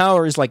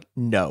Eisenhower is like,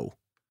 no.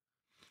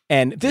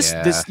 And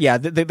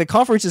the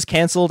conference is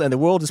canceled, and the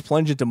world is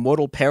plunged into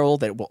mortal peril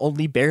that will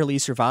only barely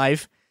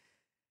survive.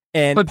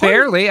 But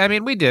barely, I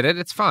mean, we did it.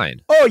 It's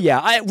fine. Oh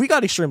yeah, we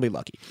got extremely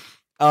lucky.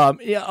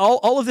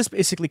 All of this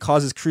basically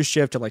causes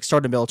Khrushchev to like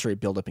start a military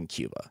buildup in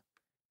Cuba.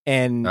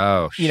 And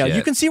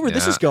you can see where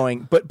this is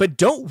going, but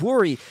don't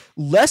worry,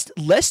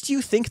 lest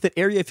you think that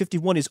Area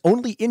 51 is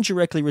only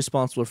indirectly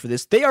responsible for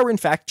this. They are in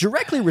fact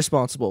directly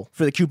responsible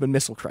for the Cuban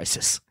Missile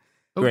Crisis.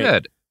 Oh,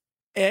 good.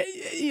 And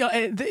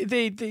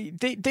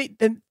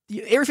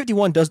Area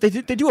 51 does. They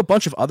do a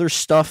bunch of other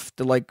stuff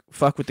to like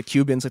fuck with the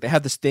Cubans. Like they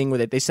have this thing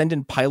where they send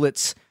in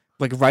pilots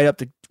like right up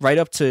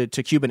to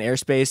Cuban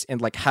airspace and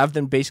like have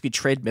them basically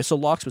trade missile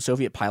locks with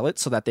Soviet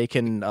pilots so that they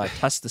can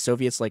test the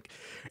Soviets like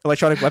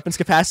electronic weapons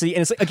capacity.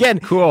 And it's like, again,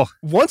 cool.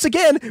 Once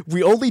again,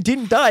 we only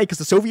didn't die because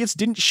the Soviets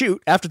didn't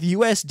shoot after the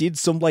U.S. did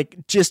some like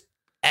just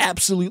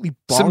absolutely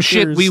bonkers, some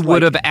shit we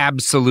would have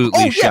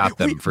absolutely shot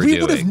them for doing.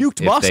 We would have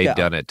nuked if Moscow. they'd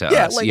done it to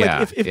us.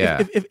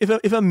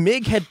 If a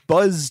MiG had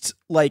buzzed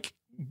like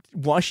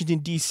Washington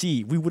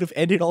D.C., we would have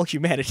ended all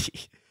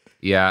humanity.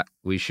 Yeah,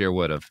 we sure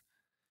would have.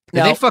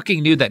 Now, they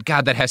fucking knew that.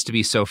 God, that has to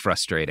be so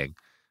frustrating.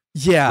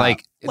 Yeah,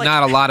 like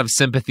not a lot of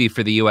sympathy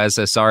for the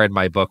USSR in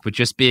my book, but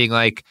just being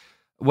like,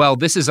 well,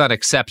 this is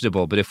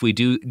unacceptable, but if we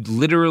do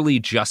literally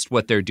just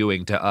what they're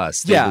doing to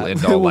us, they will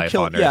end all life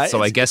on Earth. Yeah,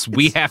 so I guess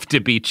we have to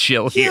be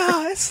chill here.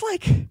 Yeah, it's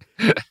like,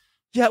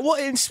 yeah. Well,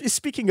 and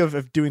speaking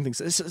of doing things,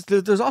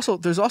 there's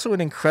also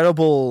an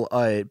incredible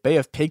Bay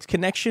of Pigs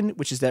connection,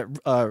 which is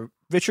that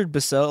Richard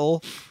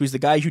Bissell, who's the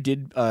guy who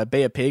did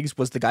Bay of Pigs,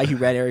 was the guy who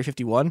ran Area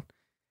 51.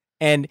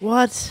 And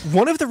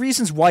one of the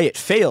reasons why it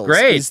fails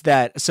is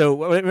that,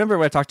 so remember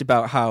when I talked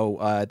about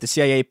how the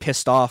CIA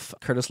pissed off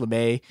Curtis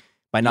LeMay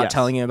by not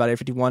telling him about Area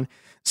 51?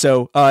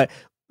 So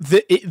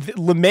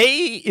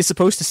LeMay is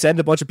supposed to send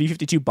a bunch of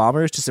B-52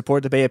 bombers to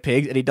support the Bay of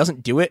Pigs, and he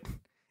doesn't do it.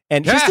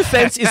 And his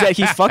defense is that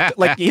he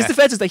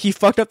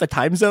fucked up the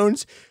time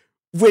zones,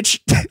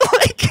 which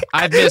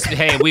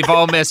we've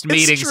all missed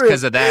meetings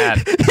because of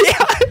that.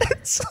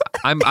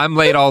 I'm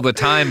late all the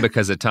time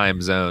because of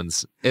time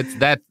zones. It's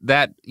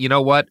that you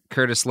know what?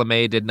 Curtis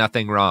LeMay did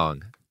nothing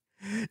wrong.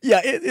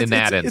 Yeah,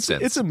 instance,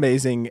 it's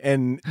amazing,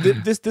 and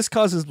this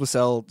causes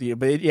Bissell,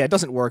 but it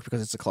doesn't work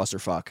because it's a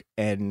clusterfuck,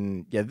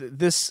 and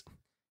this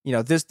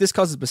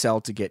causes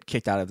Bissell to get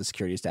kicked out of the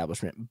security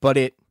establishment, but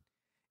it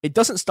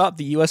doesn't stop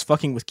the U.S.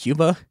 fucking with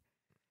Cuba.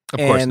 Of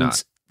course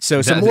not.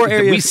 So some more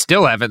areas. We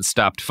still haven't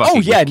stopped fucking. Oh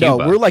yeah, with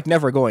Cuba. No, we're like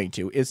never going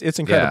to. It's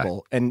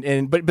incredible,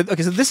 but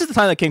okay. So this is the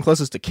time that came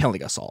closest to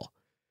killing us all,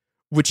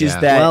 which is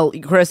that. Well,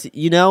 Chris,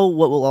 you know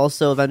what will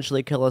also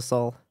eventually kill us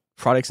all?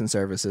 Products and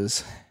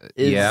services.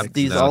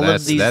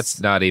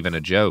 That's not even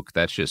a joke.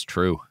 That's just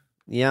true.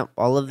 Yeah,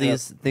 all of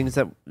these things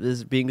that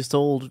is being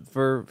sold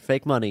for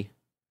fake money.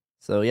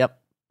 So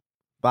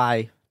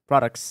buy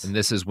products. And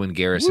this is when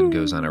Garrison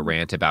goes on a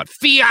rant about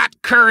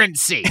fiat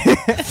currency.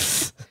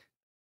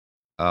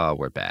 Oh,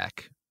 we're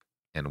back,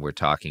 and we're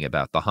talking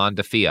about the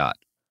Honda Fiat,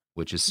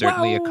 which is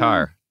certainly a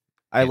car.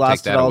 I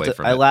lost it all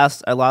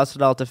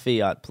to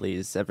Fiat,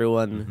 please.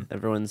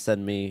 Everyone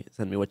send me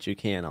what you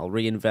can. I'll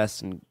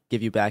reinvest and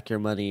give you back your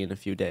money in a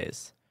few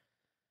days.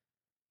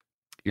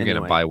 You're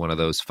gonna buy one of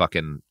those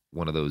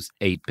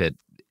 8-bit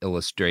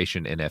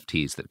illustration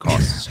NFTs that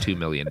costs $2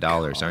 million,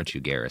 aren't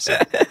you, Garrison?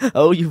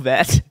 Oh, you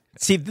bet.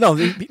 See, no,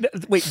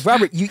 wait,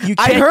 Robert, you can't...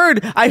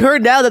 I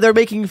heard now that they're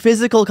making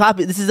physical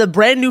copies. This is a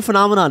brand new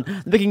phenomenon.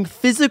 They're making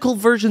physical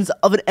versions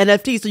of an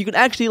NFT, so you can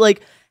actually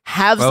like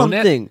have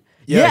something.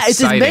 Yeah,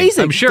 it's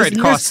amazing. I'm sure it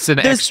costs an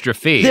extra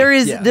fee.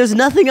 There's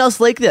nothing else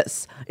like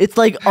this. It's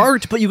like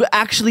art, but you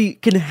actually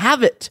can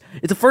have it.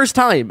 It's the first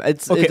time.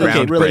 It's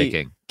groundbreaking.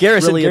 Really,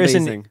 Garrison,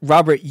 amazing.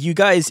 Robert, you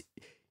guys,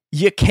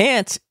 you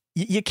can't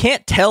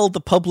tell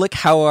the public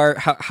how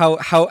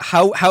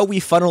we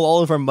funnel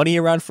all of our money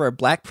around for our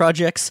black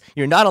projects.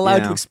 You're not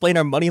allowed to explain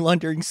our money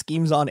laundering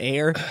schemes on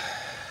air.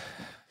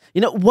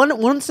 You know,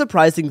 one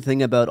surprising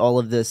thing about all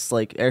of this,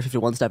 like Area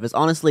 51 stuff, is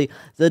honestly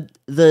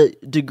the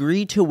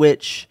degree to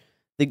which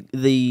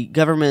the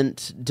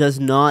government does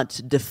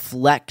not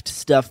deflect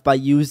stuff by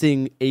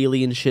using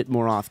alien shit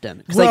more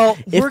often. Well,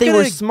 if they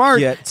were smart,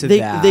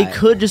 they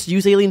could just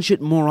use alien shit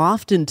more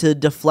often to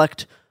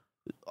deflect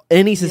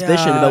any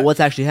suspicion about what's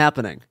actually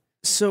happening.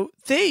 So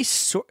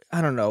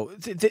I don't know.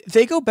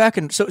 They go back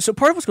and so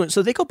part of what's going.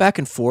 So they go back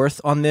and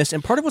forth on this,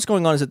 and part of what's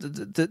going on is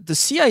that the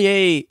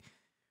CIA,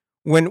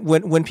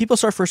 when people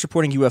start first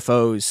reporting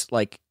UFOs,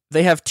 like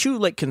they have two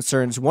like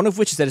concerns. One of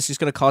which is that it's just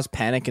going to cause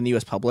panic in the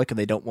U.S. public, and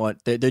they don't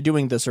want. They're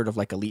doing the sort of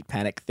like elite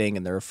panic thing,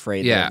 and they're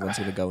afraid that everyone's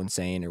going to go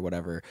insane or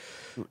whatever.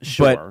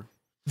 Sure. But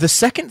the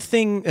second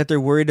thing that they're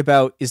worried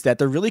about is that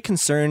they're really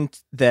concerned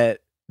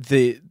that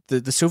the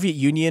Soviet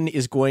Union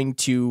is going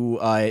to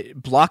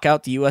block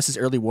out the U.S.'s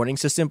early warning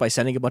system by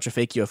sending a bunch of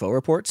fake UFO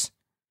reports,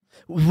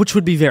 which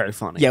would be very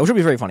funny. Yeah, which would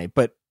be very funny,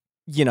 but.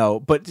 So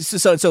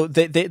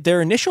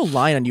their initial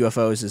line on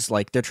UFOs is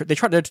like they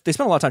spend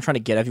a lot of time trying to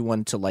get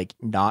everyone to like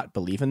not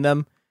believe in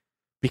them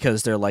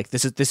because they're like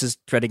this is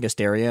spreading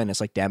hysteria and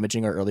it's like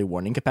damaging our early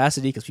warning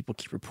capacity because people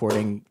keep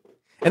reporting,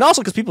 and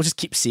also because people just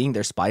keep seeing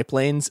their spy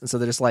planes, and so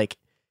they're just like,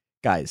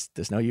 guys,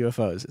 there's no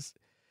UFOs.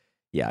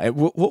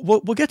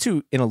 We'll get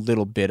to in a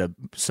little bit of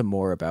some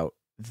more about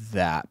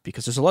that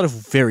because there's a lot of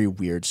very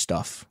weird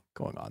stuff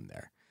going on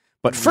there.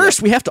 But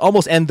first, we have to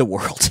almost end the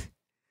world.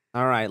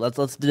 All right, let's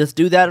just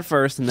do that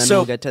first, and then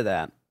we'll get to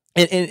that.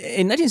 In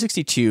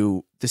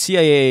 1962, the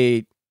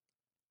CIA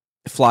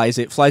flies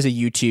a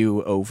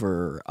U-2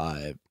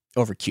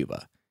 over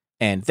Cuba,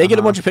 and they get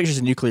a bunch of pictures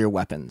of nuclear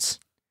weapons.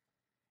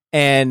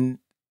 And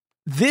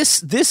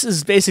this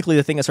is basically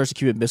the thing that starts the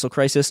Cuban Missile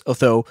Crisis.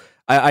 Although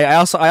I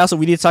also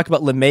we need to talk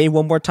about LeMay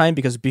one more time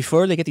because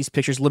before they get these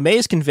pictures, LeMay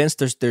is convinced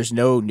there's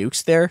no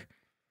nukes there.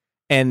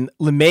 And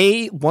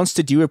LeMay wants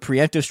to do a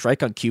preemptive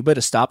strike on Cuba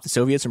to stop the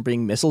Soviets from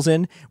bringing missiles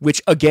in,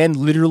 which, again,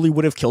 literally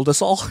would have killed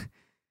us all.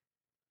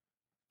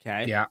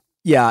 Okay. Yeah.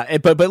 Yeah,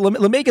 but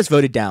LeMay gets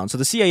voted down. So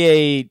the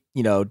CIA,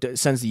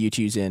 sends the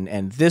U-2s in,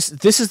 and this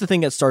is the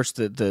thing that starts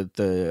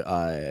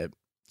the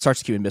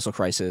Cuban Missile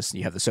Crisis.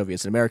 You have the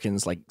Soviets and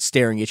Americans, like,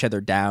 staring each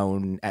other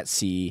down at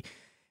sea.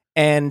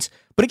 But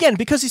again,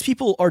 because these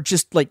people are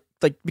just, like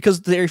because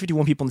the Area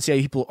 51 people and the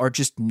CIA people are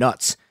just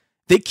nuts,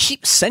 they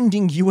keep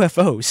sending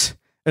UFOs.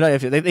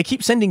 They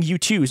keep sending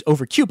U-2s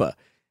over Cuba,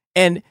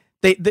 and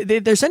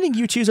they're sending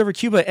U-2s over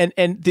Cuba,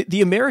 and the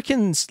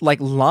Americans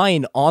like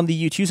line on the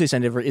U-2s they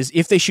send over is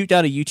if they shoot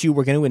down a U-2,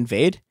 we're going to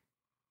invade.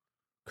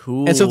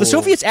 Cool. And so the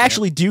Soviets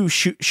actually do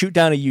shoot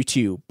down a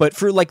U-2, but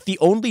for like the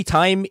only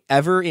time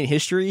ever in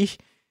history,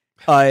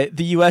 the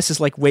U.S. is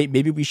like, wait,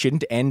 maybe we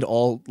shouldn't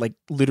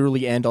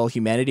literally end all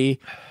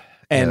humanity.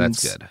 And yeah,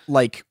 that's good.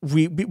 Like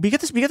we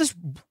get this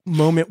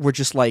moment where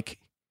just like.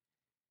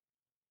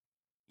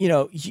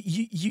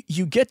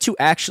 You get to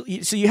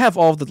actually, so you have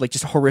all of the like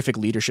just horrific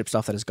leadership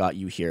stuff that has got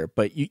you here,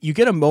 but you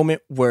get a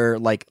moment where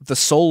like the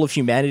soul of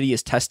humanity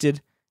is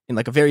tested in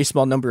like a very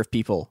small number of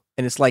people.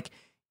 And it's like,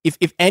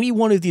 if any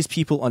one of these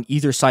people on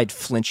either side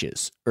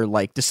flinches or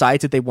like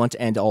decides that they want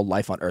to end all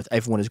life on Earth,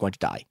 everyone is going to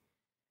die.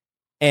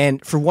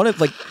 And for one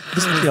of like,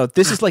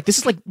 this is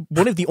like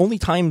one of the only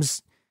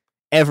times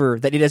ever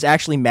that it has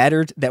actually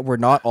mattered that we're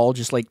not all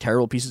just like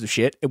terrible pieces of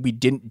shit and we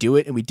didn't do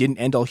it and we didn't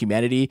end all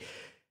humanity.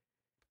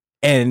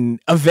 And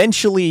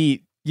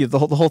eventually, the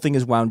whole thing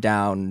is wound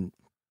down.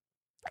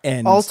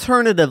 And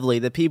alternatively,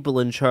 the people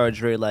in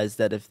charge realized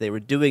that if they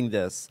were doing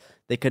this,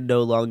 they could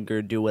no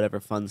longer do whatever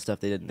fun stuff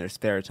they did in their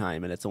spare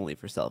time, and it's only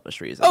for selfish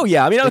reasons. Oh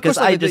yeah, I mean, of course,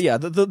 let me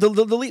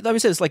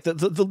say this: like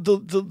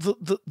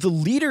the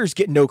leaders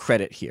get no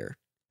credit here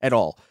at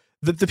all.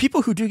 The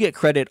people who do get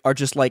credit are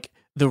just like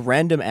the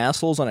random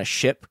assholes on a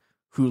ship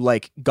who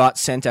like got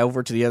sent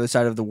over to the other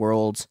side of the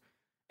world.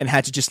 And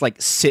had to just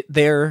like sit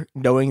there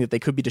knowing that they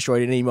could be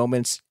destroyed at any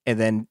moment and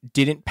then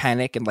didn't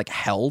panic and like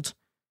held.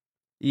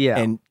 Yeah.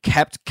 And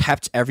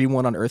kept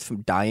everyone on Earth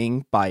from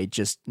dying by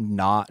just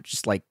not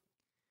just like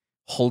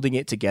holding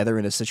it together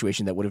in a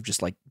situation that would have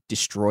just like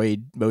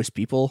destroyed most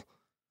people.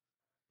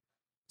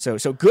 So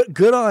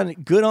good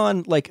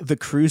on like the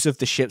crews of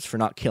the ships for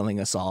not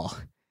killing us all.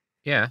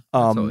 Yeah.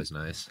 That's always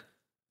nice.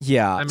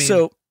 Yeah. I mean,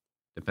 so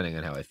depending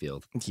on how I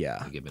feel.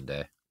 Yeah. A given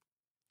day.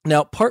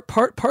 Now, part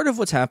of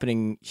what's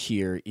happening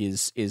here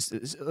is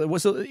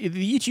the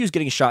U-2 is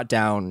getting shot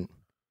down.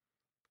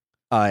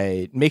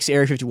 Makes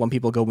Area 51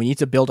 people go, we need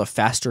to build a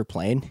faster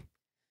plane.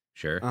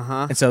 Sure.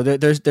 And so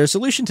their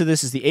solution to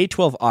this is the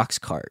A-12 Ox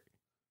Cart.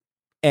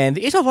 And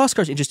the A-12 Ox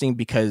Cart is interesting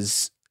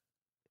because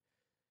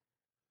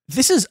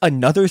this is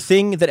another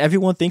thing that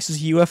everyone thinks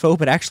is a UFO,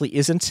 but actually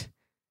isn't.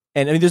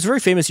 And I mean, there's a very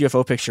famous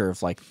UFO picture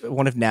of like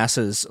one of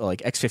NASA's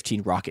like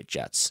X-15 rocket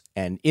jets,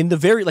 and in the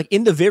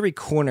very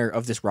corner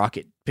of this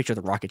rocket picture of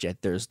the rocket jet,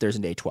 there's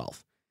an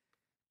A-12,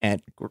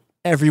 and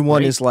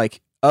everyone is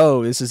like,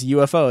 "Oh, this is a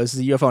UFO. This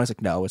is a UFO." And it's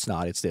like, no, it's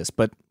not. It's this.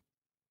 But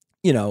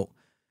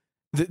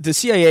the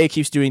CIA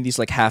keeps doing these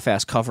like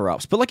half-ass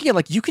cover-ups. But like again,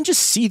 like you can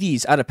just see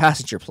these out of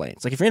passenger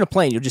planes. Like if you're in a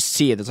plane, you'll just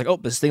see it. It's like, oh,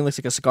 this thing looks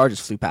like a cigar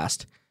just flew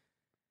past.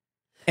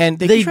 And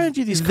they keep trying to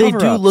do these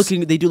cover-ups.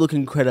 They do look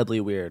incredibly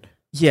weird.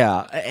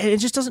 Yeah, and it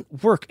just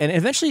doesn't work. And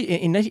eventually,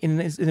 in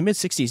the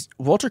mid-'60s,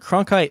 Walter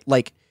Cronkite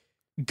like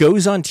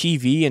goes on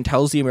TV and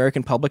tells the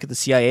American public that the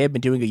CIA have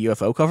been doing a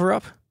UFO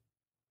cover-up.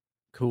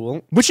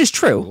 Cool. Which is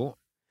true. Cool.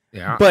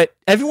 Yeah. But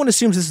everyone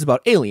assumes this is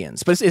about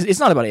aliens. But it's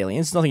not about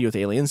aliens. It's nothing to do with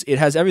aliens. It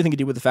has everything to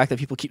do with the fact that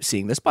people keep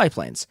seeing the spy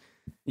planes.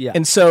 Yeah.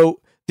 And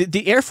so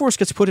the Air Force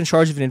gets put in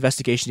charge of an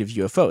investigation of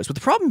UFOs. But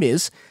the problem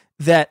is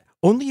that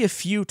only a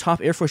few top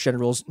Air Force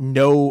generals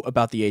know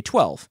about the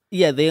A-12.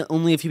 Yeah,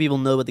 only a few people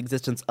know about the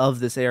existence of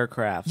this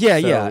aircraft.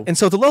 Yeah. And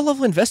so the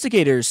low-level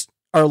investigators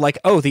are like,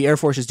 oh, the Air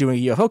Force is doing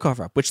a UFO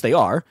cover-up, which they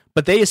are,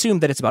 but they assume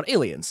that it's about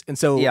aliens. And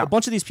so a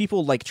bunch of these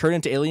people like turn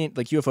into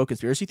UFO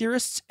conspiracy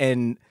theorists.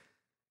 And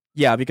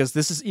yeah, because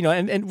this is,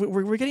 and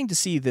we're getting to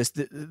see this.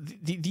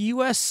 The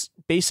U.S.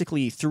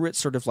 basically, through its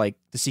sort of like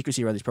the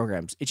secrecy around these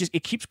programs,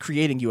 it keeps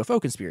creating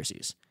UFO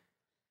conspiracies.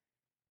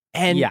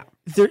 And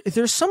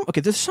there's some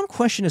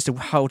question as to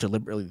how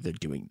deliberately they're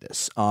doing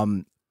this.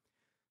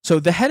 So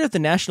the head of the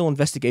National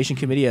Investigation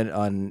Committee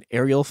on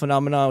Aerial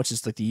Phenomena, which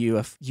is like the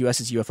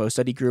U.S.'s UFO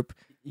study group,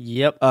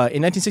 in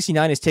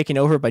 1969 is taken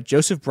over by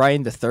Joseph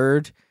Bryan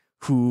III,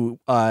 who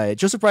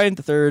Joseph Bryan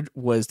III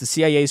was the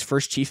CIA's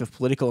first chief of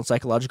political and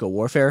psychological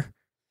warfare.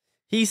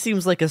 He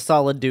seems like a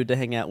solid dude to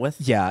hang out with.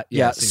 Yeah.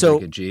 So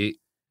like a G.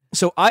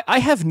 So I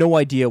have no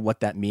idea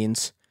what that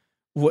means.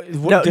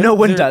 No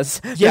one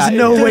does. There's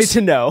no way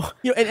to know.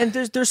 And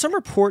there's some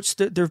reports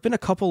that there have been a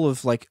couple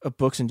of like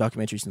books and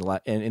documentaries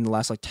in the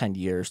last like 10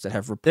 years that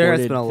have reported there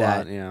has been a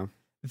lot, yeah.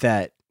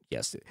 That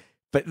yes,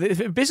 but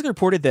it basically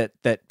reported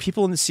that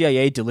people in the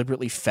CIA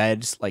deliberately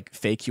fed like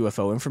fake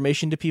UFO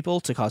information to people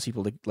to cause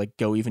people to like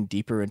go even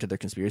deeper into their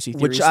conspiracy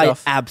theory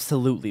stuff. I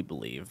absolutely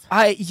believe.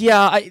 I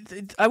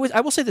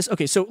will say this.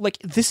 Okay, so like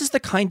this is the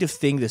kind of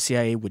thing the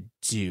CIA would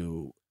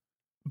do,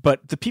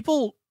 but the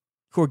people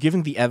who are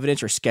giving the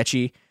evidence are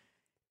sketchy,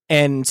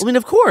 and I mean,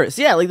 of course,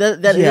 like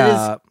that.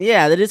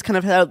 That is kind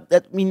of how.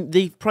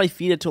 They probably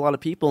feed it to a lot of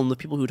people, and the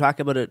people who talk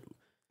about it.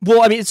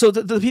 Well, I mean, so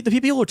the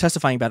people who are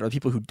testifying about it are the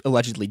people who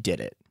allegedly did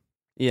it.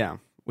 Yeah,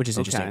 which is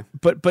interesting.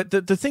 But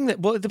the thing that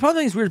the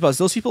problem is weird about is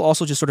those people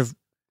also just sort of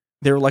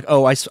they were like,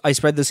 oh, I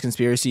spread this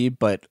conspiracy,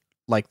 but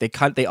like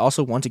they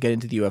also want to get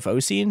into the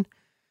UFO scene.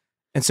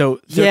 And so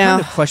they're kind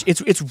of question.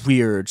 It's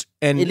weird,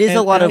 and it is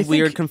a lot of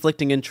weird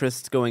conflicting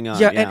interests going on.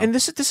 Yeah, and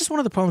this is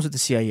one of the problems with the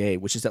CIA,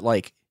 which is that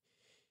like,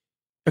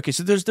 okay,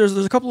 so there's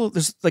a couple of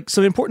there's like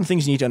some important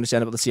things you need to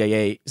understand about the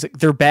CIA. Is like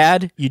they're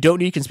bad. You don't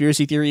need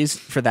conspiracy theories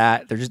for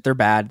that. They're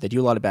bad. They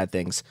do a lot of bad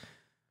things.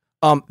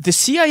 The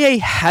CIA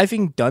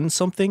having done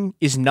something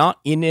is not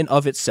in and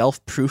of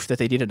itself proof that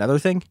they did another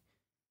thing.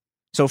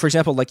 So, for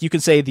example, like you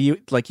could say you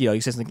say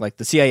something like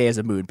the CIA is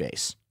a moon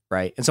base.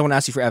 Right, and someone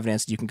asks you for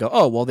evidence, you can go,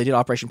 oh, well, they did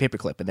Operation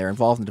Paperclip, and they're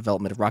involved in the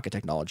development of rocket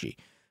technology.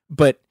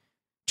 But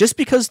just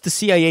because the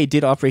CIA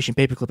did Operation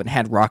Paperclip and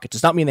had rockets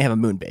does not mean they have a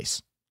moon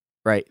base,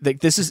 right? Like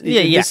this is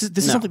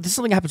something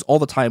that happens all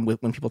the time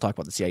when people talk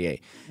about the CIA.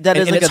 That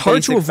is, and like it's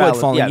hard to avoid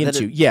falling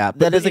into.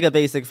 That is like a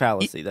basic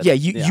fallacy.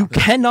 You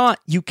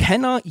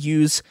cannot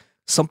use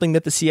something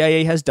that the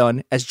CIA has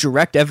done as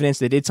direct evidence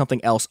they did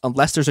something else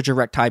unless there's a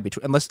direct tie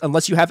between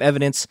unless you have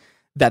evidence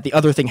that the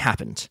other thing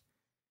happened.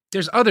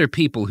 There's other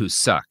people who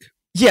suck.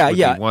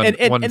 Yeah. One and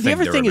thing the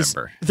other thing is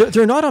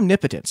they're not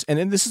omnipotent.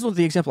 And this is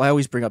the example I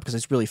always bring up because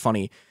it's really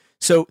funny.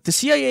 So the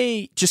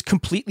CIA just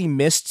completely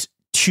missed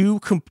two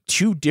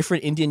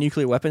different Indian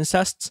nuclear weapons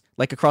tests,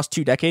 like across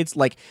 2 decades.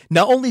 Like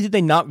not only did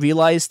they not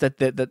realize that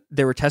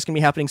there were tests going to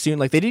be happening soon,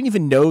 like they didn't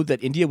even know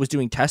that India was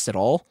doing tests at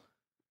all.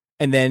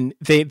 And then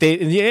so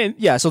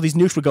these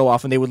nukes would go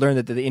off and they would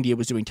learn that India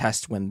was doing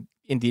tests when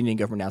the Indian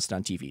government announced it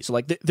on TV. So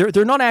like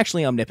they're not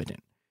actually omnipotent.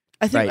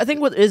 I think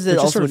what is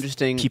also sort of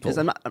interesting is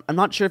I'm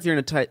not sure if you're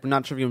I'm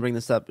not sure if you can bring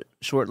this up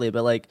shortly,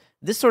 but like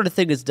this sort of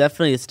thing is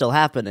definitely still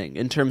happening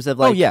in terms of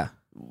like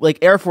like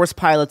Air Force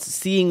pilots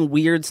seeing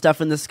weird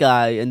stuff in the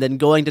sky and then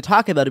going to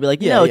talk about it, be like,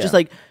 just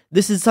like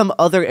this is some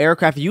other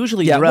aircraft,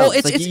 usually drones. Well,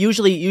 it's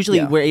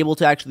usually we're able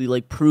to actually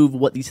like prove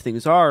what these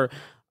things are.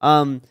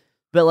 But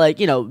like,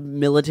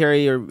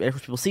 military or Air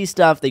Force people see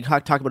stuff, they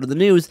talk about it in the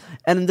news,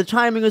 and the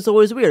timing is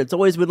always weird. It's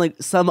always when like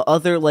some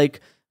other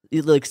like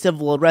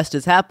civil unrest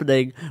is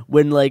happening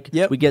when like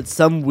we get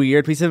some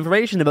weird piece of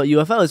information about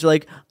UFOs. You're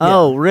like,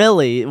 oh,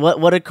 really?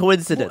 What a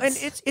coincidence! Well, and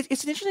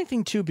it's an interesting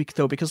thing too,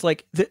 because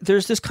like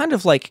there's this kind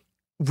of like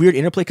weird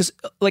interplay because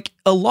like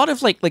a lot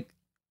of like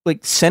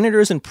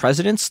senators and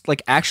presidents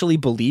like actually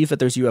believe that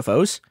there's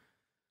UFOs.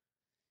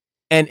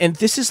 And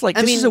this is like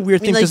is a weird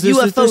thing because like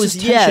UFOs, there's this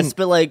tension. Yes,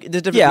 but like the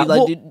different.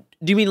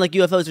 Do you mean like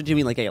UFOs or do you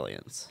mean like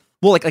aliens?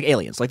 Well, like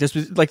aliens, like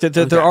there's like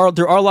there are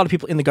a lot of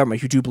people in the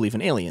government who do believe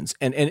in aliens,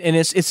 and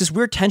it's this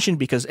weird tension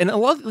because a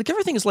lot like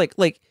everything is like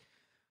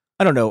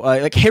I don't know,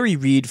 like Harry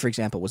Reid, for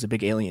example, was a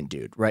big alien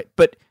dude, right?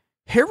 But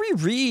Harry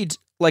Reid,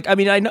 like I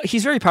know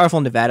he's very powerful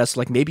in Nevada, so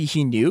like maybe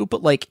he knew,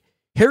 but like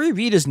Harry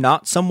Reid is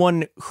not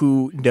someone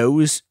who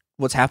knows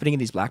what's happening in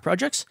these black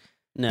projects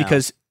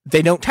because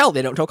they don't tell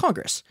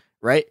Congress,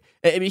 right?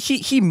 I mean,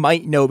 he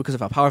might know because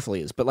of how powerful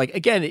he is, but like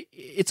again,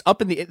 it's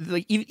up in the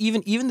like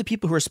even the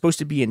people who are supposed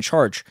to be in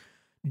charge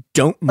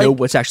don't know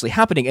what's actually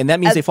happening, and that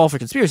means they fall for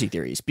conspiracy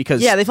theories because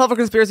they fall for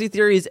conspiracy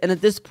theories, and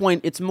at this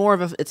point, it's more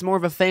of a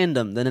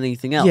fandom than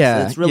anything else.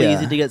 Yeah, it's really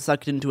easy to get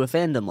sucked into a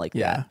fandom like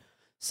that.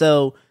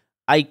 So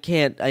I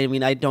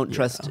don't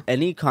trust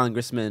any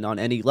congressman on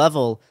any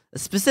level,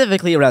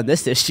 specifically around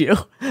this issue,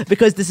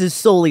 because this is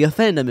solely a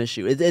fandom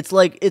issue. It's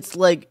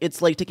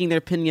like taking their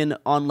opinion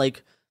on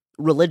like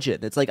religion.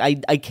 It's like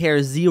I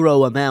care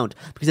zero amount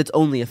because it's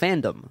only a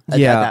fandom. At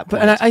that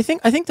point. But I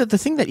think that the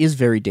thing that is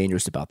very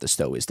dangerous about this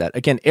though is that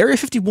again, Area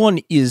 51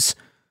 is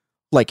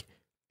like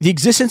the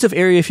existence of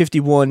Area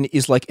 51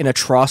 is like an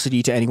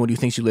atrocity to anyone who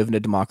thinks you live in a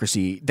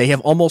democracy. They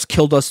have almost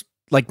killed us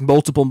like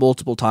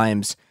multiple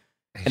times,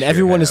 and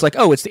everyone is like,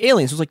 "Oh, it's the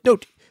aliens." It's like, no,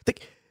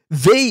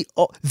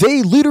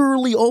 they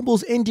literally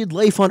almost ended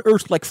life on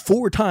Earth like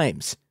 4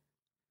 times.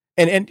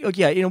 And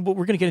yeah, you know, what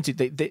we're gonna get into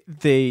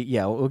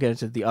we'll get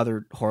into the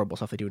other horrible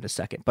stuff they do in a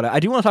second. But I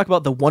do want to talk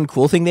about the one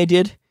cool thing they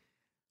did.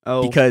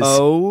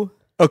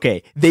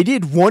 Okay, they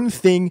did one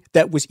thing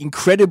that was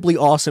incredibly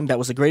awesome. That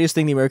was the greatest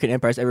thing the American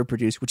Empire's ever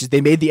produced, which is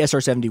they made the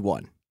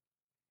SR-71.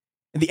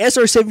 And the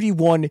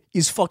SR-71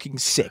 is fucking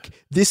sick.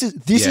 This is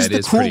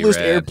the coolest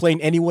airplane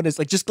anyone has.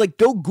 Like, just like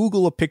go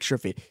Google a picture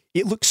of it.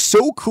 It looks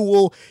so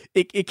cool.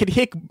 It could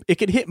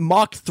hit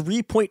Mach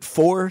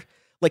 3.4.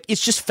 Like,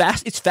 it's just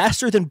fast. It's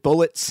faster than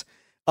bullets.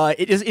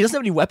 It doesn't have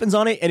any weapons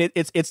on it, and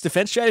its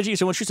defense strategy, if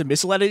someone shoots a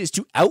missile at it, is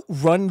to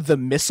outrun the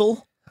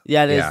missile.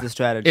 Yeah, it is the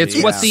strategy.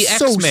 It's what the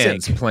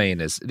X-Men's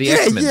plane is. The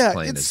X-Men's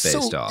plane is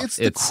based off. It's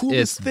the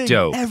coolest thing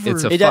dope. ever.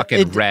 It's a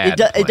fucking rad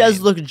plane. It does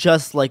look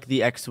just like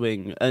the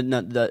X-Wing.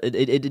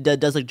 It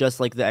does look just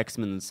like the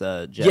X-Men's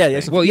jet.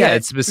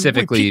 It's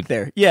specifically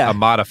a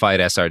modified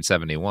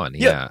SR-71.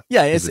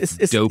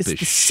 It's dope as the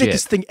shit.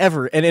 Sickest thing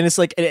ever. And it's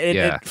like,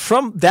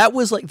 from that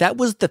was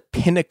the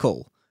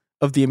pinnacle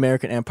of the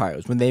American Empire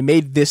was when they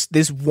made this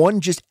one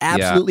just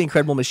absolutely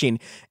incredible machine.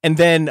 And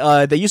then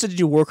they used it to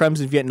do war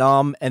crimes in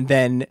Vietnam, and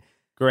then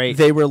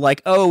they were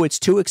like, oh, it's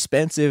too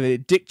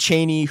expensive. Dick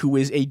Cheney, who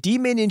is a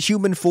demon in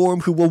human form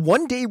who will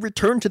one day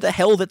return to the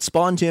hell that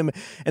spawned him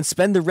and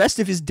spend the rest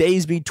of his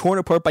days being torn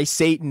apart by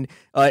Satan,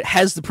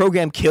 has the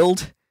program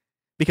killed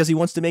because he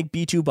wants to make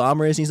B-2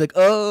 bombers. And he's like,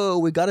 oh,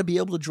 we got to be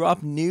able to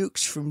drop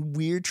nukes from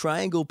weird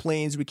triangle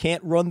planes. We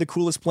can't run the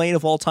coolest plane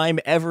of all time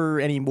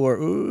ever anymore.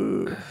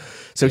 Ooh.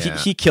 So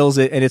he kills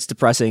it, and it's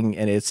depressing,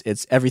 and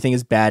it's everything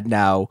is bad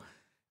now,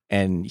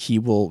 and he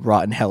will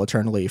rot in hell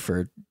eternally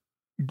for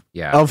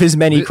of his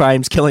many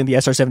crimes, killing the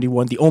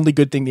SR-71, the only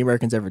good thing the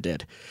Americans ever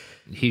did.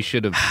 He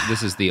should have.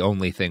 This is the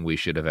only thing we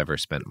should have ever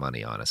spent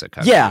money on as a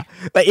country. Yeah,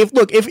 but if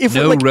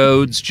no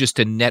roads, just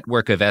a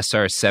network of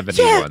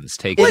SR-71s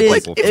taking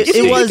people.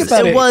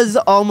 It was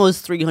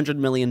almost $300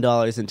 million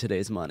in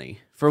today's money.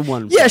 For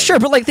one, yeah, sure,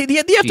 but like the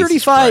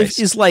F-35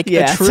 is like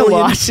 $1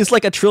 trillion. It's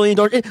like $1 trillion.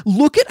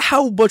 Look at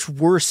how much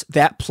worse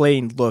that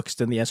plane looks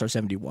than the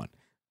SR-71.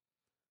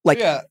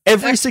 Like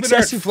every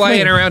successive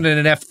flying around in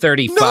an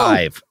F-35.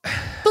 No,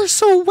 they're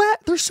so wet.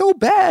 They're so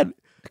bad.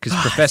 Because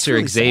Professor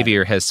really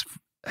Xavier has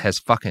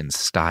fucking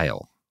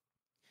style.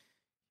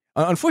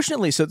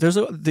 Unfortunately, so there's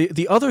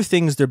the other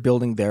things they're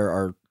building there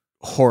are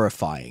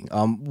horrifying.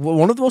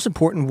 One of the most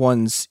important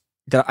ones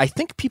that I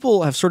think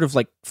people have sort of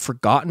like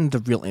forgotten the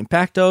real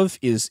impact of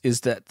is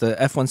that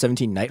the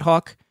F-117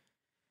 Nighthawk.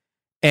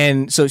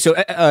 And so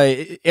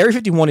Area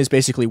 51 is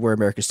basically where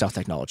America's stealth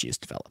technology is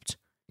developed.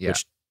 Yeah.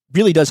 Which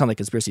really does sound like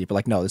conspiracy, but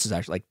like, no, this is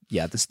actually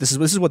like, this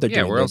is what they're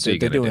doing. Where else are you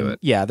going to do it?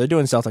 Yeah, they're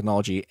doing stealth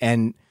technology.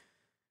 And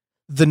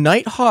the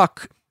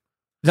Nighthawk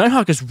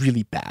is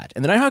really bad.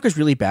 And the Nighthawk is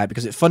really bad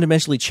because it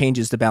fundamentally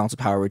changes the balance of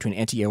power between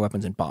anti-air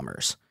weapons and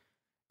bombers.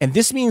 And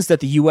this means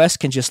that the U.S.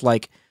 can just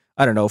like,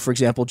 I don't know, for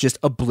example, just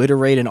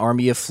obliterate an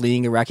army of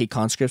fleeing Iraqi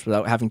conscripts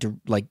without having to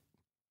like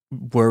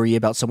worry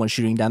about someone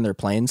shooting down their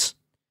planes.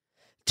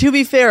 To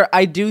be fair,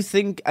 I do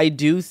think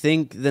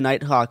the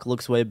Nighthawk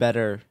looks way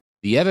better.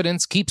 The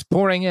evidence keeps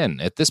pouring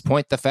in. At this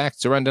point, the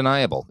facts are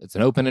undeniable. It's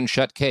an open and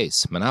shut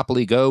case.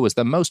 Monopoly Go is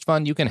the most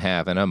fun you can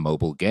have in a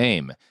mobile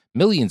game.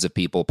 Millions of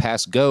people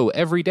pass Go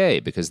every day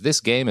because this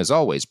game is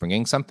always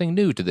bringing something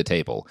new to the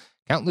table.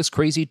 Countless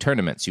crazy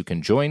tournaments you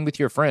can join with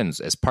your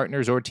friends as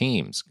partners or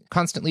teams.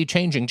 Constantly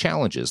changing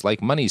challenges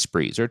like money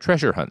sprees or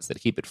treasure hunts that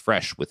keep it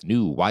fresh with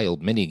new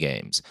wild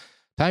mini-games.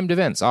 Timed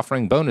events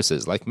offering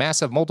bonuses like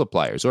massive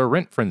multipliers or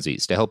rent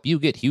frenzies to help you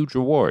get huge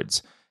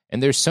rewards.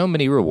 And there's so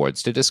many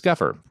rewards to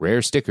discover.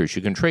 Rare stickers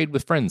you can trade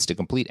with friends to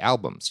complete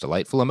albums,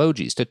 delightful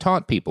emojis to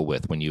taunt people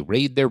with when you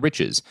raid their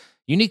riches,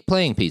 unique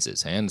playing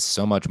pieces, and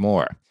so much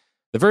more.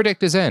 The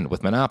verdict is in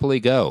with Monopoly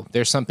Go.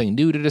 There's something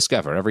new to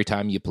discover every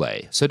time you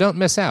play. So don't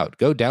miss out.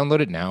 Go download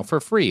it now for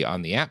free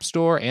on the App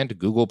Store and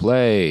Google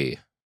Play.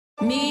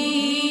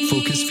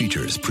 Focus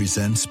Features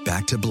presents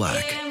Back to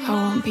Black. I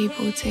want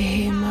people to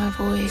hear my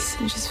voice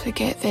and just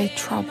forget their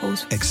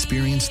troubles.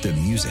 Experience the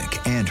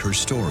music and her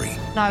story.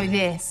 Know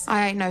this.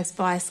 I ain't no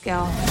Spice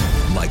Girl.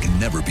 Like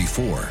never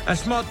before.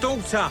 That's my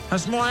daughter.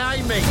 That's my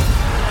Amy.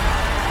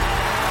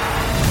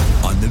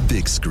 On the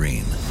big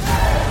screen.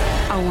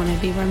 I want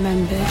to be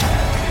remembered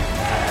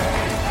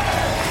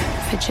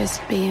for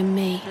just being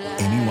me.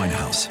 Amy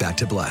Winehouse, Back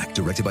to Black,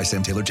 directed by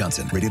Sam Taylor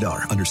Johnson. Rated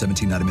R, under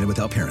 17, not a minute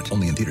without parent.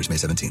 Only in theaters May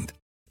 17th.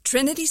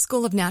 Trinity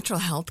School of Natural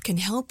Health can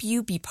help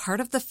you be part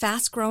of the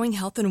fast-growing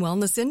health and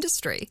wellness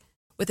industry.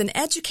 With an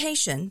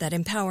education that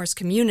empowers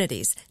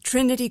communities,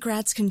 Trinity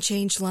grads can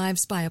change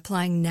lives by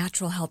applying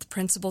natural health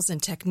principles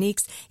and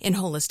techniques in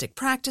holistic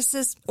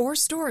practices or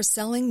stores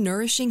selling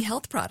nourishing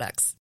health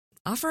products.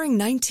 offering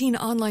 19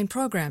 online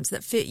programs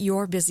that fit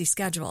your busy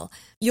schedule.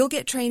 You'll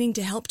get training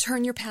to help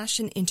turn your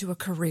passion into a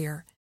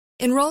career.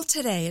 Enroll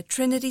today at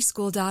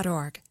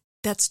trinityschool.org.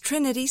 That's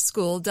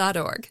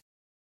trinityschool.org.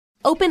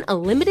 Open a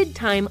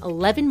limited-time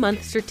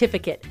 11-month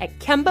certificate at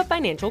Kemba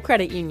Financial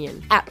Credit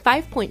Union. At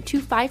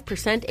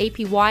 5.25%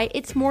 APY,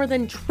 it's more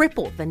than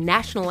triple the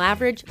national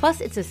average,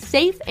 plus it's a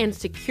safe and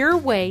secure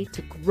way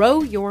to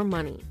grow your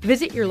money.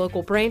 Visit your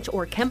local branch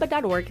or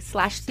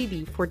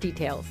kemba.org/cb for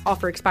details.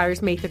 Offer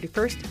expires May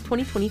 31st,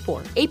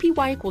 2024.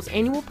 APY equals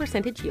annual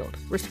percentage yield.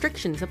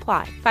 Restrictions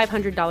apply.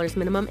 $500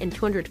 minimum and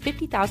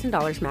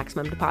 $250,000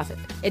 maximum deposit.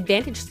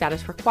 Advantage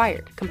status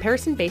required.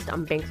 Comparison based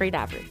on bank rate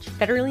average.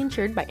 Federally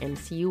insured by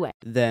NCUA.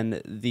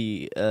 Than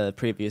the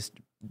previous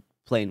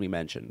plane we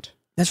mentioned.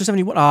 The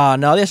SR-71.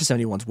 No, the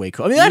SR-71's way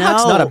cool. I mean, that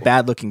Hawk's not a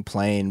bad-looking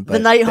plane, but the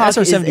Nighthawk is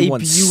a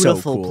SR-71's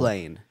beautiful so cool.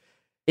 plane.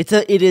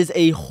 It is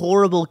a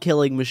horrible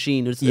killing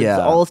machine. It's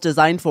all it's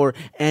designed for,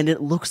 and it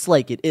looks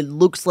like it. It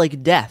looks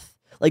like death.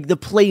 Like the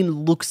plane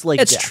looks like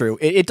it's death. true.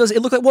 It does.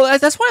 It look like. Well,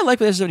 that's why I like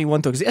the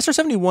SR-71 though, because the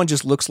SR-71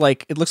 just looks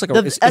like it's like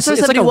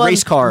a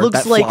race car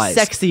looks that like flies.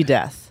 Sexy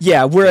death.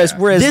 Yeah. Whereas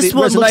this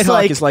one the looks Nighthawk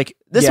like is like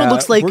this one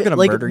looks like we're gonna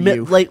murder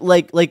you.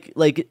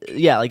 like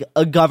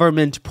a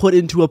government put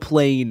into a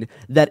plane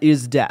that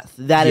is death.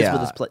 That is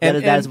what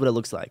this that is what it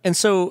looks like. And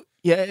so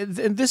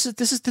and this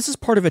is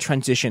part of a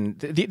transition.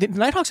 The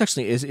Nighthawks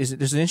actually is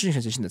there's an interesting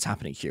transition that's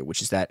happening here,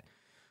 which is that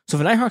so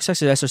the Nighthawk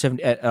tested at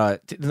SR-7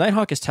 the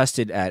Nighthawk is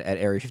tested at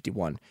Area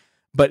 51.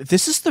 But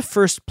this is the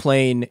first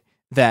plane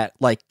that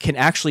like can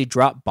actually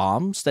drop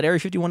bombs that Area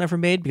 51 ever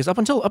made, because up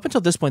until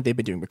this point they've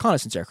been doing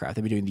reconnaissance aircraft.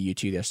 They've been doing the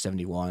U-2, the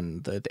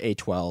S-71, the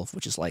A-12,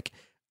 which is like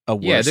a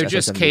worse they're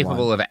just SR-71.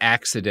 capable of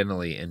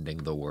accidentally ending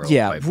the world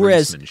by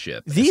whereas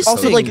brinksmanship. These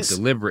also things,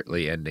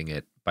 deliberately ending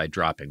it by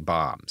dropping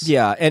bombs.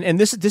 Yeah, and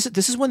this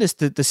is when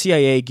the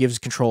CIA gives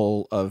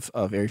control of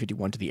Area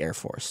 51 to the Air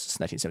Force. It's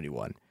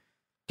 1971.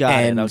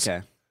 Got it.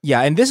 Okay.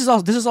 Yeah, and this is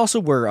also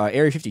where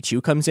Area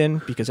 52 comes in,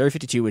 because Area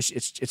 52 is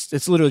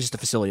it's literally just a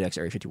facility next to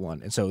Area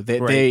 51, and so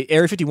they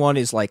Area 51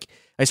 is like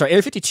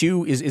Area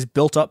 52 is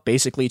built up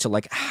basically to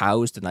like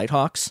house the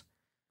Nighthawks.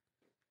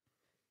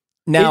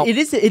 Now it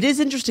is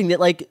interesting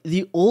that like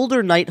the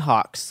older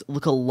Nighthawks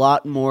look a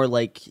lot more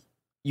like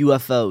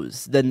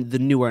UFOs than the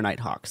newer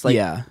Nighthawks. Like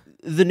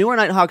the newer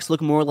Nighthawks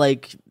look more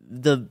like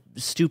the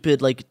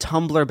stupid like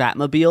Tumbler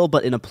Batmobile,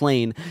 but in a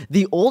plane.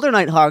 The older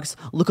Nighthawks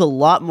look a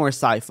lot more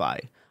sci-fi.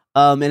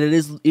 And it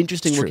is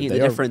interesting looking at the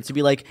difference to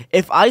be like,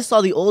 if I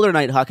saw the older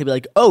Nighthawk, I'd be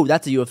like, oh,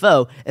 that's a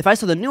UFO. If I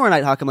saw the newer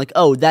Nighthawk, I'm like,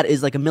 oh, that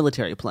is like a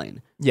military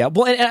plane. Yeah,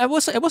 well, and I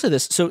will say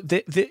this. So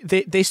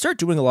they start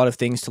doing a lot of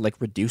things to like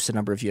reduce the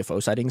number of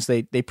UFO sightings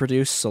they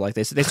produce. So like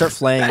they start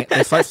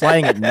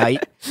flying at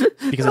night,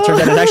 because it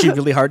turns out it's actually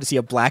really hard to see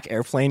a black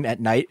airplane at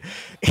night.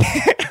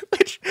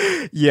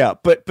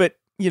 But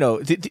you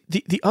know,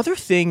 the other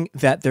thing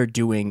that they're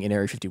doing in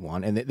Area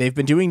 51, and they've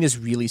been doing this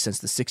really since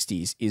the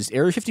 60s, is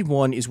Area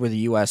 51 is where the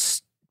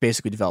U.S.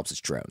 basically develops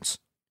its drones.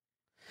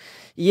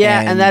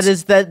 Yeah, and that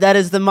is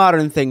the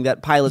modern thing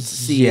that pilots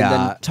see and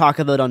then talk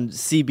about on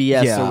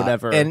CBS or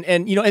whatever.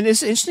 And you know, and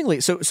it's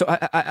interestingly, so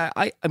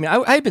I mean,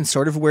 I had been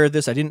sort of aware of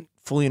this. I didn't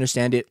fully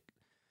understand it.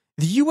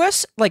 The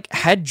U.S. like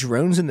had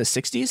drones in the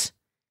 60s.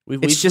 We've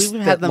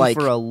had them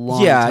for a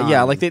long time.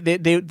 Yeah, like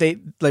they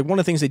like one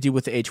of the things they do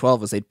with the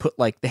A-12 is they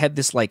had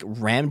this like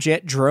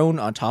ramjet drone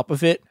on top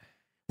of it,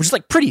 which is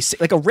like pretty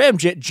sick. Like a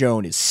ramjet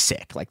drone is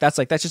sick. Like that's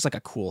just like a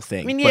cool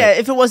thing. I mean,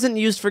 if it wasn't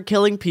used for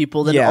killing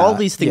people, then all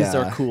these things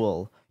are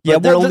cool. Yeah,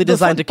 they're only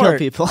designed to kill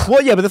people.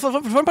 Well, yeah, but the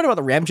fun part about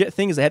the ramjet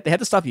thing is they had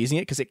to stop using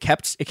it because it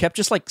kept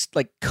just like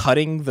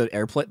cutting the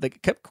airplane,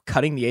 like kept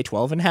cutting the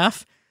A-12 in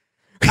half.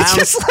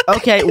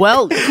 Okay,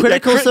 well,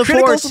 critical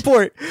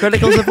support to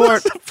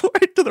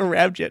the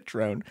ramjet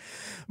drone.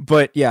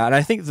 But yeah, and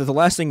I think that the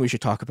last thing we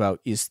should talk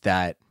about is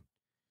that,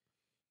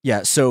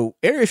 so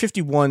Area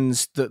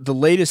 51's the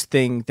latest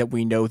thing that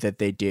we know that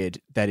they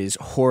did that is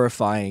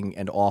horrifying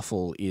and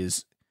awful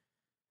is,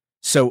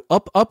 so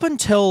up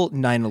until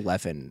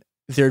 9/11,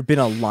 there had been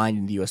a line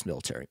in the U.S.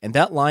 military, and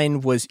that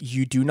line was,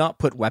 you do not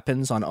put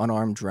weapons on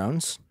unarmed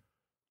drones.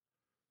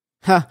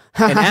 And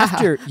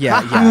after, so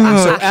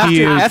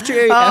after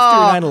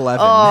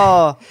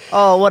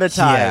 9/11, what a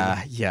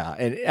time! Yeah,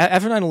 and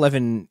after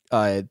 9/11,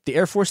 the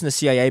Air Force and the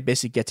CIA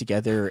basically get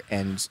together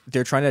and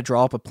they're trying to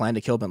draw up a plan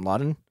to kill Bin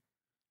Laden.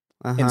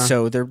 And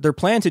so their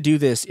plan to do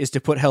this is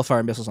to put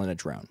Hellfire missiles on a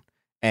drone.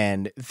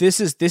 And this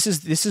is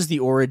the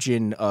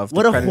origin of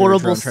what the a Predator horrible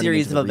drone turning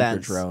series into of the Reaper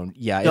events. Drone.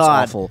 Yeah,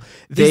 God. it's awful.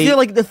 These are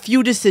like the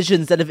few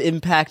decisions that have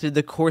impacted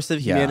the course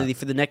of humanity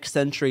for the next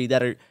century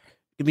that are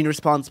being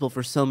responsible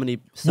for so many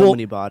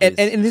bodies.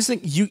 And this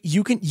thing,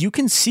 you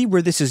can see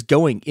where this is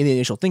going in the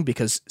initial thing,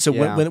 because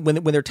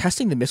when they're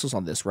testing the missiles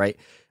on this, right?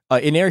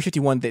 In Area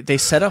 51, they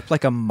set up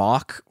like a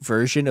mock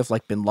version of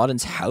like Bin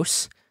Laden's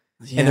house.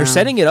 And they're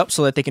setting it up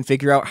so that they can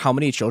figure out how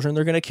many children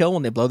they're going to kill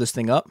when they blow this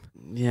thing up.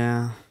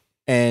 Yeah.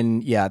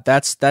 And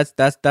that's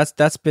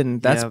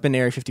been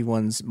Area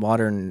 51's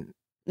modern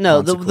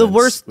No, the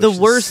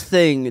worst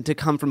thing to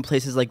come from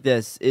places like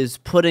this is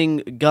putting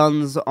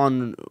guns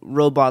on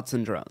robots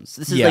and drones.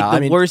 This is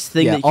the worst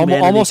thing that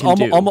humanity can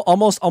do.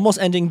 Almost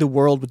ending the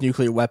world with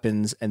nuclear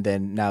weapons, and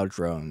then now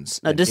drones.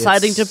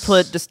 Deciding to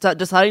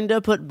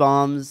put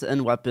bombs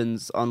and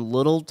weapons on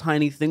little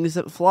tiny things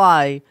that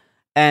fly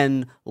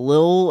and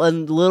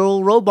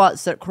little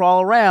robots that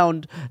crawl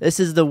around. This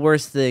is the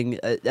worst thing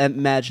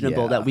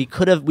imaginable that we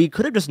could have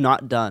just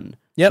not done.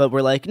 Yep. But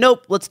we're like,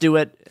 nope, let's do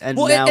it. And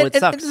it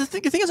sucks. And the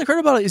thing is, I heard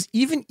about it is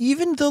even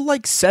the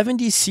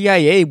 70s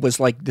CIA was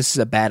like, this is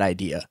a bad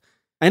idea.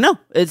 I know.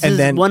 It's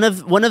one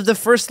of the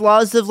first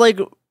laws of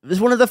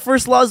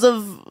first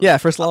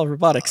law of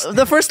robotics.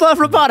 The first law of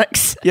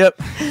robotics. Yep.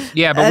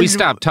 Yeah, but we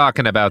stopped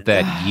talking about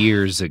that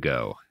years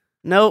ago.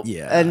 Nope.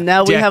 Yeah. And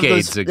now we have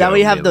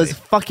those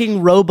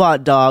fucking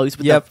robot dogs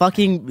with the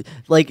fucking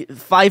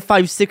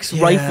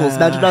 5.56 rifles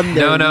mounted on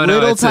their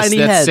little tiny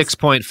heads. That's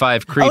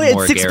 6.5 Creedmoor.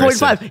 Oh, it's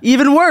 6.5.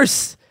 Even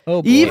worse.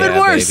 Oh boy. Even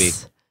worse.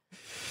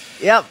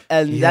 Baby. Yep.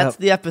 And that's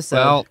the episode.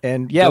 Well,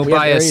 and go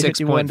buy a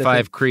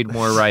 6.5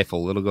 Creedmoor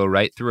rifle. It'll go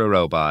right through a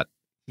robot.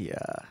 Yeah.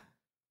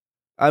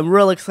 I'm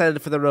real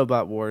excited for the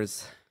Robot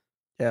Wars.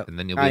 Yeah. And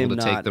then you'll be able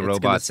to take the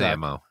robot's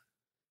ammo.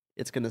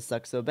 It's going to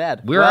suck so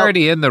bad. We're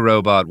already in the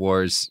Robot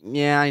Wars.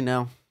 Yeah, I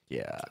know.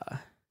 Yeah.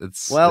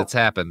 It's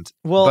happened.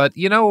 Well, but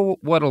you know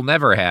what'll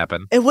never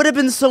happen? It would have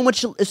been so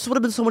much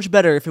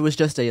better if it was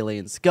just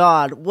aliens.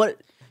 God,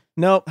 what?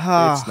 Nope,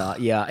 it's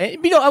not. Yeah.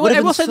 And, I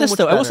will say this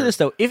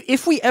though.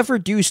 If we ever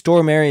do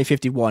storm Area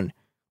 51,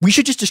 we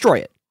should just destroy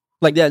it.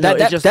 Like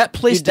that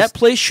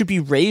place should be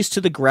razed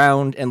to the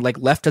ground and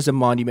left as a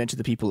monument to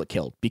the people it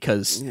killed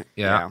because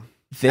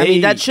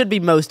that should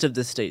be most of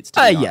the states.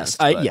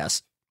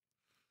 Yes.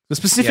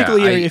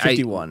 Specifically Area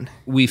 51.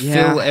 We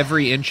fill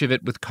every inch of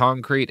it with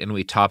concrete and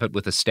we top it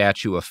with a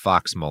statue of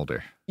Fox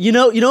Mulder. You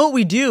know what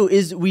we do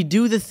is we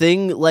do the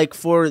thing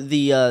for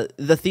the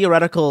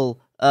theoretical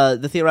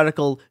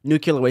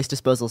nuclear waste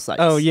disposal sites.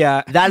 Oh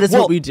yeah, that is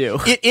what we do.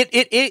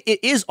 It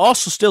is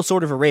also still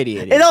sort of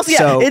irradiated.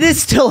 It is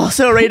still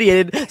also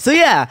irradiated. So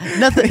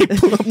nothing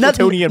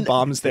plutonium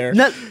bombs there.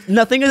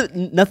 Nothing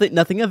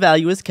of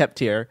value is kept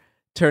here.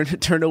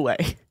 Turn away.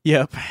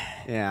 Yep.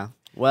 Yeah.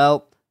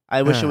 Well,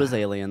 I wish it was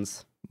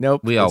aliens.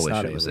 Nope. We all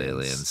wish it was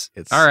aliens.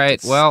 All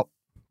right. Well,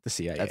 the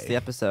CIA. That's the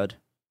episode.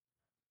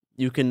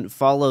 You can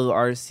follow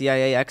our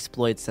CIA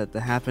exploits at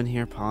the Happen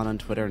Here Pod on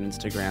Twitter and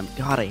Instagram.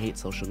 God, I hate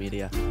social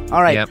media.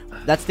 All right.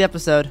 That's the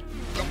episode.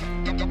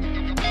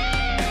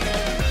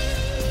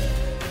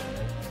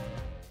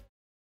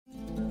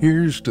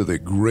 Here's to the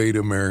great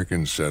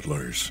American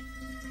settlers.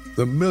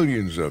 The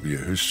millions of you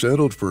who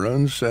settled for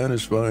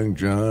unsatisfying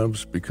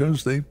jobs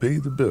because they pay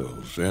the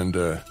bills and,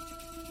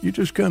 you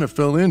just kind of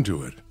fell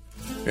into it.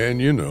 And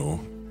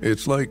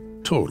it's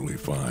totally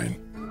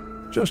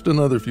fine. Just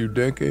another few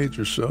decades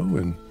or so,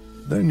 and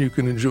then you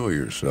can enjoy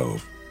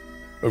yourself.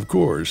 Of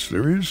course,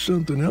 there is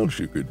something else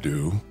you could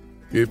do.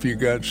 If you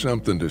got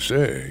something to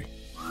say,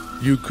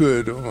 you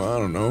could,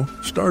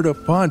 start a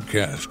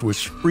podcast with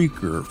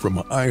Spreaker from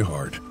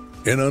iHeart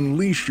and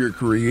unleash your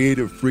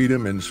creative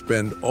freedom and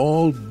spend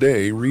all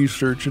day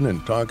researching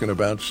and talking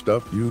about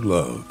stuff you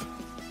love.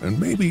 And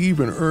maybe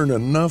even earn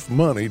enough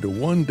money to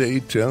one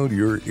day tell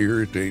your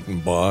irritating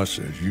boss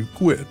as you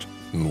quit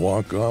and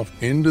walk off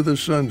into the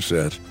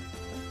sunset,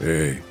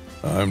 hey,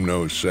 I'm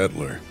no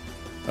settler.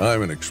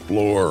 I'm an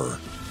explorer.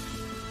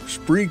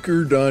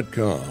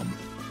 Spreaker.com.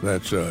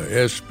 That's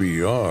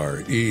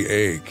Spreaker.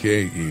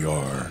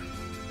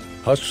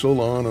 Hustle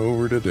on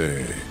over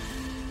today.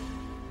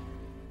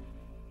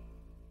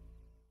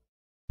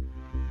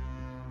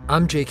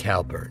 I'm Jake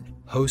Halpern,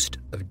 host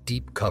of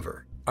Deep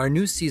Cover. Our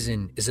new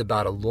season is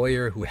about a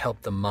lawyer who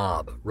helped the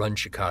mob run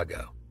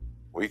Chicago.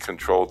 We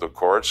controlled the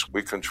courts.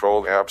 We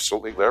controlled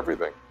absolutely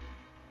everything.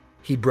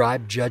 He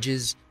bribed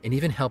judges and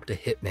even helped a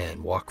hitman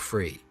walk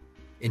free,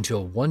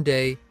 until one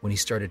day when he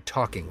started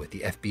talking with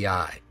the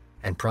FBI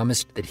and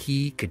promised that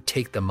he could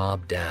take the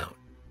mob down.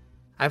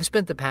 I've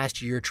spent the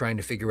past year trying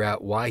to figure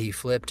out why he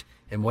flipped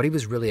and what he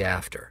was really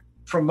after.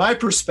 From my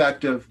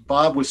perspective,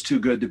 Bob was too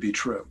good to be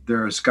true.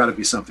 There's got to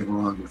be something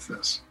wrong with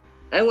this.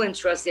 I wouldn't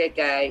trust that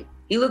guy.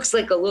 He looks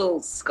like a little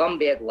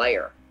scumbag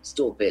liar,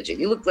 stool pigeon.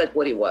 He looked like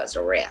what he was,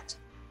 a rat.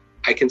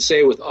 I can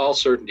say with all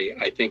certainty,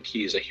 I think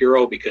he's a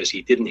hero because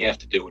he didn't have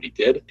to do what he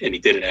did, and he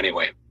did it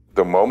anyway.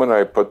 The moment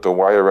I put the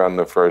wire on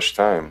the first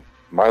time,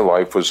 my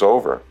life was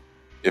over.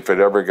 If it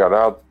ever got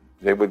out,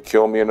 they would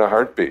kill me in a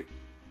heartbeat.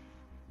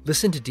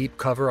 Listen to Deep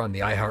Cover on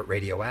the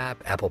iHeartRadio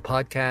app, Apple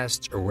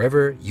Podcasts, or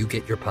wherever you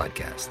get your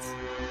podcasts.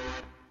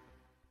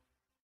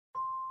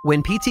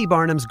 When P.T.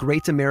 Barnum's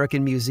Great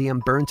American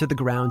Museum burned to the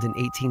ground in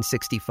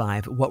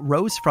 1865, what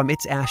rose from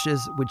its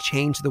ashes would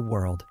change the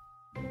world.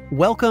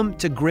 Welcome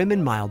to Grim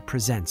and Mild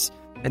Presents,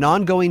 an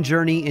ongoing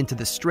journey into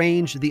the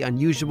strange, the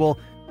unusual,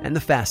 and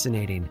the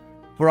fascinating.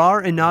 For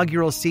our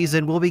inaugural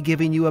season, we'll be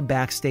giving you a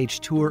backstage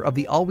tour of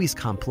the always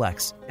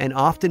complex and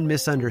often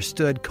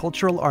misunderstood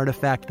cultural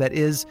artifact that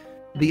is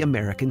the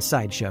American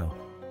sideshow.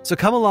 So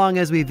come along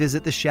as we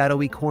visit the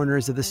shadowy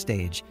corners of the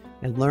stage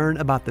and learn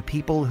about the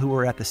people who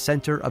were at the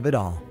center of it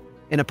all.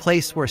 In a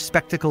place where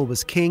spectacle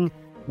was king,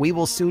 we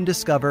will soon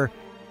discover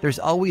there's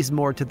always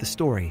more to the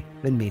story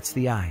than meets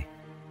the eye.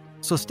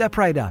 So step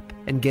right up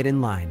and get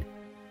in line.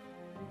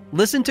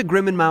 Listen to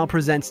Grim and Mild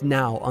Presents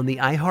now on the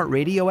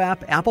iHeartRadio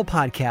app, Apple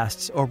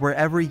Podcasts, or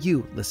wherever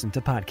you listen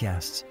to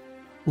podcasts.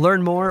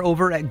 Learn more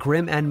over at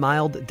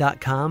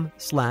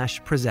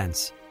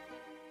grimandmild.com/presents.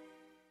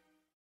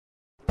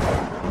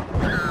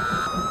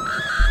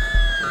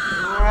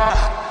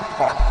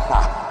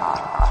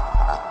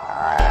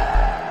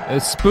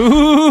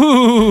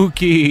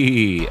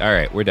 Spooky. All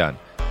right, we're done.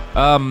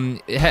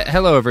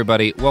 Hello,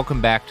 everybody.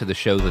 Welcome back to the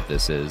show that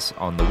this is,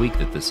 on the week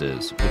that this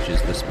is, which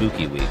is the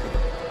spooky week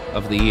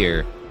of the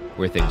year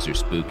where things are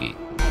spooky.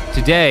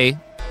 Today,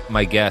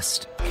 my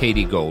guest,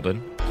 Katie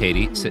Golden.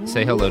 Katie,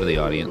 say hello to the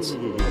audience.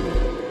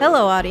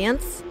 Hello,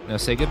 audience. Now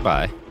say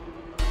goodbye.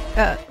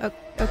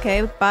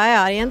 Okay, bye,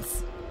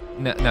 audience.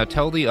 Now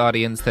tell the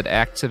audience that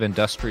acts of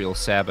industrial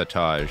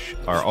sabotage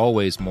are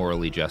always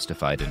morally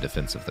justified in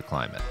defense of the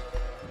climate.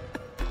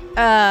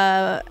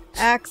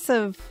 Acts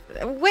of...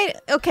 Wait,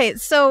 okay,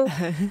 so...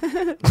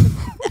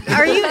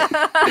 Are you...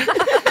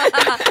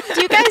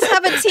 Do you guys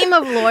have a team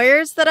of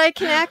lawyers that I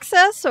can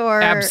access,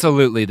 or...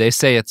 Absolutely. They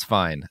say it's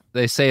fine.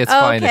 They say it's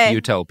fine if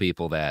you tell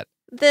people that.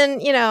 Then,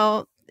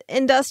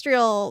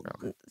 industrial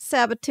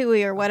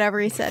saboteur or whatever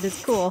he said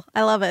is cool.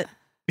 I love it.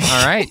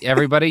 All right,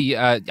 everybody.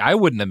 I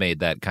wouldn't have made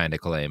that kind of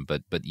claim,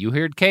 but you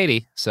heard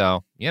Katie,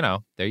 so,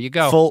 there you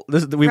go.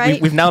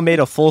 We've now made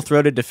a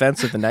full-throated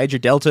defense of the Niger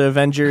Delta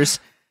Avengers.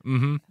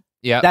 Mm-hmm.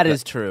 Yeah, that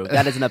is true.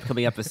 That is an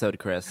upcoming episode,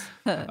 Chris.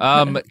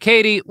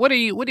 Katie, what are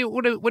we?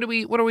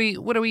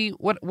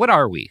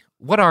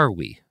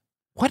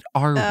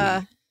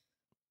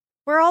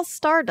 We're all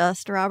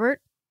stardust, Robert.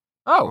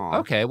 Oh,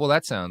 okay. Well,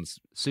 that sounds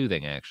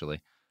soothing,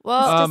 actually.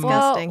 Well, it's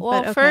disgusting.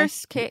 Well, but okay.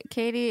 First,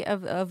 Katie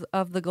of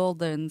the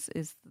Goldens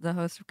is the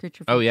host of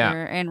Creature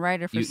Feature and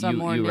writer for Some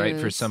More News. You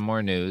write for Some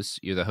More News.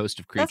 You're the host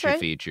of Creature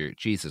Feature.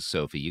 Jesus,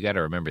 Sophie, you got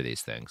to remember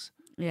these things.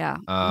 Yeah.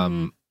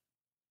 Mm-hmm.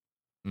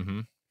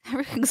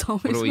 Everything's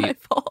always my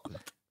fault.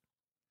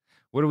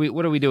 What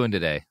are we doing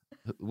today?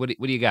 What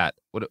do you got?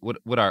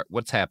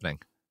 What's happening?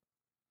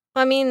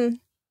 I mean,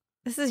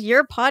 this is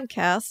your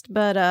podcast,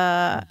 but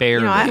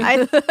barely.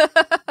 I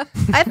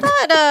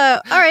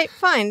thought, all right,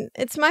 fine.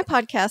 It's my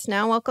podcast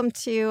now. Welcome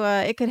to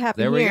It Could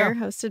Happen Here,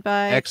 hosted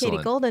by Katie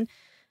Golden.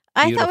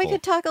 I thought we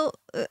could talk.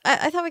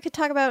 I thought we could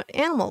talk about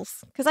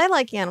animals because I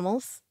like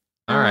animals.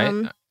 All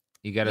right,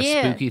 you got a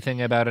spooky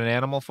thing about an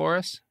animal for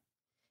us?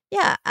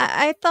 Yeah,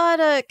 I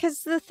thought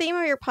because the theme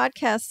of your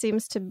podcast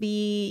seems to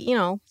be,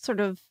 sort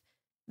of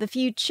the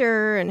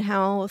future and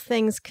how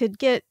things could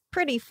get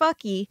pretty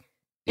fucky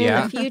in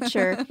the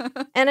future.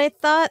 And I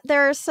thought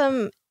there are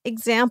some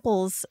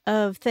examples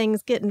of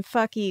things getting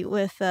fucky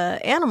with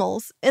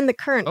animals in the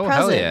current present.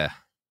 Hell yeah.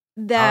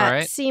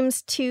 That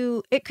seems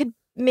to, it could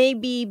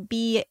maybe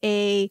be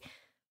a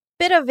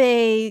bit of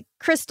a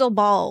crystal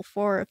ball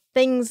for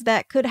things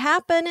that could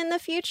happen in the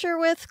future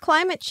with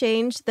climate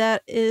change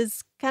that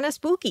is kind of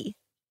spooky.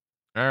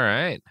 All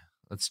right,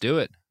 let's do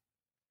it.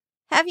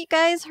 Have you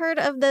guys heard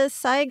of the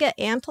Saiga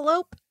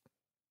antelope?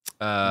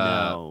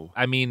 No.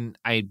 I mean,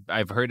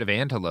 I've heard of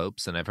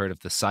antelopes and I've heard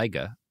of the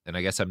Saiga, and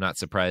I guess I'm not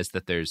surprised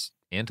that there's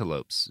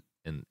antelopes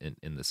in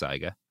the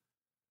Saiga.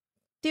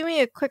 Do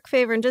me a quick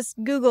favor and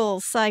just Google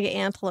Saiga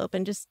antelope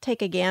and just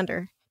take a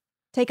gander.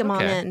 Take them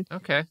on in.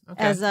 Okay.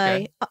 As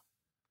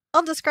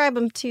I'll describe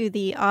them to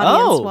the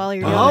audience while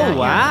you're doing that. Oh,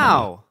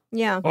 wow.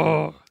 Yeah.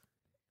 Oh.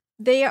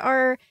 They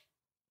are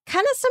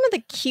kind of some of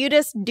the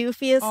cutest,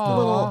 doofiest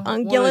little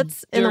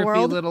ungulates in the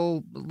world.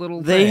 Little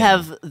They thing.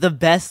 have the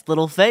best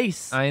little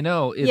face. I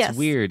know. It's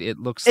weird. It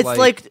looks it's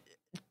like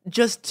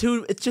it's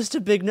just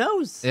a big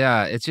nose.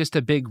 Yeah, it's just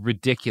a big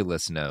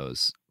ridiculous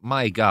nose.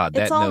 My God,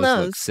 that It's all nose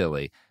nose. looks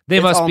silly. They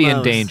must be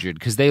endangered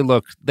because they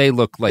look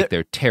like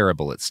they're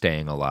terrible at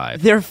staying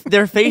alive. Their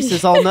face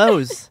is all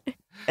nose.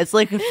 It's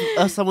like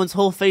if someone's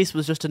whole face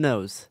was just a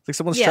nose. It's like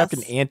someone strapped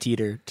an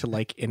anteater to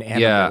like an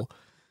animal. Yeah,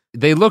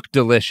 they look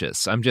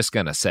delicious. I'm just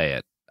gonna say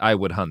it. I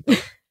would hunt them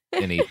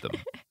and eat them.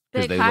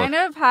 They kind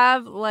of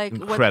have like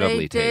what they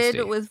did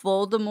tasty. with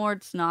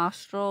Voldemort's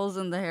nostrils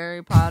in the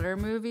Harry Potter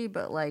movie,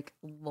 but like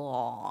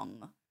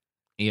long.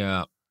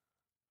 Yeah,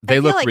 they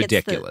look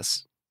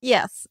ridiculous.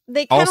 Yes,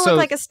 they kind of look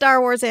like a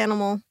Star Wars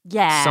animal.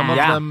 Yeah, some of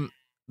them.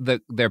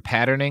 Their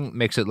patterning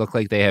makes it look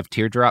like they have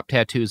teardrop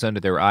tattoos under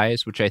their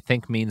eyes, which I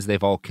think means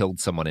they've all killed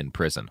someone in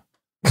prison.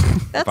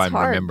 That's if I'm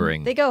hard.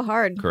 remembering They go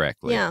hard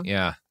correctly.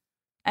 Yeah.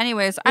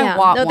 Anyways, I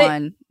want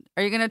one.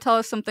 Are you going to tell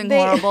us something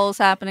horrible is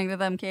happening to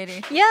them,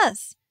 Katie?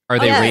 Yes. Are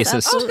they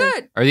racist? Oh,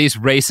 good. Are these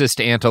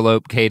racist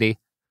antelope, Katie?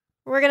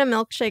 We're gonna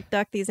milkshake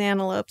duck these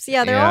antelopes.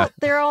 Yeah,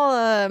 they're all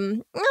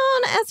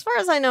as far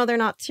as I know, they're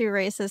not too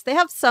racist. They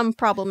have some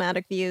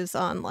problematic views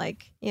on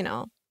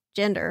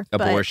gender.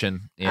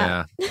 Abortion.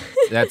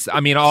 That's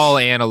all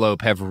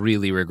antelope have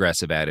really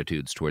regressive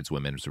attitudes towards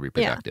women's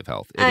reproductive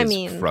health. It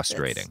is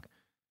frustrating.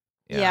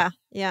 Yeah.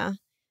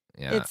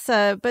 Yeah. It's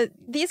but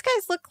these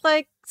guys look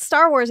like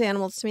Star Wars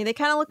animals to me. They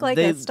kind of look like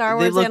a Star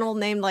Wars animal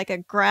named like a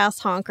grass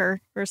honker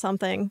or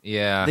something.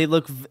 Yeah. They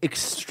look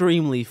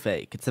extremely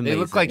fake. It's amazing.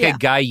 They look like a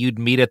guy you'd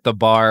meet at the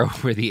bar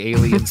where the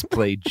aliens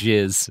play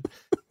jizz.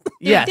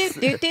 Yes. Yes,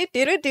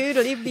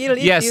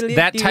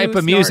 that type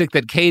of music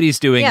that Katie's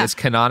doing is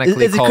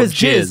canonically called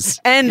jizz.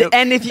 And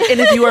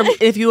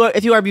if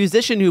you are a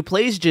musician who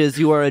plays jizz,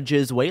 you are a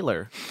jizz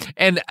whaler.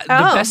 And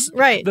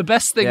the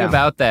best thing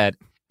about that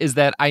is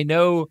that I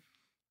know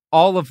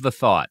all of the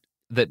thought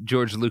that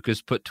George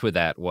Lucas put to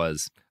that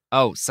was,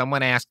 oh,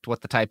 someone asked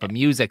what the type of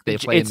music they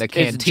play in the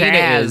cantina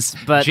jazz,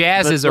 is.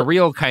 Jazz is a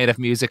real kind of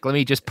music. Let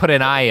me just put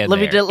an I in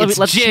there.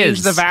 Let's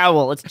change the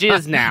vowel. It's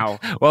jizz now.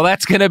 Well,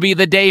 that's going to be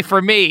the day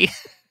for me.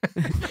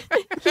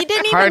 He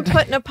didn't even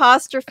put an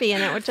apostrophe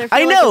in it, which I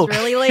feel like is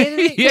really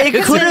lazy.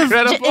 It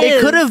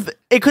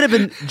could have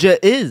been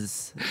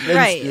jizz.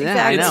 Right, Yeah, exactly.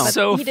 I know. It's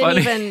so he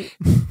funny. didn't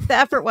even, the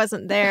effort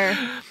wasn't there.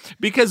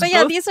 Because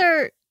But these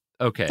are...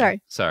 Okay.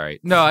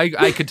 Sorry. No,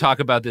 I could talk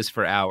about this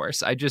for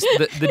hours. I just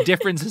the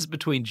differences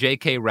between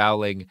J.K.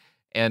 Rowling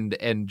and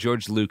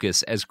George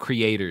Lucas as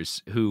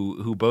creators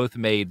who both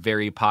made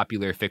very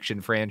popular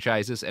fiction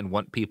franchises and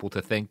want people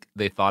to think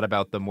they thought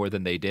about them more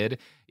than they did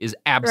is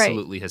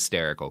absolutely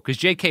hysterical. Because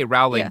J.K.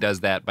 Rowling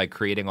does that by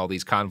creating all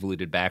these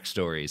convoluted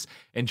backstories,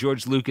 and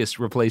George Lucas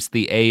replaced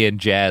the A in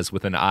jazz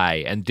with an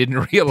I and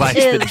didn't realize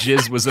that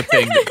jizz was a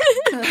thing.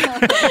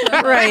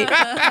 Right.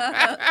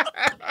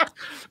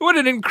 What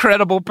an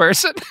incredible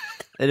person.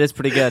 It is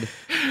pretty good.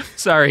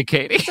 Sorry,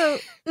 Katie. So,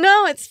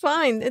 no, it's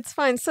fine. It's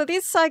fine. So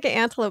these Saiga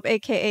antelope,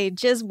 a.k.a.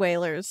 jizz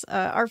whalers,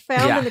 are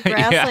found in the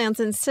grasslands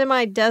and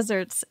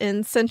semi-deserts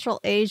in Central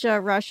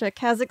Asia, Russia,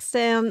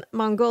 Kazakhstan,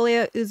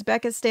 Mongolia,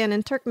 Uzbekistan,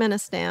 and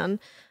Turkmenistan.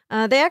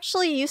 They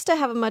actually used to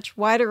have a much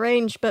wider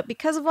range, but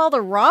because of all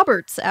the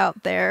Roberts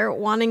out there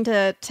wanting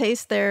to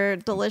taste their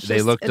delicious,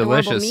 they look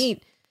adorable delicious.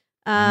 meat,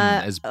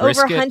 As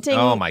brisket? overhunting.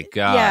 Oh my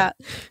God. Yeah.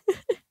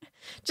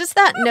 Just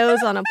that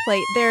nose on a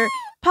plate. Their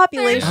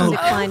population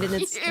declined, and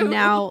it's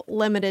now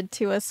limited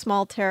to a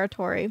small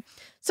territory.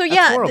 So That's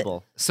yeah,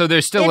 horrible. So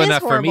there's still It is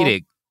enough for me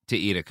horrible. to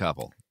eat a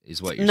couple,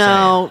 is what you're saying.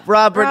 No,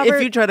 Robert,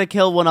 if you try to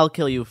kill one, I'll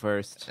kill you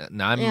first.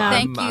 No, I'm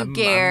Thank you,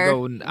 Gare.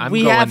 I'm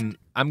We going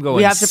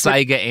have to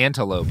Saiga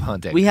antelope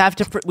hunting. We have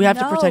to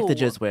protect the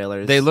jizz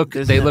whalers. They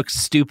look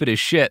stupid as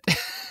shit.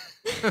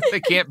 They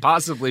can't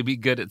possibly be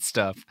good at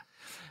stuff.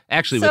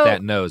 Actually, with So-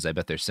 that nose, I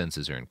bet their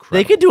senses are incredible.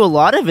 They could do a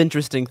lot of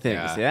interesting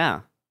things.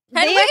 Yeah.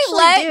 Can They we actually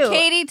let do.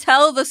 Katie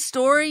tell the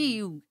story,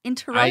 you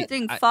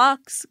interrupting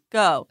fox?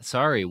 Go.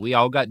 Sorry, we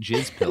all got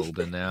jizz pilled,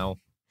 and now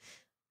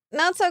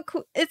not so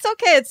cool. It's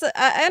okay.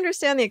 I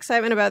understand the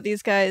excitement about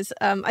these guys.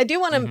 I do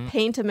want to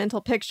paint a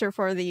mental picture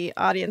for the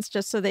audience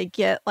just so they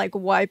get like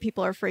why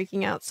people are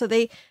freaking out. So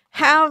they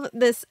have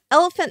this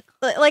elephant,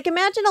 like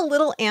imagine a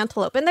little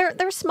antelope, and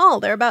they're small.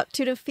 They're about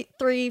 2 to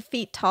 3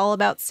 feet tall,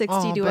 about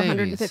 60 to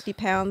 150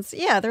 pounds.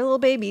 Yeah, they're little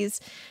babies.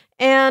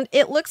 And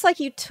it looks like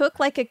you took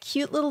like a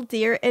cute little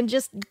deer and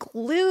just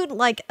glued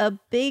like a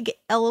big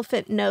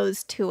elephant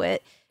nose to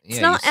it. It's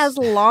not as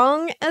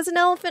long as an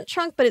elephant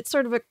trunk, but it's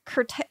sort of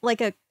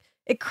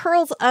it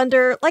curls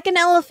under like an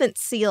elephant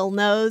seal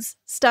nose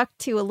stuck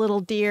to a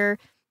little deer,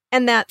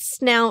 and that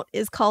snout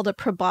is called a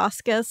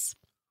proboscis.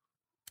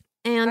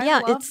 And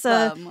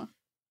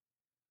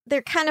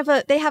they're kind of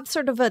they have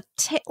sort of a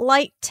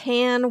light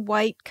tan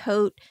white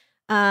coat.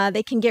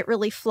 They can get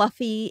really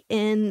fluffy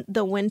in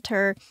the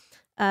winter.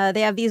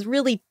 They have these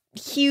really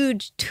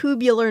huge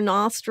tubular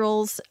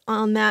nostrils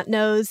on that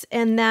nose,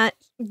 and that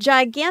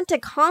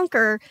gigantic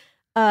honker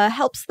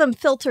helps them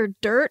filter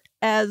dirt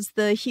as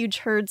the huge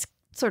herds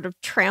sort of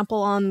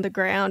trample on the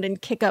ground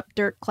and kick up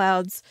dirt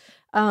clouds.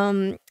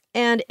 And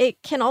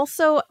it can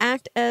also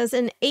act as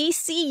an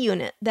AC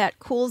unit that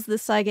cools the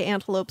Saiga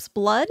antelope's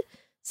blood.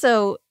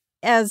 So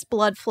as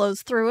blood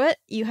flows through it,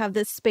 you have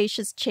this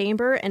spacious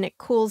chamber, and it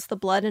cools the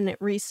blood and it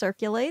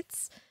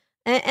recirculates.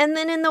 And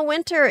then in the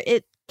winter,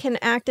 it can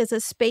act as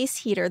a space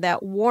heater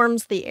that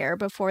warms the air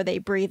before they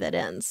breathe it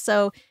in.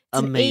 So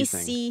it's an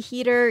AC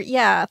heater,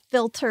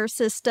 filter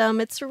system.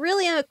 It's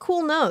really a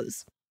cool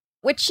nose,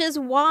 which is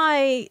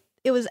why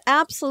it was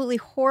absolutely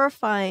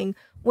horrifying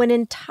when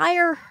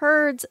entire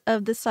herds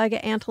of the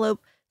Saiga antelope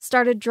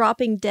started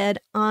dropping dead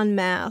en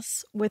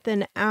masse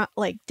within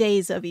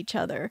days of each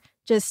other,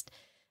 just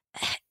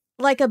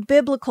like a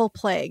biblical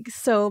plague.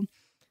 So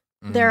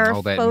there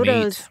are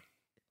photos. Meat.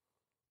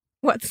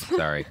 What's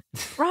sorry,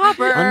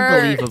 Robert?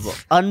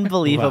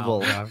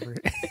 Unbelievable. Wow, Robert.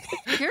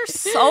 You're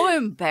so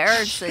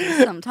embarrassing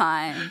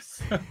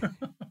sometimes.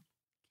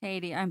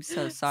 Katie, I'm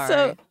so sorry.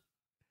 So,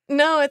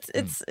 no,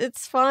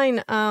 it's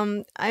fine.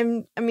 I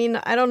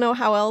don't know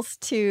how else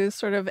to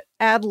sort of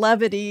add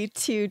levity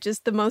to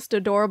just the most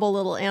adorable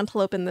little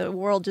antelope in the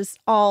world just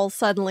all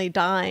suddenly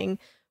dying.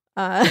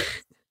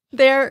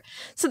 There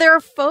are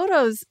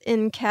photos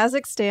in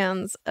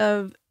Kazakhstan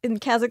of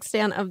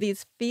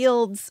these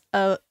fields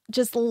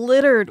just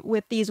littered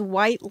with these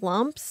white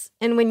lumps,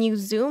 and when you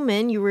zoom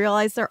in, you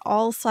realize they're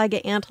all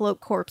Saiga antelope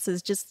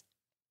corpses just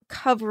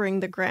covering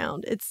the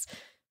ground. It's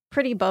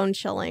pretty bone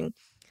chilling.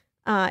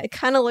 It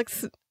kind of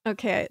looks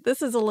okay.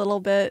 This is a little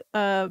bit.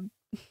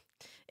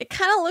 It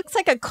kind of looks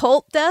like a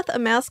cult death, a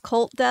mass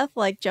cult death,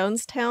 like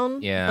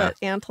Jonestown, but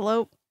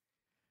antelope.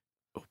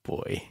 Oh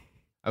boy!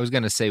 I was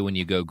gonna say when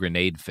you go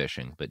grenade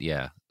fishing, but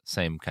yeah,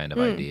 same kind of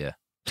idea.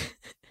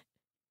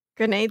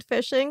 Grenade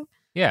fishing?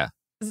 Yeah.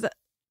 Is that...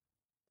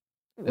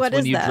 That's what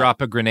when is you that?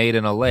 drop a grenade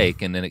in a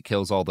lake and then it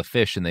kills all the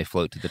fish and they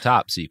float to the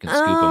top so you can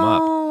scoop them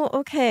up. Oh,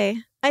 okay.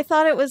 I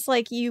thought it was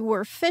like you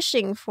were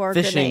fishing for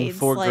grenades.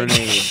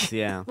 Grenades,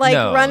 yeah. Like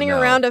No, running no.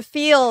 around a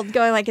field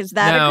going like, is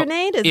that Now, a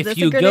grenade? Is if this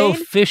you a grenade?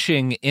 go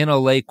fishing in a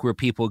lake where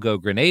people go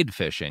grenade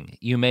fishing,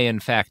 you may in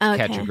fact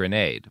catch a Okay.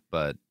 grenade,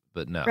 but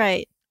no.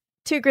 Right.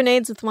 2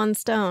 grenades with 1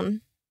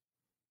 stone.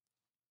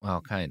 Well,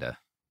 kind of.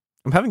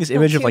 I'm having this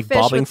image of two like fish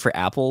bobbing with- for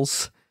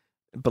apples,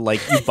 but like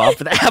you bob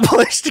for the apple,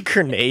 it's a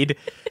grenade.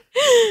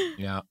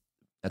 Yeah.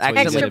 That's I what you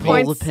accidentally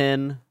gotta pull be the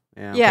pin.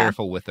 Yeah.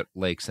 careful with the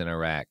lakes in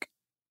Iraq.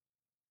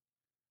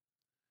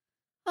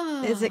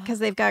 Is it because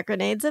they've got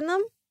grenades in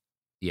them?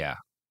 Yeah.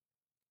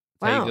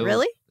 That's how you Wow, go-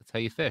 really? That's how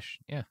you fish.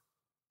 Yeah.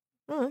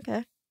 Oh,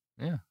 okay.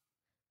 Yeah.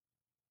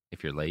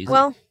 If you're lazy.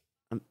 Well,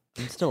 I'm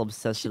still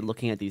obsessed with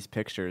looking at these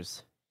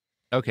pictures.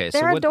 Okay,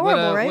 They're so what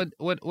adorable, right?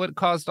 what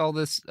caused all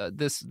this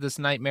this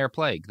nightmare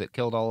plague that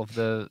killed all of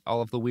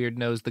the weird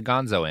nosed the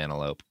gonzo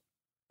antelope?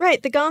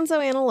 right, the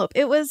gonzo antelope.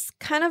 It was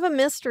kind of a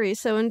mystery.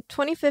 So in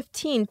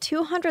 2015,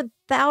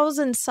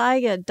 200,000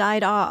 saiga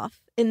died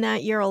off in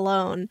that year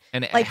alone.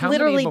 And like how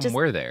literally many of them just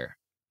were there?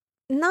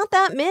 not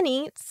that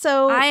many.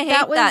 So I hate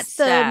that was that the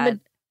stat.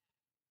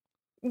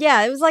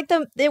 yeah, it was like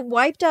it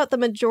wiped out the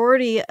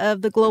majority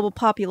of the global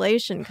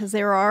population because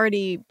they were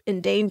already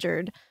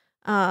endangered.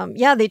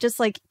 Yeah, they just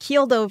like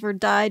keeled over,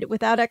 died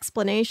without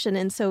explanation,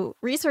 and so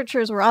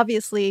researchers were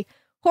obviously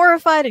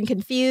horrified and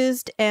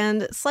confused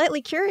and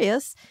slightly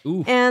curious.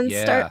 Ooh, and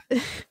yeah.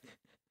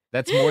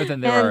 That's more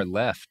than there are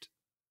left.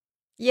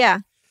 Yeah.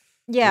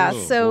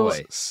 Oh, So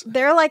boy.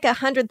 there are like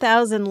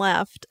 100,000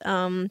 left.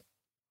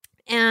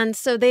 And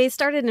so they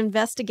started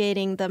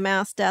investigating the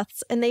mass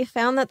deaths, and they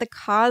found that the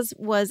cause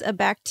was a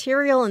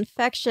bacterial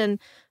infection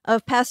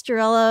of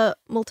Pasteurella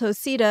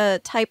multocida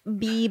type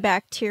B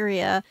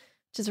bacteria,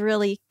 which is a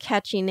really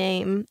catchy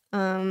name.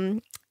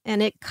 And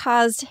it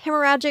caused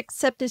hemorrhagic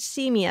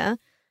septicemia,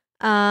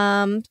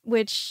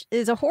 which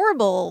is a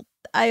horrible.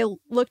 I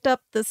looked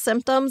up the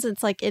symptoms.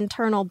 It's like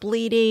internal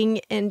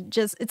bleeding and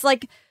just, it's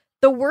like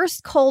the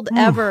worst cold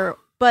ever,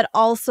 but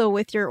also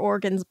with your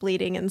organs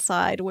bleeding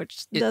inside,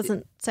 which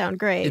doesn't sound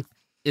great.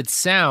 It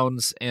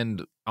sounds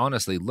and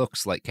honestly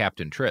looks like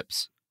Captain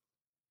Trips.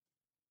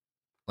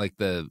 Like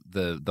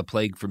the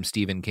plague from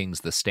Stephen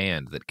King's The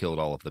Stand that killed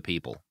all of the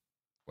people.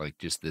 Like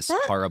just this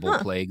horrible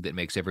plague that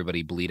makes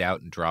everybody bleed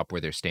out and drop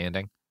where they're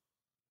standing.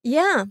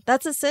 Yeah,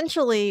 that's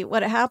essentially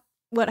what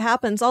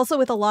happens. Also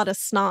with a lot of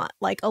snot,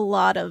 like a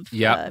lot of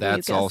Yeah,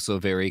 that's mucus. also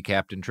very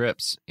Captain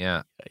Trips.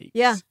 Yeah.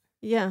 Yeah.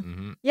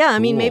 Mhm. Yeah, I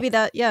mean Cool. maybe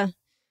that. Yeah.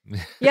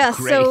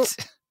 So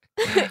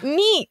Great.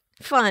 neat,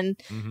 fun.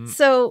 Mhm.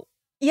 So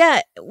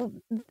yeah,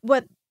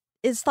 what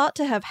is thought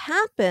to have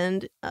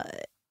happened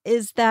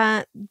is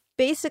that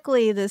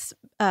basically this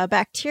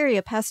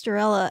bacteria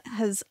Pasteurella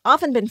has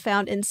often been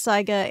found in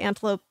saiga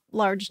antelope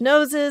large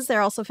noses.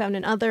 They're also found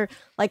in other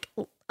like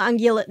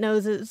ungulate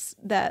noses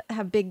that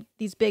have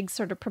these big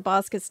sort of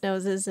proboscis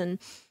noses, and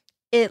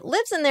it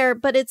lives in there,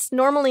 but it's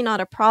normally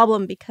not a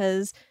problem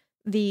because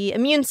the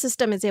immune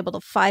system is able to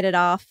fight it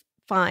off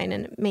fine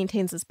and it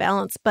maintains its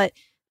balance. But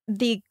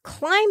the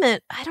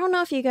climate, I don't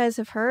know if you guys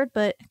have heard,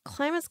 but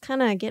climate's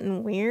kind of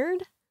getting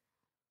weird.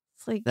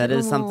 It's like That getting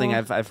is a something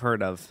little- I've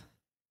heard of.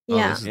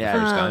 Yeah. This is the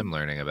first time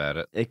learning about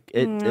it.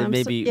 It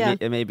may be yeah.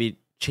 it may be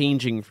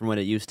changing from what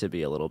it used to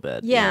be a little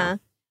bit. Yeah.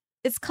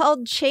 It's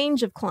called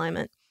change of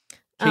climate.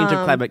 Change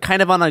of climate,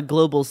 kind of on a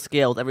global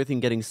scale, with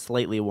everything getting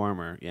slightly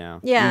warmer. Yeah.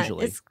 Yeah,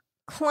 Usually. it's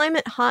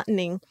climate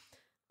hottening.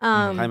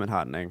 Climate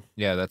hottening.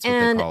 Yeah, that's what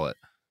and they call it.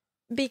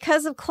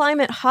 Because of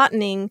climate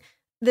hottening,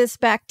 this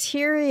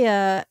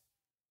bacteria,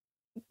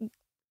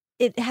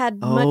 it had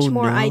much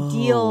more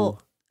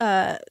ideal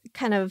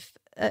kind of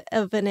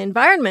an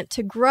environment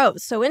to grow.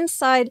 So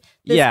inside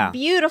this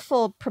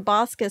beautiful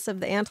proboscis of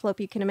the antelope,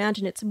 you can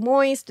imagine it's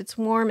moist, it's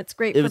warm, it's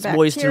great for It's bacteria.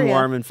 moist and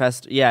warm and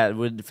it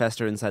would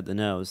fester inside the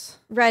nose.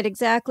 Right,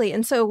 exactly.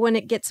 And so when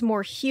it gets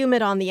more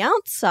humid on the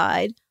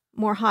outside,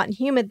 more hot and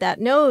humid, that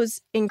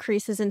nose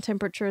increases in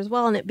temperature as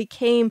well. And it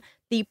became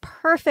the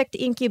perfect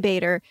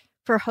incubator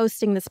for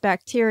hosting this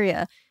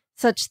bacteria,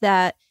 such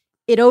that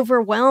it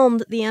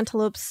overwhelmed the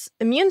antelope's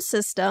immune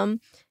system.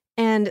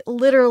 And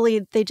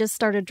literally, they just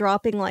started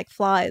dropping like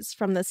flies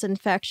from this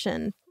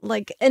infection,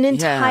 like an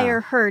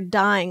entire herd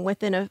dying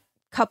within a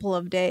couple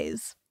of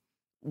days.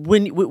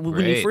 When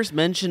you first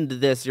mentioned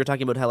this, you're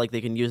talking about how like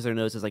they can use their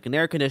nose as like an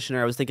air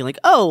conditioner. I was thinking like,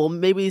 oh, well,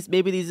 maybe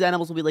these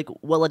animals will be like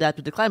well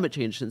adapted to climate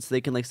change since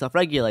they can like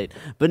self-regulate.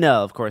 But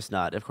no, of course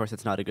not. Of course,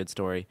 it's not a good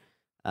story.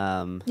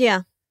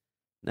 Yeah.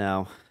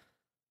 No.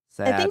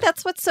 Sad. I think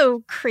that's what's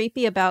so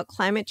creepy about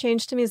climate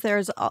change to me is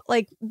there's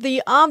like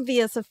the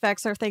obvious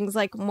effects are things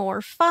like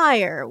more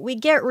fire. We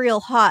get real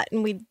hot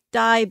and we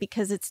die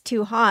because it's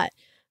too hot.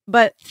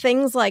 But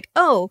things like,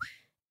 oh,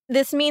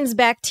 this means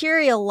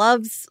bacteria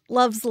loves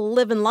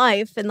living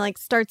life and like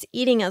starts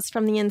eating us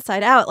from the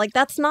inside out. Like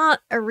that's not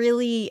a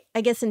really,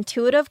 I guess,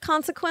 intuitive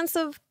consequence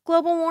of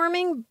global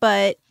warming,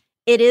 but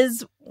it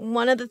is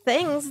one of the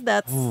things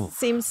that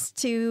seems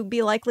to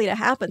be likely to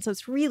happen. So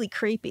it's really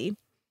creepy.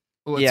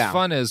 Well, what's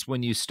fun is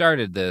when you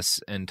started this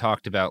and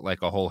talked about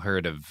like a whole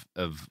herd of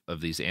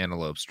these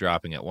antelopes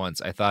dropping at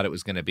once, I thought it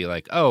was going to be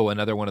like, oh,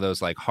 another one of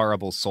those like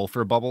horrible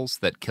sulfur bubbles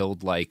that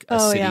killed like a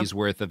city's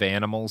worth of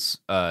animals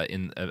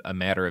in a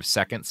matter of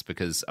seconds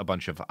because a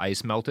bunch of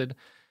ice melted.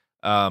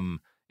 And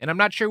I'm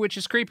not sure which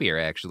is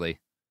creepier, actually.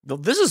 Well,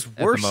 this is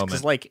worse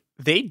because like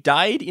they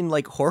died in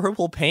like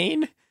horrible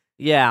pain.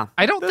 Yeah.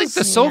 I don't think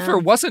the sulfur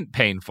wasn't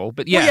painful,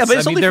 but yes,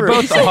 but I mean, they're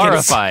both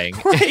horrifying.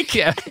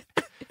 Yeah.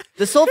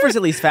 The sulfur's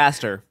at least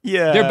faster.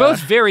 Yeah. They're both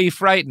very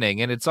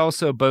frightening, and it's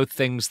also both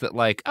things that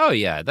like, oh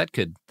yeah, that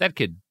could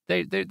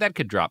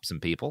drop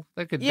some people.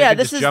 That could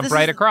just jump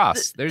right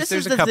across. There's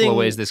a couple of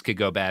ways this could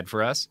go bad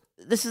for us.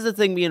 This is the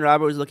thing me and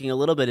Robert was looking a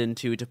little bit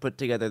into to put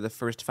together the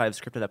first 5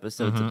 scripted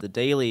episodes of the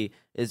Daily.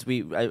 Is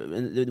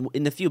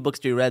in the few books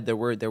we read, there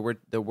were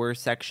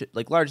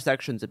large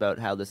sections about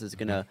how this is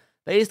gonna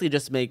basically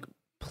just make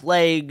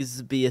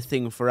plagues be a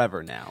thing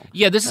forever now.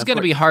 Yeah, this is going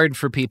to be hard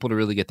for people to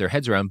really get their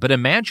heads around, but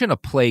imagine a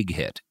plague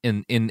hit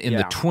in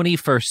the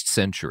 21st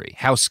century.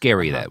 How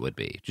scary that would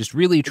be. Just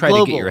really try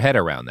to get your head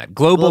around that.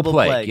 Global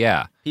plague,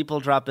 yeah. People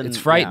dropping... It's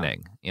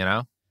frightening, you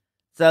know?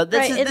 So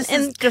this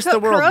is just the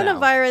world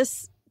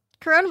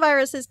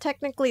Coronavirus is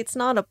technically, it's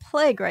not a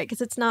plague, right?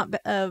 Because it's not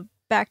a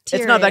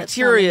bacteria. It's not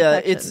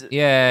bacteria. It's...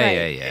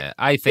 Yeah.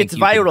 I think it's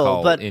you viral, can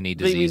call but any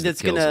disease that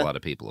kills a lot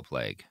of people a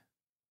plague.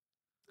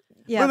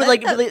 Yeah,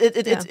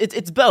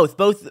 it's both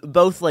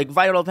like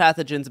viral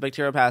pathogens and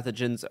bacterial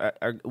pathogens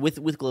are with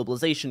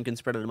globalization can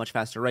spread at a much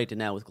faster rate, and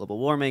now with global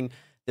warming,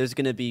 there's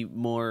going to be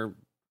more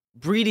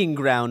breeding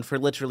ground for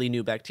literally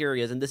new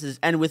bacteria,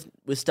 and with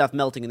stuff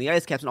melting in the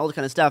ice caps and all that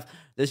kind of stuff,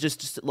 there's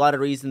just a lot of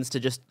reasons to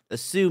just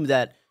assume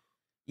that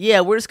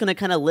we're just going to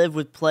kind of live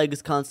with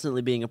plagues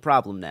constantly being a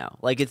problem now.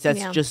 Like there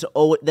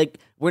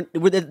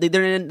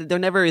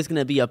never is going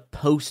to be a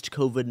post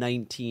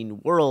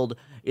COVID-19 world.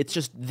 It's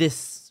just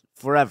this.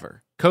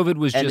 Forever. COVID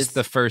was just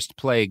the first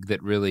plague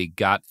that really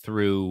got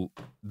through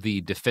the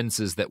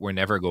defenses that we're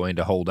never going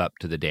to hold up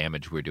to the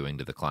damage we're doing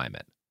to the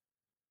climate.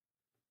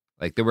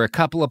 Like there were a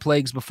couple of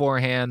plagues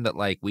beforehand that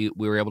like we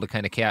were able to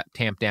kind of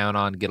tamp down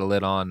on, get a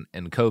lid on,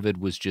 and COVID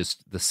was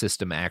just the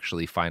system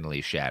actually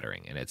finally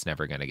shattering, and it's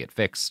never going to get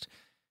fixed,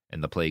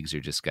 and the plagues are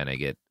just going to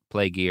get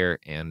plaguier,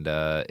 and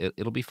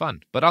it'll be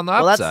fun. But on the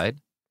upside,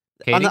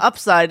 Katie? On the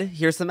upside,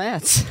 here's some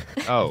ads.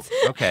 Oh,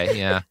 okay,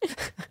 yeah.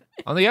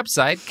 On the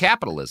upside,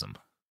 capitalism.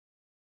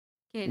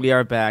 We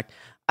are back.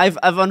 I've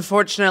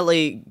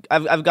unfortunately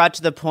got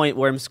to the point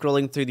where I'm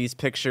scrolling through these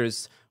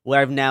pictures where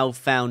I've now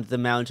found the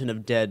mountain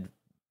of dead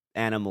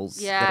animals.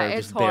 that are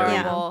it's just buried.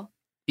 horrible.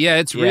 Yeah,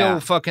 it's real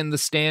fucking The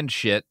Stand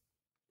shit.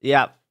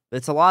 Yeah,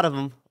 it's a lot of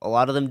them. A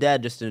lot of them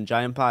dead, just in a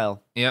giant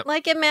pile. Yep.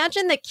 Like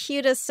imagine the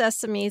cutest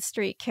Sesame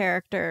Street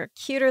character,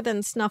 cuter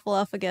than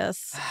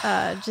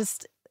Snuffleupagus,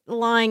 just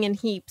lying in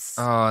heaps.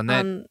 Oh, and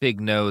that big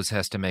nose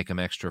has to make him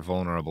extra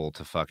vulnerable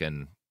to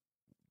fucking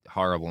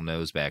horrible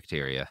nose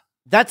bacteria.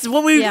 That's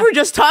what we were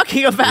just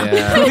talking about.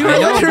 Yeah. We were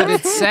but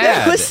it's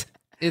sad.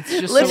 It's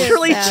just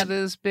literally so sad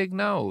his big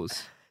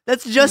nose.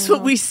 That's just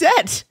what we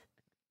said.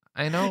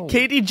 I know.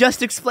 Katie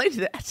just explained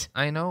that.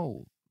 I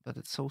know, but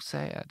it's so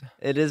sad.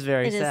 It is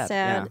very sad. It is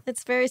sad. Yeah.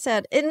 It's very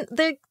sad. And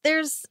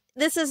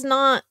this is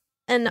not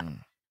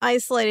an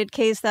isolated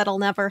case that'll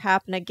never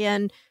happen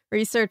again.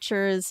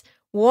 Researchers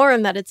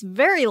warn that it's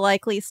very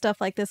likely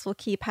stuff like this will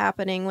keep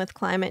happening with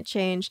climate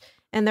change.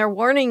 And they're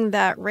warning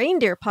that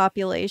reindeer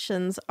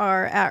populations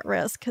are at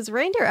risk because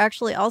reindeer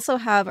actually also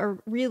have a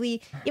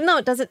really, even though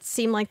it doesn't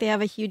seem like they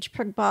have a huge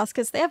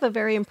proboscis, they have a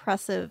very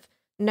impressive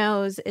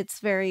nose. It's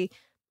very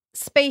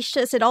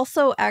spacious. It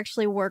also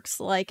actually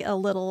works like a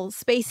little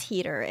space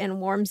heater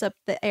and warms up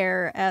the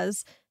air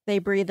as they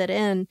breathe it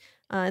in.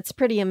 It's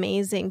pretty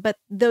amazing. But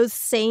those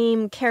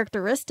same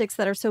characteristics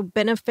that are so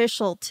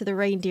beneficial to the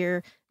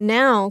reindeer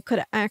now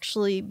could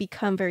actually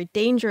become very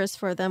dangerous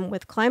for them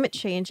with climate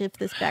change if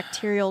this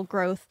bacterial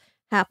growth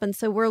happens.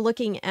 So we're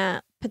looking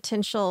at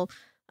potential,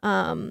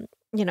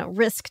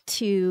 risk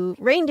to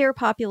reindeer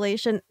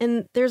population.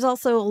 And there's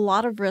also a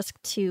lot of risk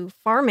to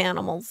farm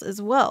animals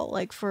as well,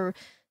 like for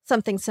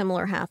something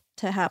similar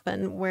to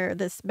happen where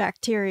this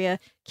bacteria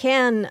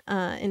can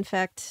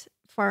infect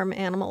farm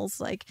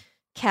animals like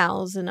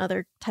cows and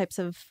other types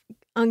of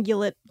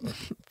ungulate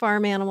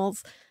farm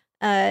animals.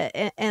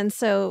 And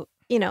so,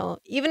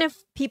 even if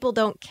people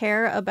don't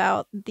care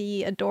about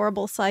the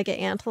adorable Saiga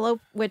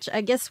antelope, which I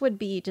guess would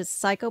be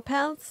just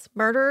psychopaths,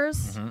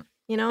 murderers,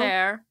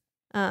 Fair.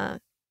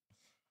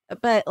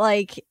 But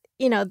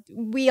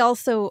we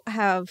also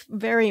have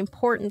very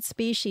important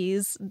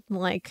species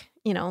like,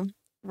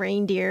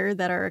 reindeer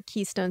that are a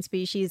keystone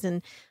species,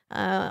 and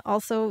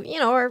also,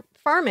 our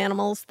farm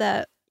animals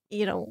that,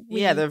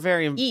 they're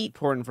very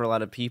important for a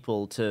lot of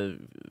people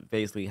to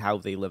basically how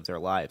they live their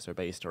lives are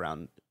based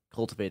around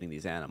cultivating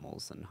these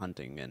animals and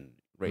hunting and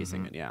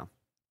raising it.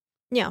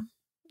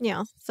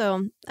 Yeah.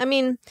 So, I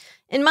mean,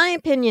 in my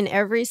opinion,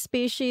 every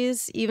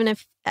species, even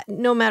if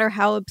no matter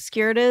how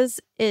obscure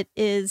it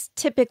is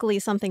typically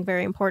something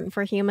very important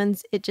for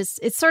humans.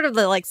 It's sort of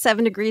the like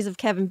 7 degrees of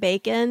Kevin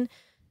Bacon.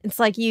 It's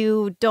like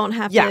you don't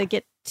have to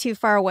get too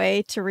far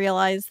away to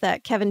realize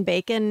that Kevin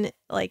Bacon,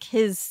 like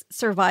his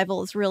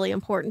survival is really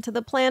important to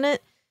the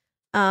planet.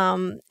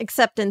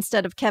 Except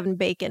instead of Kevin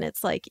Bacon,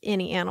 it's like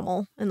any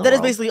animal in the world. That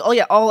is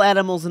basically, all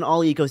animals in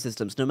all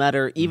ecosystems, no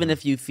matter, even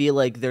if you feel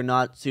like they're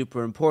not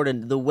super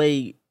important, the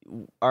way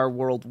our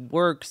world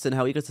works and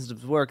how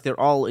ecosystems work, they're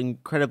all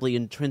incredibly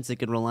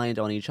intrinsic and reliant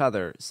on each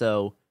other.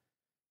 So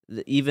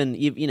even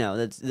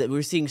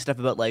we're seeing stuff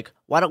about like,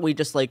 why don't we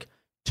just like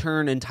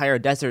turn entire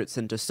deserts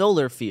into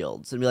solar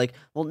fields and be like,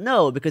 well,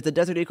 no, because the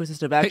desert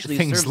ecosystem actually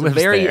serves a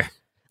very... There.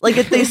 Like,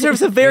 they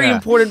serves a very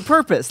important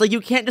purpose. Like,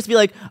 you can't just be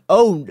like,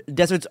 oh,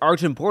 deserts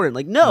aren't important.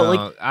 Like,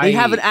 no, they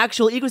have an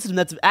actual ecosystem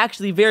that's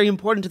actually very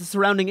important to the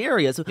surrounding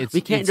area. So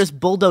we can't just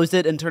bulldoze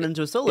it and turn it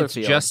into a solar field.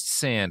 It's just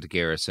sand,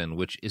 Garrison,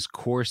 which is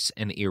coarse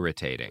and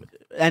irritating.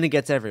 And it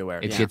gets everywhere.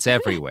 It gets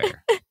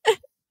everywhere.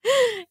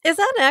 Is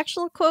that an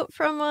actual quote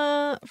from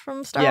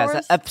Star Wars?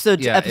 Yes, episode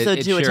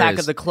 2, sure Attack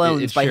is. of the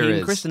Clones, by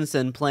Hayden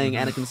Christensen playing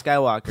Anakin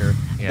Skywalker,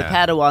 the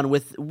Padawan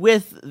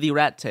with the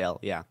rat tail.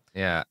 Yeah.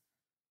 Yeah.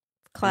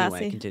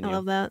 Classy. Anyway, I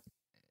love that.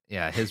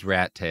 Yeah, his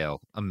rat tail,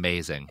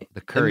 amazing.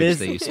 The courage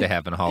they used to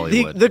have in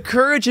Hollywood. The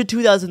courage of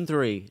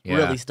 2003,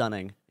 really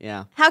stunning.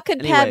 Yeah. How could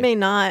Padme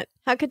not?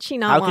 How could she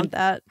not want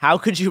that? How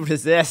could you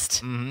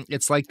resist? Mm-hmm.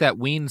 It's like that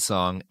Ween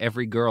song,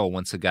 Every Girl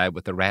Wants a Guy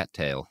with a Rat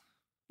Tail.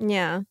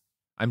 Yeah.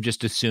 I'm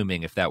just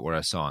assuming if that were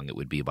a song, it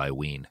would be by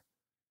Ween.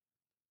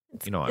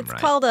 I'm right.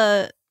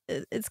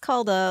 It's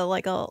called a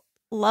like a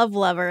love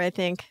lover, I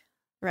think.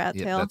 Rat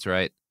tail. That's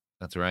right.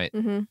 That's right.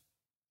 Mm-hmm.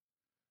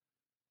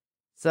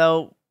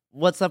 So,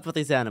 what's up with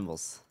these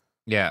animals?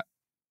 Yeah.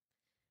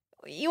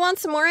 You want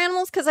some more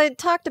animals? Because I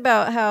talked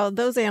about how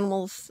those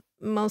animals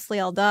mostly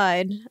all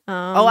died.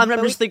 I'm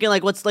just thinking,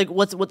 like,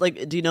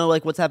 do you know,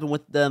 like, what's happened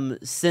with them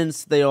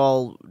since they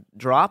all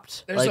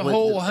dropped? There's a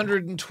whole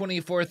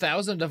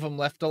 124,000 of them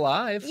left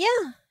alive.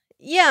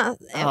 Yeah.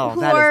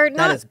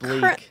 That is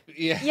bleak.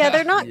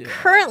 They're not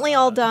currently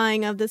all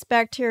dying of this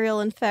bacterial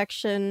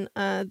infection.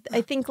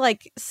 I think,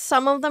 like,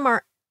 some of them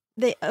are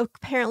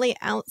apparently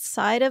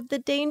outside of the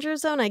danger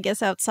zone, I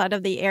guess outside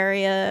of the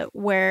area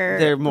where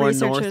they're more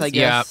north, I guess.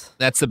 Yeah,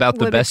 that's about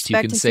the best you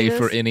can say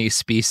for any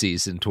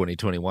species in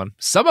 2021.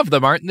 Some of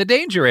them aren't in the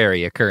danger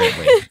area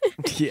currently.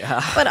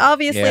 But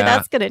obviously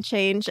that's going to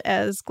change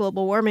as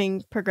global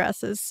warming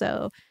progresses.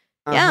 So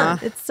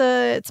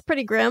it's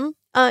pretty grim.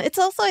 It's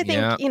also, I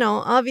think,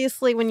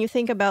 obviously when you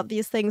think about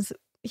these things,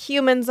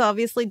 humans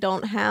obviously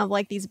don't have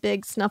like these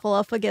big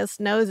snuffleupagus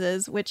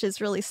noses, which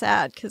is really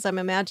sad because I'm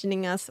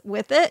imagining us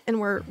with it, and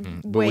we're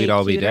but we'd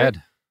all be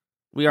dead.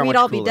 We'd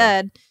all be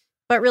dead,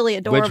 but really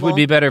adorable. Which would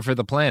be better for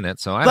the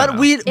planet. So I don't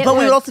know. we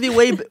would also be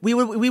we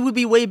would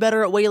be way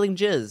better at whaling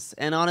jizz.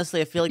 And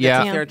honestly, I feel like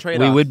that's a fair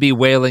trade-off. We would be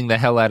whaling the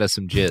hell out of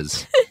some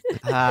jizz.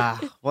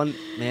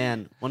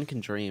 One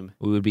can dream.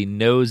 We would be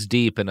nose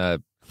deep in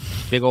a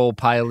big old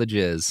pile of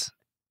jizz.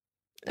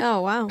 Oh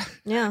wow,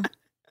 yeah.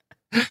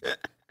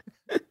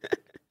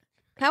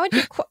 How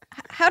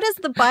does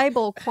the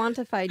Bible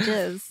quantify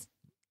jizz?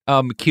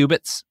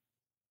 Cubits.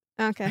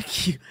 Okay.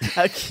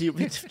 A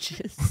cubit of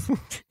jizz.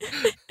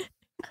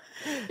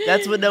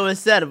 That's what Noah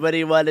said when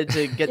he wanted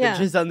to get the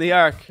jizz on the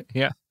ark.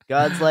 Yeah.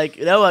 God's like,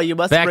 Noah, you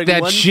must back bring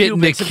that one shit in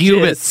the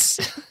cubits.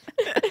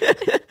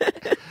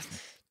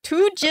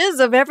 2 jizz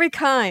of every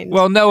kind.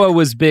 Well, Noah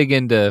was big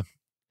into.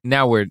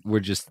 Now we're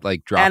just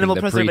like dropping animal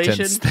the preservation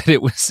pretense that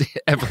it was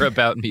ever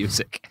about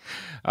music.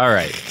 All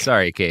right,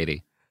 sorry,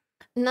 Katie.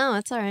 No,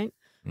 it's all right.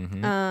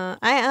 Mm-hmm. I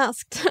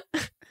asked.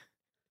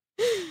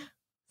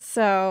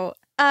 So,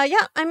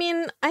 I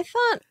mean, I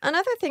thought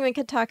another thing we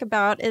could talk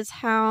about is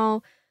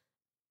how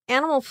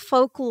animal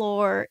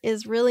folklore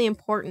is really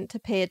important to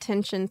pay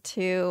attention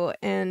to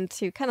and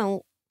to kind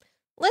of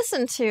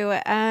listen to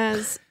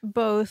as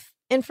both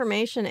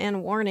information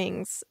and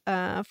warnings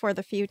for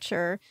the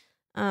future.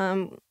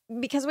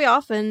 Because we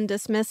often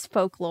dismiss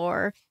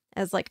folklore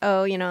as like,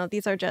 oh,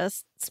 these are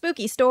just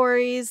spooky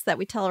stories that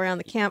we tell around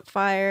the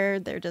campfire.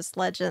 They're just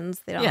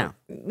legends. They don't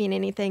mean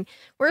anything.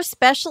 We're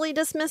especially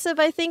dismissive,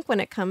 I think, when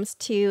it comes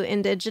to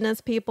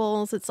indigenous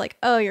peoples. It's like,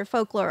 oh, your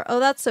folklore.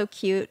 Oh, that's so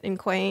cute and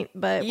quaint,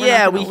 but we're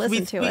not going to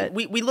listen to it.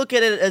 We look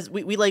at it as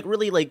we like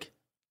really like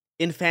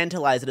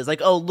infantilize it as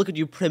like, oh, look at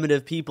you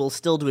primitive people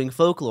still doing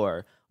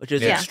folklore, which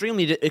is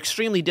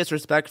extremely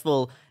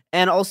disrespectful.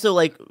 And also,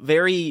 like,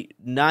 very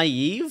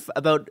naive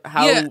about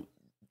how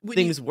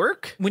things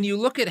work. When you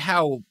look at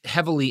how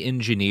heavily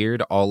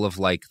engineered all of,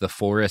 like, the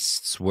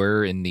forests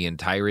were in the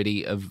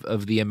entirety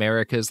of the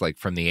Americas, like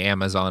from the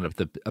Amazon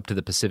up to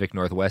the Pacific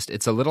Northwest,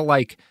 it's a little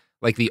like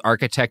like the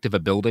architect of a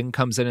building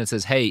comes in and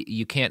says, hey,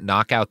 you can't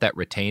knock out that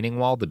retaining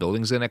wall. The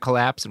building's going to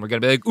collapse. And we're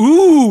going to be like,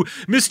 ooh,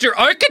 Mr.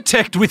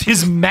 Architect with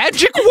his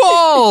magic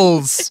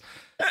walls.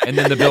 And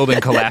then the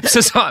building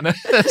collapses on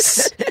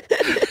us.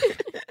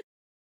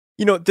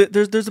 You know,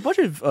 there's a bunch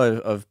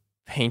of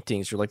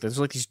paintings or like there's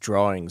like these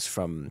drawings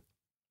from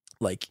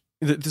like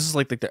this is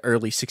like the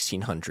early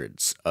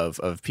 1600s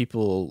of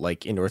people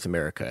like in North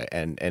America,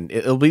 and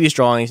it'll be these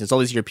drawings. It's all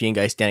these European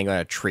guys standing on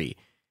a tree,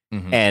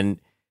 and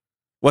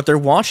what they're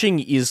watching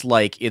is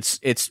like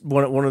it's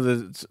one of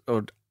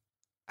the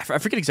I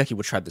forget exactly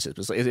what tribe this is,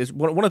 but it's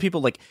one of the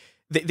people like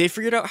they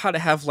figured out how to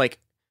have like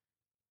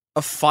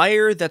a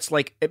fire that's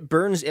like it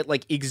burns it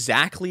like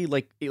exactly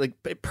like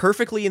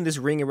perfectly in this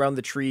ring around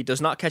the tree,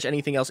 does not catch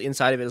anything else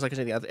inside of it. It's like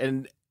anything else.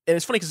 And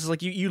it's funny because it's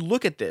like you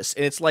look at this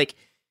and it's like,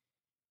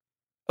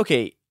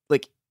 okay,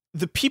 like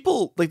the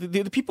people like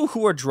the people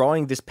who are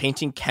drawing this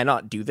painting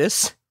cannot do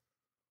this,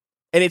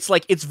 and it's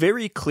like it's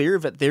very clear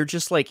that they're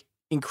just like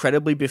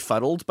incredibly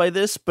befuddled by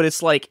this, but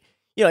it's like,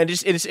 you know, and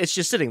it's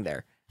just sitting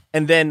there.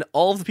 And then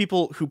all of the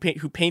people who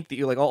paint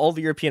the like all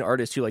the European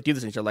artists who like do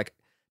this things are like,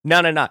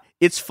 no,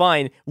 it's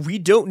fine. We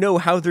don't know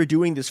how they're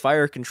doing this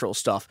fire control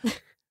stuff.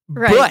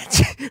 Right.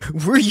 But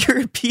we're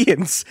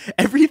Europeans.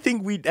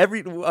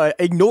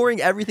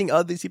 Ignoring everything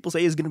other these people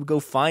say is going to go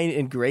fine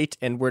and great,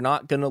 and we're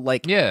not going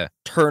to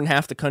turn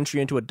half the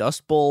country into a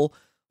dust bowl.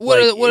 What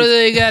do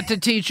they got to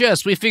teach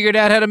us? We figured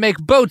out how to make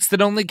boats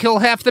that only kill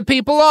half the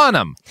people on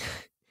them.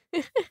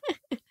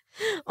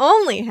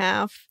 Only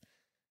half.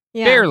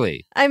 Yeah.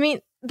 Barely. I mean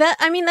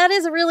that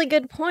is a really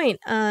good point.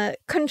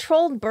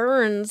 Controlled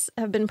burns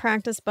have been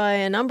practiced by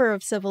a number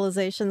of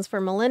civilizations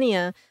for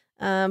millennia,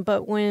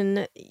 but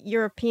when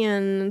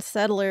European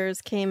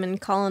settlers came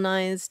and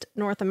colonized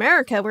North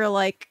America, we're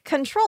like,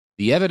 control.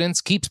 The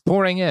evidence keeps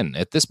pouring in.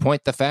 At this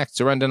point, the facts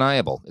are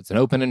undeniable. It's an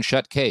open and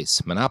shut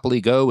case.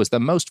 Monopoly Go is the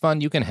most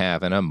fun you can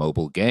have in a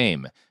mobile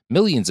game.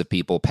 Millions of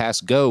people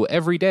pass Go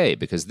every day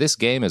because this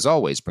game is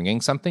always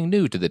bringing something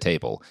new to the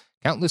table.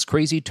 Countless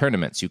crazy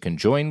tournaments you can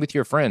join with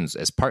your friends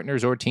as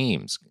partners or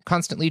teams.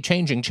 Constantly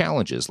changing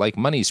challenges like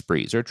money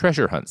sprees or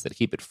treasure hunts that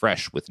keep it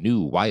fresh with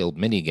new wild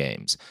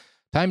mini-games.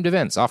 Timed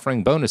events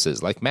offering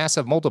bonuses like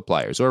massive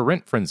multipliers or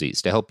rent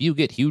frenzies to help you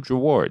get huge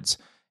rewards.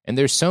 And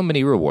there's so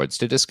many rewards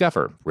to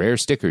discover. Rare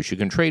stickers you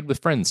can trade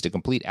with friends to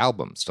complete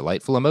albums,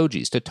 delightful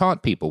emojis to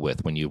taunt people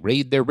with when you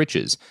raid their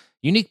riches,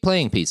 unique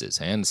playing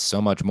pieces, and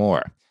so much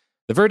more.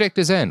 The verdict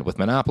is in with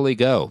Monopoly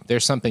Go.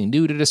 There's something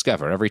new to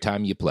discover every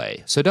time you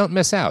play. So don't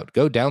miss out.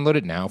 Go download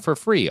it now for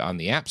free on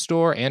the App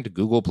Store and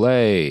Google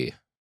Play.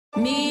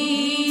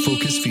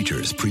 Focus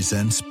Features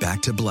presents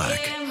Back to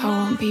Black. I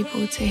want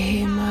people to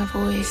hear my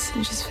voice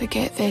and just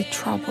forget their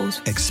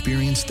troubles.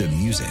 Experience the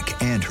music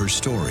and her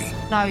story.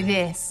 Know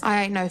this.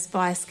 I ain't no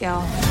Spice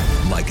Girl.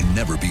 Like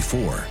never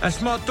before.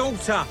 That's my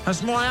daughter.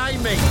 That's my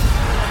Amy.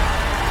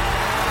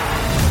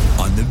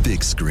 On the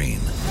big screen.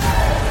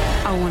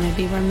 I want to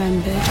be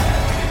remembered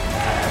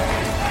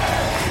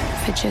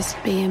for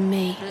just being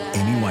me.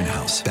 Amy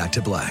Winehouse, Back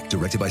to Black,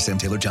 directed by Sam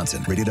Taylor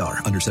Johnson. Rated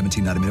R, under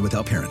 17, not a minute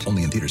without parent.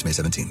 Only in theaters May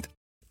 17th.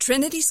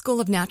 Trinity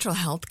School of Natural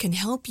Health can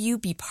help you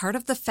be part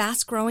of the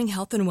fast-growing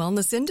health and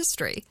wellness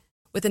industry.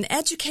 With an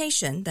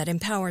education that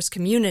empowers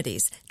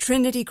communities,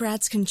 Trinity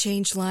grads can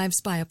change lives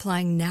by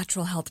applying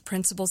natural health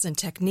principles and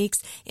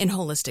techniques in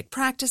holistic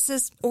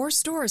practices or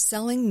stores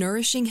selling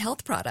nourishing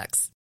health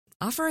products.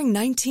 Offering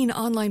 19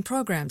 online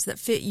programs that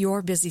fit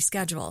your busy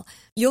schedule,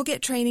 you'll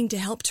get training to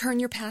help turn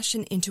your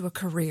passion into a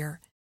career.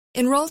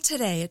 Enroll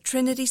today at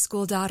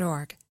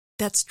trinityschool.org.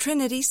 That's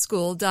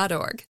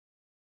trinityschool.org.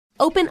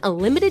 Open a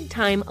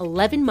limited-time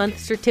 11-month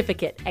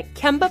certificate at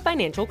Kemba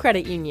Financial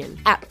Credit Union.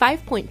 At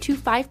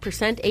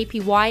 5.25%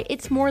 APY,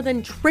 it's more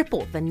than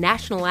triple the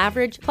national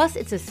average, plus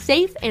it's a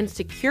safe and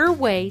secure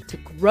way to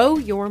grow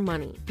your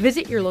money.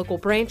 Visit your local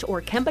branch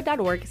or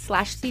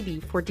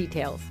kemba.org/cb for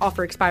details.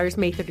 Offer expires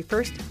May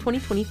 31st,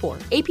 2024.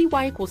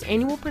 APY equals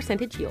annual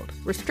percentage yield.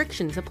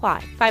 Restrictions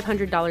apply.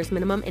 $500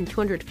 minimum and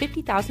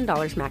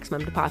 $250,000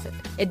 maximum deposit.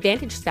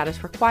 Advantage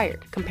status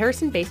required.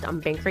 Comparison based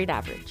on bank rate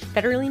average.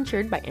 Federally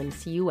insured by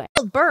NCUA.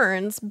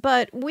 Burns,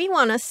 but we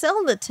want to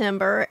sell the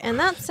timber, and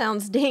that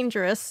sounds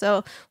dangerous,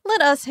 so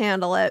let us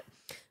handle it.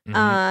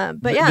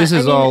 But yeah, this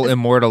is all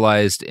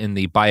immortalized in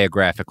the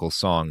biographical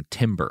song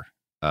 "Timber"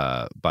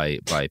 by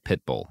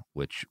Pitbull,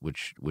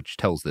 which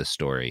tells this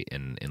story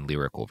in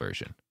lyrical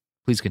version.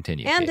 Please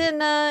continue. And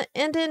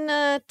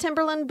in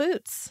Timberland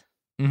boots.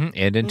 Mm-hmm.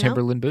 And in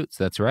Timberland boots,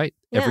 that's right.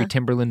 Yeah. Every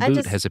Timberland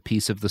boot has a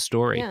piece of the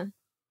story.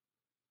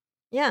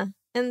 Yeah,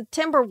 and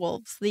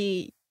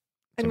Timberwolves,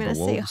 I'm going to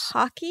say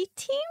hockey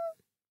team?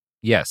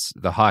 Yes,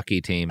 the hockey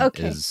team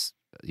is...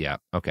 Yeah,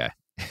 okay.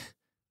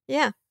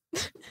 Yeah.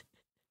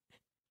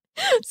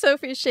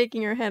 Sophie's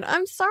shaking her head.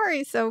 I'm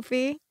sorry,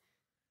 Sophie.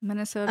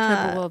 Minnesota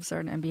Timberwolves are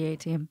an NBA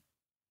team.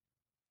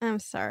 I'm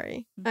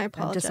sorry. I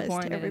apologize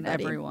to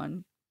everybody. In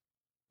everyone.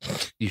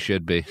 You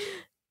should be.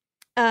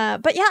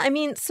 But yeah, I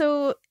mean,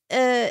 so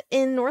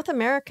in North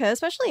America,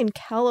 especially in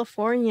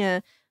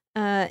California,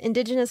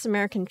 indigenous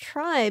American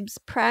tribes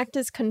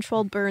practiced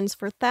controlled burns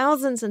for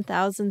thousands and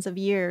thousands of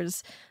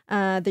years.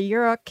 The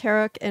Yurok,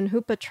 Karok, and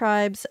Hupa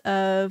tribes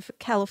of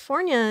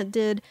California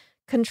did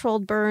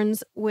controlled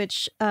burns,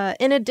 which,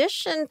 in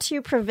addition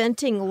to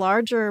preventing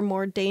larger,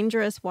 more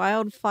dangerous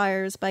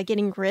wildfires by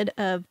getting rid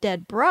of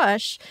dead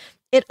brush,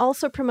 it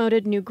also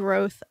promoted new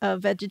growth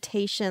of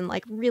vegetation,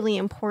 like really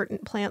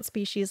important plant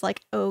species like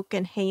oak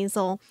and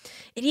hazel.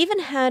 It even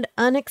had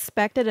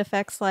unexpected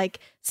effects like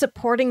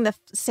supporting the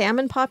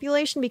salmon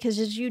population, because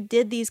as you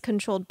did these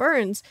controlled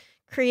burns,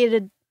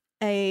 created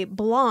a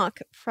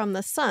block from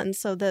the sun,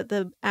 so that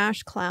the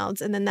ash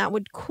clouds, and then that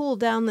would cool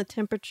down the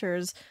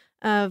temperatures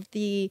of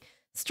the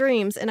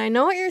streams. And I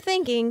know what you're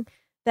thinking,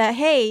 that,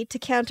 hey, to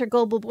counter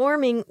global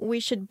warming,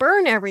 we should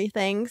burn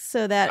everything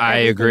so that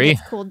everything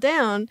gets cooled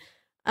down.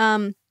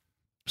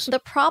 The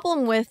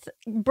problem with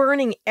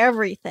burning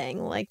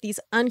everything, like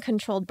these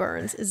uncontrolled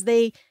burns, is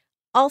they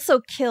also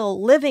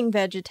kill living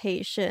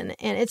vegetation,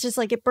 and it's just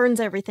like it burns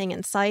everything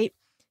in sight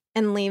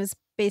and leaves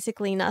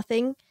basically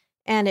nothing,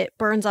 and it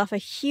burns off a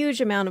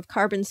huge amount of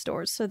carbon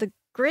stores. So the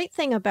great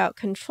thing about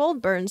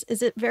controlled burns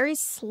is it very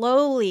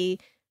slowly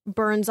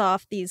burns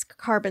off these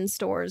carbon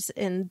stores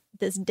in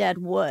this dead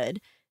wood,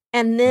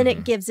 and then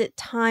it gives it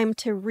time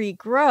to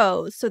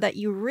regrow so that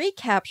you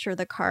recapture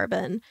the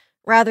carbon,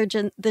 rather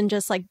than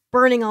just like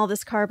burning all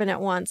this carbon at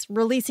once,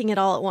 releasing it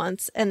all at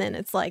once, and then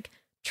it's like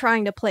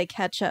trying to play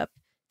catch up.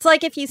 It's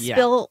like if you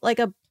spill like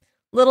a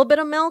little bit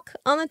of milk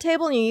on the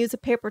table and you use a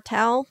paper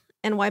towel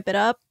and wipe it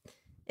up,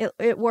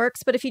 it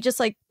works. But if you just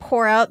like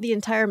pour out the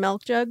entire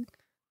milk jug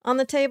on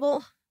the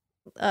table,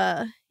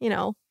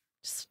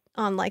 just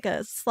on like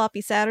a sloppy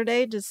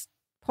Saturday, just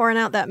pouring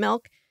out that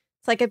milk,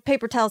 it's like a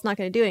paper towel's not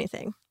going to do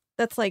anything.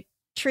 That's like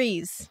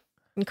trees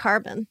and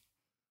carbon.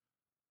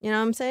 You know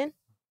what I'm saying?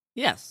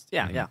 Yes.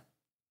 Yeah.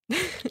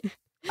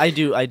 I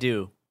do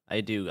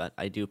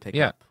pick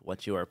up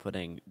what you are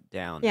putting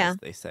down, as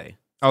they say.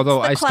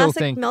 Although I still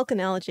think milk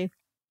analogy.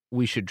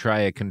 We should try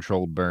a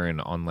controlled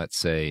burn on, let's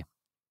say,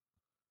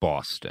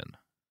 Boston.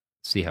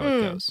 See how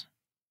it goes.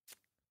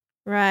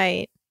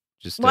 Right.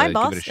 Just Why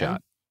Boston? Give it a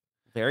shot.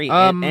 Very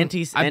I've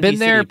been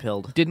there.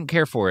 Pilled. Didn't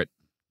care for it.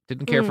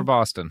 Didn't care for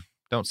Boston.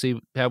 Don't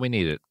see how we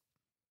need it.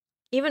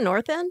 Even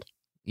North End?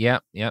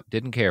 Yep.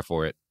 Didn't care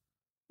for it.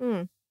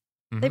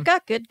 They've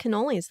got good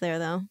cannolis there,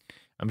 though.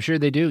 I'm sure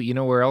they do. You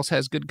know where else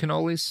has good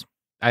cannolis?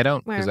 I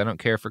don't, because Where? I don't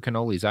care for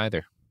cannolis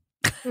either.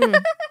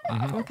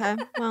 Okay,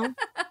 well,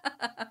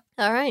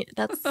 all right.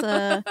 That's.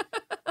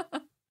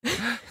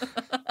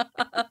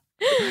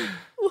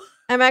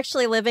 I'm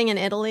actually living in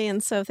Italy,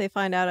 and so if they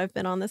find out I've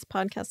been on this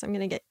podcast, I'm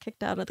going to get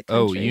kicked out of the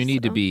country. Oh, you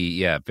need to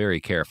be, very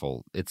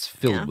careful. It's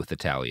filled with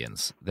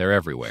Italians. They're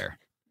everywhere.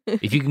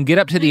 If you can get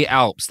up to the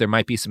Alps, there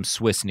might be some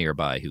Swiss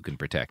nearby who can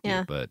protect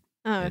you, but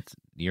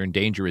you're in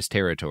dangerous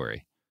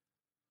territory.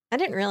 I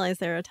didn't realize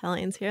there were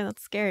Italians here.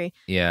 That's scary.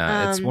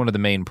 Yeah, it's one of the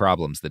main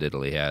problems that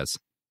Italy has.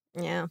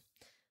 Yeah.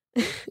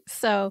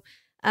 But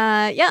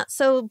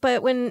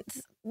when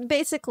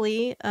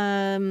basically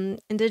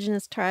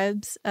indigenous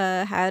tribes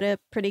had a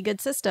pretty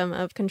good system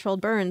of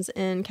controlled burns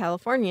in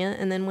California,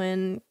 and then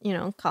when,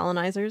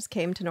 colonizers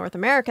came to North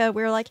America,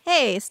 we were like,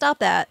 hey, stop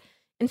that.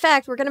 In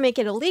fact, we're going to make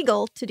it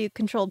illegal to do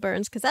controlled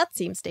burns because that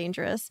seems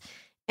dangerous.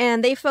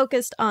 And they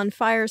focused on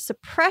fire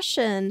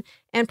suppression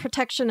and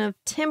protection of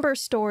timber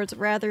stores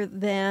rather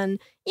than,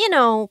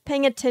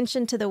 paying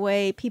attention to the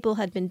way people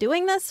had been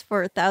doing this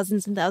for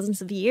thousands and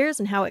thousands of years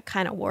and how it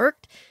kind of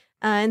worked.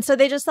 And so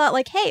they just thought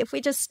like, hey, if we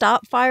just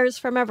stop fires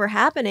from ever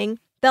happening,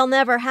 they'll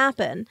never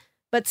happen.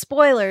 But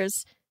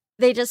spoilers,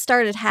 they just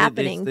started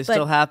happening. They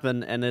still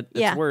happen, and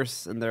it's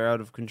worse, and they're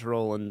out of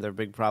control, and they're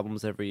big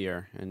problems every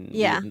year. And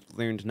we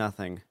learned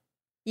nothing.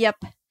 Yep.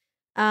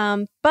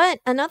 But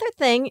another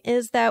thing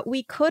is that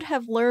we could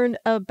have learned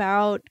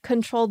about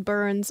controlled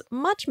burns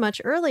much, much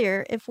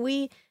earlier if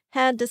we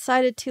had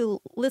decided to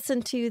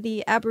listen to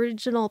the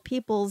Aboriginal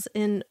peoples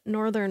in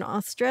Northern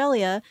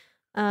Australia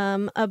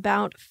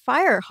about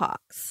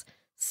firehawks.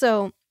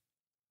 So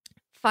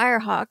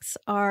firehawks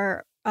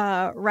are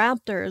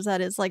raptors,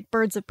 that is like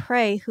birds of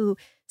prey, who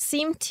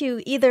seem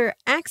to either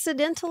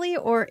accidentally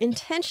or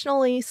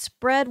intentionally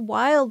spread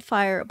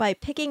wildfire by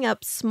picking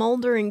up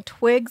smoldering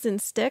twigs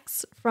and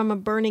sticks from a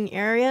burning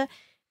area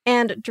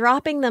and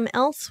dropping them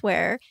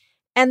elsewhere.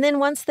 And then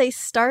once they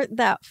start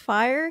that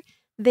fire,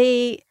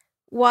 they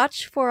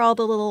watch for all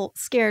the little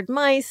scared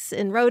mice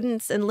and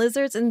rodents and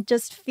lizards and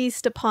just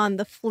feast upon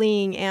the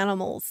fleeing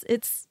animals.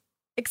 It's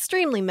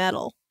extremely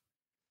metal.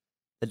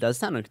 That does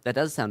sound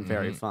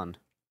very fun.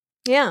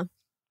 Yeah.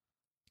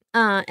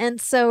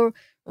 And so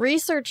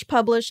research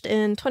published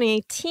in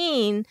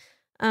 2018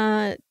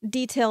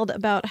 detailed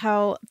about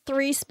how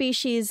 3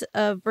 species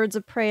of birds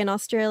of prey in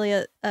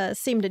Australia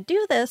seem to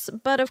do this.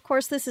 But of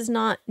course, this is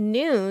not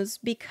news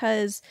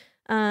because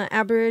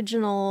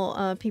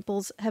Aboriginal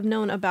peoples have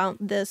known about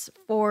this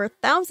for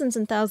thousands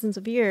and thousands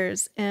of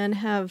years and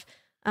have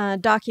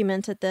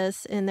documented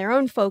this in their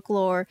own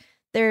folklore.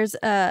 There's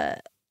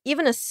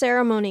even a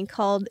ceremony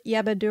called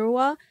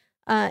Yabadurwa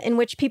in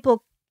which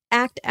people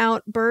act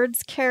out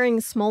birds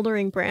carrying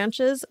smoldering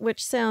branches,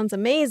 which sounds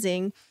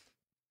amazing.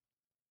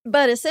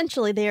 But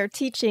essentially, they are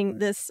teaching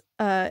this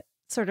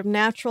sort of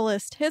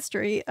naturalist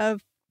history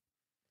of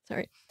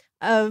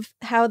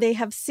how they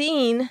have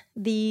seen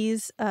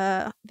these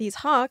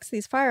hawks,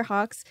 these fire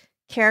hawks,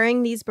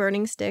 carrying these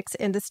burning sticks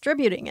and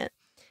distributing it.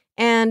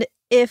 And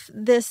if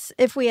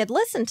we had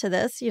listened to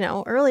this,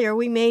 earlier,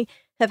 we may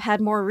have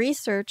had more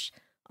research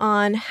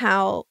on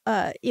how,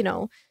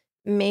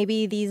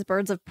 maybe these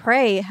birds of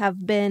prey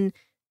have been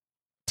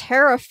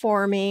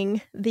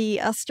terraforming the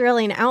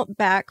Australian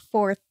outback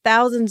for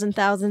thousands and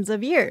thousands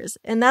of years.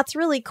 And that's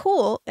really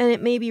cool, and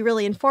it may be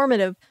really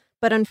informative.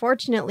 But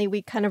unfortunately,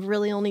 we kind of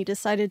really only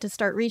decided to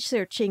start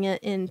researching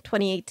it in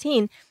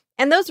 2018.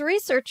 And those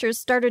researchers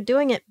started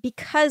doing it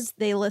because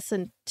they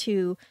listened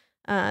to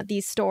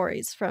these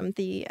stories from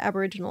the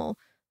Aboriginal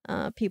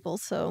people.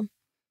 So,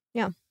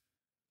 yeah.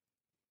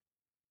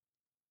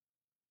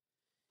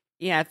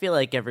 Yeah, I feel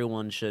like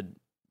everyone should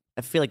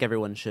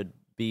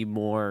be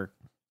more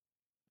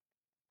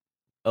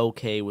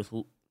okay with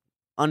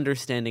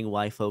understanding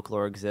why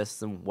folklore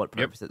exists and what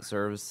purpose it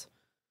serves.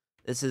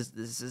 This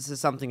is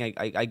something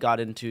I got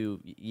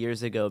into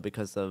years ago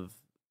because of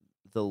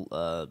the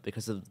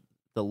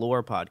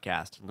Lore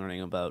podcast,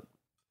 learning about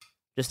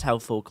just how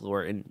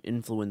folklore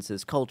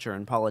influences culture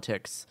and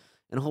politics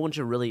in a whole bunch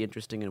of really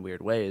interesting and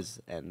weird ways,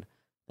 and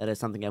that is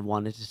something I've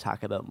wanted to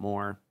talk about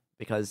more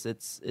because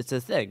it's a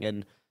thing,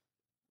 and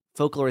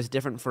folklore is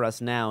different for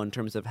us now in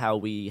terms of how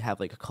we have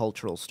like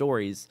cultural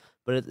stories,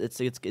 but it's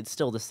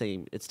still the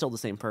same. It's still the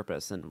same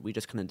purpose, and we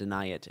just kind of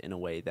deny it in a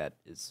way that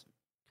is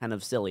kind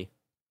of silly.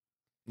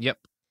 Yep.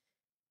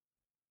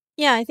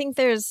 Yeah, I think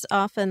there's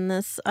often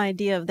this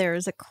idea of there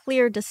is a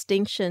clear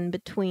distinction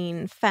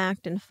between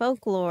fact and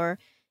folklore.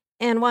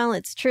 And while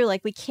it's true,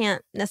 like, we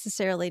can't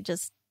necessarily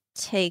just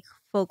take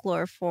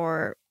folklore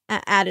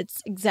at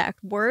its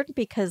exact word,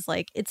 because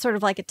like it's sort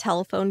of like a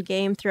telephone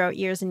game throughout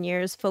years and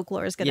years.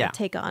 Folklore is going to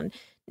take on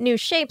new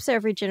shapes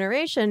every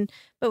generation,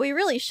 but we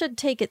really should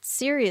take it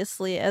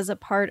seriously as a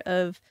part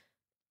of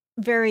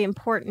very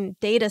important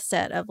data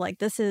set of like,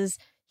 this is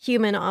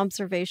human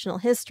observational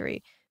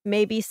history.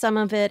 Maybe some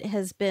of it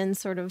has been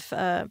sort of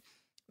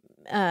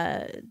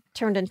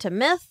turned into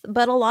myth,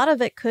 but a lot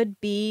of it could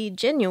be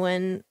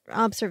genuine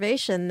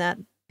observation that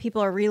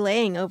people are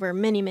relaying over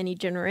many, many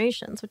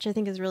generations, which I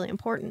think is really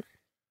important.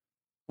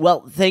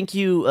 Well, thank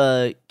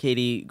you,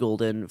 Katie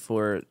Golden,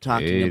 for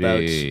talking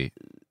about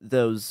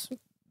those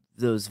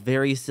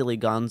very silly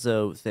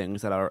gonzo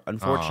things that are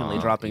unfortunately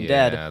dropping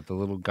dead. Yeah, the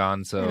little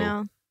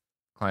gonzo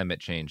climate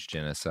change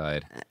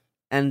genocide.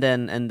 And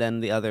then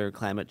the other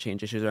climate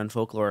change issues around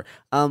folklore.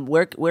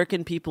 Where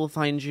can people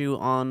find you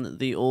on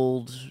the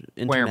old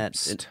internet,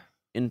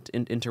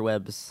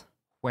 interwebs?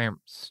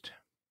 Whermst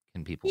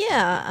can people?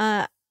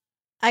 Yeah,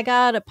 I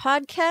got a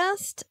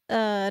podcast.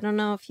 I don't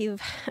know if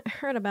you've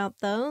heard about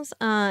those.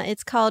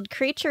 It's called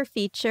Creature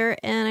Feature,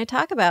 and I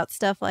talk about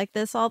stuff like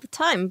this all the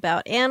time,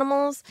 about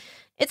animals.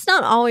 It's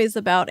not always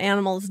about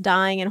animals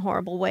dying in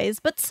horrible ways,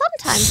 but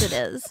sometimes it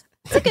is.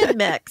 It's a good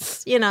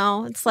mix,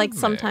 It's like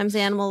sometimes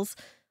animals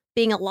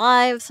being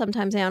alive,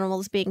 sometimes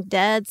animals being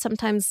dead,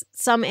 sometimes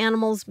some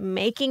animals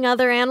making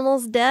other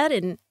animals dead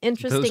in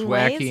interesting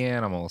ways. Those wacky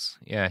animals.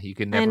 Yeah, you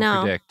can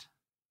never predict.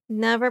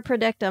 Never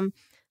predict them.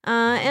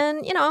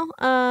 And,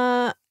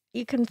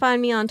 you can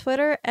find me on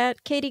Twitter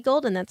at Katie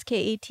Golden. That's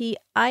KatieGoldin.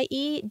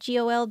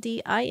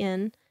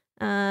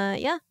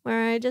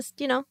 Where I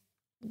just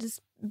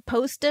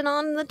posting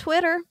on the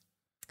Twitter,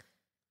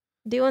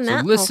 doing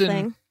that whole thing.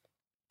 Listen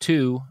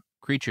to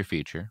Creature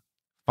Feature.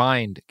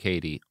 Find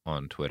Katie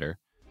on Twitter.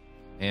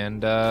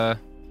 And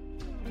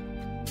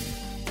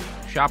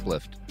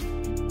shoplift.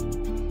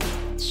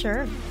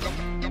 Sure.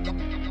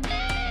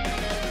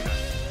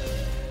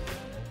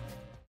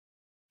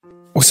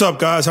 What's up,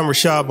 guys? I'm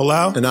Rashad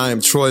Bilal. And I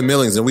am Troy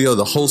Millings, and we are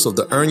the hosts of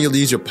the Earn Your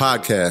Leisure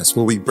podcast,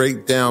 where we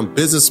break down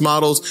business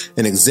models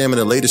and examine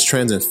the latest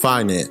trends in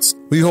finance.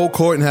 We hold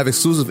court and have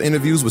exclusive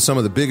interviews with some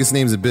of the biggest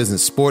names in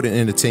business, sport, and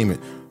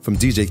entertainment. From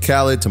DJ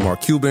Khaled to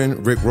Mark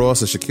Cuban, Rick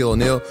Ross, to Shaquille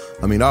O'Neal.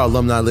 Our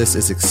alumni list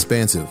is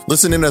expansive.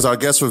 Listen in as our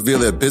guests reveal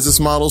their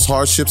business models,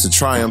 hardships, and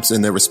triumphs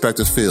in their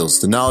respective fields.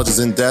 The knowledge is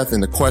in depth,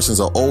 and the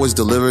questions are always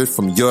delivered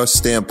from your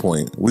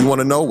standpoint. We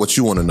want to know what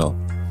you want to know.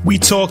 We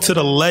talk to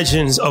the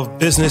legends of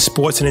business,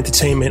 sports, and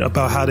entertainment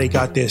about how they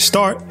got their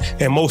start,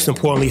 and most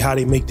importantly, how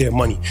they make their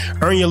money.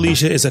 Earn Your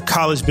Leisure is a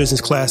college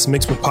business class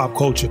mixed with pop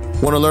culture.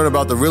 Want to learn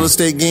about the real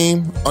estate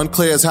game?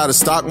 Unclear as how the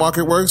stock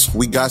market works?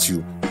 We got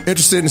you.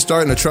 Interested in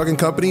starting a trucking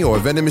company or a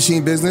vending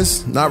machine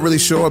business? Not really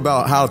sure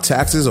about how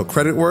taxes or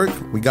credit work?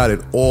 We got it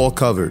all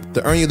covered.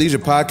 The Earn Your Leisure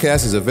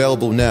podcast is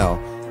available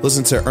now.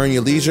 Listen to Earn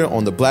Your Leisure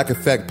on the Black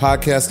Effect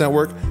Podcast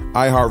Network,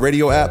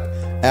 iHeartRadio app,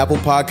 Apple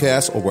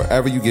Podcasts, or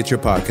wherever you get your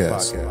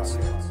podcasts.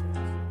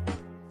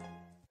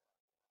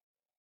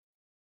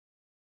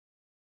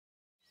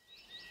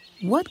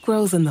 What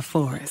grows in the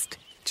forest?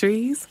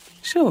 Trees?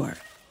 Sure.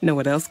 Know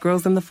what else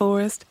grows in the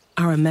forest?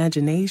 Our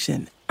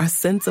imagination, our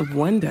sense of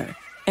wonder,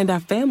 and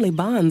our family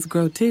bonds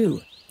grow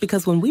too.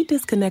 Because when we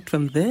disconnect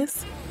from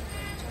this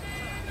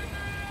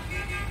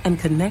and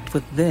connect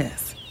with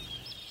this.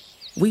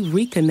 We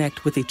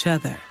reconnect with each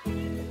other.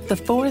 The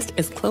forest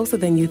is closer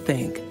than you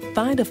think.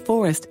 Find a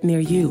forest near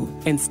you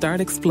and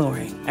start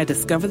exploring at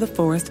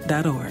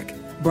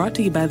discovertheforest.org. Brought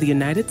to you by the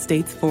United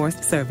States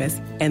Forest Service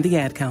and the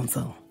Ad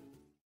Council.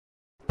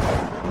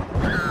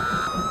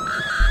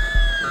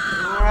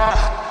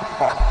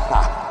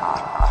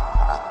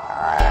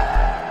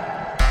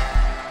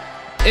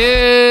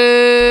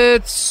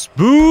 It's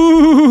spooky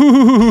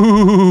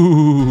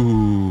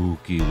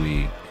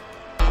week.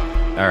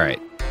 All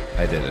right,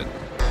 I did it.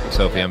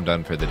 Sophie, I'm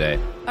done for the day.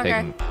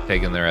 Okay.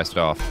 Taking the rest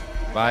off.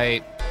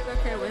 Bye.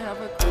 Okay, we have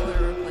a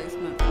cooler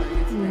replacement for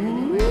you today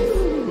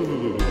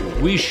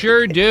anyways. We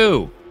sure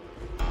do.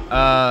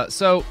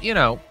 So,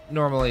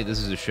 normally this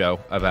is a show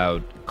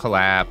about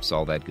collapse,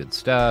 all that good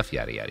stuff,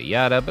 yada yada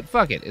yada, but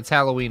fuck it, it's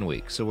Halloween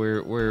week. So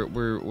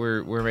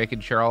we're making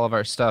sure all of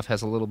our stuff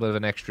has a little bit of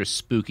an extra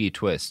spooky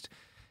twist.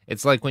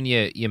 It's like when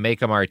you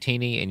make a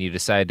martini and you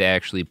decide to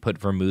actually put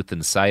vermouth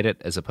inside it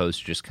as opposed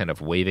to just kind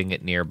of waving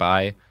it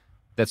nearby.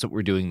 That's what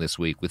we're doing this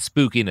week, with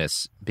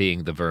spookiness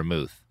being the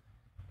vermouth.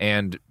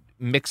 And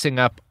mixing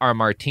up our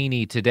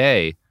martini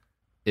today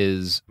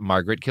is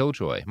Margaret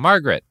Killjoy.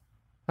 Margaret,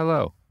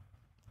 hello.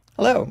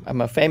 Hello. I'm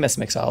a famous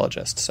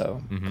mixologist,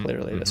 so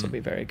clearly this will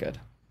be very good.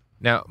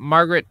 Now,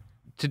 Margaret,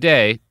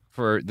 today,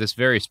 for this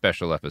very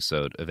special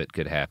episode of It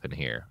Could Happen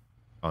Here,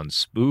 on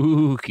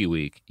Spooky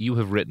Week, you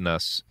have written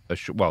us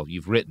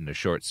you've written a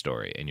short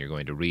story, and you're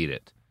going to read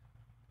it,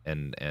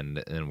 and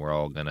we're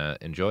all gonna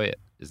enjoy it.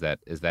 Is that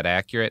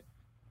accurate?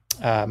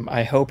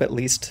 I hope at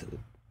least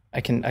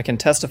I can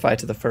testify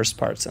to the first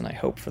parts, and I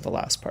hope for the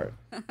last part.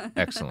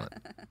 Excellent.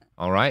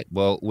 All right.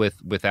 Well,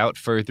 without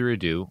further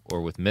ado,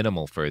 or with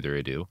minimal further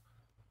ado,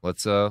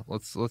 let's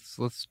with the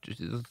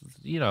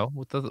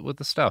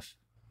stuff,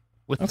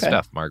 the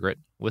stuff, Margaret,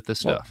 with the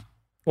stuff.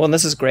 Well, and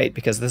this is great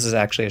because this is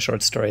actually a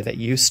short story that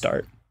you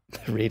start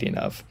the reading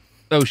of.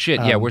 Oh shit!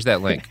 Yeah, where's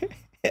that link?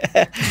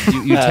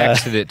 You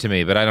texted it to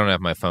me, but I don't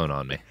have my phone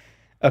on me.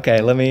 Okay,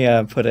 let me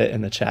put it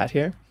in the chat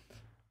here.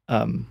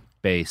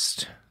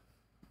 Based.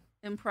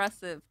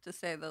 Impressive, to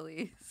say the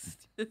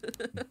least.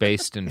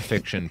 Based in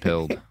fiction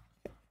pilled.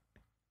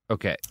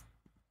 Okay.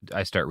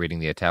 I start reading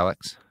the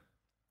italics?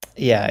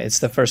 Yeah, it's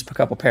the first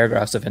couple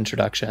paragraphs of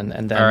introduction,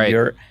 and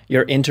then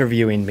you're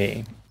interviewing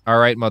me. All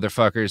right,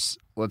 motherfuckers.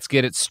 Let's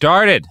get it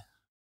started.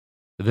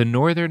 The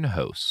Northern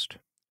Host.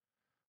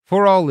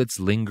 For all its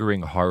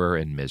lingering horror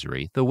and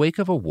misery, the wake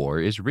of a war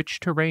is rich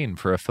terrain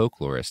for a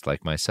folklorist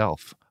like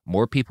myself.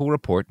 More people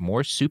report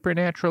more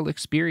supernatural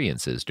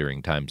experiences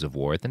during times of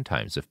war than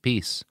times of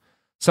peace.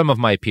 Some of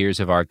my peers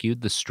have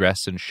argued the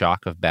stress and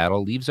shock of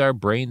battle leaves our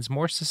brains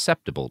more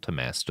susceptible to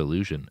mass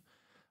delusion.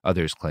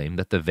 Others claim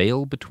that the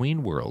veil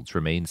between worlds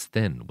remains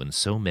thin when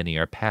so many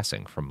are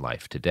passing from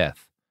life to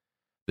death.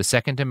 The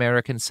Second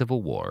American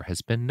Civil War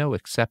has been no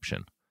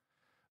exception.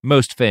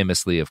 Most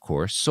famously, of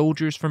course,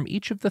 soldiers from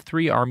each of the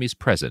three armies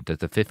present at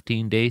the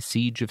 15-day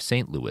siege of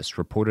St. Louis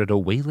reported a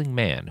wailing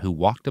man who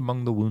walked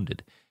among the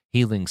wounded,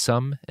 healing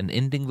some and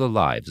ending the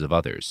lives of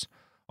others.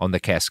 On the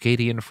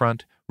Cascadian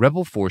front,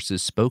 rebel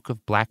forces spoke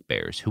of black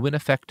bears who in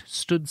effect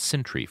stood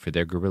sentry for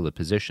their guerrilla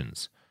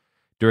positions.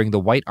 During the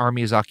White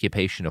Army's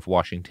occupation of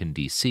Washington,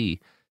 D.C.,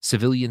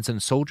 civilians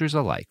and soldiers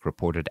alike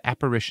reported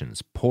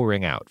apparitions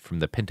pouring out from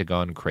the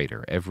Pentagon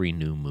crater every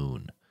new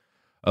moon.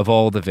 Of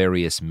all the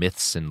various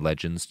myths and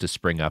legends to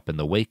spring up in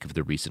the wake of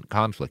the recent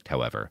conflict,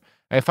 however,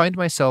 I find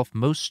myself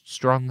most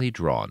strongly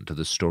drawn to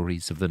the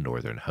stories of the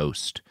Northern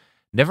Host.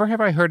 Never have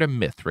I heard a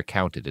myth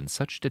recounted in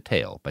such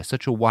detail by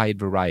such a wide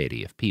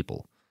variety of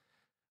people.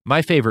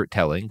 My favorite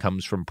telling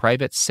comes from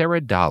Private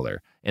Sarah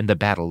Dollar in the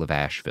Battle of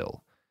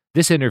Asheville.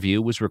 This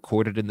interview was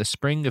recorded in the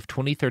spring of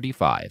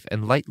 2035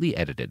 and lightly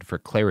edited for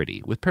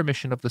clarity with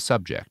permission of the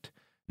subject.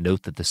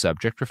 Note that the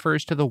subject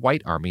refers to the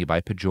White Army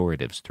by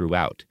pejoratives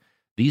throughout.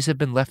 These have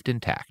been left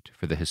intact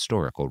for the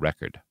historical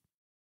record.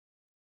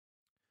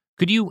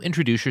 Could you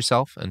introduce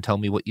yourself and tell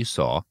me what you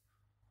saw?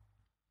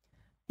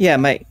 Yeah,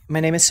 my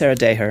name is Sarah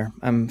Daher.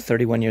 I'm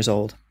 31 years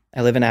old.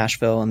 I live in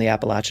Asheville in the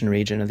Appalachian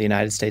region of the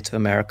United States of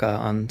America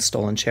on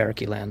stolen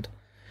Cherokee land.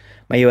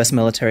 My U.S.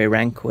 military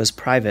rank was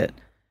private.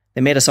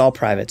 They made us all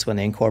privates when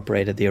they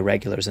incorporated the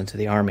irregulars into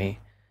the Army,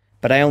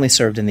 but I only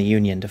served in the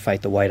Union to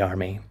fight the White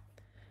Army.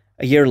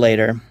 A year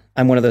later,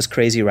 I'm one of those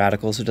crazy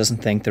radicals who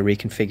doesn't think the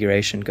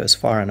reconfiguration goes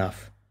far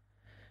enough.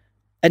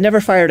 I'd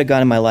never fired a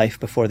gun in my life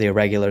before the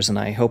irregulars, and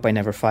I hope I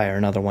never fire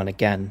another one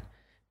again.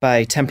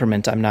 By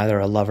temperament, I'm neither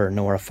a lover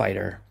nor a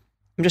fighter.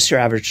 I'm just your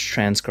average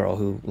trans girl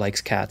who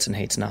likes cats and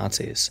hates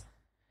Nazis.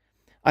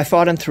 I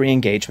fought in 3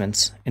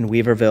 engagements, in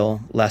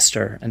Weaverville,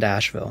 Leicester, and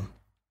Asheville.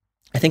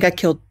 I think I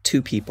killed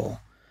 2 people.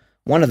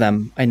 One of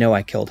them, I know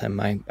I killed him.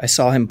 I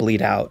saw him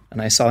bleed out,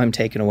 and I saw him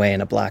taken away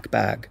in a black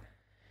bag.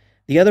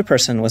 The other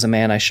person was a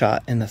man I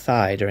shot in the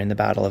thigh during the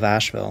Battle of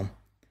Asheville.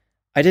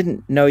 I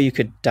didn't know you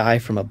could die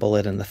from a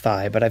bullet in the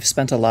thigh, but I've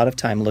spent a lot of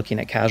time looking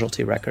at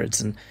casualty records,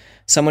 and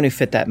someone who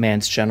fit that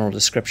man's general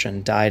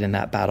description died in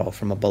that battle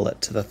from a bullet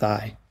to the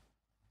thigh.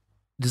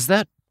 Does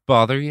that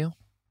bother you?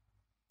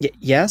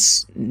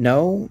 Yes?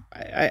 No?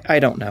 I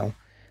don't know.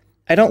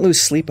 I don't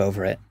lose sleep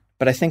over it,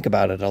 but I think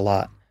about it a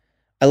lot.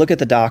 I look at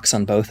the docs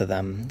on both of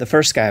them. The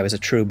first guy was a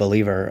true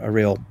believer, a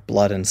real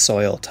blood and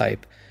soil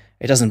type.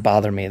 It doesn't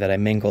bother me that I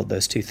mingled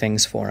those two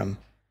things for him.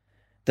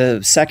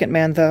 The second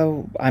man,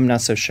 though, I'm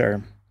not so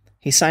sure.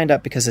 He signed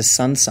up because his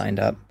son signed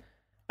up.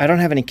 I don't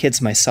have any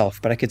kids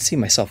myself, but I could see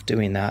myself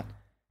doing that.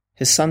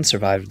 His son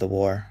survived the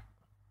war.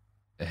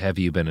 Have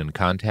you been in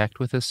contact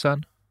with his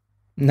son?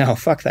 No,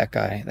 fuck that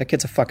guy. That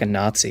kid's a fucking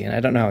Nazi, and I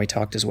don't know how he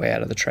talked his way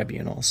out of the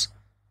tribunals.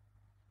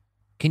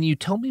 Can you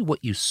tell me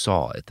what you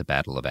saw at the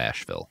Battle of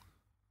Asheville?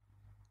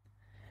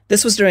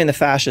 This was during the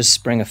fascist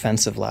spring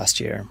offensive last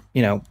year.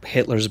 You know,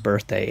 Hitler's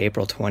birthday,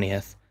 April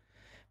 20th.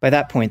 By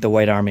that point, the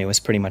White Army was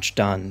pretty much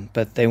done,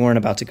 but they weren't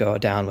about to go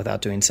down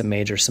without doing some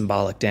major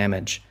symbolic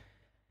damage.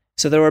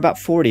 So there were about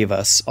 40 of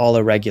us, all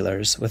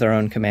irregulars, with our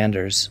own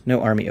commanders,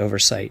 no army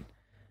oversight.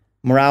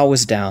 Morale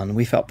was down,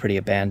 we felt pretty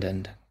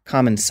abandoned.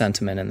 Common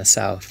sentiment in the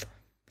South.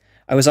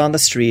 I was on the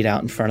street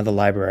out in front of the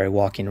library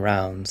walking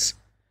rounds.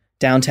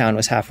 Downtown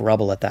was half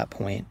rubble at that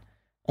point.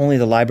 Only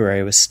the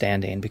library was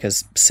standing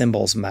because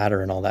symbols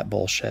matter and all that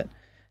bullshit.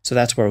 So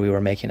that's where we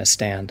were making a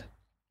stand.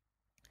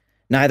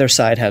 Neither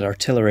side had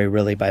artillery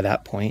really by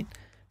that point.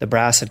 The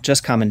brass had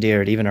just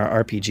commandeered even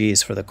our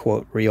RPGs for the,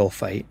 quote, real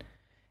fight.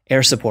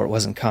 Air support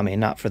wasn't coming,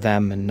 not for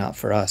them and not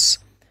for us.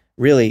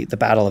 Really, the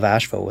Battle of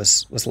Asheville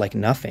was like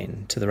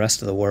nothing to the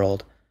rest of the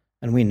world,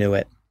 and we knew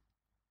it.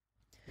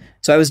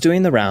 So I was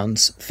doing the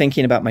rounds,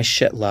 thinking about my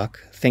shit luck,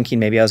 thinking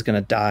maybe I was going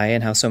to die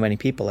and how so many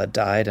people had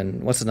died,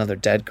 and what's another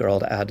dead girl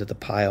to add to the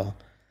pile.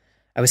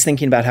 I was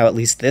thinking about how at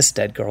least this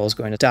dead girl is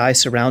going to die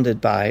surrounded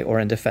by or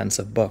in defense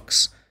of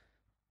books.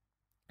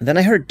 And then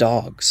I heard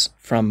dogs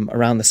from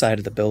around the side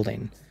of the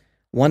building.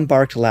 One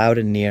barked loud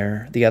and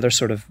near, the other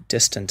sort of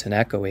distant and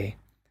echoey.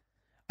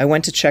 I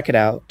went to check it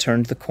out,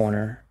 turned the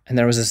corner, and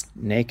there was this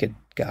naked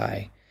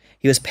guy.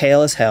 He was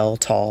pale as hell,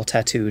 tall,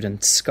 tattooed,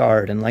 and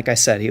scarred, and like I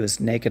said, he was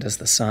naked as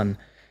the sun.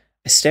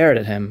 I stared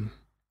at him.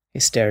 He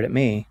stared at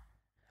me.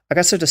 I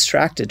got so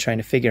distracted trying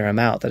to figure him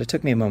out that it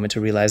took me a moment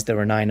to realize there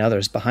were 9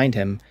 others behind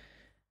him.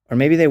 Or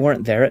maybe they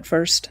weren't there at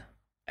first?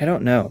 I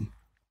don't know.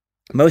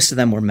 Most of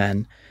them were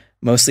men,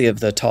 mostly of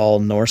the tall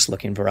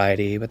Norse-looking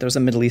variety, but there was a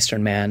Middle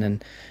Eastern man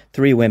and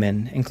 3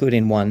 women,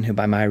 including one who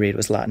by my read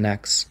was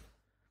Latinx.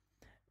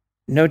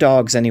 No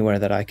dogs anywhere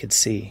that I could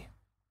see.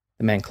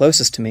 The man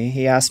closest to me,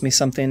 he asked me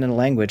something in a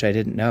language I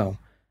didn't know.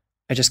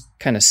 I just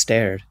kind of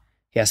stared.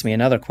 He asked me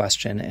another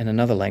question in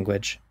another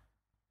language.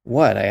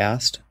 What? I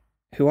asked.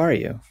 Who are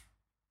you?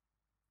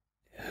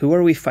 Who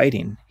are we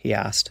fighting? He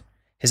asked.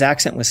 His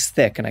accent was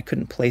thick and I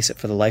couldn't place it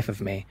for the life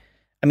of me.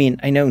 I mean,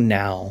 I know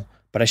now,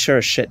 but I sure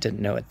as shit didn't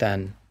know it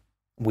then.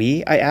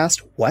 We? I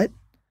asked. What?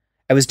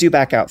 I was due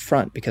back out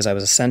front because I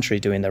was a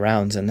sentry doing the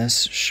rounds and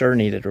this sure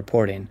needed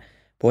reporting.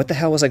 But what the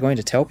hell was I going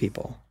to tell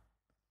people?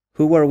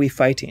 Who are we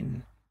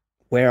fighting?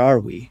 Where are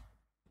we?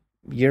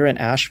 You're in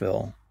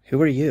Asheville.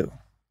 Who are you?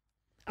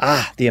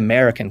 Ah, the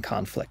American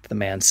conflict, the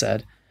man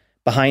said.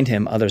 Behind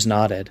him, others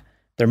nodded.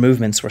 Their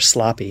movements were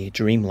sloppy,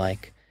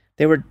 dreamlike.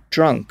 They were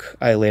drunk,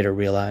 I later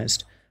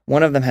realized.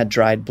 One of them had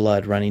dried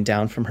blood running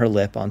down from her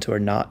lip onto her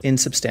not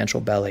insubstantial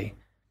belly.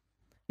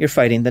 You're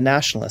fighting the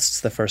nationalists,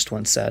 the first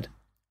one said.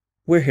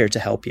 We're here to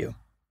help you.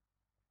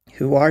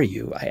 Who are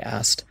you? I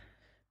asked.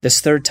 This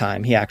third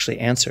time, he actually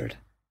answered.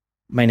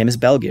 My name is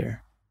Belgir.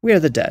 We are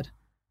the dead.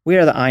 We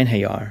are the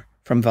Einherjar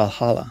from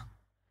Valhalla.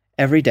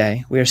 Every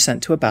day we are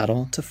sent to a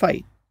battle to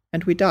fight,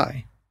 and we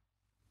die.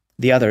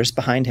 The others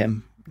behind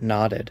him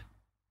nodded.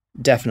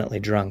 Definitely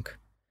drunk.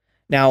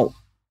 Now,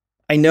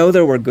 I know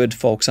there were good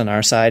folks on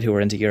our side who were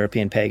into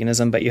European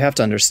paganism, but you have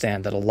to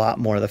understand that a lot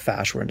more of the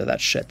Fash were into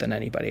that shit than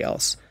anybody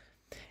else.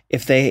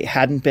 If they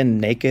hadn't been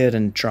naked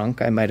and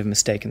drunk, I might have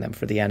mistaken them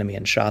for the enemy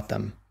and shot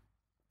them.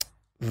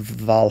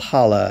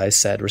 Valhalla, I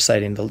said,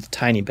 reciting the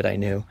tiny bit I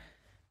knew.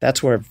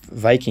 That's where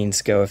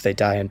Vikings go if they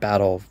die in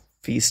battle,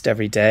 feast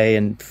every day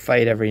and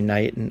fight every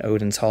night in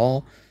Odin's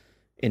Hall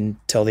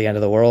until the end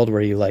of the world,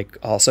 where you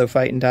also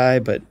fight and die,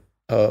 but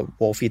a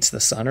wolf eats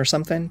the sun or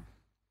something.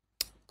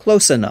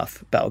 Close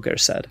enough, Belgir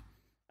said.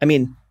 I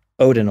mean,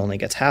 Odin only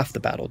gets half the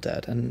battle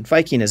dead, and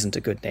Viking isn't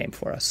a good name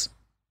for us.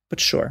 But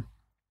sure.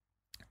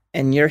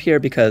 And you're here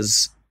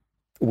because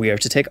we are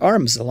to take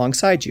arms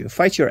alongside you,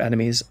 fight your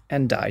enemies,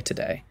 and die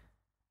today.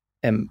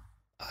 Am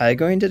I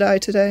going to die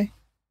today?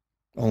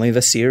 Only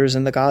the seers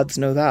and the gods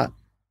know that.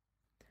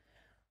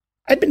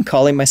 I'd been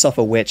calling myself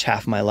a witch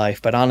half my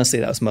life, but honestly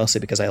that was mostly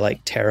because I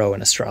liked tarot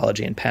and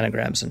astrology and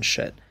pentagrams and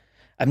shit.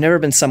 I've never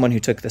been someone who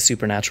took the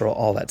supernatural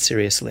all that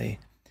seriously.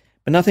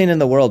 But nothing in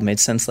the world made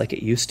sense like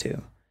it used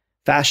to.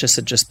 Fascists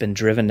had just been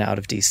driven out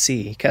of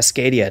D.C.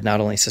 Cascadia had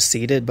not only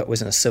seceded, but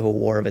was in a civil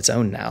war of its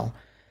own now.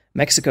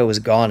 Mexico was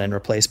gone and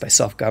replaced by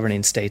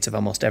self-governing states of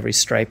almost every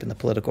stripe in the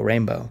political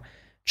rainbow.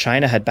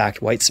 China had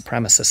backed white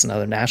supremacists and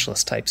other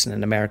nationalist types in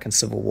an American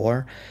Civil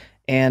War,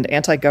 and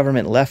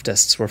anti-government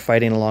leftists were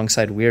fighting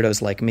alongside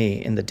weirdos like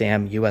me in the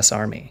damn U.S.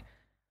 Army.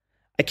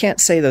 I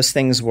can't say those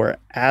things were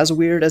as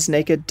weird as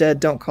naked dead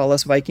don't call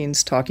us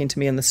Vikings talking to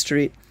me in the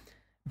street,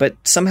 But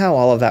somehow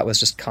all of that was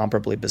just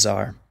comparably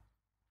bizarre.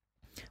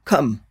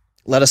 "Come,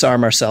 let us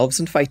arm ourselves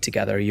and fight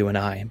together, you and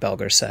I,"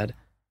 Belger said.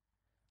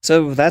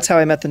 So that's how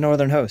I met the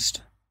Northern Host.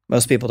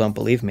 Most people don't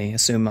believe me,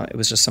 assume it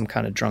was just some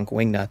kind of drunk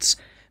wingnuts,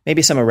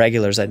 maybe some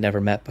irregulars I'd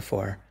never met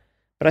before.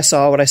 But I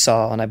saw what I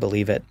saw, and I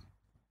believe it.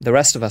 The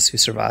rest of us who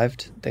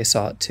survived, they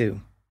saw it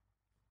too.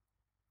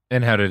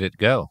 And how did it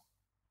go?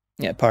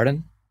 Yeah,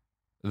 pardon?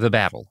 The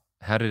battle.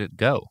 How did it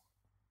go?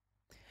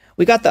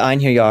 We got the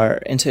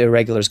Einherjar into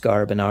irregulars'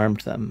 garb and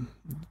armed them.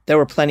 There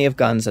were plenty of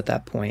guns at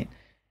that point,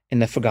 in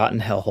the forgotten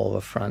hellhole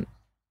of front.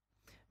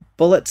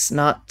 Bullets,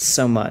 not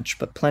so much,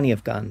 but plenty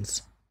of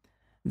guns.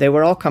 They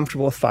were all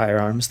comfortable with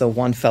firearms, though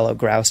one fellow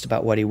groused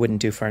about what he wouldn't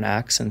do for an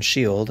axe and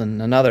shield,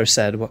 and another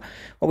said what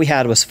we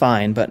had was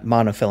fine, but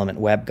monofilament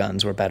web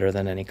guns were better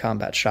than any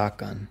combat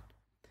shotgun.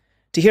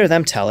 To hear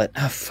them tell it,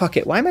 fuck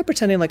it, why am I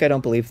pretending like I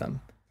don't believe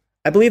them?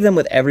 I believe them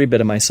with every bit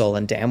of my soul,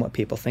 and damn what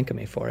people think of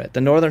me for it.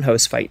 The Northern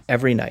Hosts fight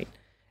every night,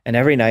 and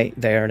every night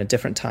they are in a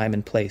different time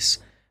and place.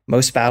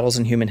 Most battles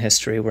in human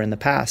history were in the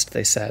past,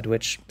 they said,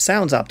 which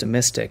sounds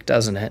optimistic,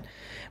 doesn't it?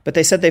 But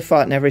they said they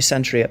fought in every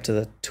century up to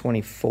the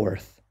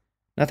 24th.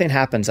 Nothing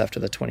happens after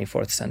the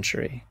 24th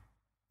century.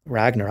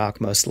 Ragnarok,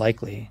 most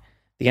likely.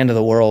 The end of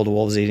the world,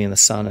 wolves eating the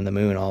sun and the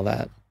moon, all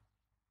that.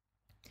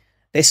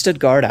 They stood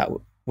guard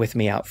out with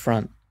me out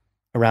front.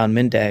 Around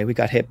midday, we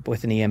got hit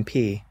with an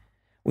EMP.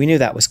 We knew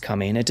that was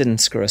coming. It didn't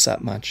screw us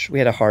up much. We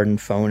had a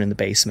hardened phone in the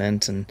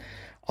basement, and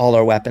all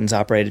our weapons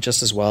operated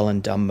just as well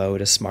in dumb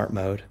mode as smart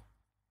mode,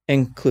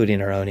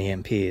 including our own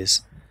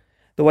EMPs.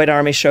 The White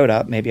Army showed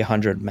up, maybe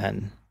 100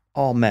 men.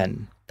 All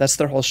men. That's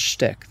their whole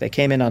shtick. They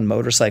came in on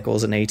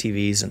motorcycles and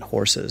ATVs and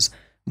horses.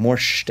 More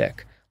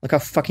shtick. Look how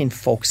fucking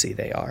folksy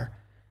they are.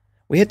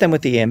 We hit them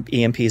with the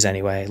EMPs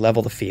anyway,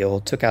 leveled the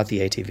field, took out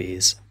the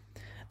ATVs.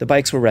 The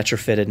bikes were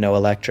retrofitted, no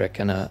electric,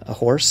 and a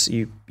horse?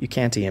 You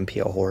can't EMP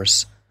a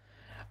horse.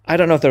 I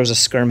don't know if there was a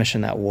skirmish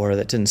in that war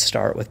that didn't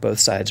start with both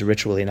sides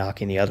ritually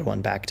knocking the other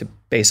one back to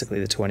basically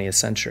the 20th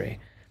century.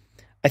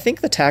 I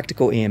think the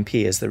tactical EMP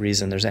is the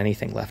reason there's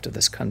anything left of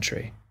this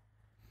country.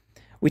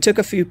 We took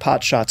a few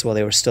pot shots while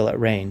they were still at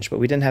range, but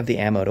we didn't have the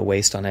ammo to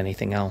waste on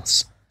anything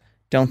else.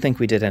 Don't think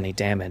we did any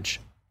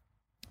damage.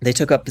 They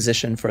took up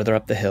position further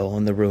up the hill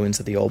in the ruins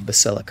of the old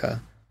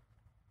basilica.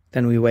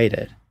 Then we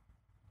waited.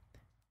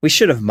 We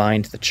should have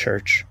mined the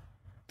church.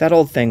 That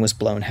old thing was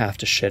blown half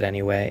to shit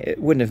anyway. It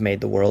wouldn't have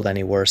made the world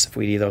any worse if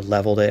we'd either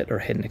leveled it or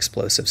hidden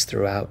explosives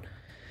throughout.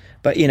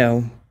 But,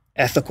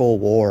 ethical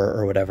war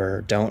or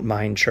whatever, don't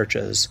mine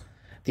churches.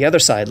 The other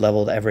side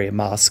leveled every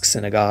mosque,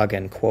 synagogue,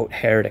 and, quote,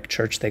 heretic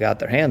church they got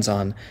their hands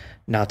on,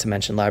 not to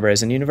mention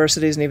libraries and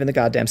universities and even the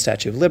goddamn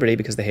Statue of Liberty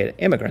because they hated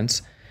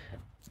immigrants.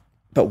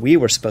 But we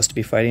were supposed to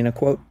be fighting a,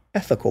 quote,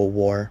 ethical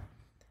war.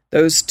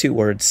 Those two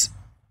words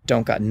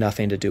don't got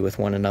nothing to do with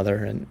one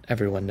another, and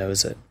everyone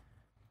knows it.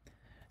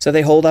 So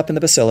they holed up in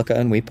the basilica,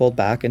 and we pulled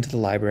back into the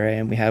library,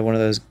 and we had one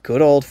of those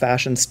good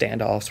old-fashioned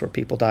standoffs where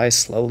people die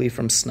slowly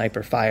from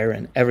sniper fire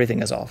and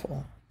everything is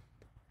awful.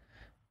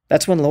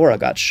 That's when Laura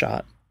got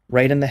shot.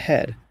 Right in the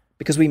head,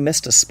 because we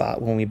missed a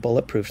spot when we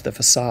bulletproofed the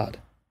facade.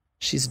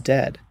 She's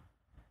dead.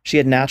 She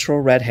had natural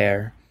red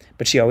hair,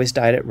 but she always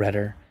dyed it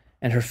redder,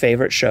 and her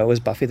favorite show was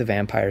Buffy the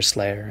Vampire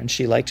Slayer, and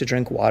she liked to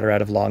drink water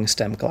out of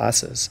long-stem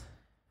glasses.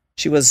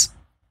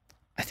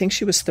 I think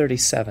she was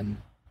 37,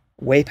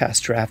 way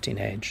past drafting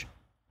age.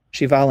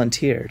 She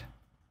volunteered.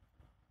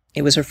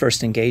 It was her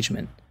first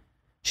engagement.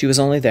 She was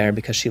only there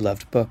because she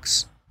loved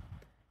books.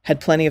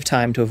 Had plenty of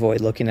time to avoid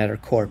looking at her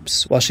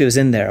corpse while she was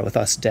in there with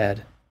us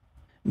dead.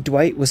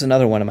 Dwight was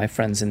another one of my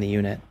friends in the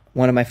unit,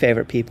 one of my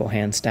favorite people,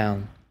 hands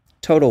down.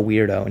 Total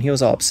weirdo, and he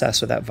was all obsessed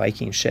with that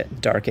Viking shit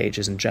and Dark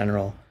Ages in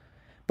general.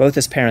 Both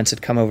his parents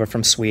had come over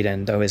from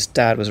Sweden, though his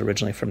dad was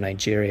originally from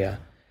Nigeria.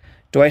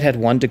 Dwight had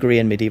 1 degree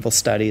in medieval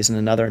studies and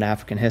another in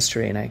African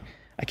history, and I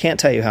can't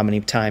tell you how many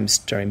times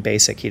during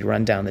basic he'd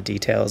run down the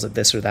details of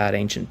this or that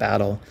ancient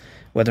battle,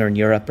 whether in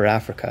Europe or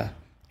Africa.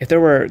 If there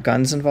were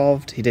guns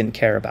involved, he didn't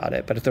care about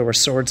it, but if there were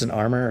swords and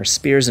armor or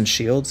spears and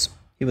shields,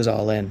 he was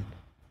all in.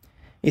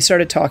 He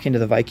started talking to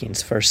the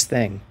Vikings first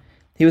thing.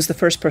 He was the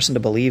first person to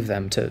believe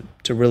them, to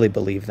really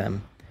believe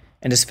them,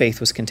 and his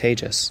faith was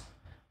contagious.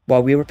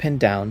 While we were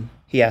pinned down,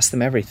 he asked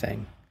them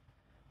everything.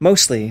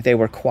 Mostly, they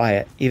were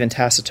quiet, even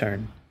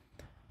taciturn.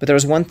 But there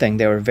was one thing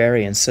they were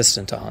very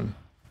insistent on,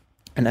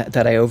 and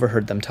that I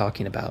overheard them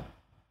talking about.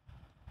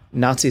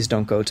 Nazis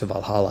don't go to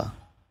Valhalla.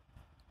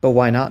 But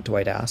why not,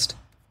 Dwight asked.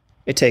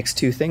 It takes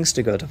 2 things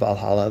to go to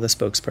Valhalla, the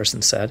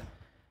spokesperson said.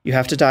 You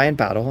have to die in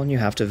battle, and you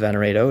have to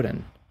venerate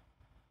Odin.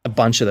 A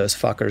bunch of those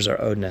fuckers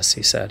are Odinists,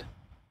 he said.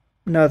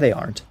 No, they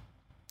aren't.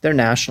 They're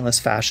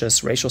nationalists,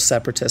 fascists, racial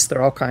separatists,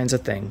 they're all kinds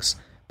of things,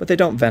 but they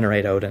don't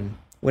venerate Odin,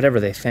 whatever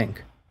they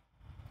think.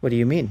 What do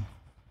you mean?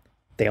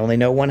 They only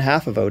know one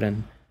half of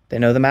Odin. They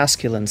know the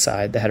masculine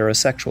side, the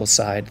heterosexual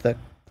side,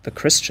 the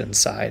Christian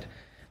side.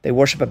 They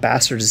worship a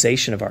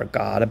bastardization of our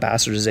god, a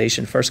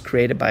bastardization first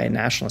created by a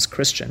nationalist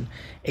Christian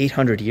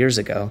 800 years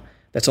ago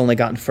that's only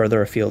gotten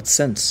further afield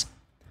since.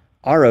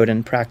 Our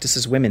Odin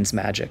practices women's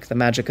magic, the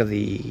magic of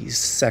the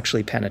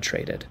sexually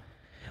penetrated.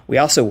 We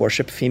also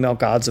worship female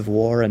gods of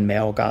war and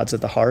male gods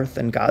of the hearth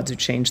and gods who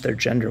change their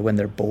gender when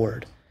they're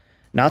bored.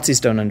 Nazis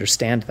don't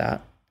understand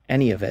that,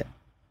 any of it.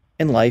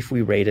 In life,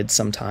 we raided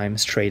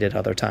sometimes, traded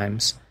other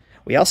times.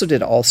 We also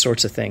did all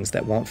sorts of things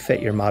that won't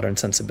fit your modern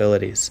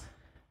sensibilities.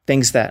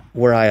 Things that,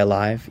 were I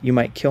alive, you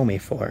might kill me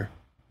for.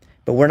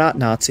 But we're not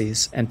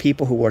Nazis, and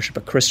people who worship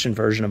a Christian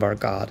version of our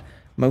God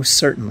most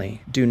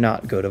certainly do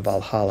not go to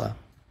Valhalla.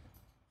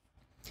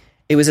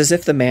 It was as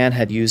if the man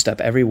had used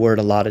up every word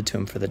allotted to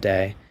him for the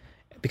day,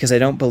 because I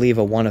don't believe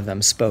a one of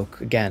them spoke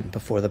again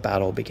before the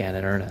battle began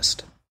in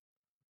earnest.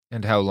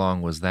 And how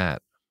long was that?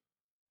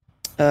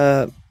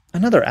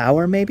 Another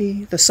hour,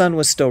 maybe? The sun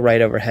was still right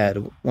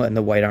overhead when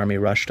the White Army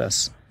rushed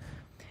us.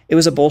 It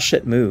was a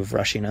bullshit move,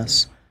 rushing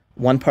us.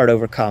 One part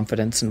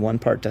overconfidence and one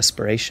part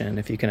desperation,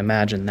 if you can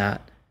imagine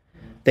that.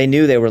 They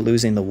knew they were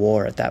losing the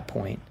war at that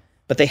point,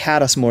 but they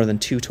had us more than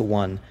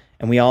 2-1,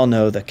 and we all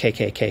know the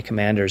KKK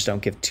commanders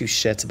don't give two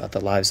shits about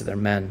the lives of their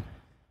men.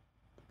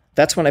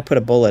 That's when I put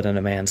a bullet in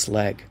a man's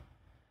leg.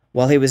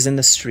 While he was in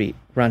the street,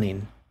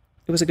 running.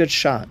 It was a good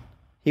shot.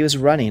 He was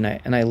running,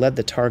 and I led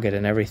the target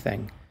and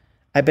everything.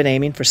 I'd been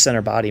aiming for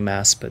center body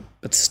mass,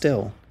 but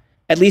still.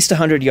 At least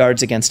 100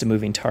 yards against a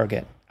moving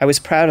target. I was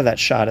proud of that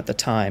shot at the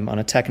time, on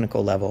a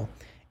technical level,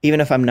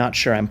 even if I'm not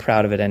sure I'm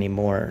proud of it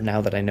anymore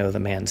now that I know the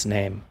man's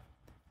name.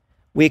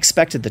 We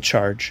expected the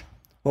charge.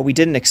 What we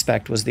didn't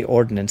expect was the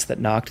ordnance that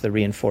knocked the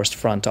reinforced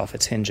front off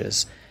its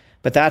hinges.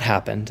 But that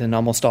happened, and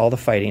almost all the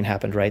fighting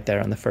happened right there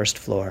on the first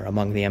floor,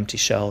 among the empty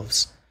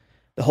shelves.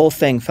 The whole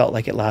thing felt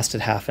like it lasted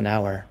half an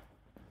hour.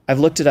 I've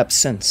looked it up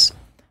since.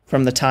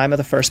 From the time of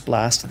the first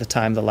blast to the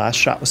time the last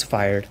shot was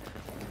fired,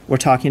 we're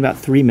talking about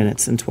 3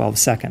 minutes and 12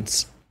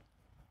 seconds.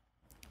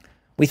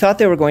 We thought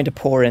they were going to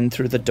pour in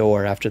through the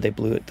door after they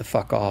blew it the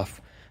fuck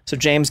off, so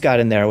James got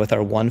in there with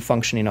our one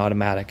functioning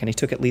automatic, and he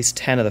took at least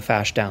 10 of the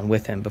Fash down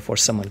with him before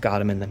someone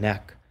got him in the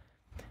neck.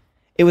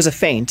 It was a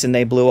feint, and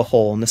they blew a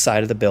hole in the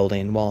side of the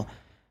building while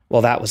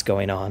that was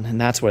going on,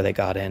 and that's where they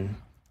got in.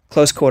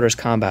 Close quarters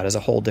combat is a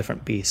whole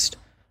different beast.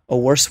 A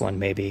worse one,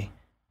 maybe.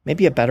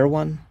 Maybe a better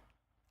one?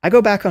 I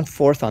go back and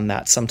forth on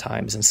that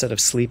sometimes instead of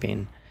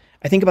sleeping.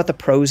 I think about the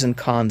pros and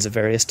cons of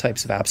various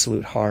types of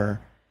absolute horror.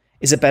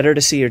 Is it better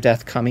to see your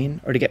death coming,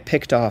 or to get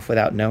picked off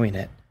without knowing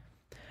it?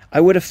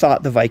 I would have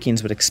thought the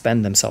Vikings would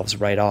expend themselves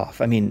right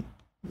off. I mean,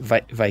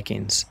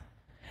 Vikings.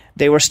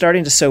 They were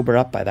starting to sober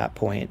up by that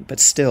point, but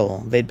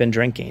still, they'd been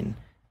drinking.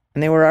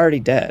 And they were already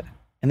dead,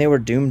 and they were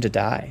doomed to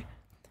die.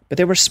 But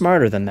they were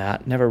smarter than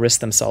that, never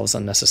risked themselves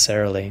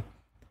unnecessarily.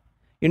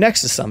 Your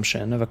next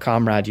assumption of a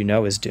comrade you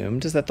know is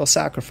doomed is that they'll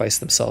sacrifice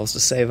themselves to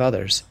save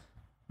others.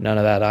 None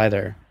of that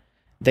either.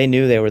 They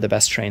knew they were the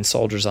best trained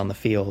soldiers on the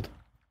field,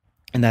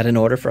 and that in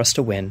order for us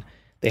to win,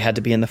 they had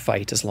to be in the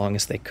fight as long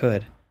as they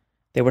could.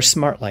 They were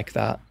smart like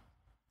that.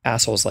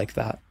 Assholes like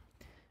that.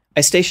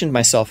 I stationed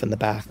myself in the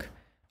back.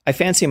 I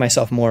fancy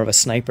myself more of a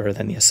sniper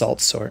than the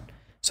assault sort,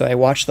 so I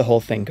watched the whole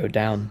thing go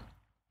down.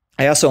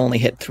 I also only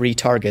hit 3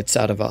 targets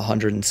out of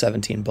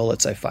 117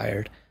 bullets I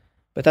fired,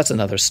 but that's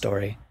another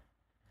story.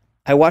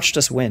 I watched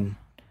us win.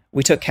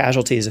 We took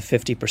casualties of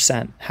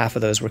 50%, half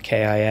of those were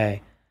KIA.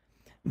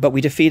 But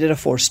we defeated a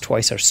force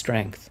twice our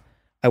strength.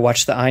 I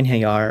watched the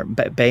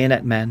Einherjar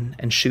bayonet men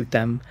and shoot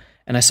them,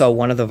 and I saw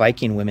one of the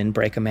Viking women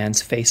break a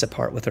man's face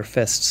apart with her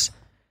fists.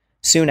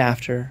 Soon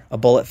after, a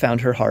bullet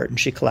found her heart and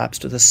she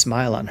collapsed with a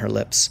smile on her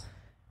lips.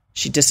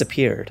 She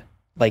disappeared.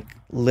 Like,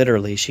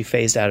 literally, she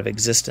phased out of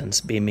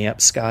existence, beam me up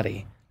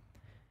Scotty.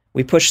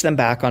 We pushed them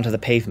back onto the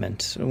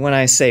pavement. When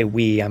I say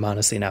we, I'm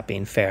honestly not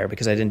being fair,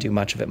 because I didn't do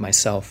much of it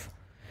myself.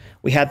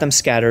 We had them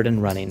scattered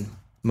and running,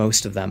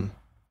 most of them.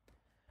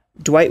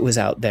 Dwight was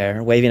out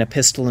there, waving a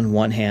pistol in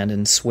one hand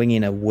and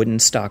swinging a wooden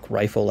stock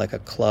rifle like a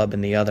club in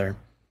the other.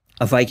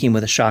 A Viking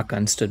with a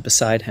shotgun stood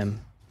beside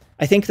him.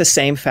 I think the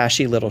same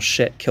fashy little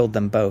shit killed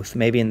them both,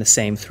 maybe in the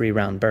same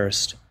 3-round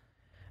burst.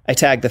 I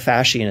tagged the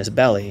fashy in his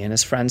belly, and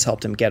his friends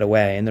helped him get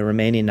away, and the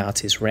remaining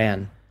Nazis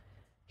ran.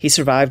 He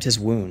survived his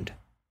wound.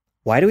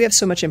 Why do we have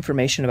so much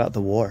information about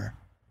the war?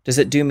 Does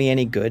it do me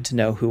any good to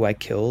know who I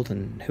killed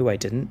and who I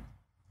didn't?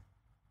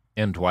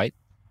 And Dwight?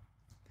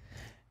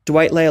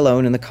 Dwight lay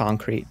alone in the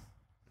concrete,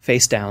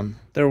 face down.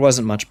 There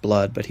wasn't much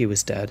blood, but he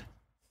was dead.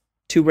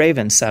 2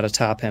 ravens sat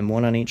atop him,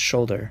 one on each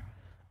shoulder.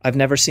 I've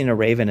never seen a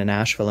raven in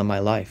Asheville in my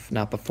life,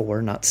 not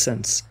before, not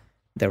since.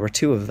 There were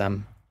 2 of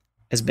them,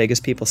 as big as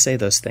people say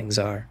those things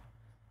are.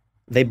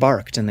 They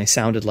barked and they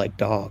sounded like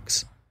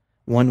dogs.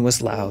 One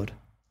was loud,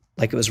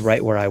 like it was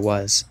right where I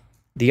was.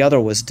 The other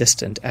was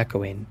distant,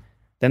 echoing.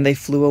 Then they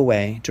flew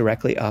away,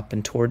 directly up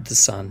and toward the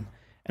sun,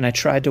 and I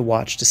tried to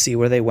watch to see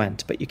where they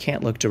went, but you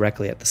can't look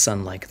directly at the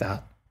sun like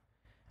that.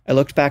 I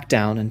looked back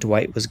down, and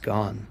Dwight was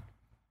gone.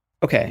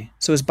 Okay,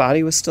 so his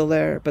body was still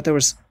there, but there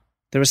was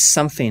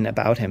something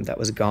about him that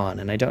was gone,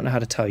 and I don't know how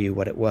to tell you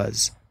what it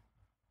was.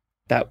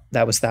 That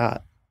was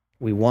that.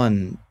 We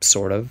won,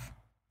 sort of.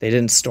 They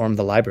didn't storm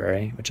the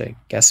library, which I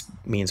guess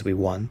means we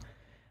won.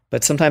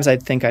 But sometimes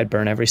I'd think I'd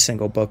burn every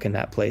single book in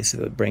that place if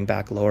it would bring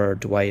back Laura or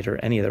Dwight or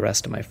any of the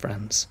rest of my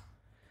friends.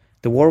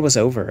 The war was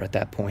over at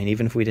that point,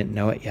 even if we didn't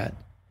know it yet.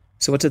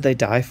 So what did they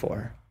die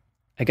for?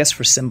 I guess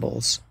for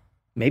symbols.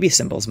 Maybe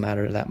symbols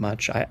matter that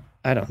much.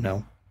 I don't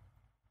know.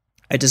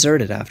 I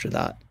deserted after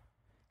that.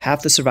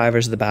 Half the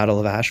survivors of the Battle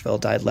of Asheville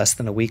died less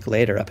than a week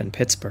later up in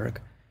Pittsburgh.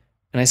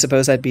 And I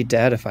suppose I'd be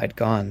dead if I'd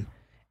gone.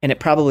 And it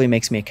probably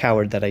makes me a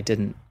coward that I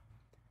didn't.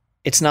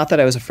 It's not that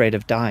I was afraid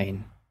of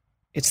dying.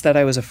 It's that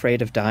I was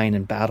afraid of dying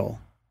in battle.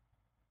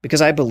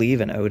 Because I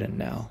believe in Odin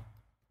now.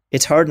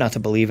 It's hard not to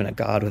believe in a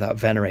god without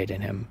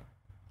venerating him.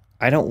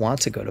 I don't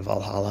want to go to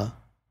Valhalla.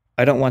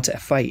 I don't want to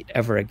fight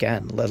ever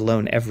again, let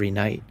alone every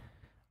night.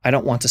 I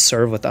don't want to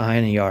serve with the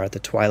Einherjar at the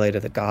twilight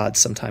of the gods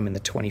sometime in the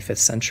 25th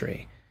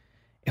century.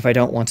 If I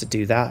don't want to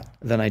do that,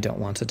 then I don't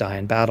want to die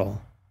in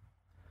battle.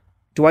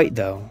 Dwight,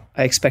 though,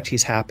 I expect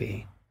he's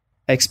happy.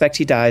 I expect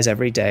he dies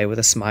every day with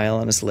a smile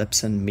on his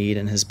lips and meat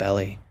in his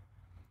belly.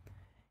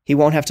 He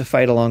won't have to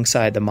fight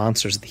alongside the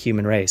monsters of the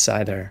human race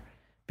either,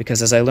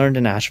 because as I learned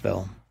in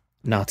Asheville,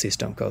 Nazis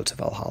don't go to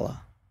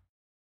Valhalla.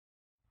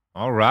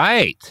 All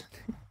right.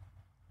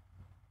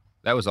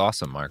 That was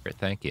awesome, Margaret.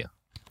 Thank you.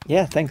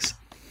 Yeah, thanks.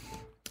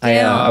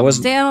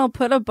 Dan will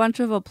put a bunch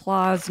of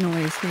applause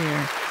noise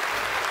here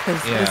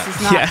because this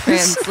is not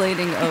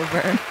translating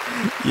over.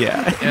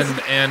 Yeah,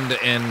 and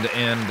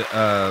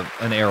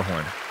an air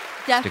horn.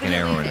 Definitely Stick an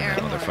air horn in that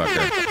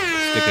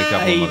motherfucker. Stick a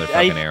couple of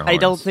motherfucking air horns. I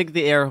don't think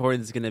the air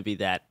horn's gonna be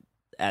that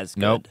as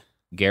good. Nope.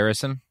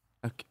 Garrison.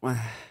 Okay.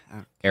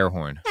 Air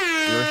horn.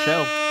 Your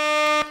show.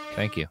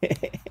 Thank you.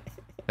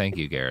 Thank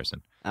you,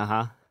 Garrison.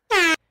 Uh-huh.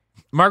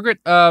 Margaret,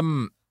 how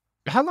long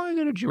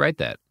ago did you write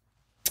that?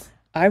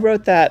 I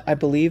wrote that, I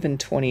believe, in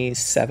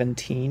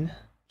 2017.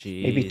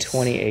 Jeez. Maybe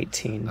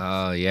 2018.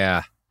 Oh,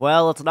 yeah.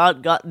 Well, it's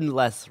not gotten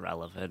less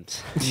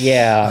relevant.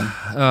 Yeah.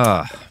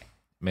 Oh,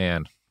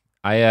 man.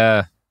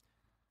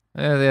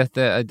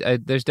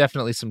 There's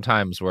definitely some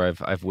times where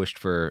I've wished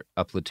for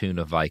a platoon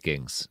of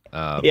Vikings.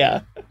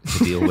 To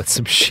deal with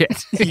some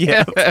shit.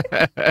 Yeah.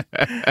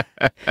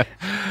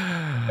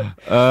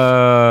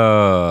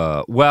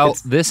 Well,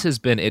 this has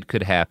been It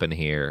Could Happen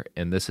Here,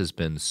 and this has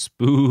been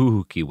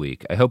Spooky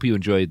Week. I hope you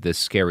enjoyed this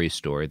scary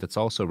story that's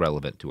also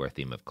relevant to our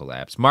theme of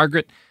collapse.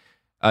 Margaret,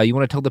 you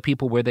want to tell the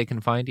people where they can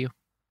find you?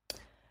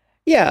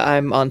 Yeah,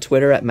 I'm on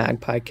Twitter at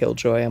Magpie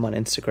Killjoy. I'm on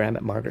Instagram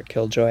at Margaret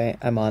Killjoy.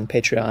 I'm on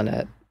Patreon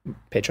at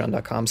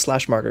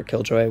patreon.com/Margaret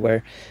Killjoy,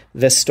 where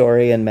this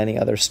story and many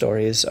other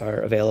stories are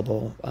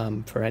available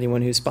for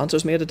anyone who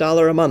sponsors me at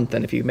 $1 a month.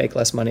 And if you make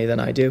less money than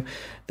I do,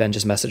 then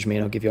just message me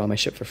and I'll give you all my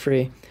shit for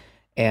free.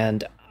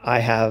 And I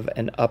have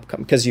an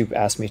upcoming, because you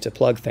asked me to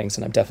plug things,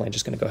 and I'm definitely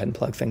just going to go ahead and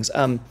plug things.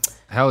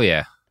 Hell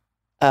yeah.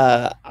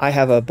 I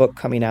have a book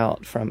coming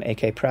out from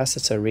AK Press.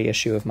 It's a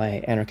reissue of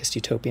my anarchist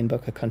utopian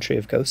book, A Country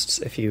of Ghosts.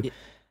 If you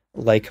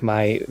like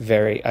I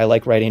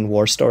like writing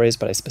war stories,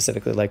 but I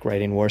specifically like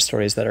writing war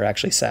stories that are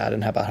actually sad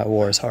and about how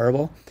war is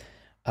horrible.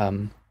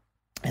 And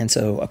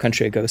so A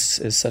Country of Ghosts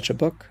is such a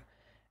book.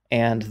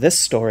 And this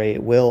story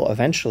will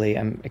eventually,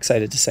 I'm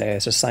excited to say, I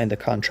just signed the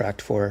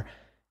contract for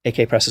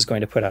AK Press is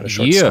going to put out a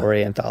short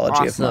story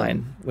anthology of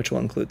mine, which will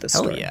include this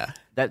story. Oh yeah.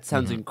 That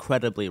sounds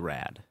incredibly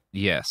rad.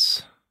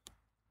 Yes.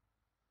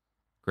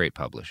 Great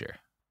publisher.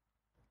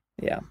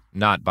 Yeah.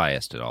 Not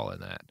biased at all in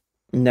that.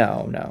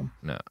 No.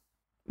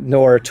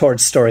 Nor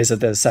towards stories of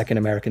the Second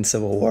American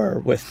Civil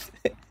War with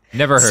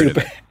never heard of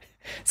it.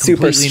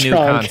 Super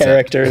strong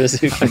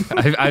characters.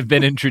 I've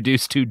been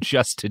introduced to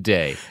just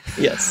today.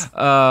 Yes.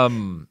 All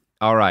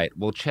right.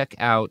 Well, check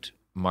out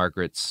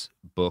Margaret's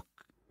book,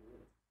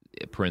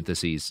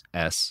 parentheses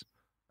S,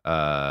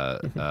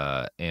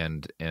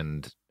 and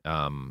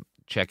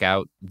check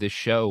out this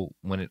show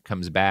when it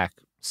comes back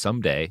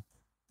someday.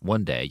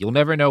 One day. You'll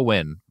never know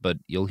when, but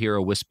you'll hear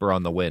a whisper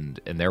on the wind,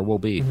 and there will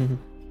be.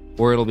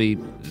 Or it'll be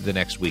the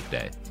next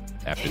weekday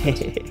after this.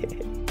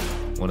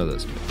 One of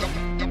those two.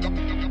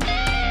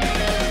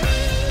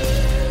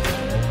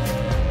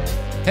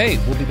 Hey,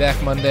 we'll be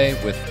back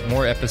Monday with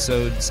more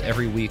episodes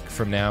every week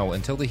from now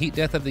until the heat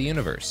death of the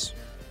universe.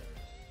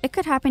 It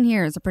Could Happen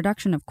Here is a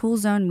production of Cool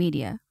Zone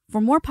Media.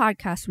 For more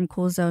podcasts from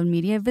Cool Zone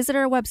Media, visit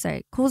our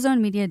website,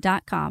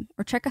 coolzonemedia.com,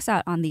 or check us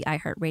out on the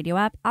iHeartRadio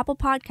app, Apple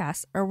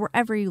Podcasts, or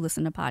wherever you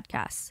listen to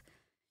podcasts.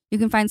 You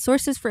can find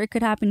sources for It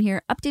Could Happen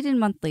Here updated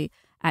monthly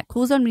at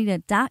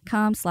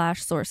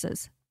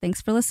coolzonemedia.com/sources.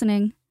 Thanks for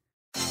listening.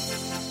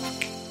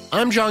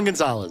 I'm John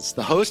Gonzalez,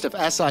 the host of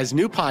SI's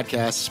new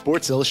podcast,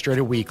 Sports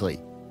Illustrated Weekly.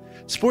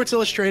 Sports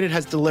Illustrated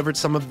has delivered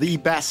some of the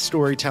best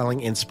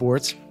storytelling in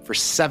sports for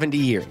 70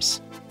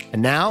 years.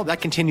 And now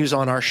that continues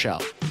on our show.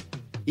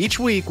 Each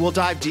week, we'll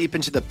dive deep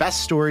into the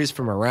best stories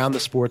from around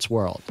the sports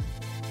world.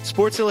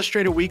 Sports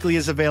Illustrated Weekly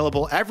is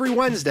available every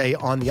Wednesday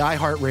on the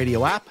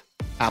iHeartRadio app,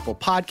 Apple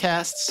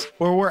Podcasts,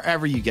 or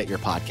wherever you get your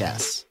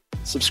podcasts.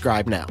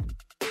 Subscribe now.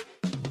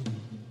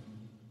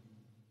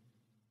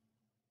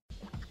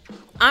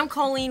 I'm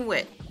Colleen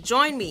Witt.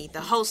 Join me,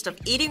 the host of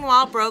Eating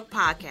While Broke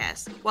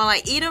podcast, while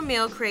I eat a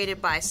meal created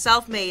by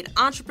self-made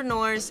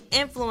entrepreneurs,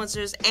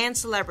 influencers, and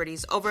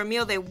celebrities over a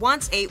meal they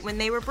once ate when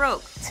they were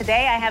broke.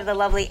 Today I have the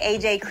lovely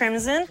AJ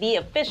Crimson, the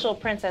official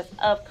princess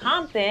of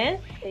Compton,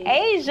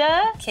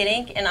 Asia,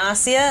 Kidink, and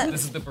Asia.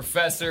 This is the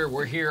professor.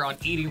 We're here on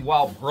Eating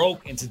While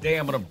Broke, and today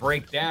I'm going to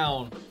break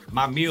down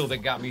my meal that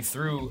got me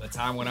through a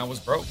time when I was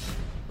broke.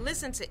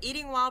 Listen to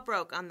Eating While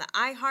Broke on the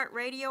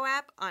iHeartRadio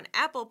app, on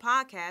Apple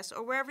Podcasts,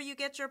 or wherever you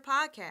get your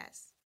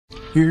podcasts.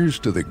 Here's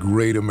to the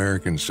great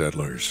American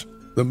settlers,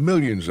 the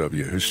millions of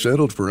you who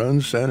settled for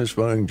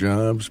unsatisfying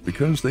jobs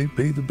because they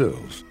pay the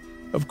bills.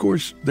 Of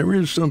course, there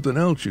is something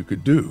else you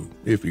could do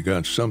if you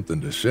got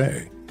something to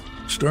say.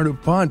 Start a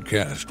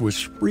podcast with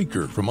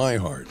Spreaker from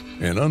iHeart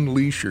and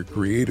unleash your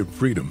creative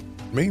freedom.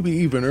 Maybe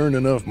even earn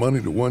enough money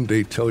to one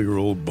day tell your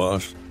old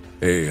boss,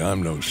 "Hey,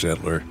 I'm no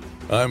settler.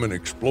 I'm an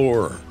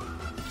explorer."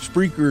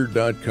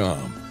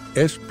 Spreaker.com.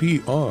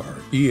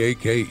 Spreaker.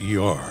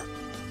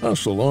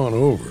 Hustle on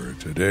over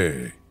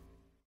today.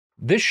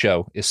 This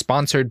show is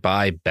sponsored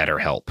by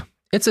BetterHelp.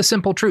 It's a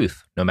simple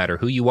truth. No matter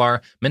who you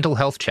are, mental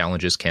health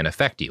challenges can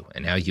affect you,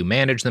 and how you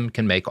manage them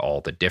can make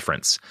all the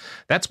difference.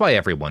 That's why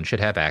everyone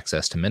should have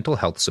access to mental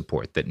health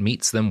support that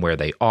meets them where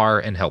they are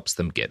and helps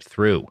them get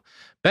through.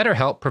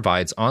 BetterHelp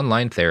provides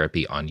online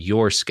therapy on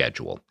your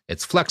schedule.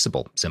 It's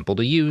flexible, simple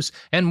to use,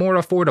 and more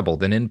affordable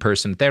than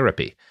in-person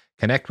therapy.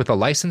 Connect with a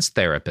licensed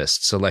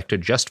therapist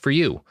selected just for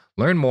you.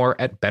 Learn more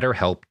at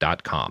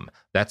BetterHelp.com.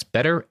 That's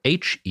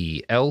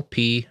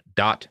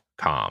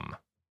BetterHelp.com.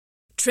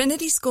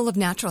 Trinity School of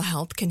Natural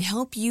Health can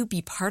help you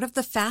be part of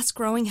the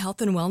fast-growing health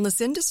and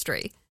wellness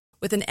industry.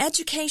 With an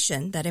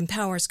education that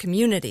empowers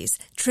communities,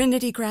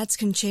 Trinity grads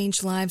can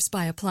change lives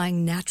by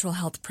applying natural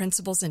health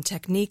principles and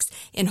techniques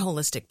in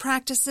holistic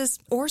practices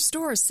or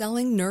stores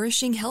selling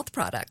nourishing health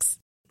products.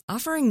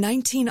 Offering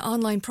 19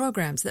 online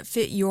programs that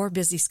fit your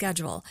busy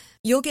schedule,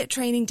 you'll get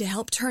training to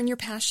help turn your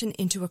passion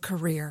into a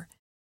career.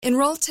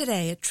 Enroll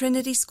today at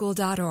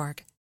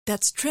trinityschool.org.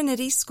 That's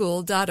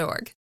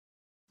trinityschool.org.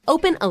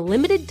 Open a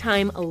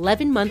limited-time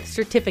 11-month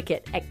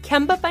certificate at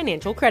Kemba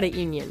Financial Credit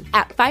Union.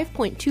 At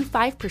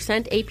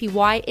 5.25%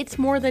 APY, it's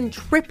more than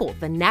triple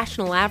the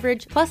national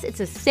average, plus it's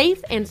a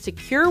safe and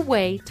secure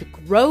way to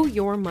grow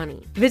your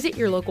money. Visit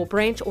your local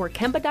branch or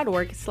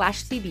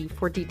kemba.org/cb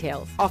for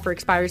details. Offer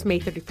expires May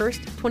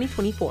 31st,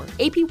 2024.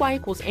 APY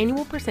equals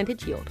annual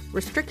percentage yield.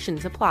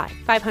 Restrictions apply.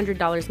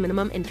 $500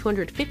 minimum and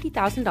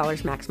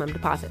 $250,000 maximum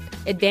deposit.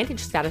 Advantage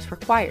status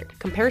required.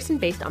 Comparison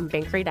based on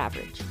bank rate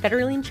average.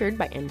 Federally insured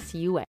by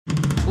NCUA.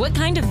 What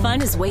kind of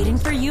fun is waiting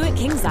for you at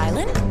Kings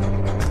Island?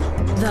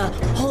 The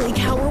holy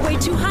cow, we're way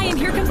too high and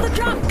here comes the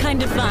drop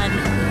kind of fun.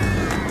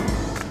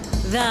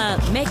 The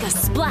make a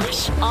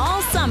splash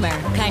all summer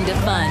kind of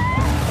fun.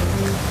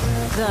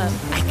 The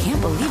I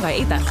can't believe I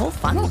ate that whole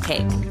funnel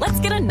cake.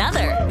 Let's get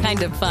another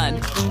kind of fun.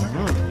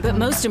 But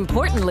most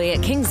importantly,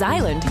 at Kings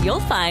Island,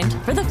 you'll find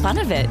for the fun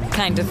of it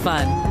kind of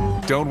fun.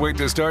 Don't wait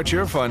to start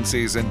your fun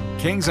season.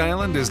 Kings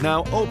Island is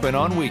now open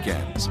on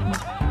weekends.